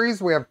of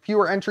entries. We have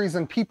fewer entries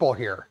than people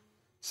here.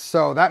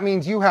 So that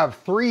means you have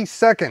 3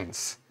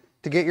 seconds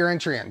to get your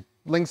entry in.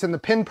 Links in the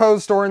pin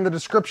post or in the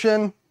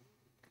description.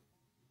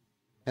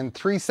 In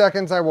 3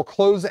 seconds, I will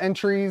close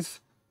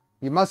entries.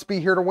 You must be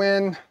here to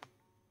win.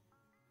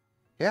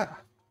 Yeah.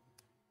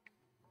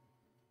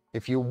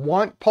 If you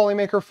want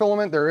Polymaker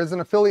filament, there is an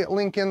affiliate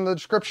link in the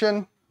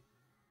description.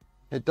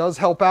 It does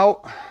help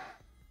out.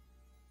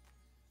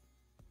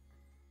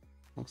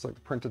 Looks like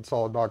the printed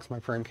solid box my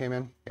frame came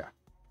in. Yeah.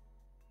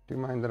 Do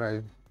mind that I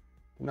do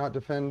not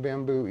defend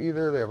bamboo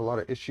either. They have a lot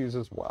of issues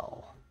as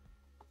well.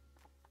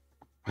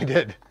 I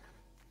did.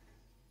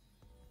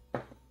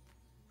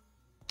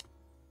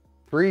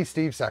 3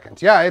 Steve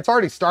seconds. Yeah, it's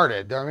already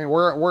started. I mean,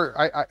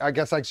 I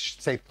guess I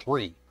should say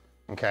 3.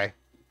 Okay.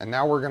 And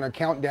now we're going to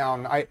count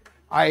down.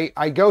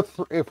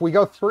 If we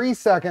go 3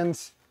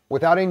 seconds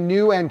without a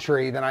new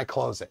entry, then I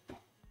close it.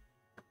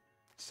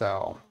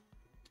 So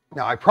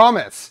now I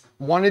promise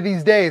one of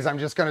these days, I'm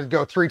just going to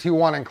go 3, 2,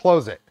 1 and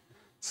close it.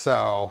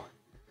 So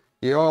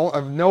you'll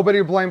have nobody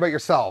to blame but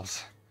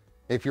yourselves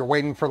if you're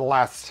waiting for the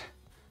last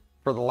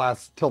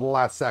till the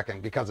last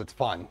second because it's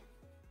fun.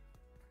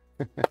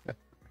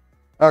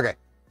 Okay,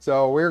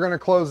 so we're going to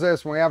close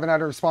this when we haven't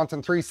had a response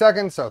in 3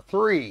 seconds. So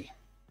 3,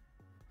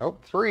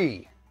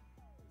 3,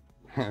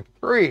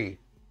 3,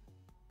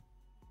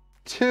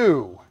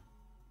 2.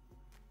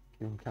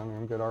 Keep counting.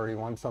 I'm good. Already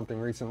won something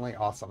recently.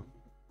 Awesome.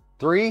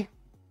 3,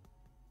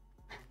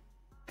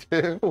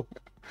 2.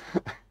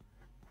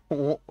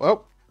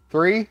 Oh,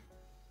 3.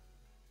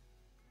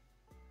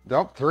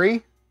 Nope.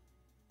 3,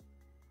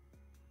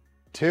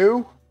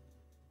 2.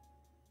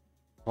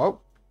 Whoa.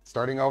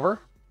 Starting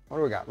over. What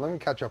do we got? Let me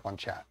catch up on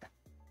chat.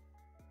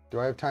 Do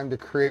I have time to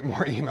create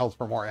more emails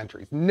for more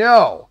entries?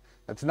 No,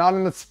 that's not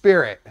in the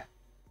spirit.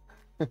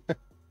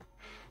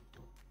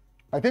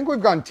 I think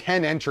we've gone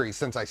 10 entries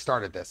since I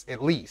started this,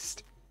 at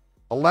least.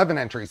 11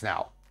 entries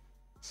now.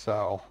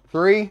 So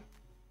 3,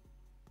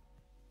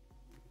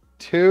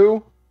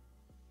 2,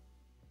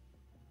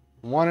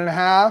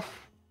 1.5.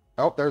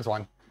 Oh, there's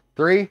one.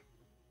 3.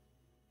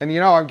 And you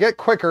know, I get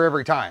quicker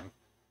every time.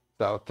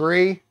 So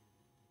 3,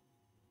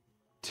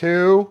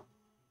 2.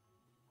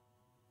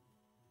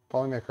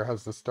 Polymaker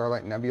has the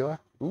Starlight Nebula.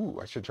 Ooh,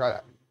 I should try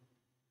that.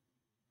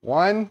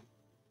 1.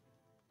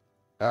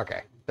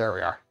 Okay, there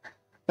we are.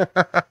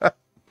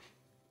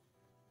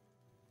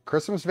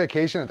 Christmas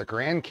vacation at the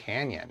Grand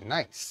Canyon.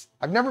 Nice.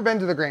 I've never been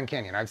to the Grand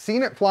Canyon. I've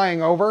seen it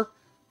flying over,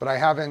 but I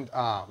haven't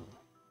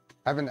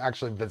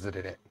actually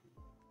visited it.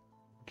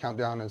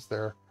 Countdown is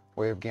their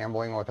way of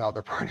gambling without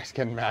their partners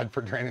getting mad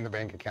for draining the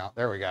bank account.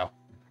 There we go.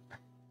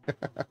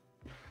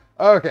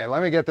 Okay,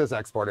 let me get this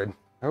exported.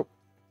 Oh,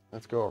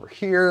 let's go over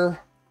here.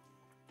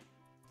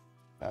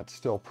 That's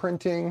still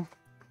printing.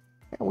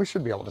 Yeah, we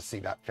should be able to see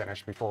that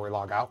finished before we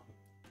log out.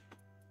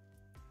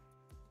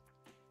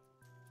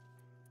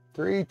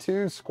 3,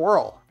 2,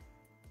 squirrel.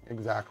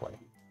 Exactly.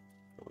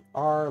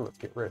 R. Let's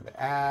get rid of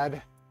the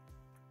add.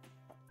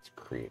 Let's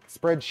create a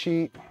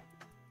spreadsheet.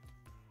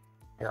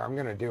 Here, I'm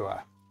going to do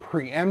a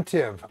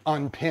preemptive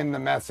unpin the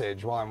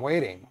message while I'm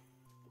waiting.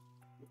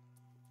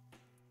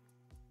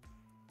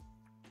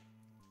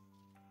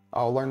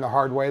 I'll learn the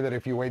hard way that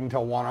if you wait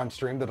until 1 on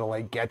stream, the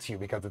delay gets you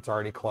because it's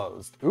already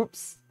closed.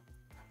 Oops.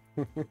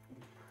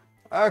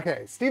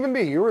 Okay, Stephen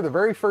B., you were the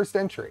very first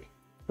entry.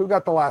 Who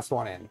got the last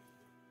one in?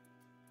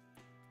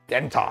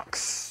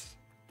 Dentox.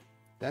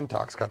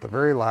 Dentox got the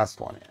very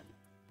last one in.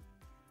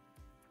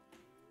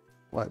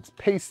 Let's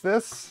paste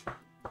this.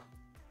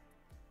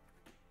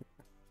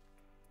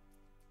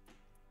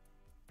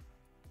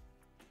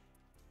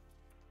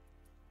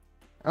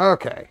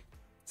 Okay,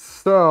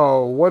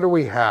 so what do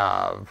we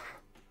have?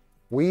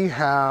 We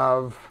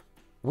have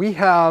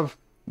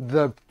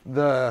the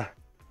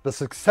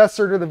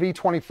successor to the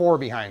V24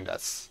 behind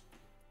us.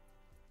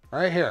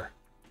 Right here.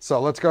 So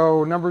let's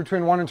go number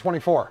between 1 and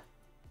 24.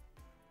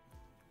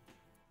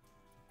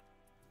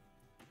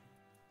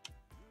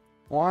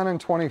 1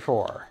 and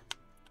 24.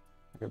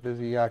 I got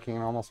busy yakking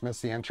and almost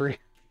missed the entry.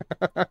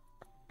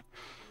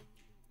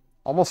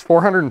 Almost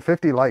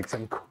 450 likes.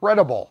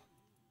 Incredible.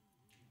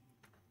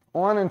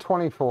 1 and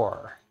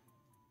 24.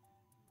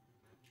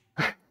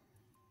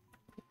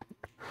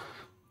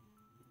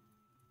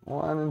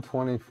 1 and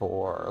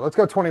 24. Let's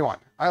go 21.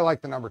 I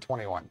like the number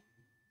 21.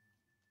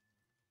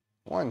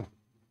 1,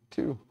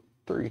 2,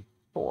 3,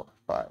 4,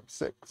 5,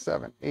 6,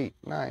 7, 8,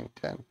 9,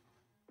 10,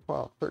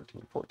 12,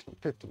 13, 14,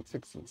 15,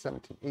 16,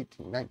 17,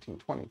 18, 19,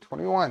 20,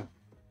 21.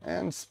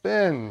 And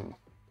spin.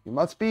 You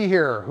must be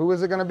here. Who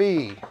is it going to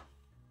be?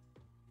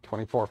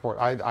 24, 4.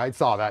 I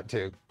saw that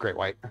too. Great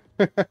white.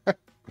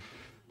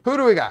 Who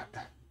do we got?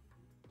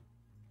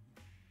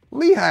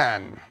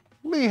 Lehan.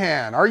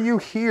 Lehan, are you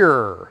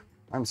here?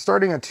 I'm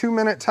starting a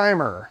 2-minute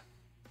timer.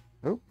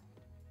 Oop.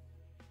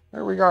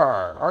 There we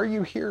are. Are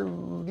you here,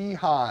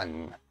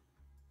 Lehan?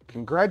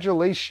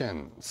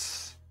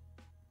 Congratulations.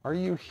 Are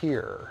you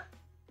here?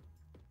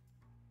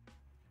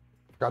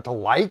 Forgot to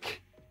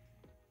like?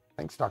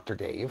 Thanks, Dr.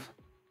 Dave.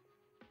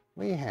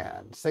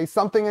 Lehan, say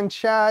something in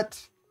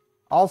chat.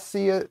 I'll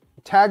see it.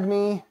 Tag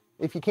me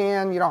if you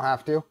can. You don't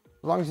have to.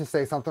 As long as you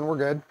say something, we're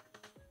good.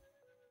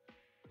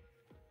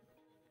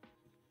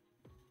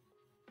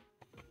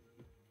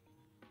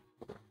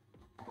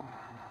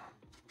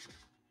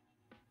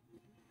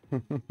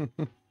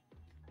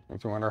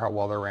 Makes me wonder how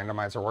well their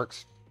randomizer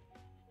works.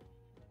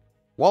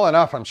 Well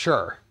enough, I'm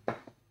sure. If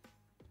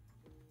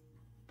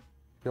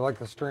you like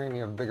the stream,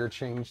 you have a bigger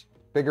chance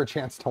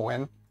to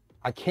win.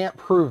 I can't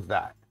prove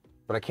that,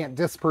 but I can't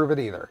disprove it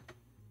either.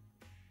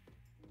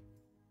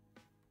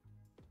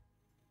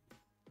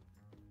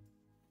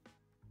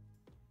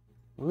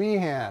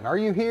 Lehan, are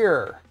you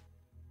here?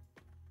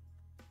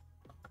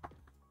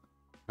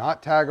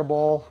 Not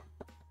taggable.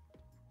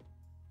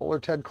 Polar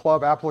TED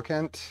Club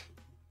applicant.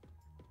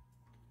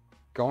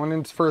 Going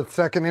in for the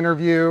second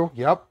interview.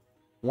 Yep.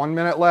 1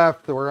 minute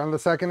left. We're on the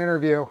second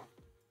interview.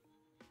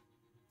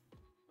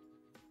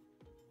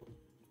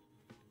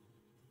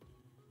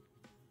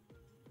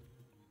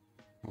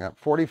 Got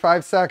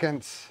 45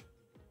 seconds.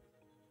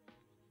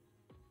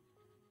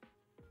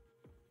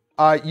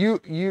 You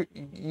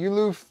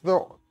lose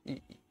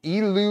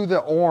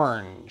the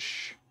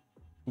orange.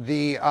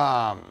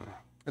 I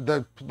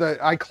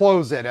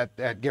close it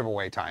at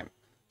giveaway time.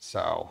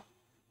 So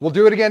we'll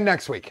do it again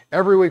next week.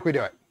 Every week we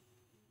do it.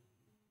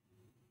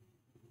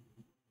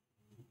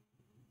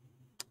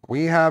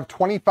 We have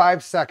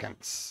 25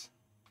 seconds.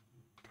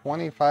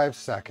 25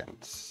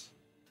 seconds.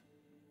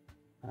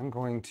 I'm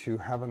going to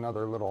have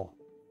another little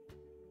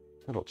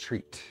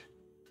treat.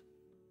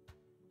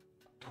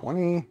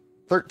 20,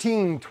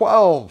 13,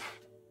 12.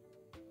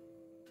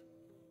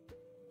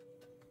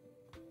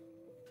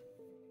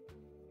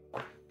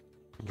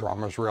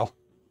 Drama's real.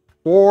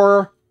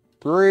 4,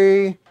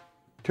 3,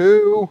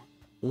 2,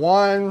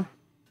 1.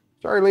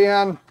 Sorry,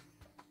 Leanne.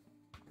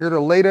 You're the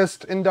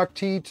latest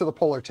inductee to the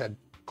Polar TED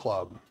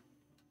Club.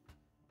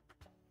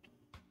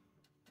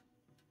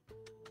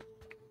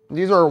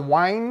 These are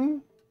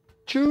wine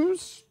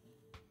chews.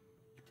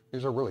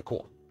 These are really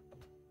cool.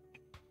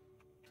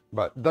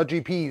 But the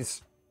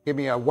GPs give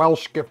me a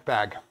Welsh gift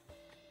bag.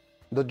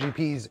 The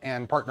GPs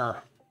and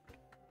partner.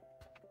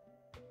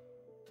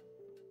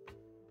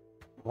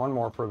 One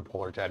more for the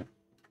Polar TED.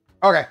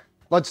 Okay,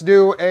 let's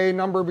do a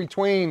number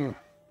between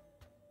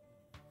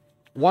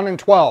 1 and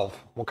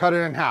 12. We'll cut it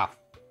in half.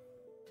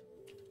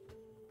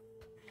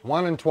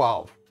 1 and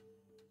 12.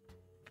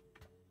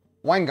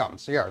 Wine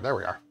gums. Yeah, there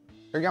we are.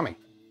 They're yummy.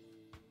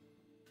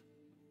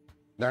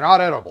 They're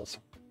not edibles.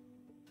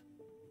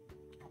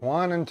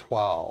 1 and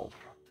 12.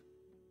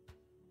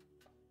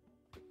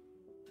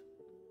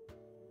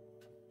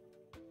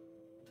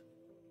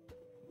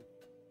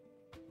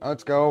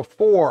 Let's go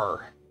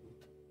 4.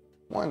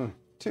 1,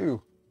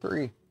 2,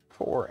 3,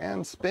 4,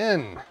 and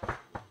spin.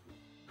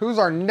 Who's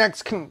our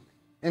next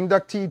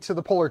inductee to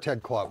the Polar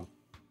TED Club?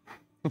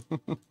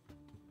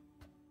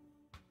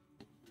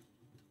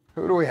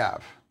 Who do we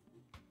have?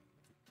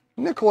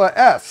 Nicola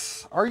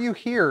S. Are you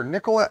here?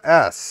 Nicola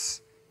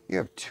S. You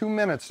have 2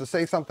 minutes to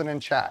say something in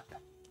chat.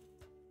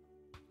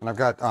 And I've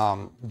got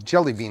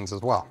jelly beans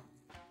as well.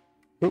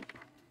 Oop.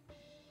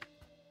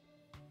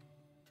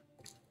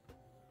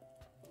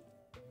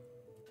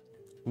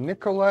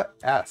 Nicola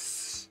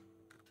S.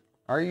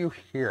 Are you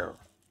here?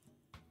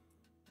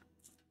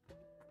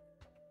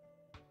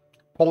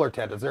 Polar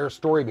Ted, is there a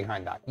story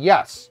behind that?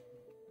 Yes.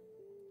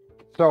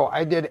 So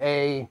I did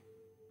a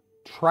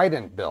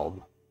Trident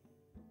build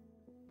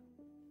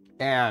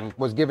and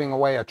was giving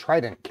away a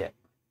Trident kit.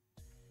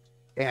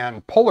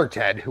 And Polar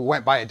Ted, who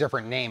went by a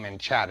different name in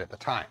chat at the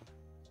time,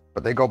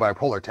 but they go by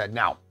Polar Ted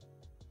now,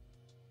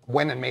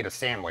 went and made a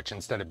sandwich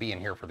instead of being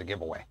here for the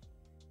giveaway.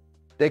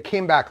 They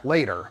came back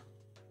later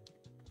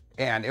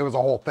and it was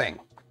a whole thing.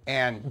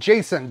 And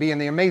Jason, being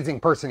the amazing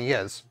person he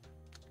is,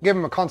 gave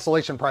him a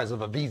consolation prize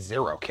of a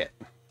V0 kit.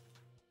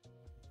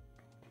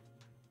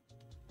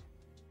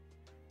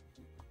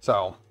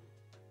 So,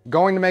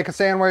 going to make a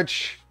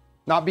sandwich,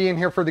 not being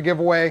here for the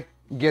giveaway,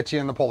 gets you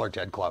in the Polar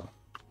Ted Club.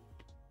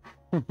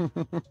 What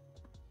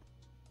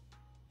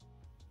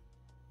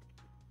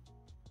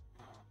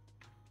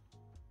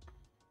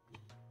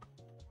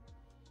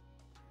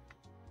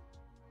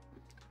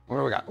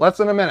do we got? Less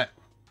than a minute.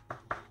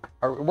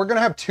 We're going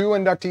to have 2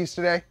 inductees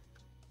today.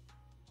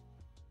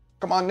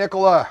 Come on,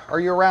 Nicola. Are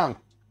you around?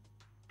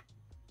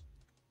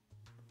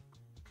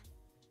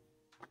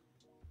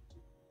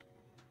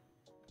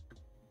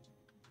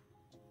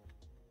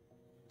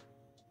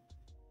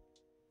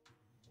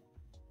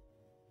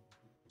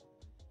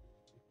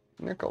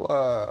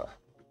 Nicola.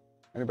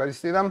 Anybody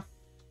see them?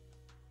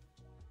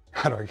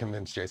 How do I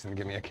convince Jason to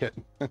give me a kit?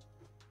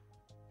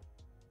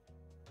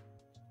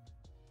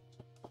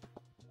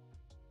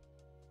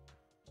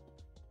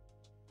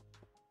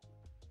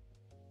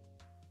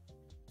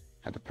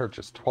 Had to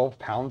purchase 12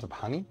 pounds of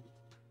honey?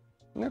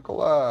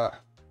 Nicola.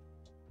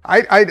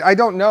 I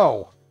don't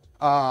know.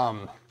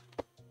 I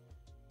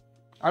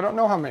don't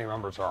know how many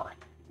members are.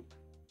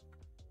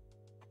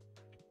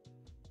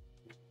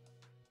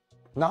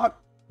 Not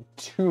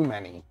too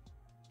many,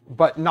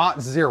 but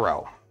not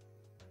 0.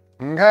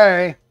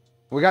 Okay,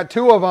 we got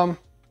 2 of them.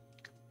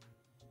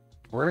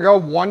 We're gonna go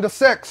 1 to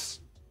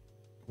 6.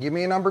 Give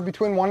me a number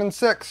between 1 and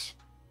 6.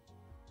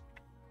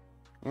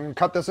 I'm gonna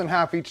cut this in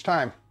half each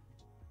time.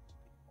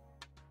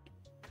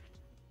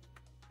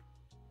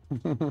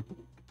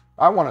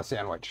 I want a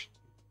sandwich.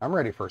 I'm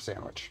ready for a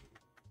sandwich.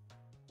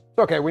 It's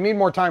okay, we need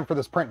more time for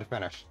this print to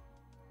finish.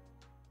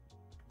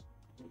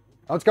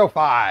 Let's go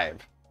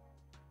 5.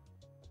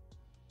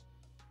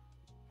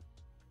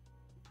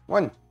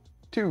 1,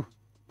 2,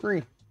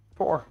 3,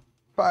 4,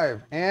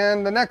 5.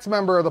 And the next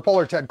member of the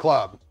Polar Ted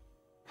Club.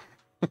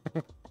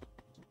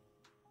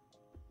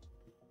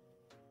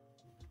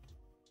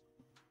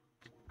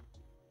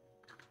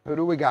 Who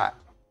do we got?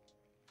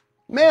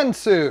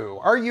 Mansu,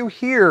 are you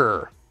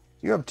here?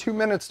 You have 2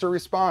 minutes to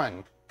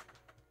respond.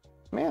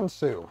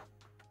 Mansu.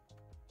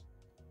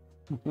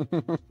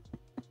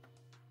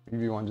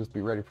 EV1, just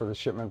be ready for the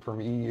shipment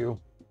from EU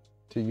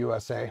to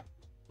USA.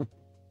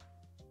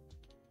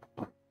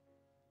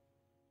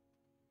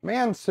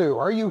 Mansu,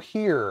 are you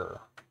here?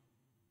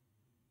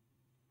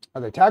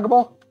 Are they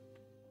taggable?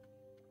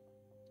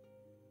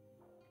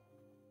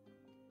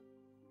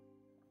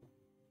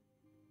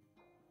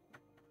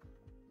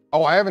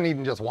 Oh, I haven't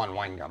eaten just one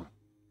wine gum.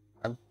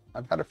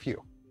 I've had a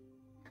few.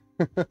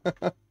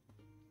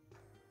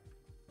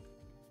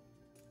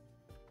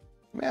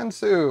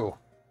 Mansu,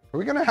 are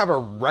we gonna have a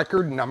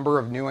record number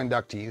of new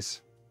inductees?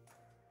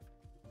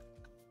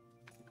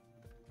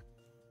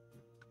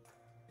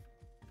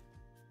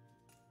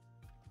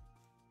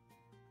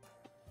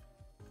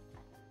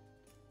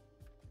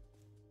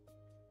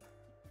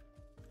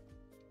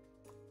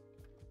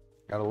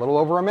 Got a little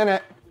over a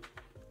minute.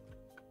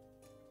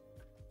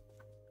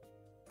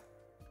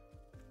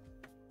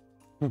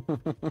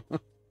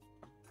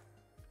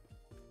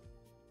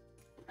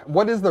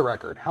 What is the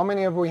record? How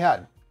many have we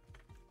had?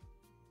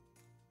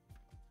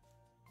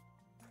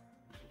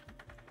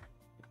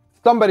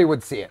 Somebody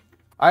would see it.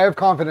 I have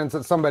confidence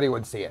that somebody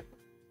would see it.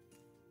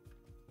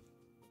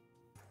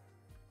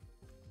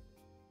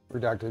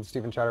 Redacted.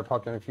 Stephen Chatter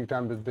popped in a few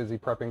times, was busy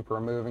prepping for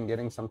a move and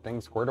getting some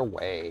things squared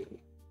away.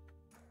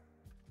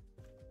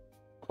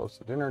 Close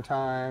to dinner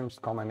time.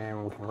 Just call my name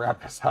and we can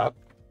wrap this up.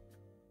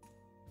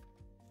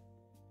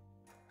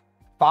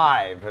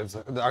 5 is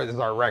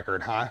our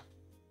record, huh?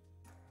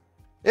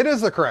 It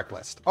is the correct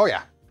list. Oh,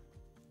 yeah.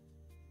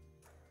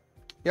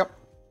 Yep.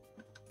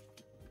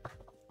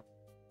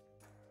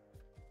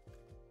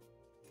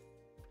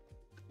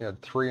 You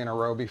had 3 in a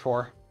row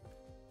before.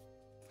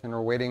 And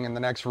we're waiting in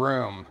the next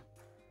room.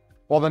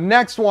 Well, the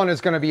next one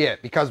is going to be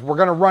it because we're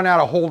going to run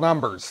out of whole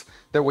numbers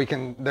that we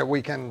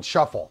can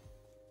shuffle.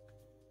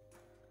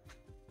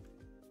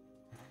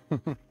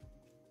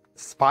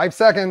 5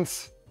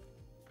 seconds.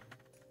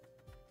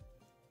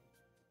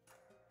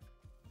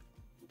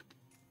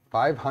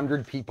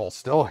 500 people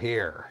still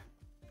here.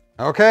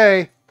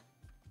 Okay.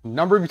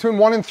 Number between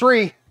 1 and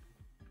 3.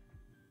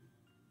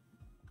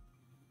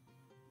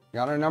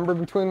 Got a number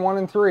between 1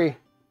 and 3.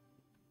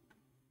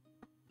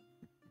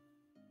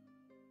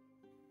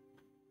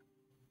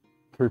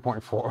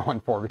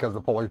 .414 because the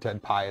polar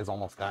TED pi is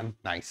almost done.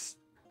 Nice.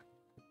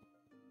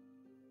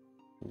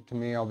 To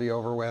me, I'll be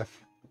over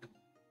with.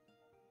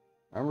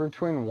 Number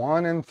between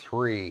 1 and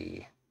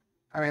 3.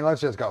 I mean, let's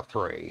just go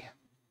 3.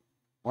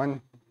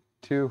 1,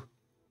 2,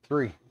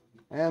 3.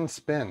 And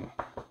spin.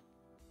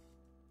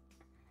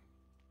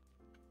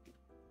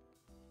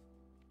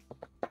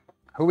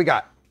 Who we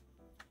got?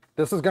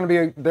 This is going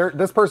to be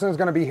this person is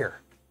going to be here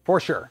for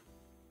sure.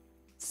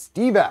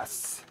 Steve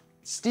S.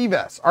 Steve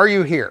S. Are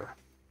you here?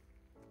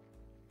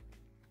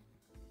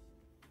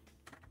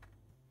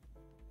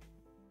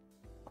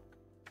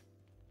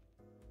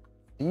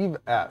 Steve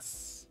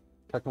S.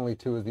 Technically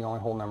 2 is the only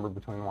whole number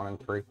between 1 and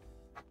 3.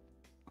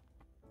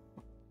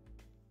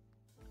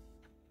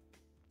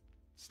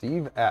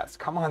 Steve S.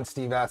 Come on,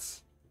 Steve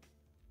S.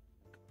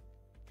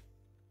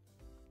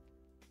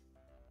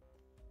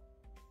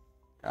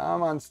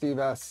 Come on, Steve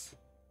S.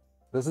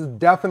 This is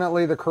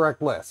definitely the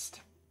correct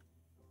list.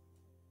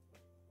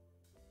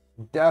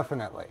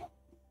 Definitely.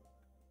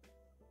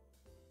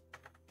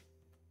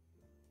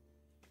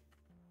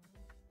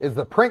 Is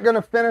the print going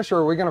to finish or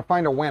are we going to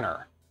find a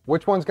winner?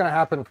 Which one's going to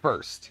happen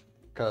first?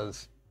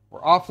 Because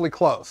we're awfully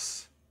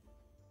close.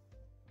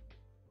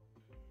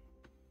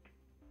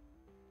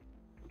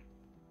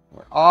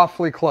 We're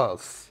awfully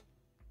close.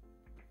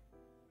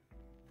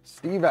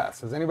 Steve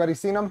S. Has anybody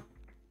seen him?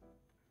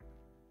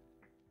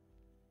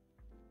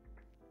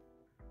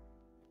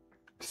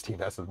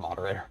 Steve S. is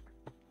moderator.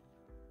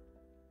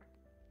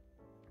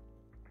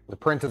 The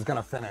print is going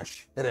to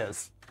finish. It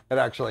is. It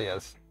actually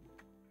is.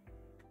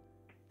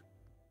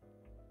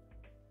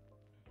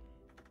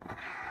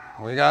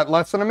 We got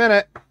less than a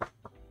minute.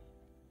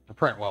 The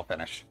print will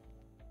finish.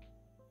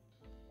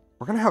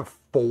 We're going to have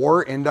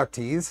 4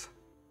 inductees.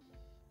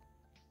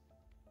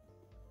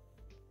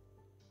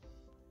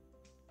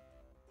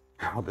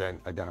 I'll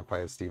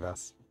identify as Steve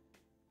S.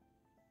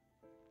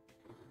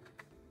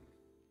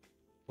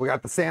 We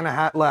got the Santa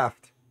hat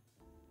left.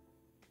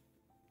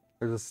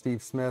 There's a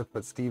Steve Smith,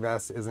 but Steve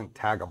S isn't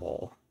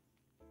taggable.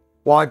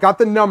 Well, I've got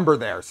the number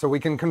there, so we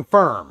can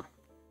confirm.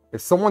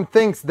 If someone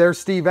thinks they're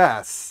Steve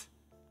S,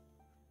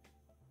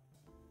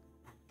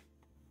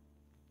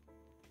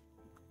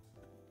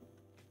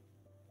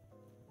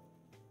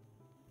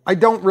 I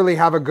don't really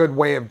have a good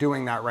way of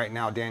doing that right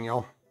now,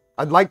 Daniel.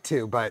 I'd like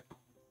to, but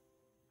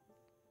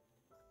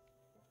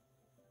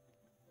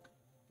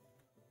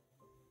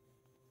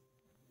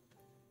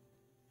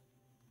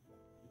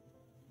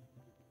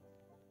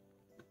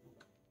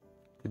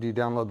did you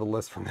download the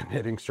list from the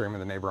knitting stream of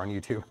the neighbor on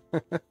YouTube?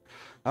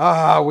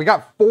 We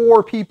got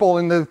 4 people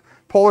in the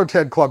Polar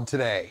TED Club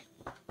today.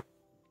 I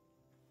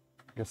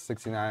guess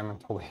 69, I'm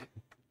totally...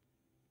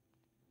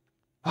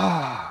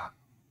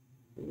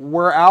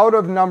 We're out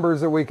of numbers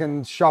that we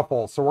can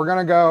shuffle, so we're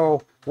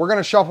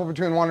gonna shuffle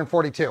between 1 and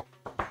 42.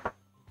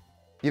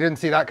 You didn't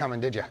see that coming,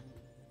 did you?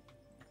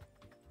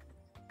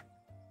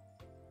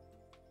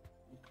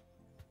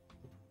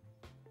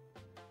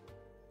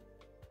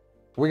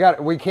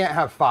 We can't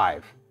have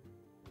 5.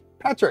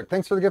 Patrick,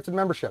 thanks for the gifted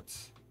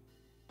memberships.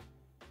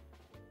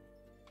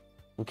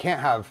 We can't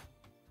have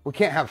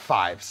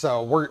 5,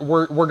 so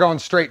we're going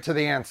straight to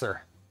the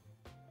answer.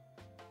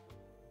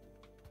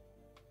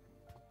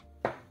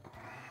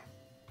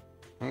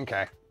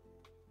 Okay.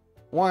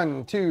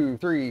 1, 2,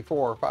 3,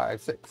 4,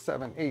 5, 6,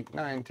 7, 8,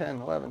 9,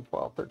 10, 11,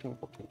 12, 13,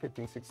 14,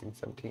 15, 16,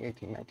 17,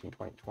 18, 19,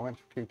 20, 21,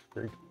 22,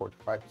 23, 24,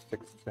 25,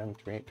 26, 27,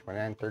 28,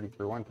 29, 30,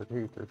 31,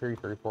 32, 33,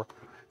 34,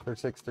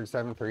 36,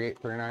 37, 38,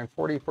 39,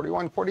 40,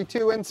 41,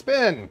 42, and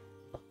spin.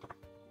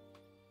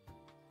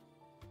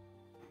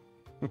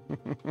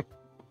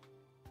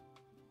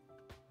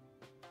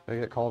 They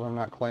get called, I'm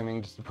not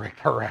claiming, just to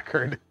break the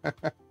record.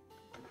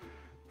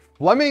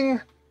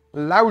 Fleming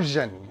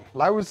Lausen.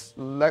 How do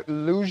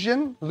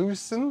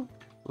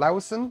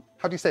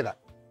you say that?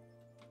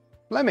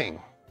 Fleming,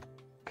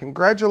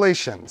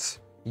 congratulations.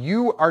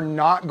 You are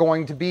not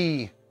going to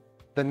be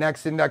the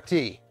next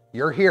inductee.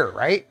 You're here,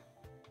 right?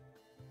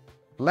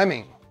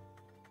 Fleming.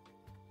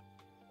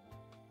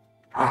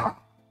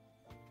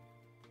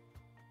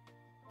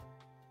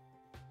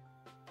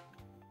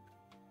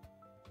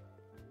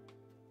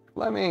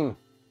 Fleming.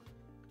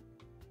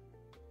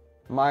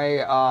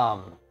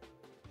 My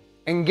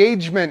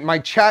engagement, my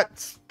chat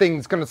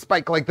thing's gonna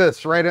spike like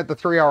this right at the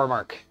 3-hour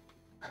mark.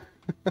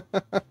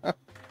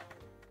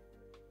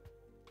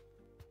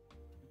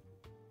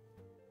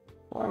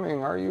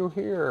 Fleming, are you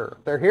here?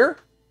 They're here?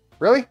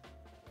 Really?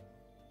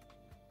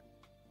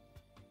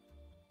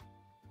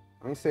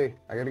 Let me see.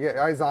 I gotta get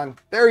eyes on.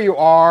 There you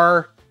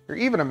are. You're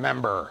even a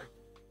member.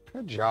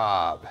 Good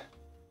job.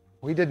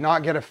 We did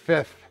not get a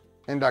 5th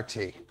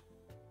inductee.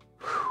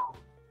 Whew.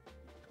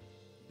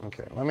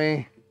 Okay, let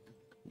me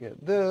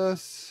get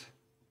this.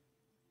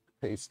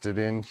 Paste it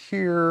in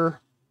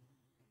here.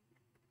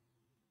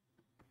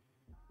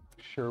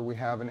 Sure we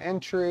have an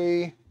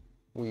entry.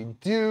 We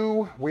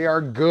do. We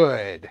are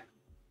good.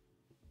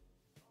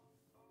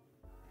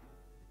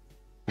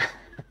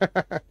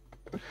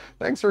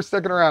 Thanks for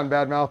sticking around,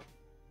 Badmouth.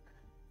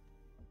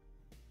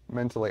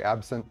 Mentally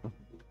absent.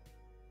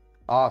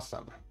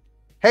 Awesome.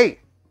 Hey,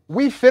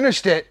 we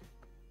finished it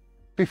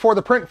before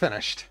the print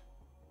finished.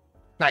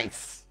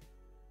 Nice.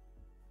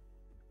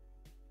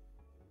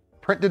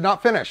 Print did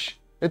not finish.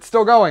 It's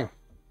still going.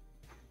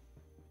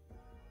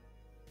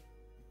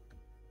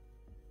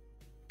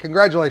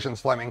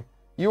 Congratulations, Fleming.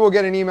 You will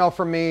get an email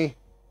from me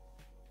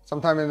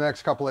sometime in the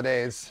next couple of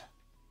days.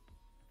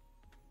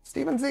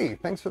 Stephen Z,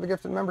 thanks for the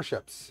gifted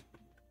memberships.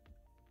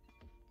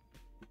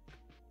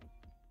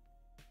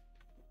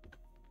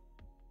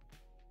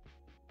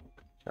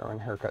 Showing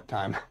haircut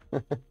time.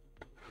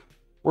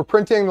 We're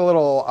printing the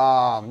little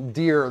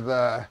deer,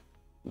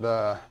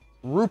 the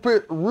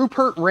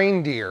Rupert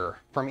reindeer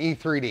from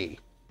E3D.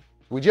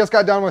 We just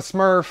got done with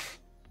Smurf.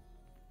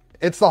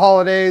 It's the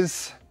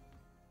holidays.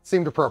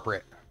 Seemed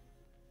appropriate.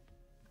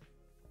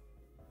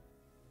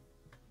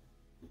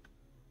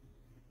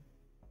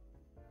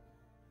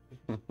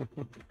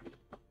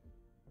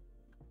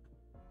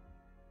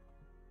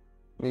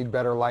 Need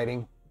better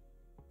lighting.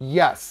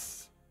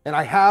 Yes, and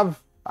I have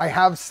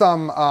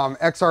some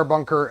XR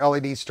bunker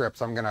LED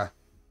strips I'm gonna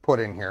put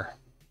in here.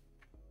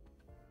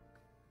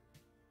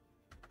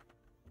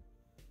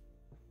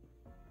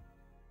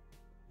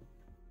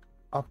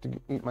 Off to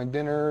eat my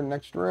dinner,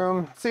 next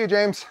room. See you,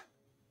 James.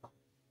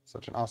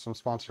 Such an awesome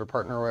sponsor to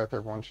partner with.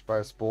 Everyone should buy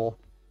a spool.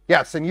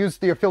 Yes, and use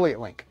the affiliate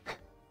link.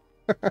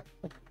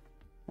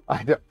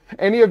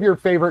 Any of your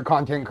favorite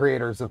content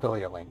creators'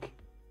 affiliate link.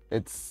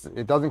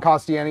 It doesn't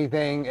cost you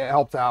anything. It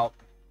helps out.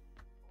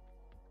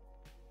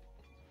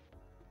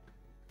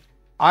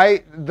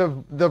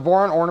 The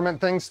Voron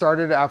ornament thing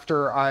started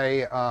after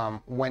I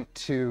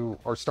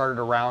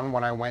started around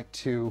when I went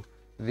to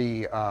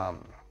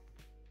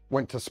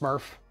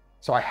Smurf.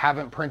 So I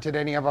haven't printed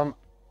any of them.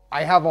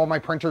 I have all my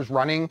printers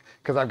running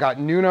because I've got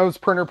Nuno's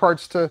printer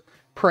parts to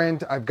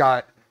print. I've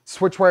got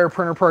Switchwire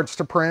printer parts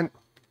to print.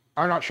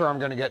 I'm not sure I'm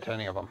going to get to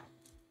any of them.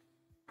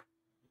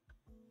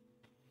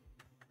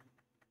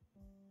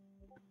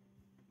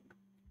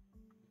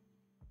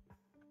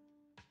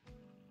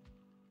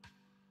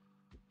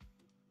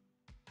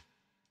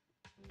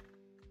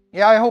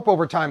 Yeah, I hope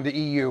over time the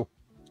EU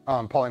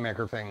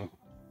Polymaker thing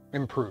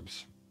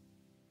improves.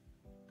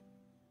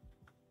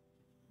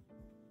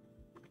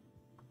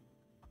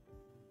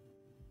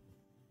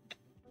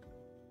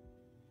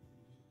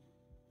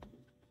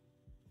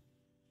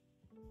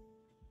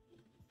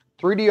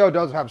 .3DO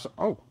does have some.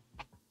 Oh,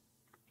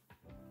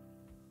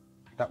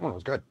 that one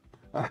was good.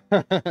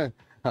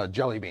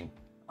 Jelly bean.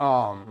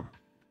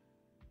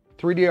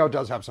 3DO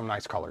does have some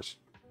nice colors.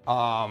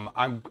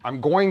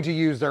 I'm going to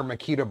use their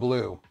Makita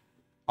blue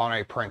on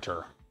a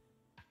printer.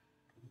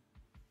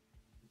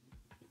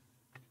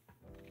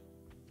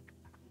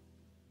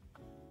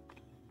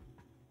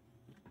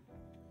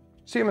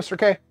 See you, Mr.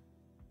 K.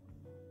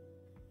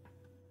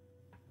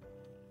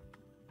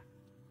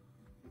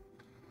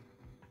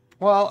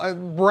 Well,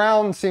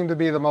 brown seemed to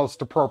be the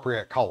most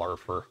appropriate color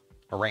for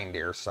a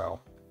reindeer, so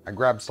I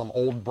grabbed some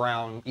old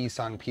brown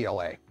eSun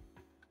PLA.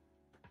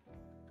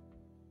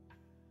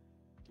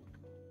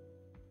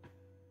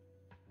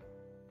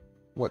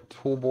 What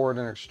toolboard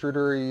and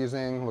extruder are you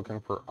using?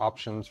 Looking for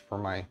options for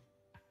my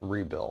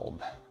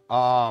rebuild.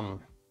 On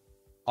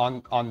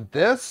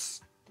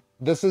this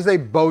is a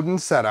Bowden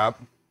setup.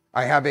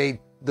 I have the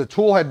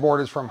tool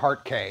headboard is from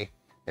Heart K.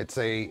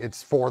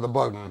 It's for the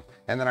Bowden,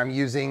 and then I'm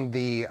using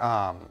the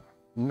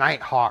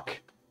Nighthawk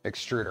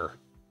extruder,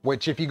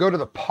 which if you go to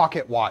the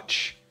Pocket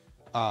Watch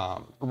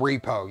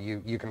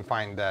repo, you can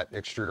find that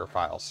extruder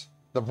files.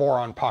 The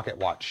Voron Pocket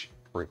Watch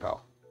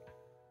repo.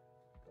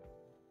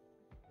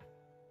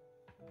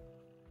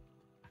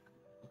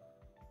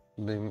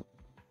 The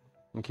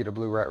Makita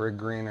blue, rat rig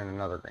green, and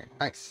another green.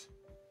 Nice.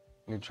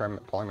 I need to try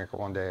Polymaker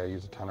one day. I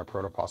use a ton of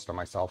Protopasta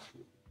myself.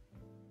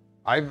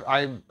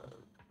 I've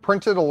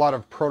printed a lot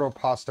of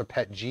Protopasta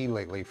Pet G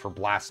lately for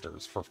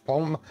blasters, for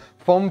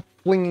foam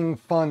flinging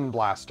fun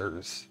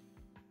blasters.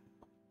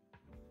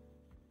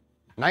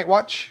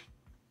 Nightwatch?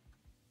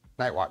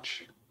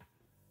 Nightwatch.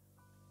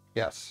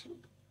 Yes.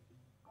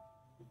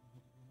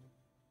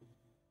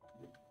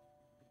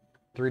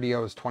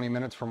 3DO is 20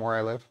 minutes from where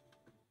I live.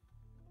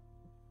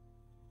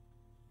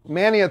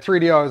 Manny at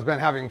 3DO has been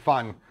having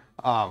fun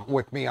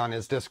with me on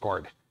his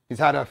Discord. He's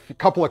had a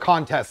couple of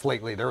contests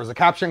lately. There was a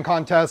caption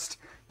contest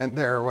and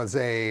there was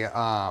a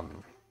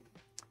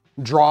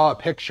draw a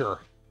picture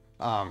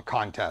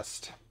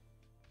contest.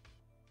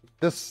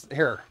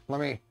 Here, let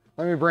me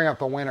bring up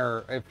the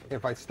winner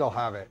if I still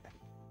have it.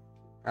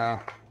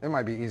 It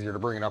might be easier to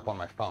bring it up on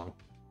my phone.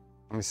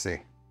 Let me see.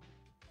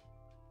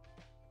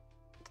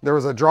 There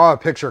was a draw a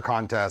picture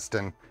contest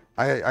and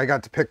I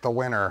got to pick the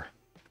winner.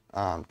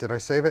 Did I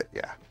save it?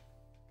 Yeah.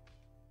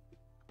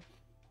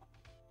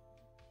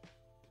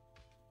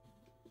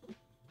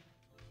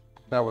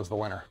 That was the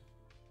winner.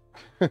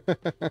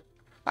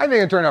 I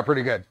think it turned out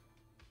pretty good.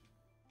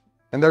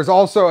 And there's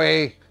also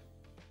a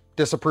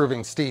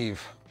disapproving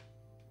Steve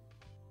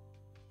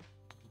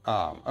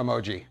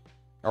emoji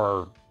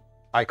or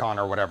icon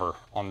or whatever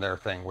on their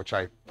thing, which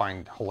I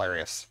find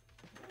hilarious.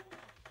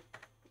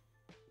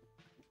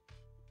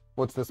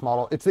 What's this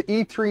model? It's the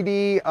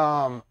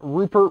E3D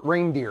Rupert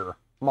Reindeer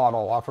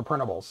model off of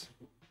Printables.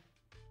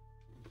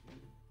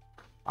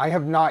 I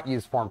have not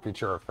used Form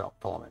Futura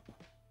filament.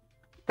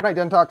 Good night,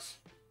 Dentox.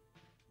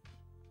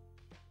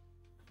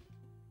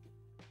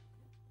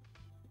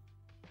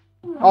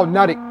 Oh,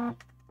 nutty.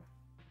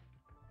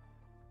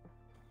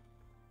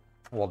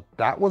 Well,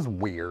 that was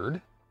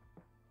weird.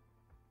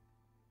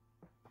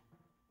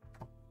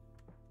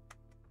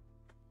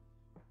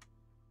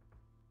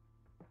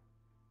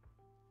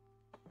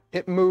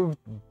 It moved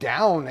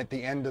down at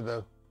the end of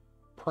the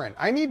print.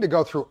 I need to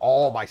go through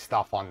all my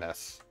stuff on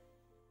this.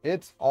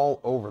 It's all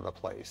over the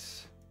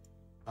place.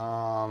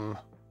 What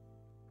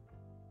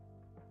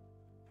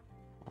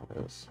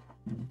is?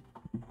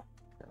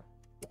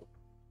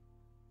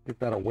 Get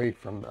that away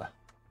from the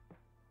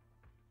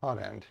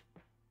hot end.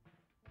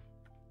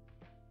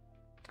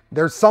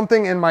 There's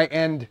something in my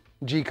end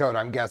G code,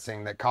 I'm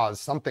guessing, that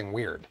caused something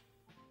weird.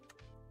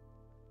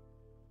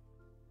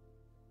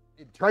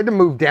 It tried to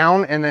move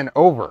down and then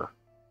over,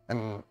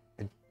 and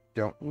I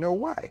don't know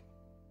why.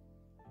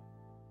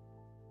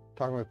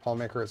 Talking with Paul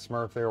Maker at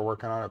SMRRF, they were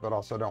working on it, but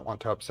also don't want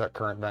to upset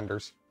current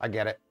vendors. I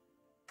get it.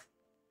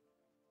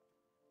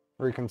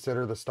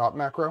 Reconsider the stop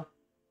macro.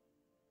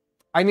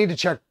 I need to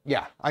check,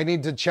 yeah, I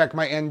need to check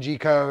my NG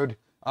code.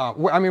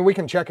 I mean, we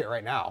can check it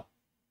right now.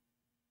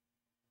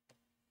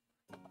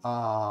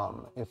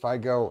 If I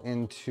go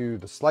into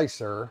the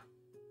slicer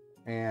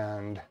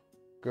and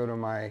go to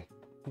my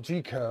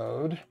G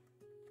code,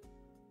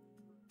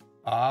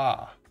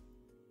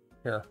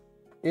 here.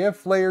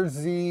 If layer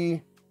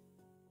Z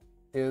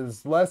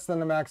is less than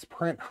the max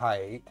print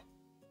height,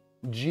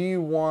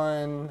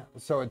 G1,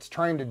 so it's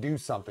trying to do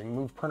something,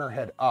 move printer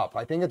head up.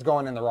 I think it's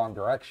going in the wrong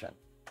direction.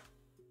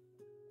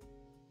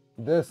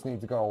 This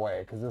needs to go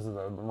away because this is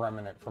a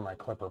remnant from my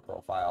Clipper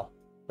profile.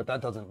 But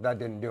that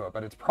didn't do it,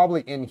 but it's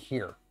probably in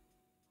here.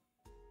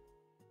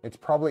 It's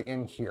probably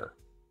in here.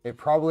 It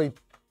probably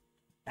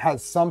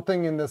has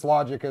something in this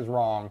logic is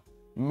wrong,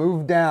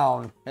 moved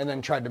down, and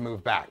then tried to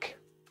move back.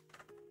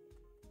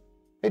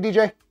 Hey,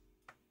 DJ.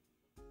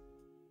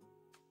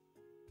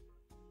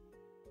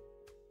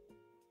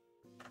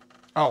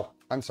 Oh,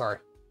 I'm sorry.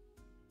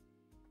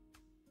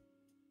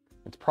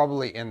 It's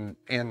probably in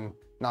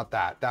not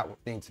that. That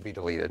needs to be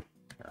deleted.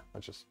 Here,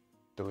 let's just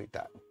delete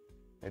that.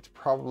 It's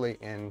probably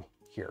in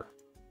here.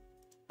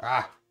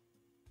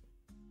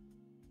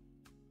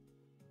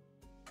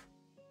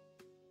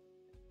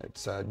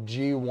 It's a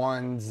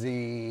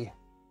G1Z,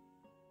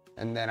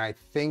 and then I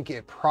think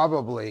it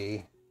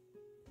probably,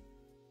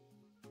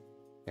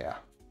 yeah.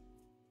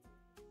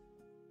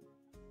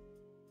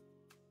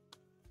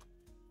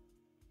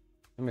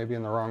 Maybe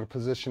in the wrong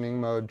positioning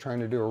mode, trying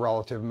to do a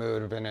relative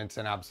move, and it's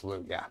an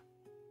absolute, yeah.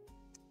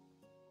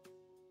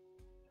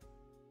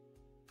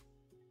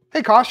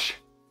 Hey, Kosh.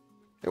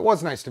 It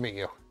was nice to meet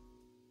you.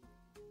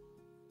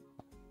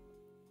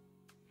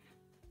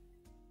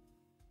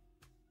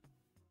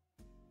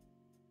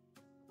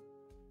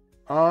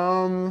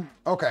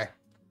 Okay.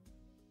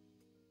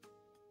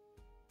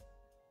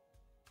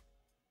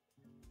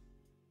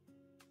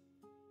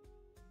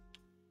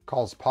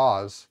 Calls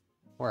pause.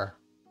 Where?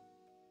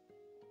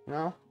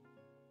 No?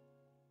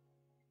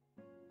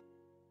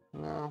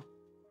 No.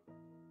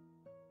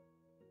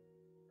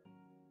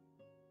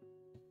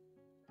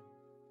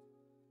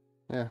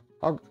 Yeah,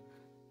 I'll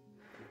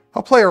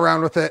play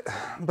around with it.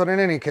 But in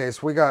any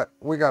case, we got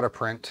a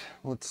print.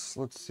 Let's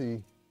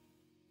see.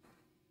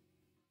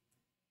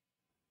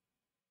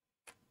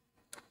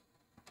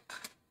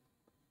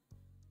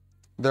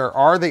 There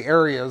are the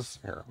areas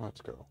here. Let's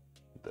go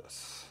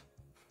this.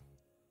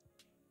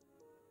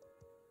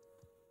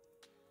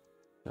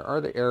 There are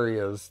the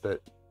areas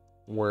that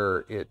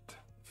where it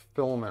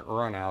filament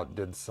runout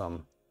did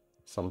some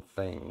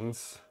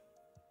things.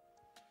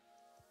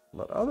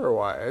 But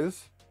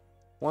otherwise,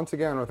 once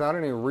again, without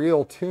any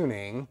real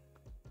tuning,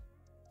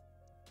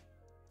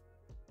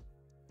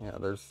 yeah,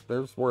 there's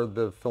where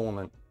the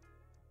filament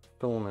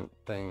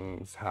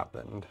things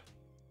happened.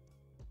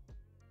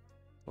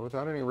 But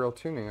without any real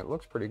tuning, it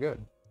looks pretty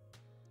good.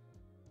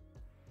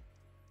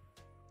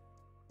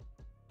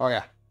 Oh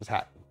yeah, his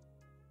hat.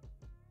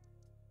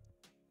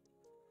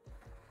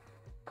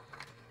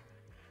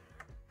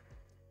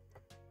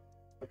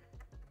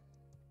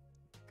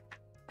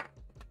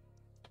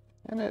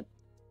 And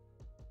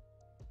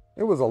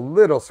it was a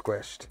little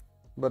squished,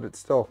 but it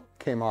still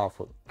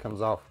comes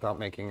off without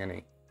making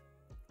any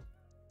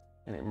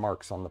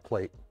marks on the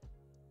plate.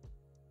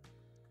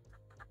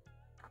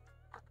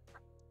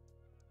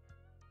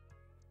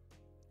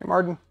 Hey,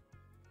 Martin.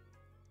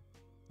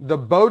 The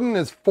Bowden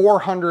is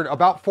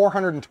about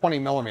 420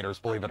 millimeters,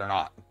 believe it or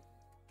not.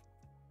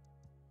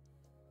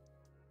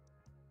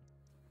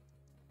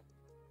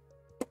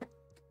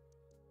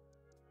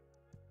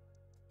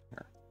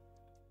 Here.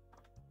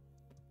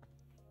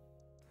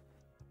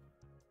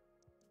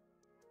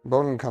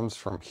 Bowden comes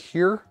from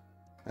here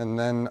and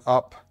then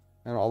up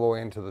and all the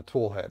way into the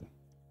tool head.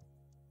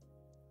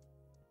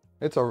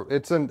 It's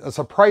a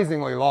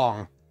surprisingly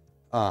long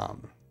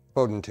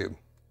Bowden tube.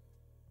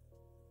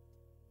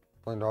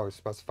 Plan to always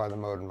specify the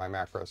mode in my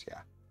macros,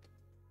 yeah.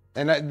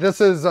 And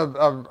this is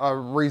a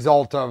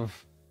result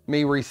of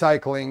me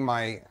recycling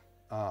my,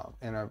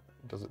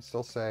 does it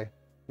still say?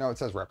 No, it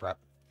says rep.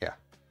 Yeah.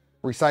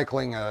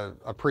 Recycling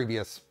a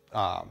previous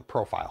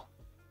profile.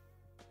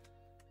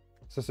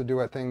 Is this a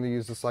duet thing to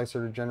use the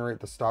slicer to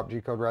generate the stop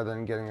G code rather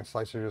than getting a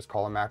slicer to just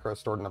call a macro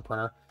stored in the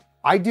printer?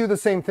 I do the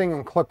same thing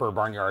in Clipper,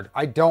 Barnyard.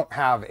 I don't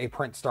have a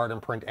print start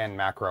and print end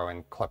macro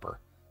in Clipper.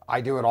 I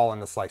do it all in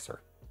the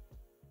slicer.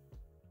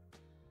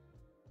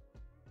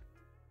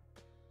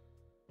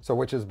 So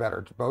which is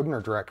better, Bowden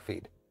or direct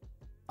feed?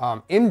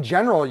 In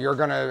general, you're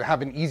gonna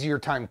have an easier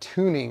time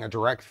tuning a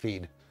direct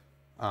feed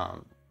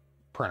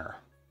printer.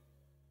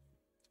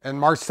 And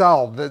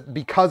Marcel,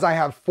 because I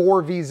have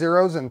 4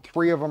 V0s and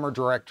 3 of them are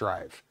direct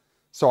drive.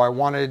 So I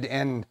wanted,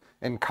 and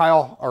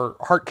Kyle, or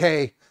Hart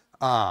K,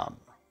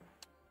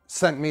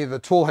 sent me the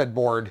toolhead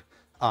board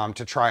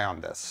to try on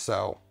this.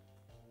 So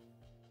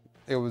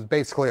it was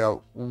basically a,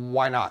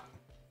 why not?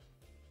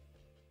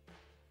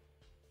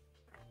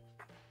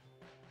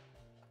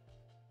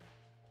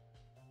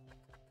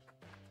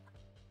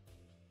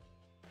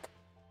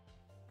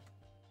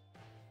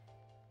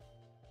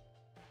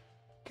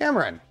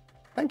 Cameron,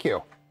 thank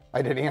you.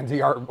 I did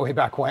Anzi art way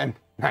back when.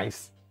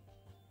 Nice.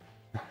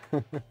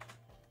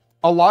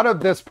 A lot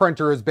of this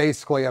printer is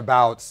basically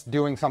about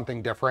doing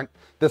something different.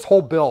 This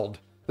whole build,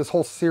 this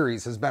whole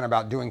series has been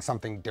about doing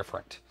something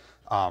different.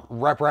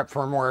 Rep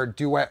firmware,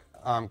 duet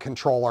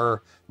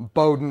controller,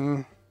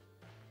 Bowden.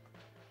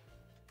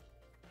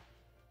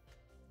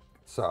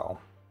 So,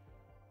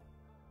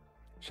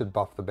 should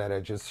buff the bed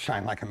edges,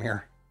 shine like a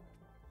mirror.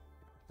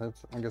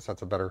 I guess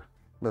that's a better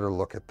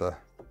look at the...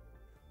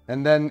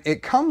 And then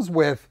it comes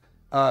with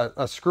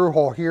a screw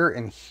hole here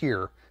and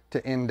here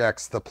to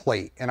index the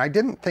plate. And I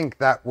didn't think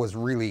that was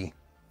really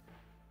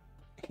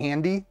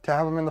handy to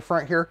have them in the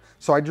front here.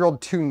 So I drilled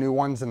 2 new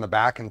ones in the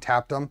back and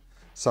tapped them.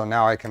 So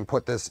now I can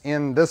put this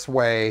in this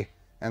way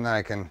and then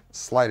I can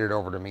slide it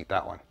over to meet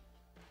that one.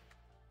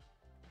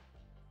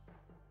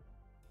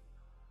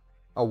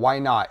 Oh, why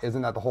not?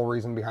 Isn't that the whole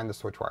reason behind the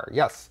switch wire?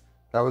 Yes,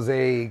 that was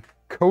a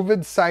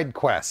COVID side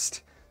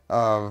quest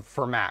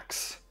for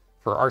Max,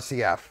 for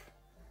RCF.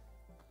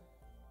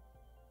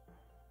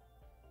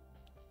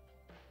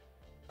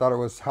 Thought it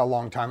was how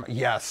long time?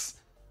 Yes,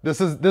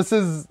 this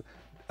is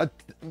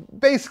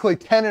basically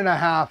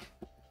 10.5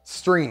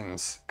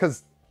 streams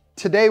because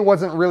today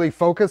wasn't really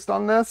focused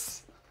on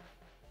this.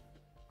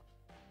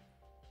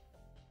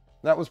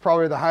 That was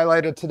probably the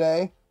highlight of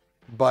today,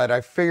 but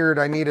I figured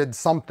I needed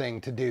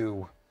something to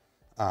do,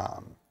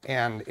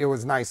 and it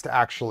was nice to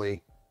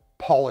actually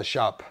polish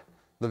up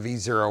the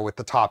V0 with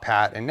the top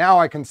hat, and now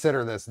I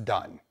consider this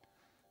done.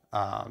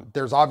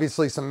 There's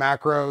obviously some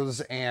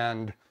macros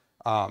and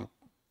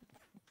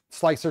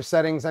slicer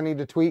settings I need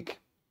to tweak,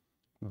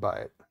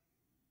 but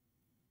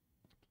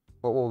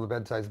what will the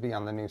bed size be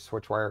on the new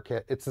switch wire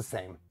kit? It's the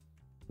same.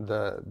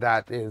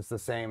 That is the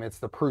same. It's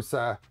the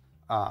Prusa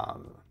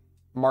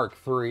Mark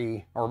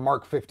III or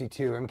Mark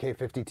 52,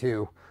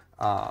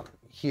 MK52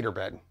 heater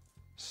bed.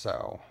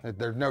 So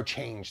there's no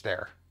change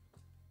there.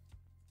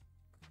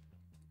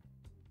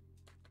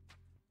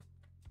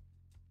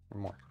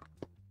 More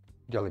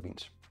jelly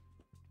beans.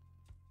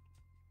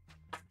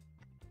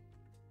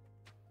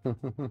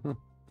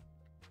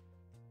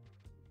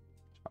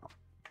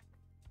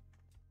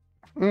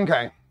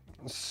 Okay,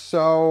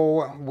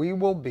 so we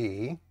will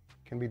be,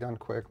 can be done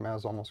quick.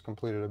 Maz almost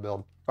completed a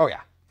build. Oh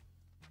yeah,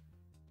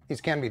 these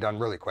can be done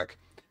really quick.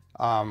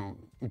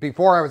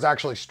 Before I was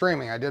actually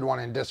streaming, I did one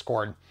in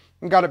Discord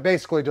and got it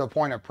basically to a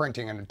point of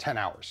printing in 10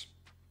 hours.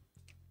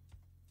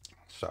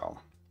 So,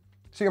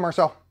 see you,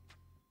 Marcel.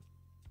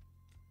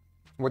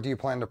 What do you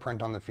plan to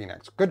print on the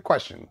Phoenix? Good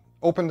question.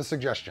 Open to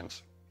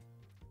suggestions.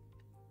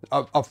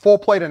 A full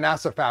plate of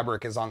NASA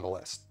fabric is on the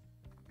list.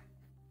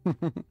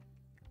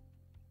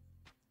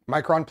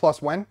 Micron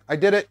Plus when? I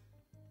did it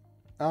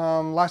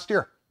last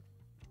year.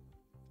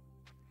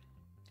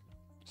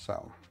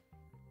 So,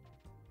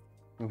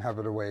 and have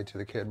it away to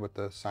the kid with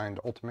the signed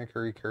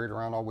Ultimaker he carried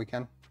around all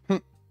weekend.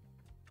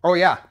 Oh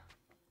yeah,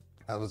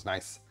 that was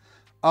nice.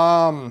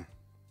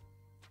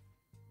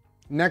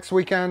 Next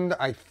weekend,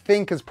 I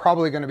think is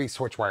probably going to be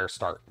Switchwire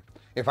start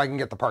if I can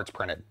get the parts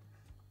printed.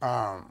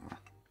 I'm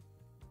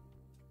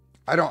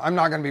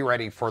not going to be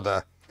ready for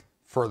the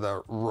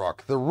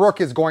Rook. The Rook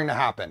is going to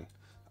happen.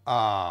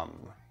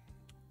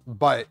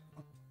 But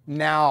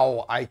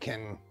now I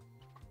can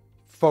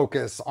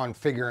focus on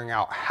figuring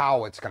out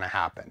how it's going to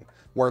happen.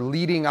 Where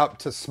leading up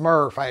to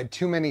SMRRF, I had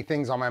too many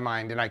things on my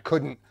mind and I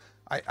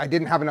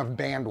didn't have enough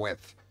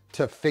bandwidth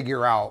to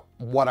figure out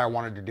what I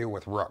wanted to do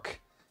with Rook.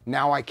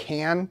 Now I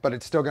can, but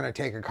it's still going to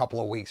take a couple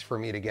of weeks for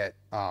me to get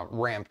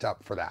ramped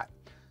up for that.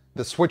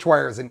 The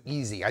Switchwire isn't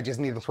easy. I just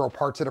need to throw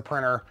parts at a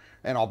printer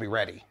and I'll be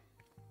ready.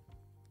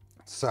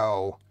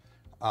 So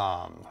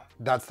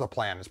that's the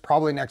plan. It's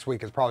probably next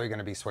week is probably going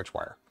to be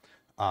Switchwire.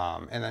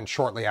 And then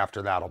shortly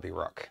after that will be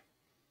Rook.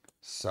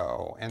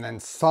 So, and then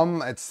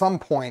at some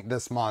point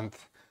this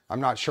month,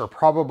 I'm not sure,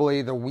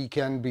 probably the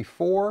weekend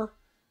before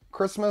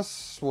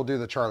Christmas, we'll do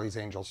the Charlie's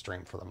Angels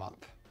stream for the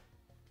month.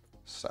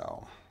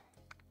 So,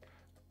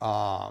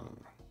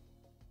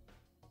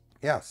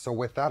 yeah, so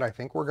with that, I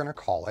think we're going to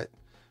call it.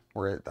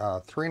 We're at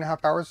 3.5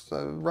 hours,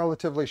 a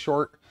relatively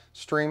short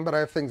stream, but I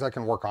have things I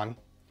can work on.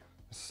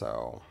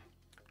 So,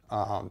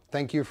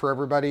 thank you for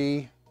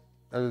everybody.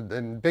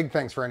 And big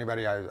thanks for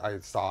anybody I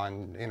saw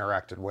and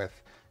interacted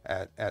with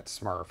at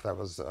SMRRF. That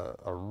was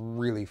a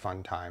really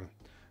fun time.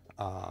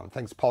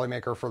 Thanks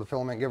Polymaker for the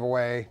filament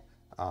giveaway.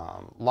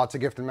 Lots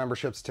of gifted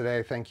memberships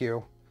today. Thank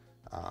you.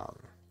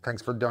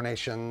 Thanks for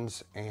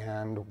donations,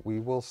 and we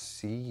will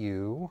see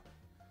you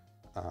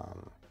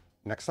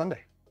next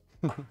Sunday.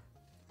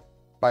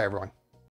 Bye, everyone.